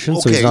politician?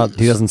 So Okay,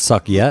 he doesn't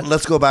suck yet.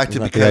 Let's go back to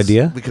Isn't that the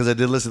idea? because I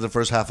did listen to the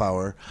first half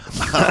hour.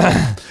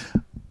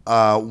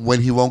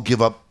 When he won't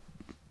give up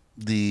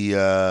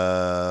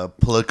the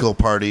political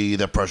party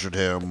that pressured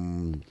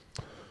him.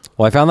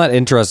 Well, I found that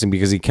interesting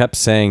because he kept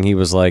saying he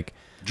was like,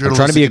 I'm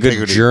trying to be a Journalistic good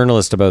integrity.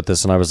 journalist about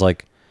this. And I was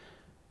like,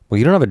 well,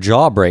 you don't have a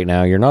job right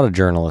now. You're not a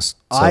journalist.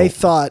 So I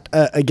thought,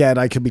 again,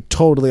 I could be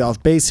totally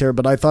off base here,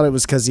 but I thought it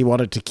was because he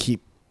wanted to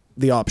keep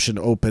the option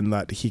open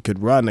that he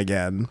could run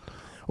again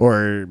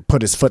or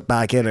put his foot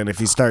back in. And if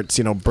he starts,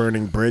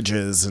 burning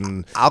bridges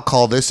and I'll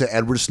call this a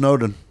Edward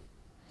Snowden.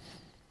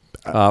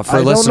 for I don't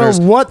know listeners,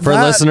 what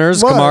that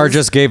was. Kamar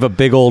just gave a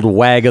big old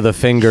wag of the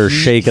finger,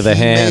 shake of the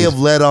He hand. may have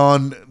let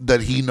on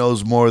that he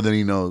knows more than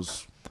he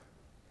knows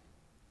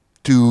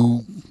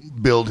to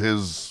build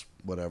his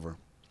whatever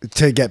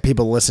to get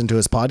people to listen to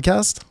his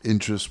podcast.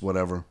 interest,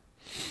 whatever.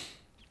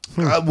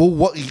 Well,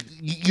 what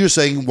you're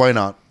saying? Why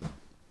not?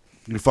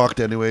 You're fucked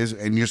anyways,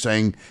 and you're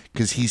saying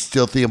because he's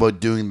still thinking about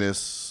doing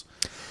this.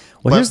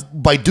 Well,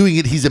 But by doing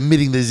it, he's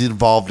admitting that he's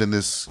involved in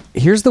this.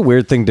 Here's the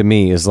weird thing to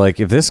me is like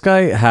if this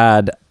guy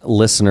had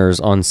listeners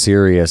on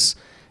Sirius,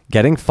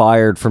 getting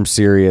fired from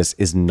Sirius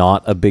is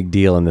not a big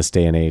deal in this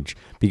day and age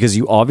because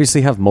you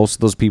obviously have most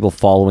of those people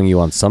following you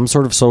on some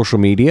sort of social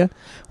media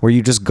where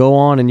you just go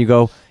on and you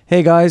go,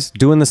 hey guys,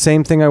 doing the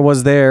same thing I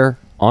was there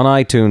on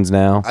iTunes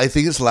now. I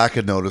think it's lack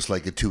of notice,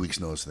 like a 2 weeks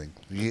notice thing.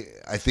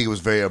 I think it was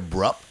very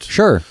abrupt.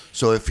 Sure.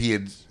 So if he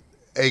had,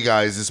 hey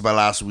guys, this is my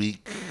last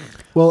week.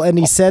 Well, and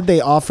he said they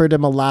offered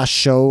him a last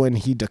show and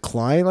he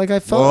declined. Like I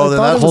Well, thought then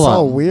it was hold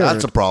all on. weird.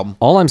 That's a problem.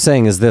 All I'm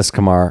saying is this,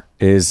 Kamar,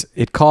 is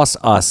it costs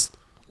us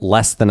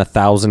less than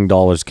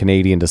 $1,000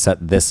 Canadian to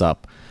set this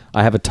up.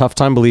 I have a tough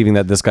time believing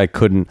that this guy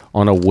couldn't,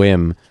 on a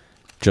whim,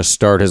 just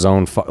start his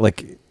own.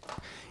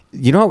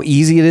 You know how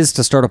easy it is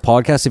to start a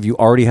podcast if you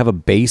already have a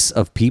base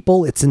of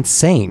people? It's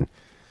insane.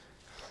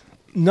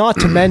 Not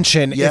to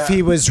mention, Yeah. if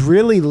he was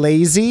really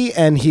lazy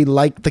and he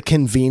liked the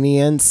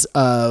convenience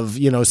of,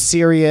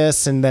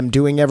 Sirius and them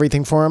doing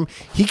everything for him,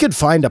 he could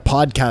find a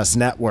podcast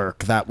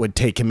network that would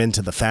take him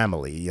into the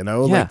family,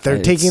 Like they're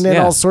it's- taking in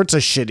yeah. all sorts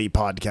of shitty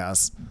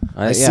podcasts.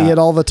 I yeah. see it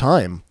all the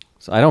time.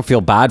 So I don't feel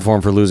bad for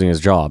him for losing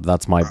his job.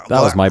 That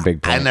was my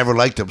big point. I never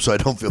liked him, so I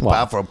don't feel Wow.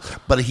 bad for him.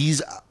 But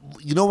he's,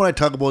 when I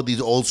talk about these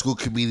old school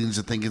comedians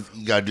that think you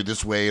gotta do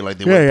this way, like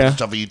they want to put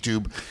stuff on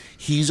YouTube.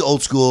 He's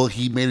old school.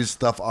 He made his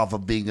stuff off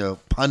of being a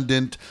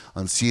pundit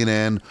on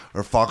CNN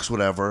or Fox,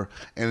 whatever.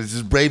 And it's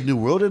this brave new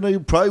world, and he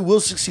probably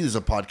will succeed as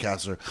a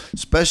podcaster,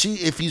 especially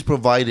if he's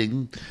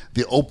providing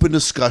the open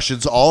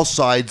discussions, all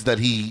sides that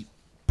he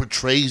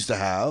portrays to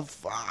have.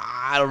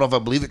 I don't know if I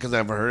believe it because I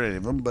haven't heard any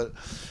of them, but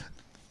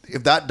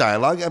if that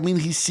dialogue, I mean,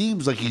 he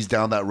seems like he's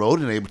down that road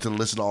and able to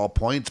listen to all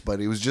points, but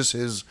it was just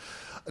his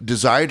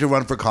desire to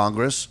run for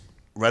Congress,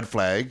 red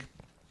flag,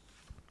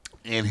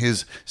 and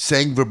his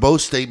saying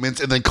verbose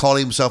statements and then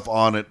calling himself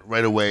on it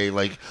right away.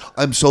 Like,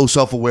 I'm so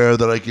self-aware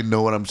that I can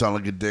know when I'm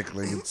sounding like a dick.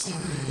 Like,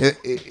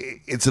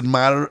 it's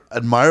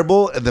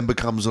admirable and then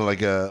becomes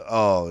like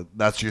oh,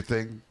 that's your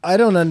thing. I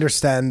don't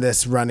understand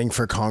this running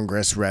for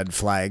Congress red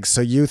flag.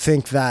 So you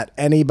think that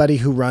anybody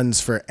who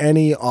runs for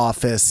any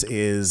office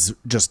is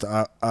just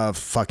a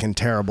fucking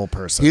terrible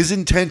person? His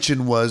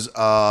intention was,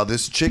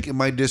 this chick in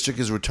my district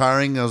is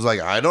retiring. I was like,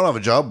 I don't have a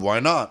job. Why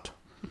not?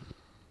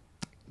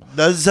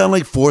 Does it sound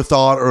like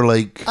forethought or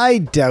like... I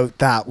doubt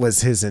that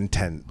was his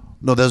intent.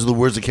 No, those are the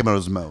words that came out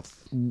of his mouth.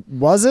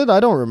 Was it? I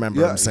don't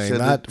remember Yeah, him he saying said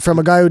that. that- From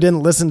a guy who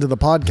didn't listen to the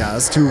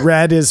podcast, who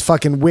read his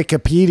fucking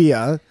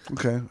Wikipedia.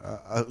 Okay.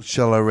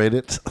 Shall I rate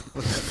it?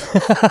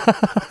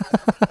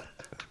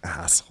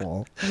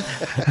 Asshole.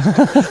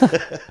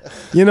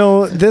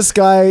 This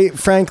guy,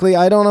 frankly,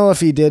 I don't know if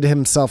he did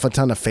himself a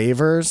ton of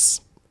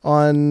favors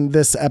on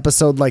this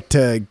episode, like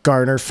to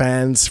garner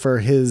fans for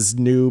his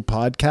new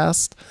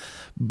podcast.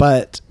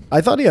 But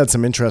I thought he had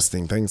some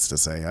interesting things to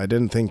say. I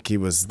didn't think he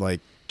was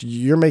like,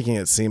 you're making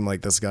it seem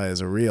like this guy is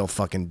a real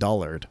fucking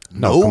dullard.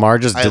 No, Kamar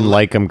just I didn't le-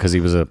 like him because he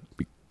was a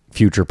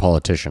future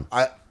politician.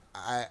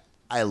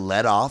 I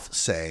let off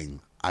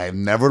saying, I have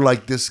never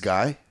liked this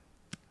guy.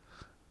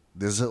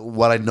 This is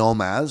what I know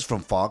him as from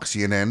Fox,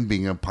 CNN,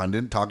 being a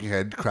pundit, talking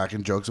head,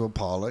 cracking jokes about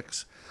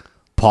politics.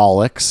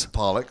 Pollux.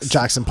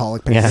 Jackson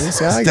Pollock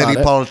paintings. Yeah, I Steady got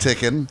it.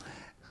 politicking.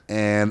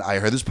 And I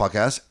heard this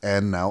podcast,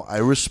 and now I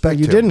respect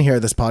You him. didn't hear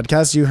this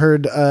podcast. You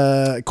heard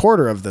a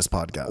quarter of this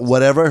podcast.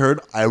 Whatever I heard,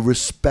 I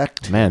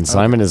respect him. Man,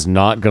 Simon is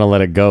not going to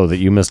let it go that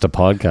you missed a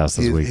podcast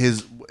this week.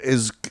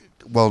 His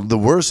well, the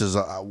worst is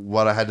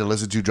what I had to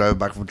listen to driving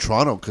back from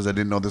Toronto because I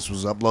didn't know this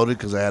was uploaded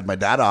because I had my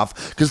dad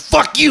off. Because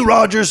fuck you,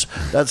 Rogers.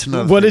 That's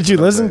another. What thing did you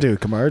for another listen day. to,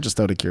 Kamar? Just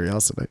out of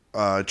curiosity.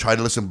 Tried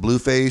to listen to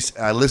Blueface.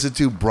 I listened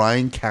to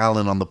Brian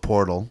Callen on the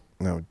Portal.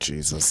 Oh,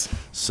 Jesus.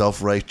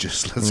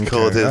 Self-righteous. Let's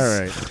go with this.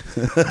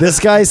 All right. This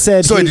guy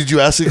said. Sorry, did you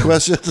ask a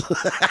question?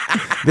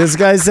 This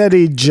guy said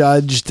he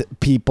judged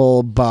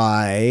people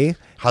by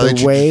How they the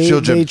treat way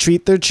children. they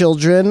treat their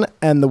children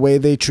and the way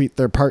they treat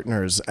their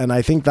partners. And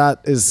I think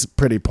that is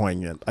pretty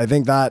poignant. I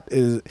think that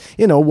is,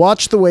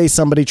 watch the way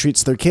somebody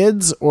treats their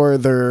kids or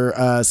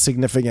their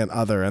significant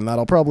other, and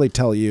that'll probably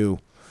tell you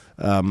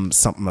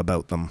something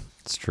about them.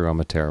 It's true. I'm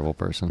a terrible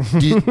person.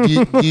 But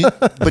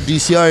do you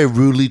see how I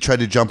rudely tried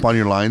to jump on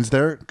your lines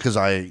there? Because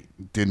I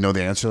didn't know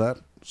the answer to that.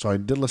 So I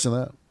did listen to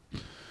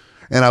that.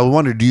 And I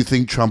wonder, do you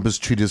think Trump has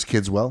treated his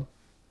kids well?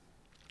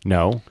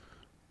 No.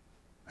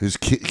 His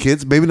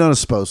kids? Maybe not his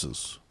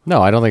spouses.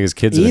 No, I don't think his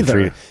kids have been Either.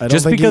 treated. I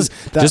don't think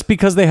Just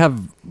because they have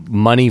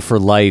money for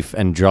life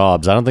and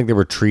jobs, I don't think they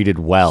were treated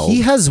well.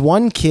 He has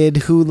one kid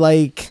who,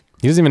 He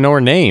doesn't even know her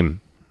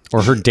name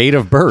or her date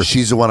of birth.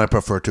 She's the one I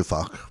prefer to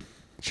fuck.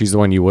 She's the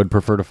one you would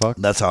prefer to fuck?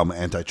 That's how I'm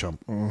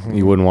anti-Trump.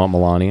 You wouldn't want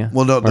Melania?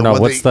 Well, no, Or the no,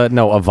 one what's they- the...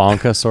 No,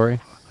 Ivanka, sorry.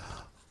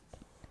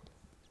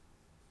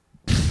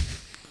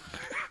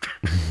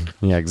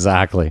 Yeah,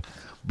 exactly.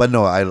 But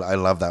no, I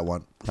love that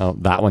one. Oh,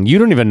 that one. You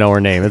don't even know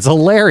her name. It's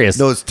hilarious.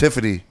 No, it's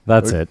Tiffany.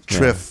 That's Or it, yeah.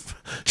 Triff.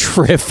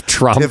 Triff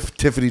Trump.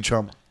 Tiffany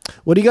Trump.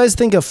 what do you guys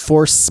think of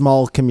forced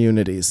small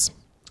communities?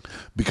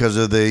 Because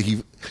of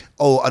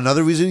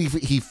another reason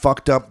he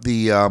fucked up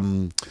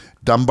the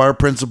Dunbar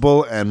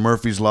principle and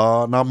Murphy's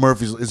law. Not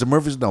Murphy's. Is it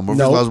Murphy's? No, Murphy's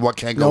Nope. law is what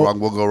can't go Nope. wrong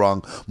will go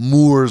wrong.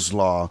 Moore's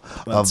law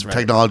That's of right.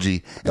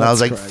 technology. And I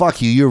was like, correct.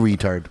 fuck you, you're a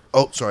retard.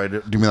 Oh, sorry, I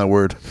didn't mean that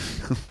word.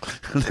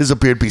 There's a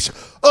beard piece.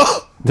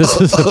 Oh!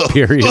 This is a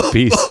period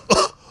piece.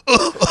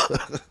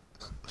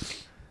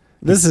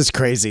 This is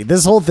crazy.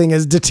 This whole thing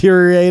has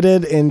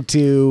deteriorated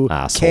into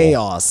Asshole.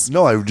 chaos.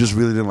 No, I just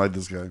really didn't like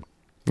this guy.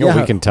 Yeah,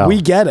 we can tell.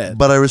 We get it.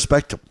 But I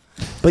respect him.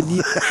 But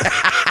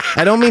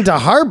I don't mean to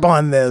harp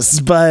on this,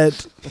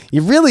 but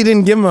you really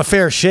didn't give him a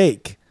fair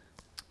shake.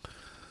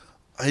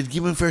 I'd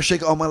give him a fair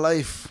shake all my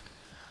life.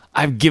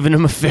 I've given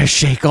him a fair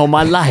shake all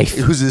my life.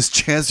 It was his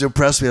chance to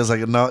impress me. I was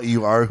like, no,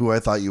 you are who I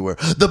thought you were.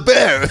 The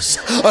Bears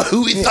are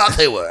who we thought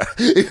they were.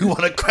 If you want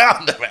to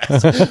crown their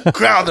ass,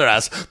 crown their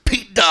ass.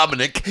 Pete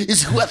Dominic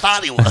is who I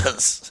thought he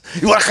was.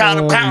 You want to crown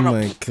him, Oh crown him.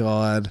 my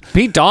God.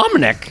 Pete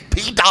Dominic.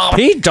 Pete Dominic.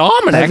 Pete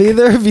Dominic. Have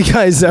either of you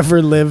guys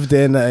ever lived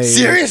in a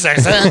Serious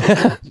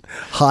accent.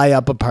 high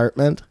up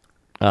apartment?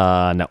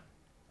 No,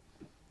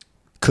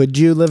 Could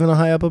you live in a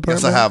high up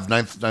apartment? Yes, I have.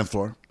 Ninth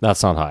floor.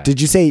 that's not high. Did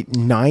you say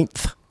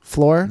 9th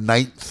floor?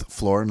 Ninth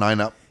floor,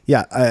 9 up.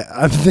 Yeah,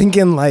 I'm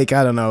thinking like,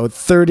 I don't know,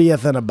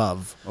 30th and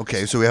above.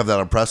 Okay, so we have that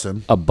on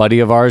Preston. A buddy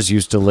of ours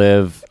used to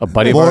live. A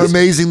buddy of More ours.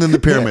 amazing than the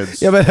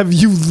pyramids. Yeah, but have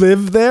you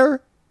lived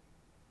there?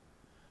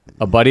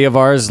 A buddy of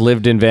ours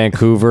lived in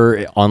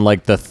Vancouver on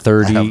like the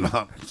 30.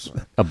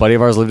 A buddy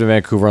of ours lived in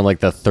Vancouver on like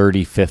the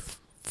 35th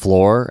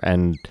floor,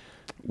 and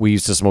we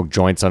used to smoke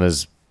joints on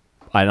his.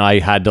 And I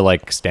had to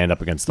like stand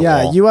up against the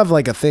Yeah, wall. you have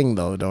like a thing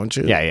though, don't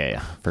you?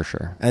 Yeah, for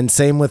sure. And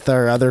same with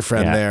our other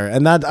friend Yeah. there.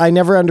 And that I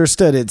never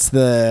understood. It's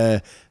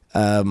the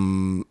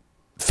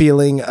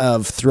feeling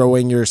of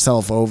throwing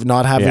yourself over,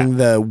 not having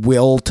the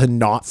will to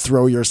not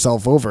throw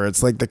yourself over.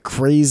 It's like the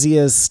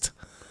craziest.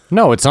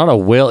 No, it's not a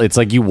will. It's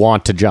like you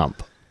want to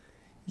jump.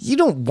 You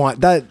don't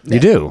want that. You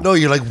do. No,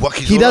 you're like, what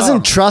can He go doesn't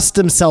wrong? trust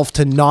himself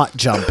to not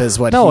jump, is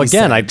what No, he's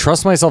again, saying. I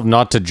trust myself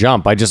not to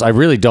jump. I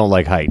really don't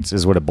like heights,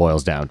 is what it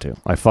boils down to.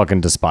 I fucking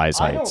despise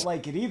heights. I don't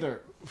like it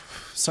either.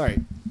 Sorry.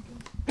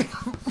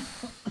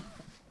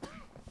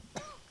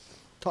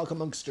 Talk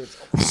amongst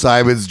yourselves.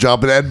 Simon's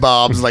jumping and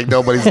bombs like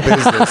nobody's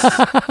business.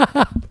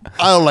 I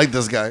don't like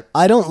this guy.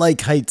 I don't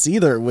like heights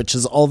either, which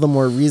is all the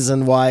more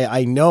reason why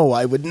I know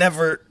I would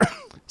never.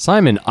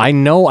 Simon, I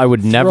know I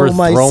would never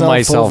throw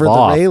myself over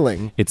off. the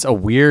railing. It's a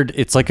weird.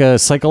 It's like a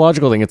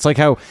psychological thing. It's like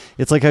how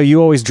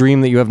you always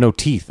dream that you have no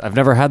teeth. I've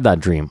never had that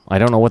dream. I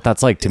don't know what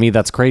that's like. To me,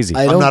 that's crazy.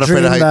 I don't not afraid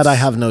dream of heights. that I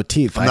have no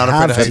teeth. I'm not I afraid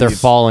have of that heights. they're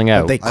falling but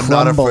out. they I'm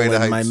not crumble afraid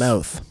of in my heights.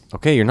 mouth.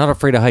 Okay, you're not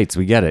afraid of heights.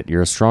 We get it.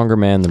 You're a stronger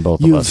man than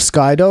both of You've us.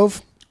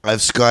 skydove. I've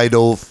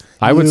skydove.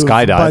 I would You've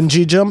skydive.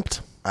 Bungee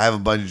jumped. I have a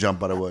bungee jump,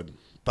 but I would.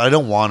 But I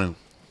don't want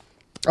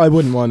to. I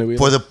wouldn't want to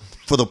either.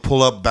 For the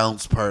pull up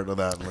bounce part of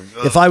that.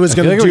 Like, If I was I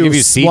feel going like it to would do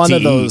give you one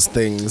of CTE. those I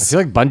things, feel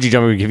like bungee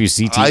jumping would give you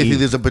CTE. I think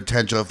there's a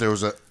potential if there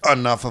was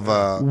enough of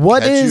a.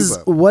 what catch you, is?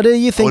 but What do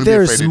you I think? wouldn't be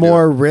afraid There's to do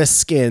more it.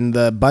 risk in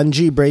the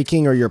bungee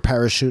breaking or your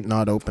parachute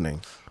not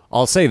opening?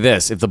 I'll say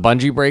this: if the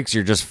bungee breaks,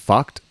 you're just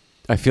fucked.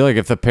 I feel like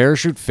if the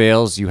parachute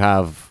fails, you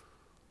have.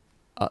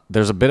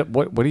 There's a bit of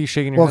what are you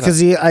shaking your Well, head at?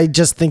 because I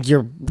just think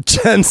your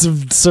chance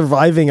of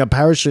surviving a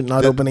parachute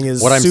not opening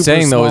is What I'm super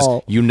saying though small.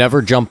 is you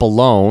never jump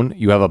alone.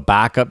 You have a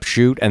backup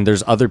chute, and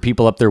there's other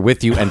people up there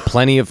with you, and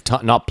plenty of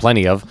time. Not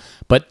plenty of,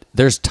 but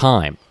there's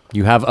time.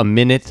 You have a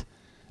minute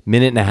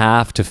minute and a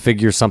half to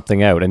figure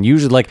something out. And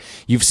usually, like,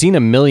 you've seen a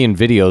million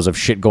videos of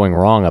shit going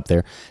wrong up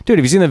there. Dude,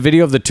 have you seen the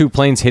video of the two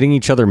planes hitting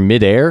each other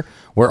midair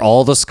where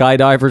all the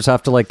skydivers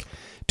have to, like,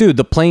 dude,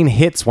 the plane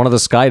hits one of the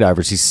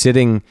skydivers.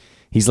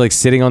 He's like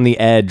sitting on the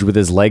edge with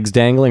his legs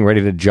dangling,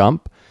 ready to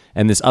jump.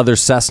 And this other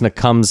Cessna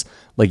comes,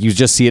 like, you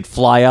just see it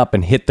fly up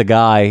and hit the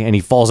guy, and he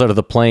falls out of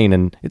the plane,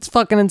 and it's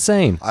fucking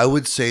insane. I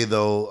would say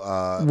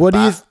though. What do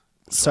you?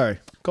 Sorry,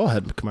 go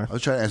ahead, Kumar. I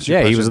was trying to answer. Your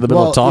Yeah, question. he was in the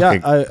middle of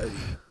talking.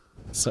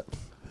 So,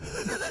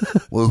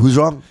 Well, who's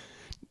wrong?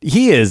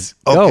 He is.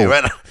 Okay, Go.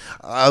 right.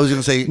 I was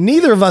gonna say.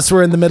 neither of us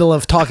were in the middle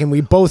of talking.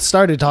 We both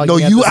started talking. No,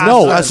 at you the same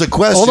asked time. us a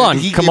question. Hold on,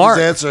 He gave Kamar.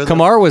 his answer.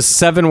 Kamar was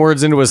 7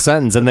 words into a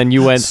sentence, and then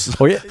you went.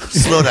 Oh yeah.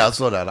 Slow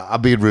down.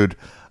 I'm being rude.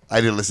 I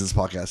didn't listen to this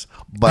podcast.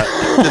 But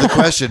to the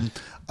question,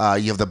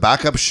 you have the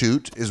backup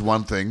chute is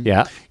one thing.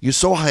 Yeah. You're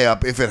so high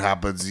up, if it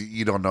happens,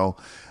 you don't know.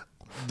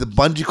 The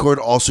bungee cord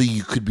also,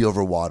 you could be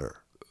over water.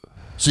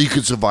 So you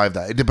could survive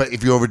that. It depends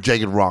if you're over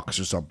jagged rocks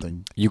or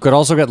something. You could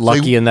also get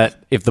lucky in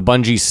that if the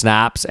bungee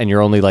snaps and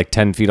you're only like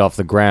 10 feet off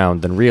the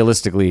ground, then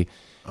realistically,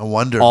 I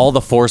wonder. all the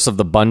force of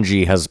the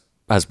bungee has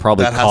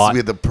probably that has caught. to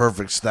be the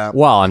perfect snap.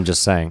 Well, I'm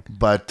just saying.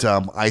 But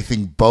I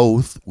think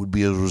both would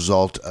be a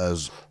result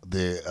as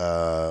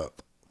the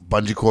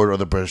bungee cord or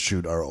the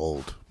parachute are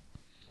old.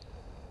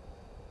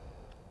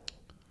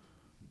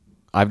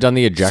 I've done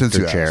the ejector Since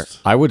you chair. asked.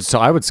 I would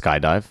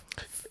skydive.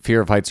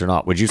 Fear of heights or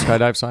not. Would you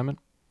skydive, Simon?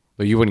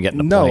 But you wouldn't get in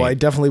a No, plane. I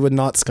definitely would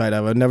not skydive.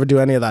 I would never do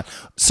any of that.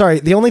 Sorry,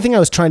 the only thing I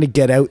was trying to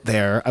get out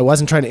there, I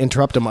wasn't trying to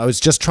interrupt him. I was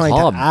just trying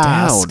Calm to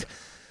ask. down.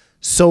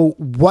 So,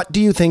 what do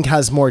you think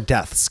has more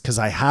deaths? Because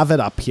I have it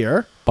up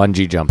here.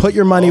 Bungee jumping. Put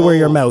your money where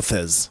your mouth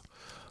is.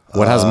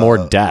 What has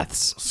more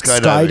deaths?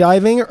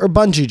 Skydiving or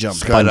bungee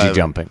jumping? Bungee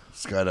jumping.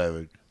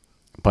 Skydiving.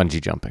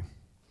 Bungee jumping.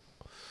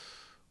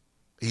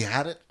 He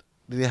had it?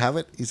 Did he have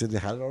it? He said he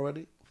had it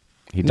already?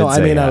 He did No, I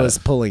say mean, he I had was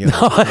it. pulling it.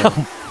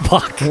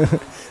 Fuck.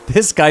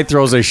 This guy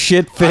throws a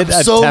shit fit, I'm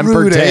a so temper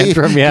rude,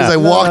 tantrum. Yeah. Because I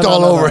walked no,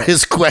 all no, over no.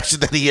 his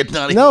question that he had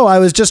not No, I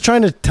was just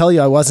trying to tell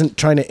you. I wasn't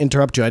trying to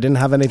interrupt you. I didn't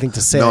have anything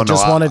to say. No, I no,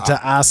 just I- wanted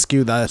to ask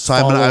you that.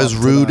 Simon, I follow-up was to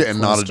rude that and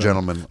not a question.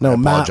 gentleman. No, I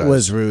Matt apologize.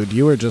 was rude.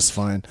 You were just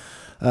fine.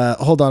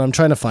 Hold on, I'm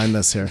trying to find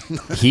this here.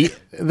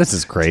 This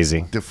is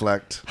crazy.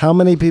 Deflect. How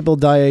many people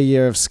die a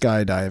year of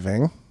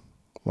skydiving?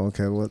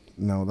 Okay, what?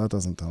 No, that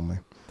doesn't tell me.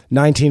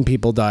 19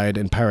 people died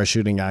in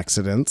parachuting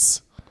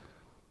accidents.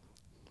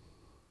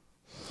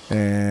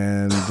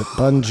 And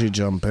bungee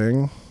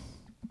jumping.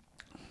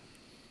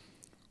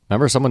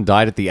 Remember, someone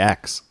died at the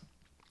X.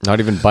 Not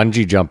even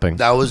bungee jumping.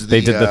 That was they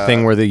the, did the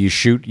thing where you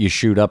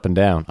shoot up and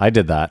down. I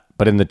did that,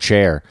 but in the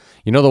chair.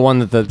 You know the one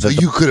that So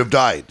you could have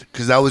died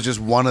because that was just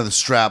one of the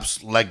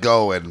straps let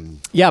go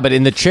yeah, but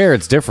in the chair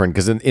it's different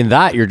because in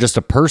that you're just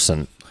a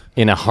person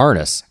in a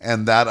harness.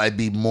 and that I'd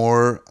be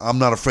more. I'm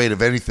not afraid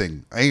of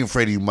anything. I ain't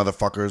afraid of you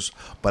motherfuckers,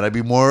 but I'd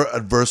be more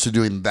adverse to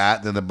doing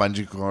that than the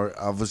bungee cord.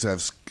 Obviously,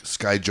 I've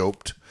sky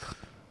joped.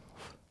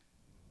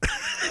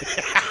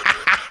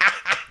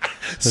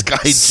 Sky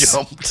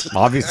jumped.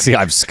 Obviously,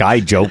 I've sky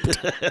joped,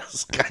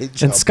 Sky and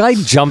jumped. sky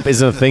jump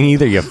isn't a thing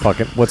either. You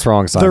fucking what's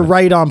wrong, Simon? They're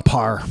right on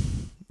par.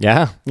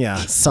 Yeah. Yeah,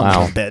 son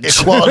Wow. of a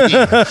bitch. Equality.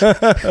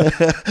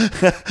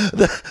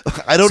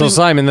 I don't So even.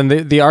 Simon,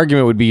 then the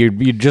argument would be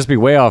you'd just be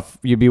way off.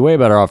 You'd be way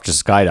better off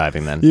just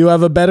skydiving then. You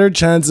have a better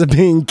chance of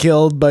being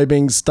killed by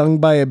being stung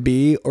by a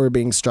bee or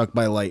being struck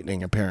by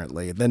lightning,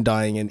 apparently, than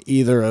dying in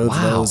either of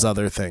Wow. those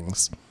other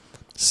things.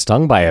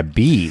 Stung by a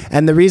bee.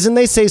 And the reason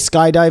they say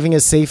skydiving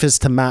is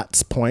safest, to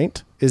Matt's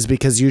point, is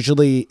because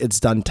usually it's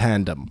done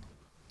tandem.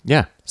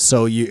 Yeah.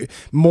 So you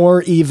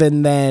more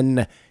even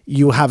than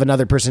you have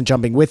another person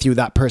jumping with you,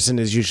 that person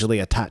is usually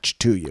attached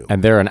to you.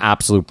 And they're an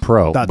absolute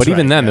pro. That's but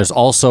even right, then, yeah. there's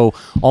also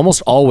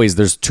almost always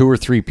there's 2 or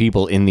 3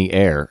 people in the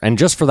air, and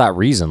just for that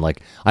reason,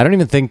 like I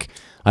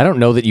don't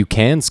know that you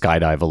can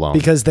skydive alone.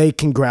 Because they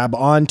can grab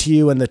onto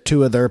you, and the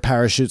two of their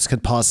parachutes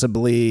could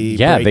possibly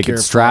yeah, break they could your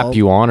strap fall.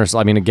 you on, or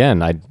I mean, again,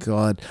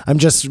 God, I'm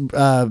just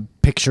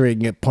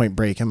picturing it Point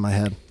Break in my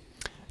head.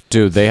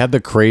 dude, they had the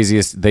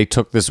craziest. They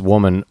took this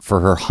woman for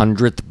her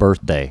 100th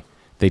birthday.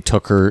 They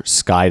took her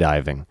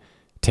skydiving,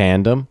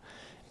 tandem,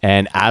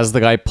 and as the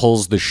guy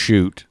pulls the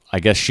chute, I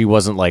guess she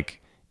wasn't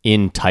like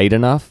in tight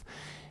enough,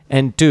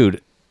 and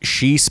dude.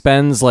 She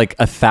spends like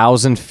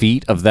 1,000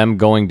 feet of them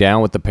going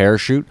down with the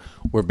parachute,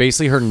 where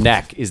basically her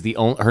neck is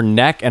her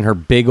neck and her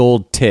big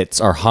old tits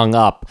are hung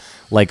up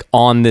like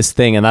on this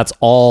thing, and that's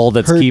all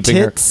that's Her keeping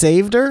tit her.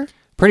 saved her?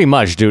 Pretty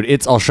much, dude.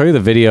 I'll show you the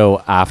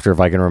video after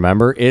if I can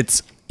remember.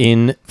 It's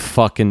in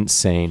fucking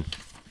sane.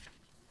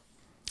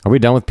 Are we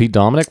done with Pete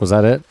Dominic? Was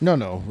that it?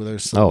 No.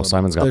 There's Oh,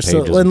 Simon's got there's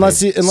pages. and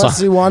unless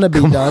pages. you want to be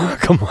done.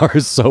 Kamar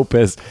is so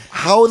pissed.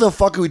 How the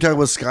fuck are we talking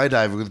about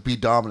skydiving with Pete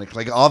Dominic?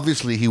 Like,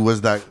 obviously, he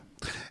was that.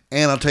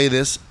 And I'll tell you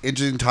this,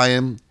 interesting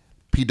tie-in,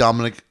 Pete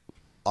Dominic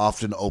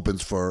often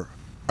opens for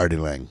Artie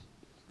Lang.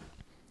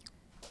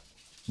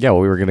 Yeah,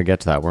 well, we were gonna get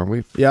to that, weren't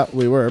we? Yeah,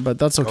 we were, but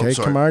that's okay.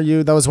 sorry. Kamar,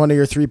 that was one of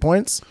your 3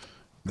 points.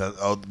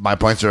 My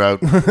points are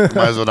out. Might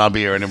as well not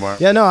be here anymore.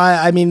 Yeah, no,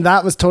 I mean,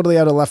 that was totally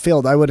out of left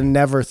field. I would have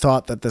never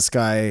thought that this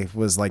guy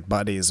was like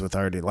buddies with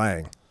Artie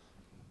Lang.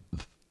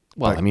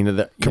 Well, I mean,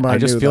 Kamar I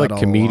just knew feel that like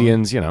all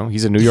comedians,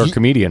 he's a New York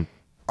comedian.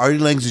 Artie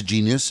Lang's a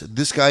genius.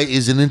 This guy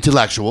is an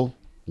intellectual,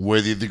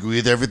 whether you agree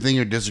with everything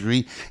or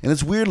disagree. And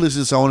it's weird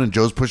listening to someone and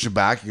Joe's pushing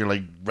back. You're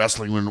like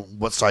wrestling when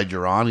what side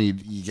you're on,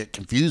 and you get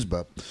confused.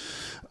 But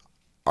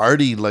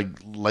Artie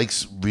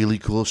likes really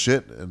cool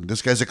shit, and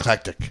this guy's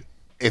eclectic,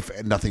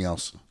 if nothing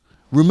else.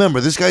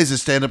 Remember, this guy's a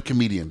stand-up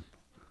comedian,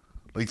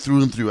 like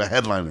through and through, a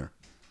headliner.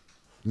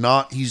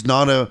 He's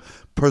not a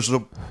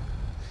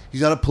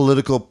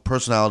political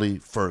personality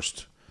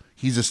first.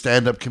 He's a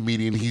stand-up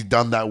comedian. He's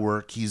done that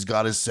work. He's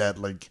got his set.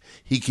 Like,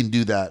 he can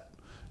do that.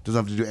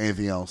 Doesn't have to do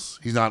anything else.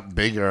 He's not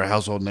big or a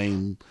household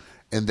name,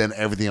 and then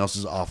everything else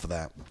is off of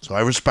that. So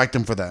I respect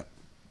him for that.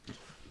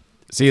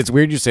 See, it's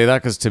weird you say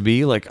that because to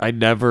me, like,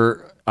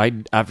 after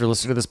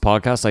listening to this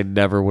podcast, I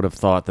never would have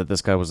thought that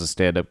this guy was a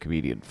stand-up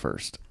comedian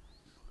first.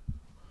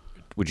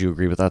 Would you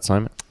agree with that,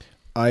 Simon?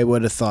 I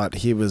would have thought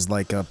he was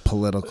like a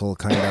political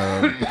kind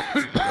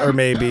of, or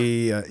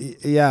maybe,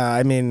 yeah.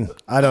 I mean,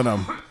 I don't know.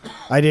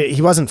 He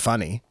wasn't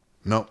funny.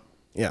 No.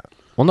 Yeah.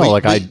 Well, no,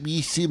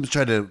 you see him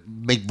try to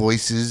make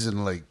voices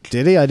and like.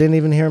 Did he? I didn't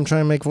even hear him try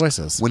and make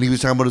voices. When he was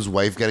talking about his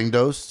wife getting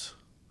dosed,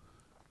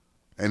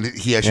 and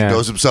he actually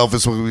dosed himself,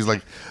 and so he was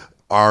like,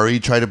 Ari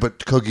tried to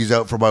put cookies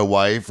out for my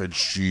wife, and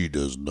she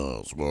does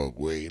not smoke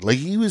weed. Like,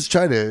 he was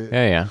trying to.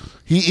 Yeah.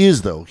 He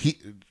is, though.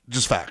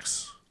 Just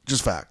facts.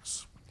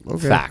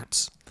 Okay.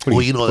 Facts. Well,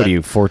 What are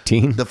you,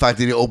 14? The fact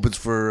that he opens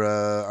for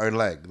our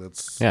leg.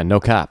 That's No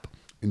cap.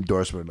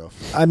 endorsement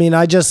enough. I mean,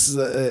 I just,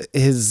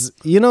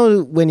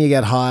 when you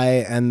get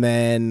high and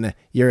then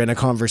you're in a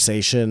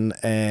conversation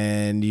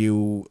and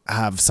you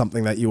have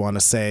something that you want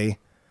to say,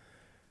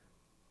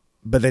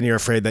 but then you're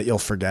afraid that you'll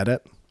forget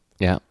it.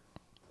 Yeah.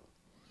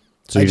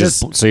 So you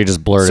just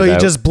blurt it out. So you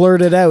just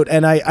blurt it out.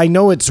 And I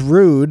know it's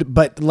rude,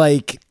 but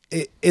like,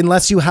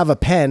 unless you have a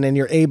pen and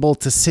you're able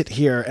to sit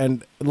here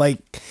and like,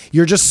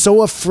 you're just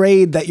so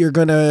afraid that you're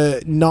going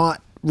to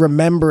not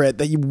remember it,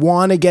 that you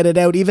want to get it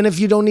out, even if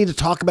you don't need to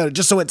talk about it,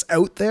 just so it's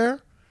out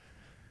there.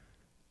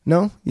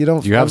 No, you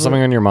don't. Do you have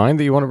something on your mind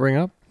that you want to bring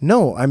up?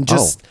 No, I'm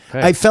just, okay.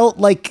 I felt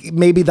like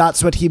maybe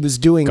that's what he was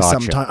doing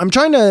sometime. I'm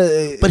trying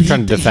to, But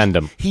trying to defend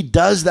him. He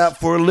does that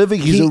for a living.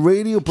 He's a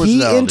radio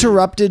personality. He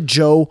interrupted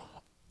Joe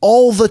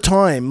all the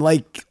time.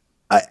 Like,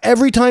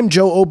 every time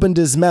Joe opened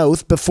his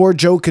mouth before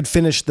Joe could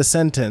finish the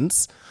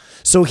sentence.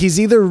 So he's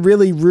either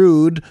really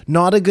rude,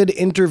 not a good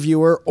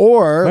interviewer,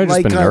 or Might have just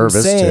like been I'm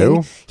nervous,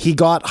 saying, too. he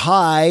got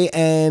high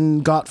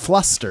and got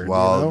flustered.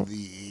 Well,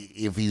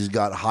 if he's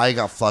got high,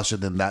 got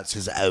flustered, then that's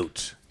his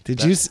out.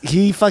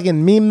 He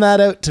fucking memed that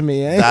out to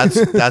me, eh?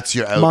 That's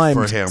your out Mimed.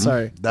 for him.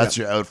 Sorry. That's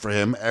your out for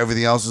him.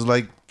 Everything else is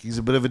like, he's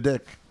a bit of a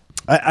dick.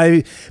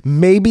 I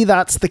maybe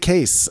that's the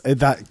case.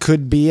 That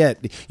could be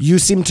it. You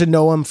seem to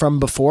know him from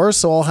before,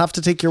 so I'll have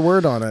to take your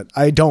word on it.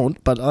 I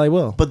don't, but I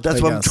will. But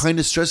that's what I'm trying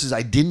to stress is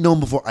I didn't know him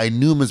before. I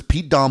knew him as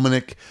Pete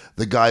Dominic,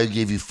 the guy who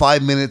gave you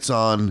 5 minutes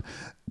on.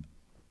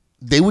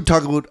 They would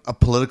talk about a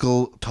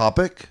political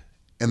topic,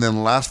 and then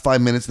the last 5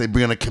 minutes they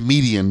bring on a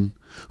comedian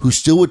who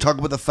still would talk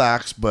about the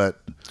facts,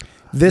 but.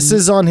 This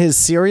is on his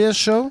serious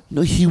show?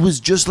 No, he was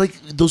just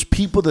like those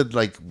people that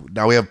like,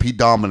 now we have Pete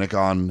Dominic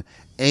on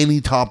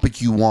any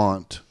topic you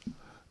want,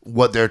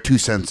 what their 2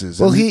 cents is.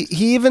 Well, he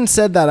even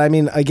said that. I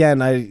mean, again,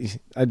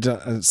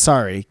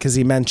 sorry, because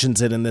he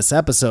mentions it in this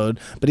episode,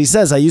 but he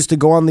says, I used to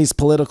go on these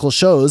political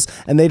shows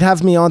and they'd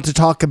have me on to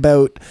talk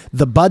about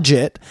the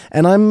budget,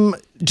 and I'm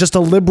just a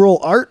liberal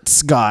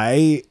arts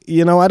guy.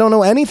 I don't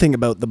know anything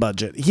about the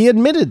budget. He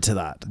admitted to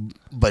that.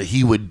 But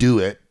he would do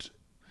it.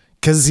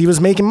 Because he was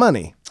making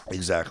money.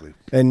 Exactly.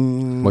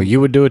 And Well, you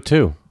would do it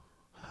too.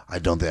 I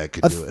don't think I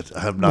could do it.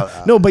 I'm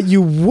not. no, but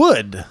you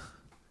would.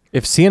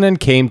 If CNN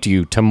came to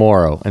you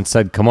tomorrow and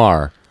said,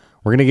 Kamar,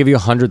 we're going to give you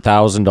 $100,000,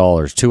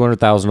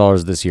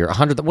 $200,000 this year,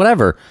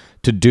 whatever,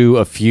 to do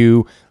a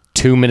few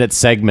 2-minute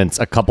segments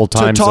a couple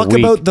times to talk a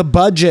week. about the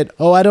budget.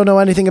 Oh, I don't know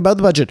anything about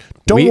the budget.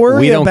 Don't worry about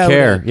it. We don't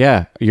care.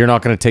 Yeah. You're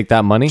not going to take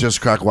that money? Just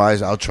crack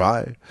wise, I'll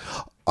try.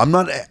 I'm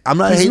not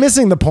He's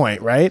missing the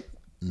point, right?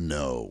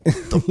 No.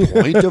 The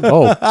point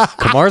of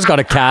Kamar's got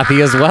a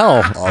Kathy as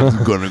well.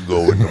 I'm gonna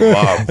go into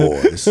my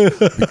voice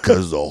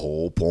because the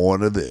whole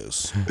point of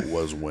this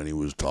was when he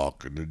was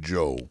talking to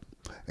Joe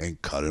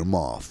and cut him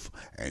off,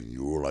 and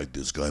you were like,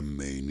 "This guy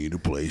may need a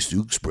place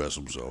to express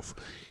himself."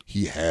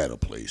 He had a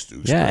place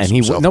to express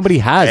himself. Nobody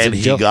has, and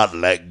he got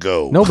let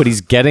go. No, but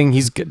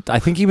I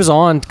think he was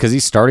on because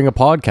he's starting a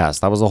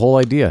podcast. That was the whole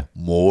idea.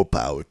 More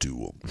power to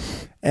him.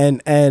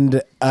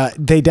 And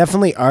they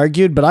definitely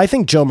argued, but I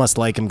think Joe must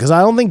like him because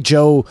I don't think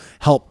Joe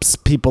helps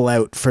people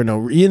out for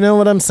no. You know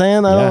what I'm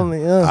saying?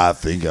 I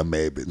think I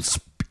may have been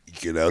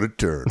speaking out of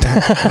turn.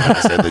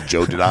 I said that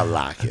Joe did not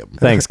like him.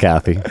 Thanks,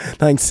 Kathy.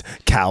 Thanks,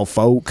 cow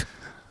folk.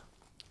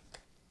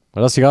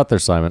 What else you got there,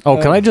 Simon? Oh,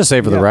 can I just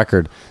say for the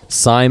record,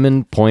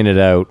 Simon pointed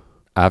out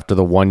after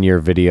the 1-year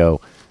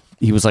video,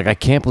 he was like, I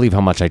can't believe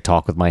how much I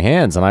talk with my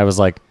hands. And I was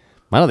like,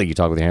 I don't think you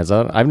talk with your hands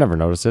out. I've never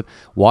noticed it.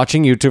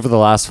 Watching you two for the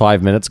last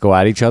 5 minutes go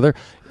at each other,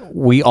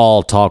 we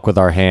all talk with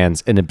our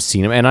hands in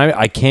obscene. And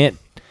I can't.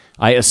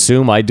 I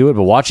assume I do it,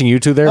 but watching you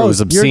two there, it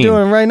was obscene. You're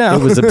doing it right now.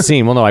 It was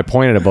obscene. Well, no, I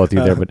pointed at both of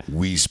you there, but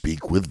We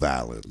speak with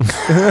violence.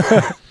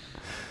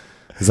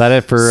 is that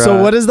it for?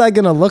 So what is that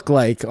going to look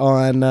like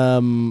on?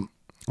 on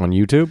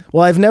YouTube?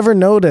 Well, I've never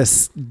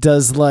noticed.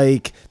 Does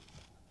like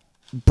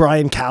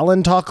Brian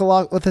Callen talk a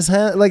lot with his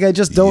hand? Like I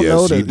just don't Yes,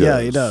 notice. he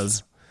Yeah, he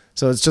does. does.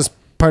 So it's just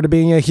part of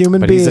being a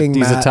human But being.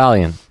 he's Matt.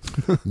 Italian,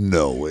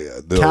 No way.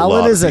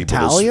 Callen is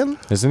Italian.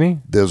 isn't he?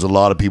 There's a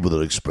lot of people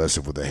that are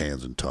expressive with their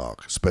hands and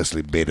talk,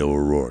 especially Beto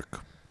O'Rourke.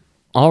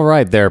 All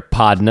right, there,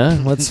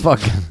 Podna. Let's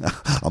fucking.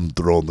 I'm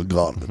throwing the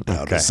gauntlet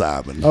down to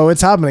Simon. Oh,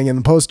 it's happening in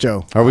the post,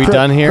 Joe. Are we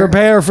done here?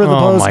 Prepare for the Oh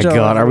post, my Joe,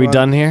 god, are we everyone.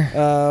 done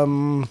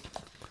here?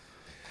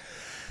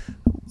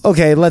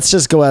 Okay, let's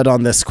just go out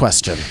on this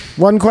question.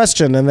 One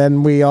question, and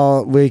then we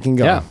can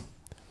go. Yeah.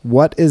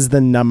 What is the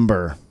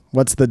number?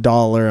 What's the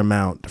dollar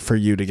amount for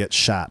you to get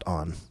shot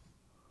on?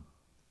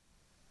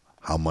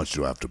 How much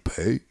do I have to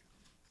pay?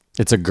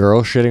 It's a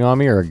girl shitting on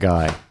me or a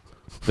guy?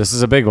 This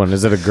is a big one.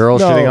 Is it a girl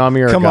shitting on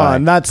me or a guy? Come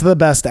on, that's the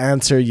best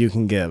answer you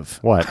can give.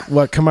 What?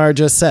 What Kamar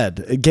just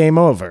said. Game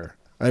over.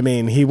 I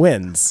mean, he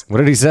wins. What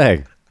did he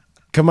say?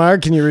 Kamar,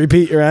 can you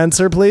repeat your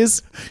answer,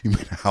 please? You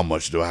mean how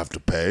much do I have to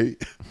pay?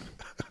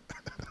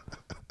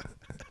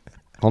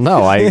 Well,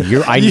 no, You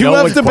know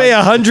have what to pay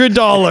 $100.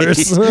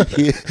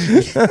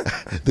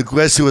 The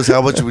question was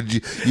how much would you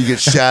get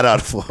shot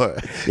out for?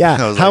 Yeah.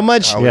 I was How like,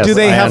 much Yes, do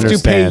they I have to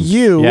pay understand.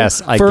 you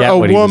Yes, I for get a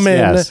what he was- woman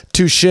yes.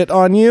 to shit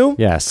on you?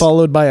 Yes.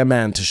 Followed by a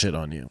man to shit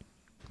on you.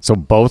 So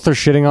both are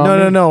shitting on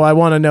me? No. I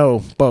want to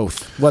know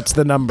both. What's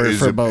the number Is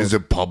for it, both? is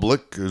it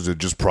public? Is it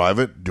just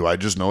private? Do I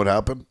just know what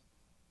happened?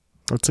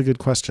 That's a good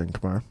question,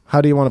 Kamar.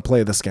 How do you want to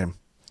play this game?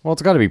 Well,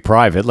 it's got to be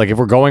private. Like if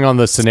we're going on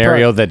the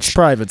scenario that... It's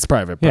private. It's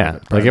private. yeah.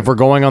 private, Like if we're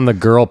going on the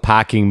girl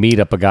packing meat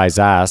up a guy's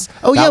ass.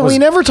 Oh, that yeah. was- We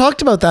never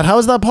talked about that. How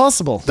is that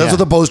possible? That's what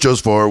the post show's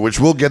for, which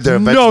we'll get there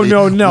eventually.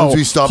 No. Once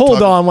we stop Hold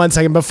talking. on one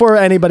second. Before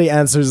anybody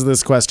answers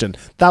this question,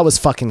 that was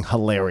fucking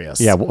hilarious.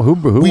 Yeah, who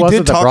We was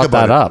did it that talk brought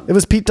about that it. up? It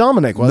was Pete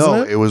Dominic, wasn't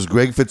No, it? it was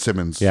Greg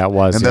Fitzsimmons. Yeah, it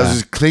was, And yeah. that's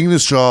just clinging the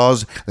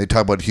straws. They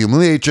talk about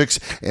humiliatrix,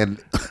 and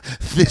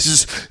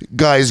this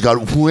guy's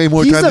got way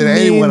more He's time a than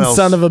anyone mean else.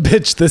 son of a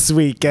bitch this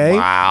week, eh?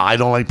 Wow, I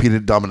don't like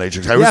Peter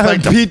Dominatrix. I Yeah,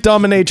 respect him. Pete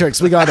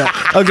Dominatrix. We got it.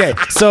 Okay,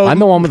 so I'm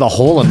the one with a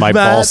hole in my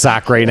Matt- ball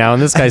sack right now,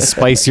 and this guy's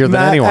spicier than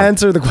Matt, anyone.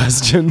 answer the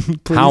question,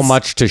 please. How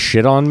much to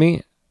shit on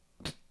me?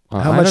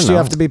 How much do you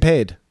have to be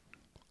paid?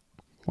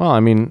 Well, I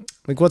mean,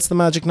 Like, what's the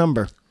magic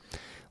number?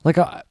 like,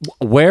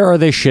 where are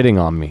they shitting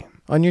on me?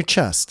 On your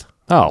chest.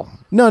 Oh,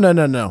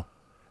 No.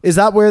 Is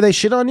that where they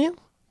shit on you?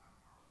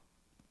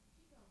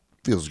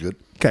 Feels good.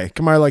 Okay,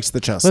 Kamar likes the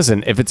chest.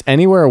 listen, if it's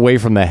anywhere away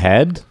from the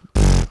head,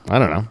 I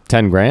don't know,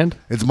 10 grand?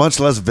 It's much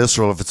less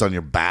visceral if it's on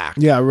your back.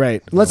 Yeah,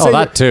 right. Let's Oh, say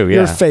that too,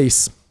 your yeah.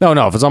 face. No,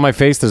 if it's on my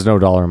face, there's no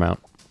dollar amount.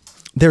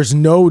 There's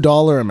no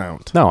dollar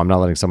amount. No, I'm not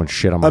letting someone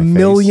shit on my $1 face.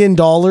 million,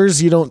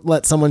 you don't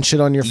let someone shit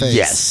on your face.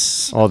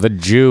 Yes. Oh, the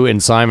Jew in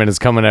Simon is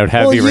coming out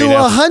heavy Well, right you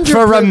now. 100%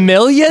 For $1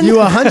 million? You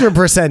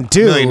 100%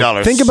 do. $1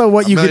 million. Think about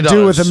what you $1 could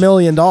million. do with $1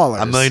 million.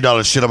 $1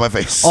 million shit on my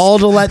face. All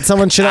to let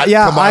someone shit on. At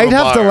Yeah, Kamar I'd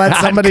have to Babar. let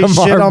At somebody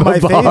Kamar shit on my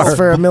Babar. face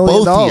for $1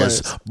 million. Both of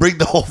us. Bring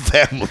the whole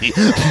family.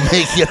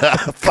 Make it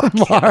a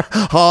fucking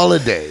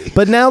holiday.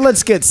 But now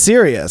let's get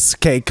serious.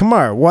 Okay,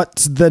 Kamar,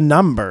 what's the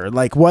number?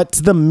 Like,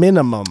 what's the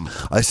minimum?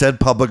 I said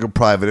public or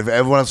private. If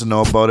everyone wants to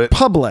know about it,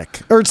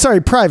 Public. Or, sorry,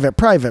 private.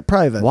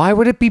 Why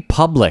would it be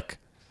public?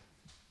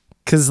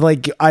 Because,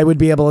 like, I would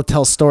be able to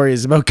tell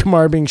stories about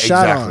Kamar being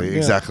shot on. Yeah.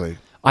 exactly.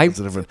 I- It's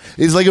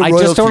like a I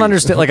royalty. just don't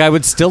understand. Like, I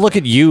would still look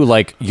at you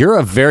like you're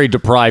a very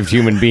deprived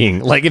human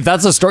being. Like, if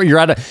that's a story, you're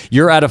at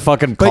a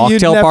fucking But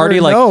you'd cocktail never party.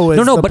 Like, know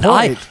is no, the but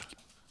point.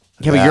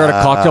 yeah, but you're at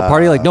a cocktail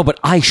party. Like, no, but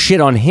I shit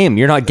on him.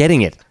 You're not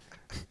getting it.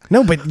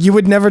 No, but you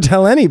would never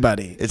tell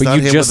anybody. It's But not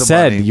you him just with the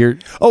said money. you're.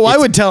 Oh, I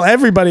would tell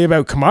everybody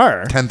about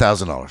Kamar.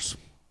 $10,000.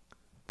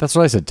 That's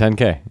what I said.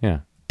 10K. Yeah.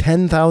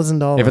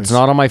 $10,000. If it's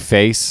not on my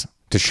face,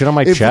 to shit on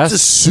my If chest.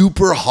 it's a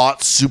super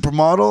hot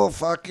supermodel,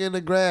 fucking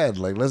 $1,000.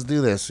 Like, let's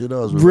do this. Who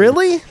knows?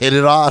 Really? Hit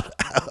it off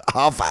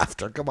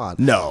after. Come on.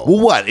 No.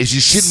 Well, what? Is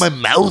you shit in my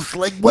mouth?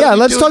 Like, what? Yeah, are you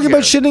let's doing talk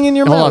about here? shitting in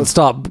your Hold mouth. on,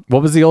 stop.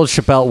 What was the old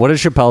Chappelle? What did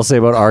Chappelle say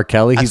about R.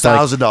 Kelly? He's like,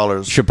 $1,000.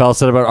 Chappelle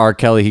said about R.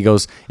 Kelly, he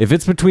goes, if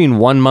it's between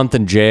 1 month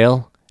in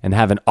jail and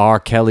having R.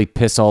 Kelly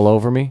piss all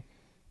over me,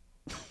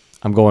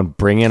 I'm going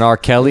bring in R.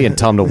 Kelly and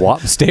tell him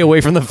to stay away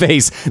from the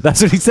face.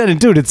 That's what he said. And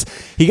dude,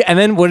 and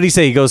then what did he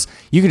say? He goes,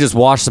 you can just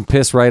wash some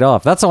piss right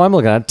off. That's how I'm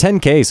looking at it.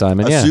 10K,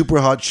 Simon. A Yeah.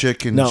 super hot chick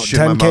can No, shit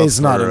in my 10K mouth is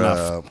not for,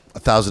 enough.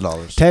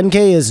 $1,000.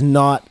 10K is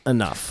not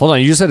enough. Hold on.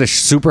 You just said a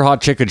super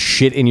hot chick could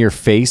shit in your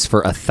face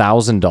for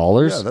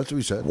 $1,000? Yeah, that's what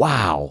we said.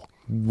 Wow.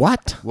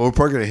 What? Well, we're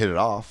probably gonna hit it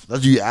off.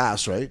 That's what you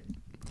asked, right?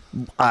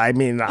 I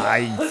mean,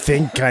 I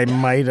think I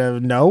might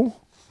have no.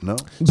 No.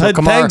 But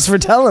Kamar, thanks for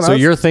telling So us.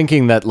 you're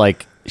thinking that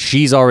like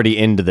she's already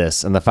into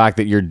this, and the fact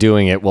that you're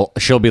doing it, well,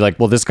 she'll be like,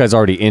 well, this guy's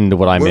already into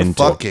what I'm We're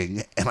into.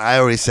 fucking, and I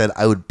already said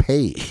I would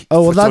pay.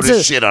 Oh, well, for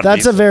throwing shit on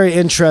that's me. a very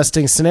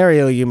interesting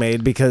scenario you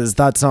made, because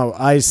that's not.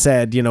 I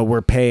said,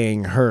 we're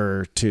paying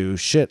her to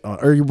shit on,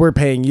 or we're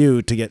paying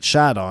you to get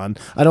shat on.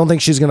 I don't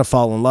think she's gonna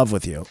fall in love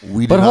with you.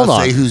 We But did hold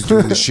not on. say who's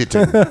doing the shit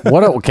to me.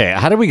 Okay,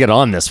 how did we get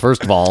on this,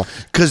 first of all?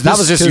 'Cause that this-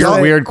 was just 'cause your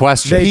they- weird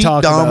question. they Pete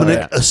talk about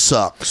Dominic it.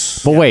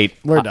 sucks. But wait,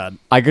 we're done.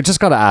 I just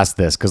got to ask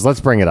this, because let's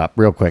bring it up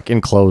real quick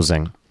in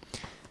closing.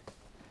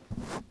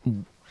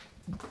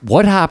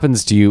 What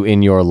happens to you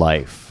in your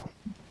life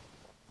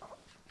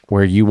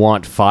where you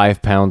want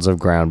 5 pounds of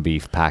ground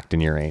beef packed in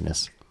your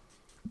anus?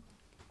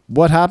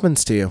 What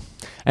happens to you?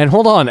 And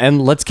hold on,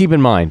 and let's keep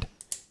in mind,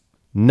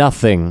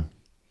 nothing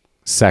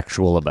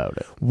sexual about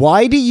it.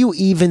 Why do you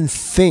even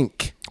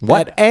think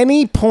What? at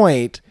any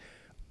point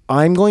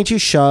I'm going to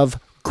shove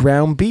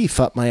ground beef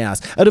up my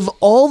ass? Out of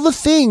all the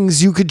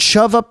things you could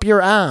shove up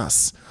your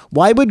ass,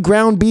 why would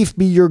ground beef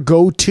be your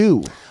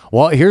go-to?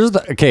 Well, here's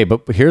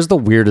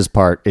the weirdest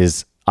part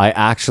is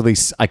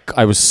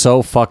I was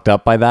so fucked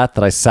up by that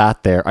I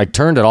sat there. I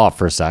turned it off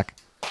for a sec.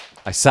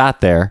 I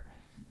sat there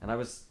and I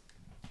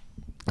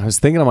was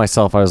thinking to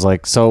myself, I was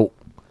like, so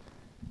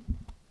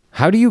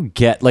how do you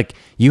get, like,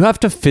 you have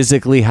to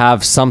physically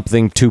have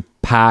something to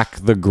pack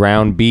the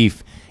ground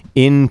beef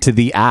into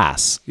the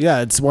ass.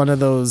 Yeah, it's one of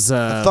those.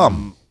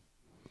 Thumb.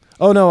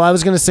 Oh no, I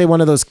was going to say one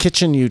of those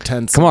kitchen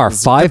utensils. Come on, The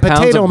 5 pounds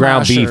potato of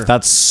ground masher. beef.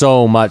 That's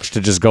so much to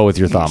just go with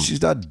your thumb.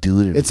 She's not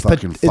doing it It's in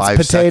fucking it's 5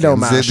 potato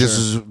seconds. masher. This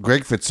is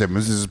Greg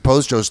Fitzsimmons. This is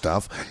post-show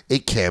stuff.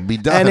 It can be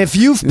done. And if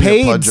you've You need a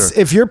paid, plunger.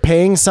 if you're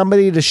paying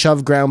somebody to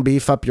shove ground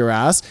beef up your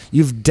ass,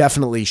 you've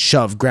definitely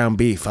shoved ground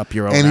beef up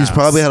your own And he's ass.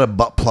 probably had a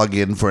butt plug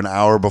in for an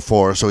hour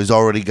before, so he's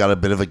already got a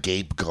bit of a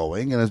gape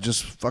going, and it's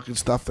just fucking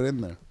stuff it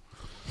in there.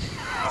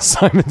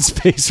 Simon's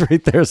face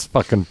right there is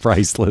fucking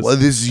priceless. Well,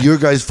 this is your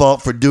guys'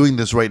 fault for doing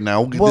this right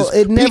now. Well, This-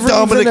 it Pete never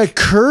Dominic- even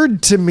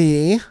occurred to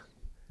me.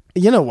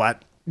 You know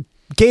what?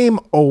 Game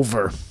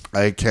over.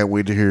 I can't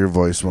wait to hear your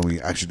voice when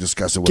we actually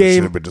discuss it. When it should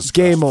Game, have been discussed.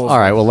 game over. All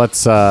right, well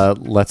let's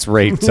rate let's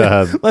rate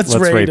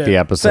rate the it.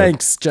 episode.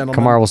 Thanks, gentlemen.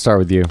 Kamar, we'll start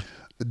with you.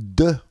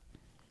 Duh.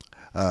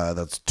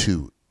 That's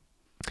 2.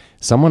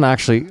 Someone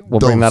actually, we'll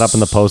bring that up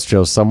in the Dos. post,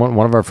 Joe.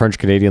 One of our French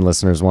Canadian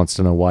listeners wants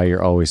to know why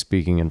you're always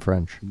speaking in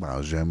French.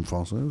 Bah, j'aime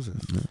français.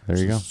 There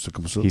you go. C'est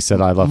comme ça. He said,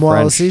 "I love Moi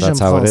French." aussi, That's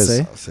j'aime how it is.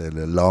 français. C'est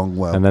le long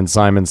well. And then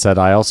Simon said,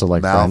 "I also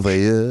like French."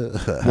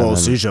 Merveilleux. Moi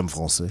aussi, j'aime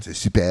français. C'est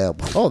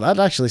superbe. Oh, that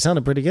actually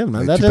sounded pretty good,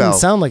 man. Hey, That tu didn't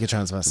parles. sound like a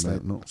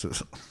transvestite. No,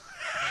 c'est-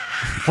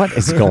 What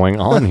is going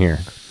on here?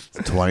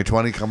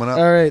 2020 coming up.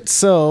 All right,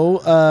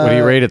 so What do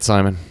you rate it,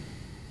 Simon?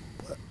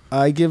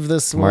 I give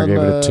this Kamar one gave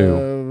it a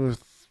 2.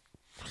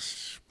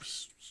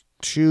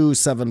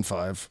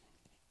 2.75.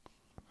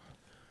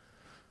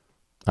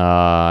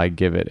 I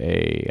give it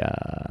a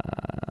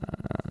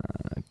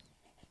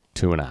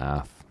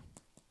 2.5.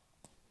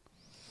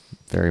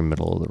 Very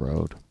middle of the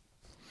road.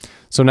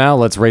 So now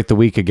let's rate the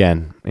week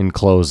again in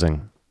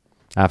closing.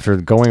 After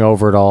going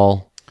over it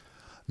all,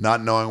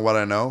 Not knowing what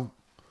I know.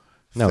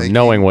 no, Thinking-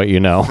 knowing what you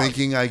know.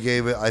 Thinking I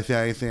gave it, I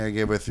think I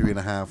gave it a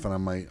 3.5, and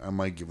I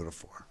might give it a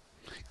 4.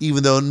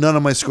 Even though none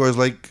of my scores,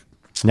 like,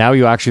 Now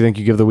you actually think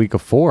you give the week a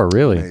 4,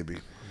 really? maybe.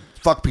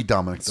 Fuck Pete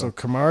Dominic. So Though.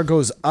 Kamar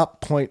goes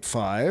up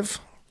 0.5.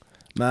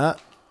 Matt?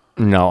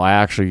 No,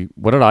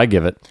 what did I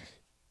give it?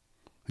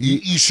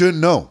 You shouldn't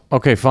know.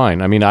 Okay,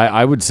 fine. I mean,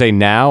 I would say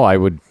now I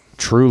would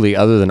truly,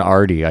 other than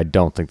Artie, I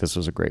don't think this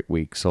was a great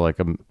week. So like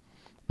a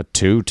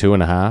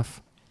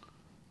 2.5.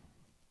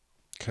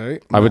 Okay.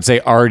 I would say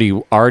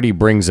Artie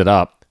brings it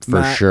up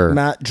for sure.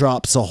 Matt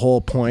drops a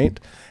whole point.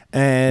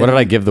 And What did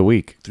I give the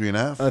week?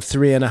 3.5 a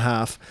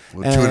 3.5.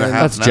 Well, 2.5.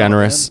 That's now,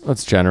 generous.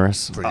 That's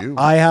generous. for you.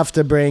 I have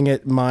to bring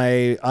it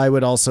I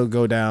would also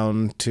go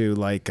down to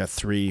like a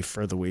 3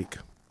 for the week.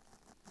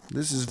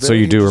 This is So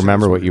you do interesting.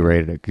 remember what you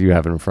rated it? 'Cause you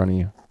have it in front of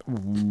you.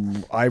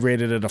 I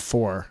rated it a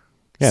 4.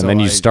 Yeah, and So then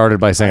you I- started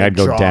by saying I I'd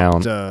go dropped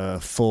down. a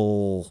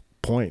full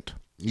point.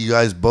 You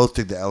guys both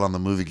took the L on the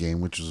movie game,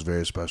 which was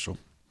very special.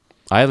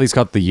 I at least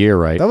got the year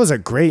right. That was a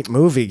great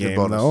movie game,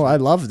 bonus. though. I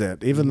loved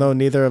it. Even though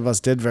neither of us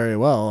did very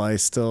well, I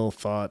still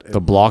thought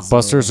The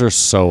blockbusters are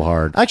so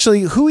hard.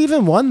 Actually, who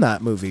even won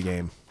that movie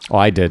game? Oh,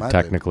 I did I did.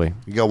 technically.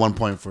 You got 1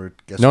 point for it.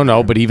 Guess No, what?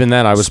 no, but even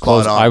then I was Spot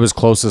close. on. I was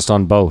closest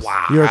on both.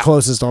 You were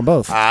closest on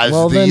both. As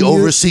then the you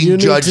overseeing need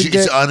judge to is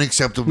get-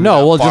 unacceptable.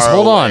 No, well, just far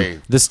hold away.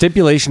 on. The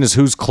stipulation is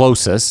who's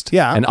closest.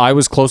 Yeah. and I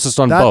was closest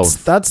on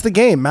both. That's the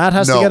game. Matt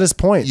has to get his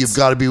points. You've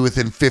got to be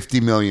within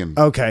 50 million.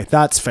 Okay,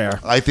 that's fair.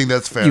 I think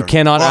that's fair. You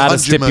cannot Or add a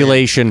 100 million.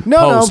 stipulation No,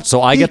 post, no.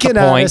 so I he get the can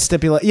add a point.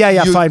 stipulation.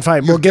 Yeah, You- fine.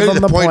 you're We'll give getting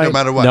him the point. no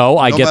matter what. No,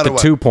 I get matter the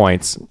what. 2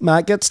 points.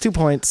 Matt gets 2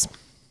 points.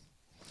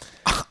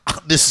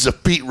 This is a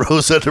Pete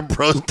Rose under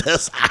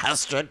protest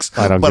asterisk.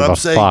 I don't but give I'm a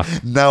saying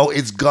fuck. now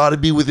it's got to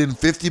be within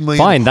 50 million.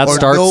 Fine, that or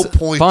starts. no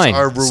points fine,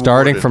 are rewarded.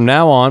 starting from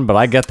now on. But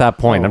I get that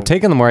point. I'm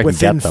taking them where I can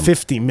Within get them.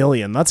 50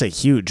 million. That's a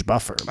huge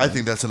buffer. I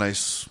think that's a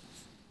nice.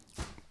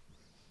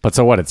 But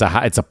so what? It's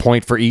a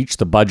point for each,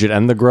 the budget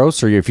and the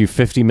gross, or if you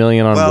 50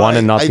 million on one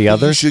and not I the think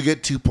other. You should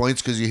get 2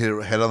 points because you hit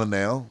it head on the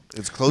nail.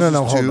 It's closest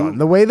No, hold to on.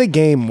 The way the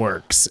game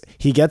works,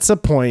 he gets a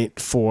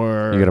point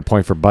for You get a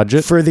point for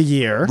budget. for the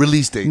year.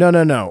 release date.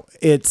 No.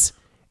 It's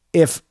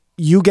if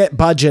you get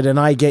budget and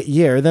I get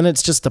year, then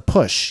it's just a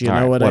push. You All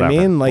know right, what whatever. I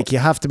mean? Like you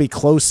have to be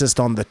closest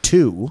on the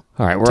two.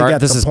 All right, to get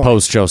this the is point.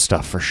 post-show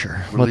stuff for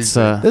sure. Release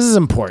Let's. This is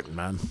important,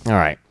 man. All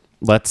right,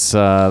 that's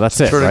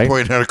it, Turning right?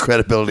 point in our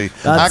credibility.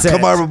 That's At it.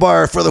 Kamar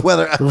Babar for the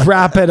weather.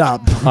 Wrap it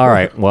up. All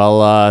right.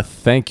 Well,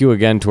 thank you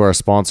again to our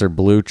sponsor,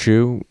 Blue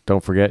Chew.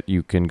 Don't forget,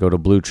 you can go to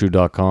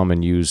bluechew.com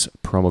and use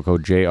promo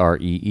code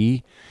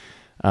JREE.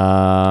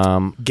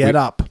 Get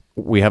up.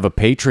 We have a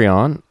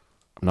Patreon.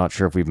 I'm not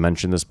sure if we've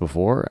mentioned this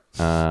before.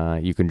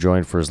 You can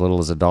join for as little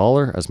as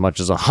 $1, as much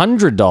as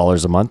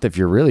 $100 a month if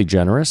you're really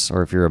generous,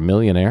 or if you're a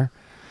millionaire.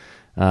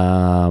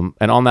 And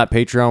on that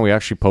Patreon, we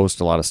actually post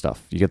a lot of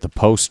stuff. You get the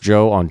post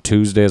Joe on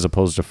Tuesday as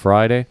opposed to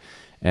Friday.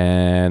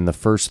 And the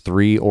first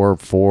 3 or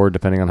 4,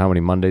 depending on how many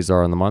Mondays there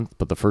are in the month,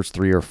 but the first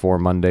 3 or 4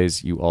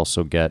 Mondays, you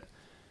also get.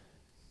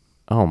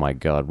 Oh my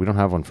God, we don't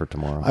have one for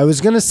tomorrow. I was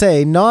gonna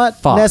say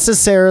not Fuck.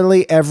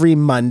 necessarily every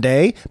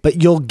Monday,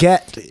 but you'll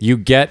get You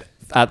get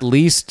at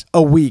least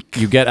a week.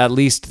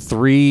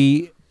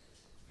 3.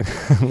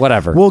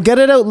 Whatever. We'll get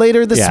it out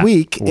later this Yeah.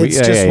 week. It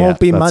just won't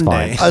be That's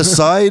Monday. fine.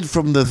 Aside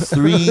from the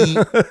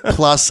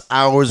 3+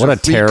 hours What of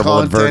a free terrible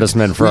content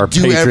advertisement for we our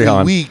do every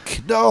Patreon.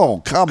 week.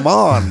 No, come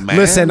on, man.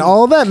 Listen,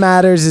 all that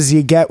matters is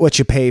you get what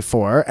you pay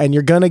for, and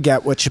you're gonna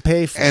get what you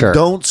pay for. and Sure.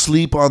 don't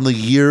sleep on the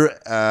year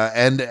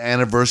end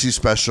anniversary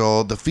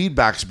special. The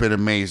feedback's been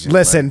amazing.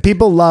 Listen,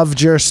 people loved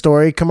your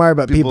story, Kamar,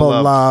 but people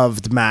loved-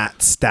 loved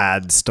Matt's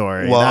dad's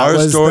story. Well, That our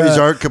was stories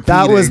aren't competing.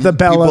 That was the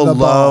bell People of the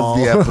ball. love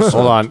the episode.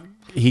 Hold on.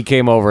 He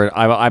came over.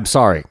 I'm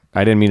sorry.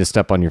 I didn't mean to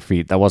step on your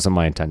feet. That wasn't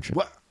my intention.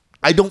 What?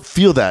 I don't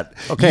feel that.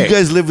 Okay. You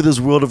guys live in this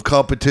world of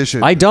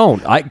competition. I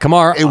don't.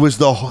 Kamar, It was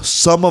the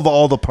sum of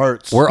all the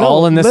parts. we're No,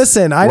 all in this.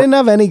 Listen, I we're- didn't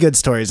have any good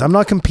stories. I'm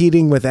not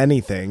competing with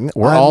anything.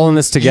 We're I'm- all in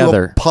this You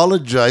together.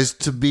 apologized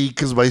to me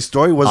because my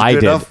story wasn't I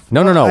good did. enough.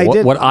 No. I What,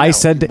 didn't. what I No.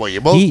 said. Well,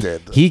 you both he,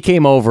 did. He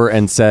came over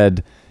and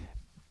said,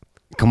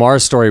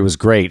 Kamar's story was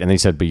great. And then he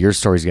said, but your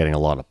story's getting a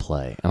lot of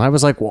play. And I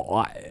was like,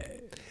 well,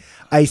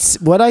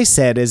 What I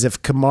said is if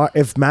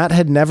Matt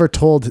had never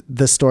told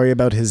the story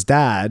about his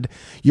dad,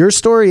 your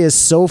story is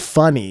so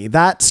funny.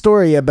 That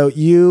story about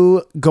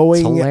you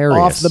going hilarious.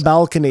 off the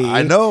balcony.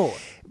 I know.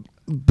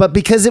 But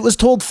because it was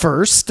told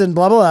first and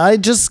blah, blah, blah, I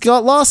just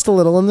got lost a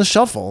little in the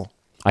shuffle.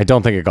 I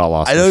don't think it got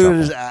lost. I in the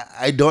don't. shuffle.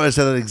 I don't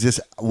understand that it exists.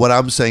 What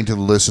I'm saying to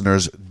the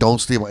listeners: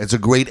 don't sleep on. It's a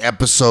great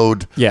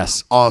episode.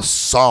 Yes.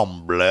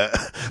 Ensemble,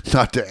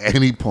 not to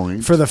any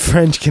point. For the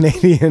French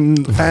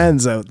Canadian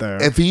fans out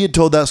there. If he had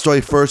told that story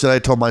first and I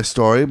told my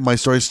story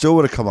still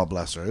would have come up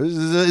lesser.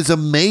 It's an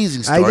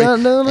amazing I story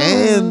don't know.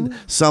 and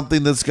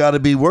something that's got to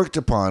be worked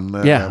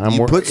upon. Yeah,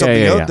 you put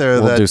something out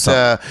there We'll do that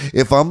something.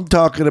 if I'm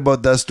talking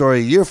about that story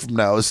a year from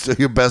now, is still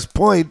your best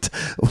point.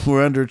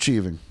 We're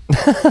underachieving.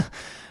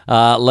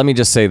 Let me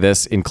just say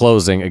this in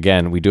closing.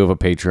 Again, we do have a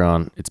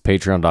Patreon. It's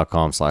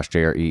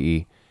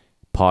patreon.com/JREE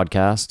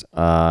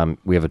podcast.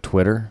 We have a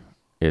Twitter.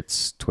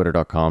 It's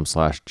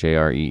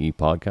twitter.com/JREE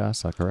podcast.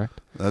 Is that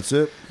correct? That's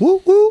it.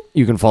 Woo, woo.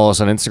 You can follow us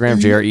on Instagram,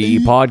 JREE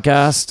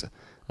podcast.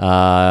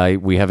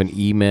 We have an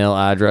email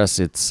address.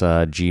 It's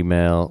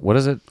Gmail. What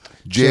is it?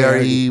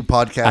 JRE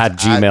podcast At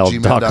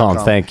gmail.com.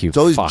 Thank you. It's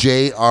always Fuck.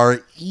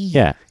 JRE.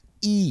 Yeah.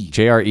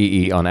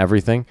 JREE on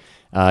everything.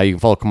 You can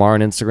follow Kamar on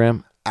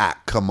Instagram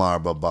At Kamar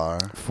Babar.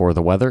 for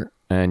the weather.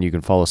 And you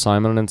can follow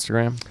Simon on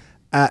Instagram.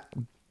 At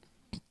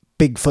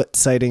Bigfoot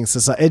Sighting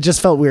Society. It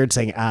just felt weird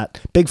saying at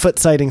Bigfoot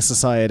Sighting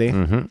Society.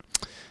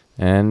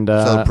 And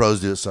So the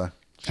pros do it, so.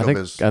 I think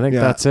Yeah.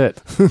 that's it.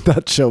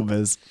 That's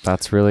showbiz.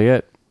 That's really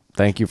it.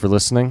 Thank you for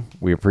listening.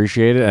 We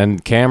appreciate it.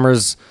 And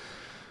cameras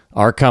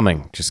are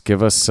coming. Just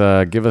give us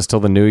till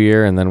the new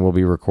year, and then we'll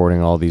be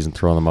recording all these and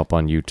throwing them up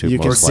on YouTube. You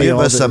can most see likely. Give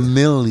all us the- $1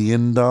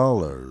 million.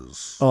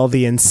 All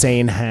the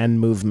insane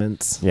hand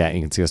movements. Yeah, you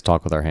can see us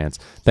talk with our hands.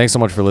 Thanks so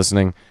much for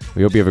listening.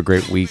 We hope you have a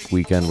great week,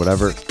 weekend,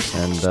 whatever.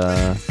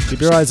 And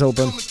Keep your eyes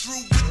open. Coming through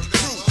with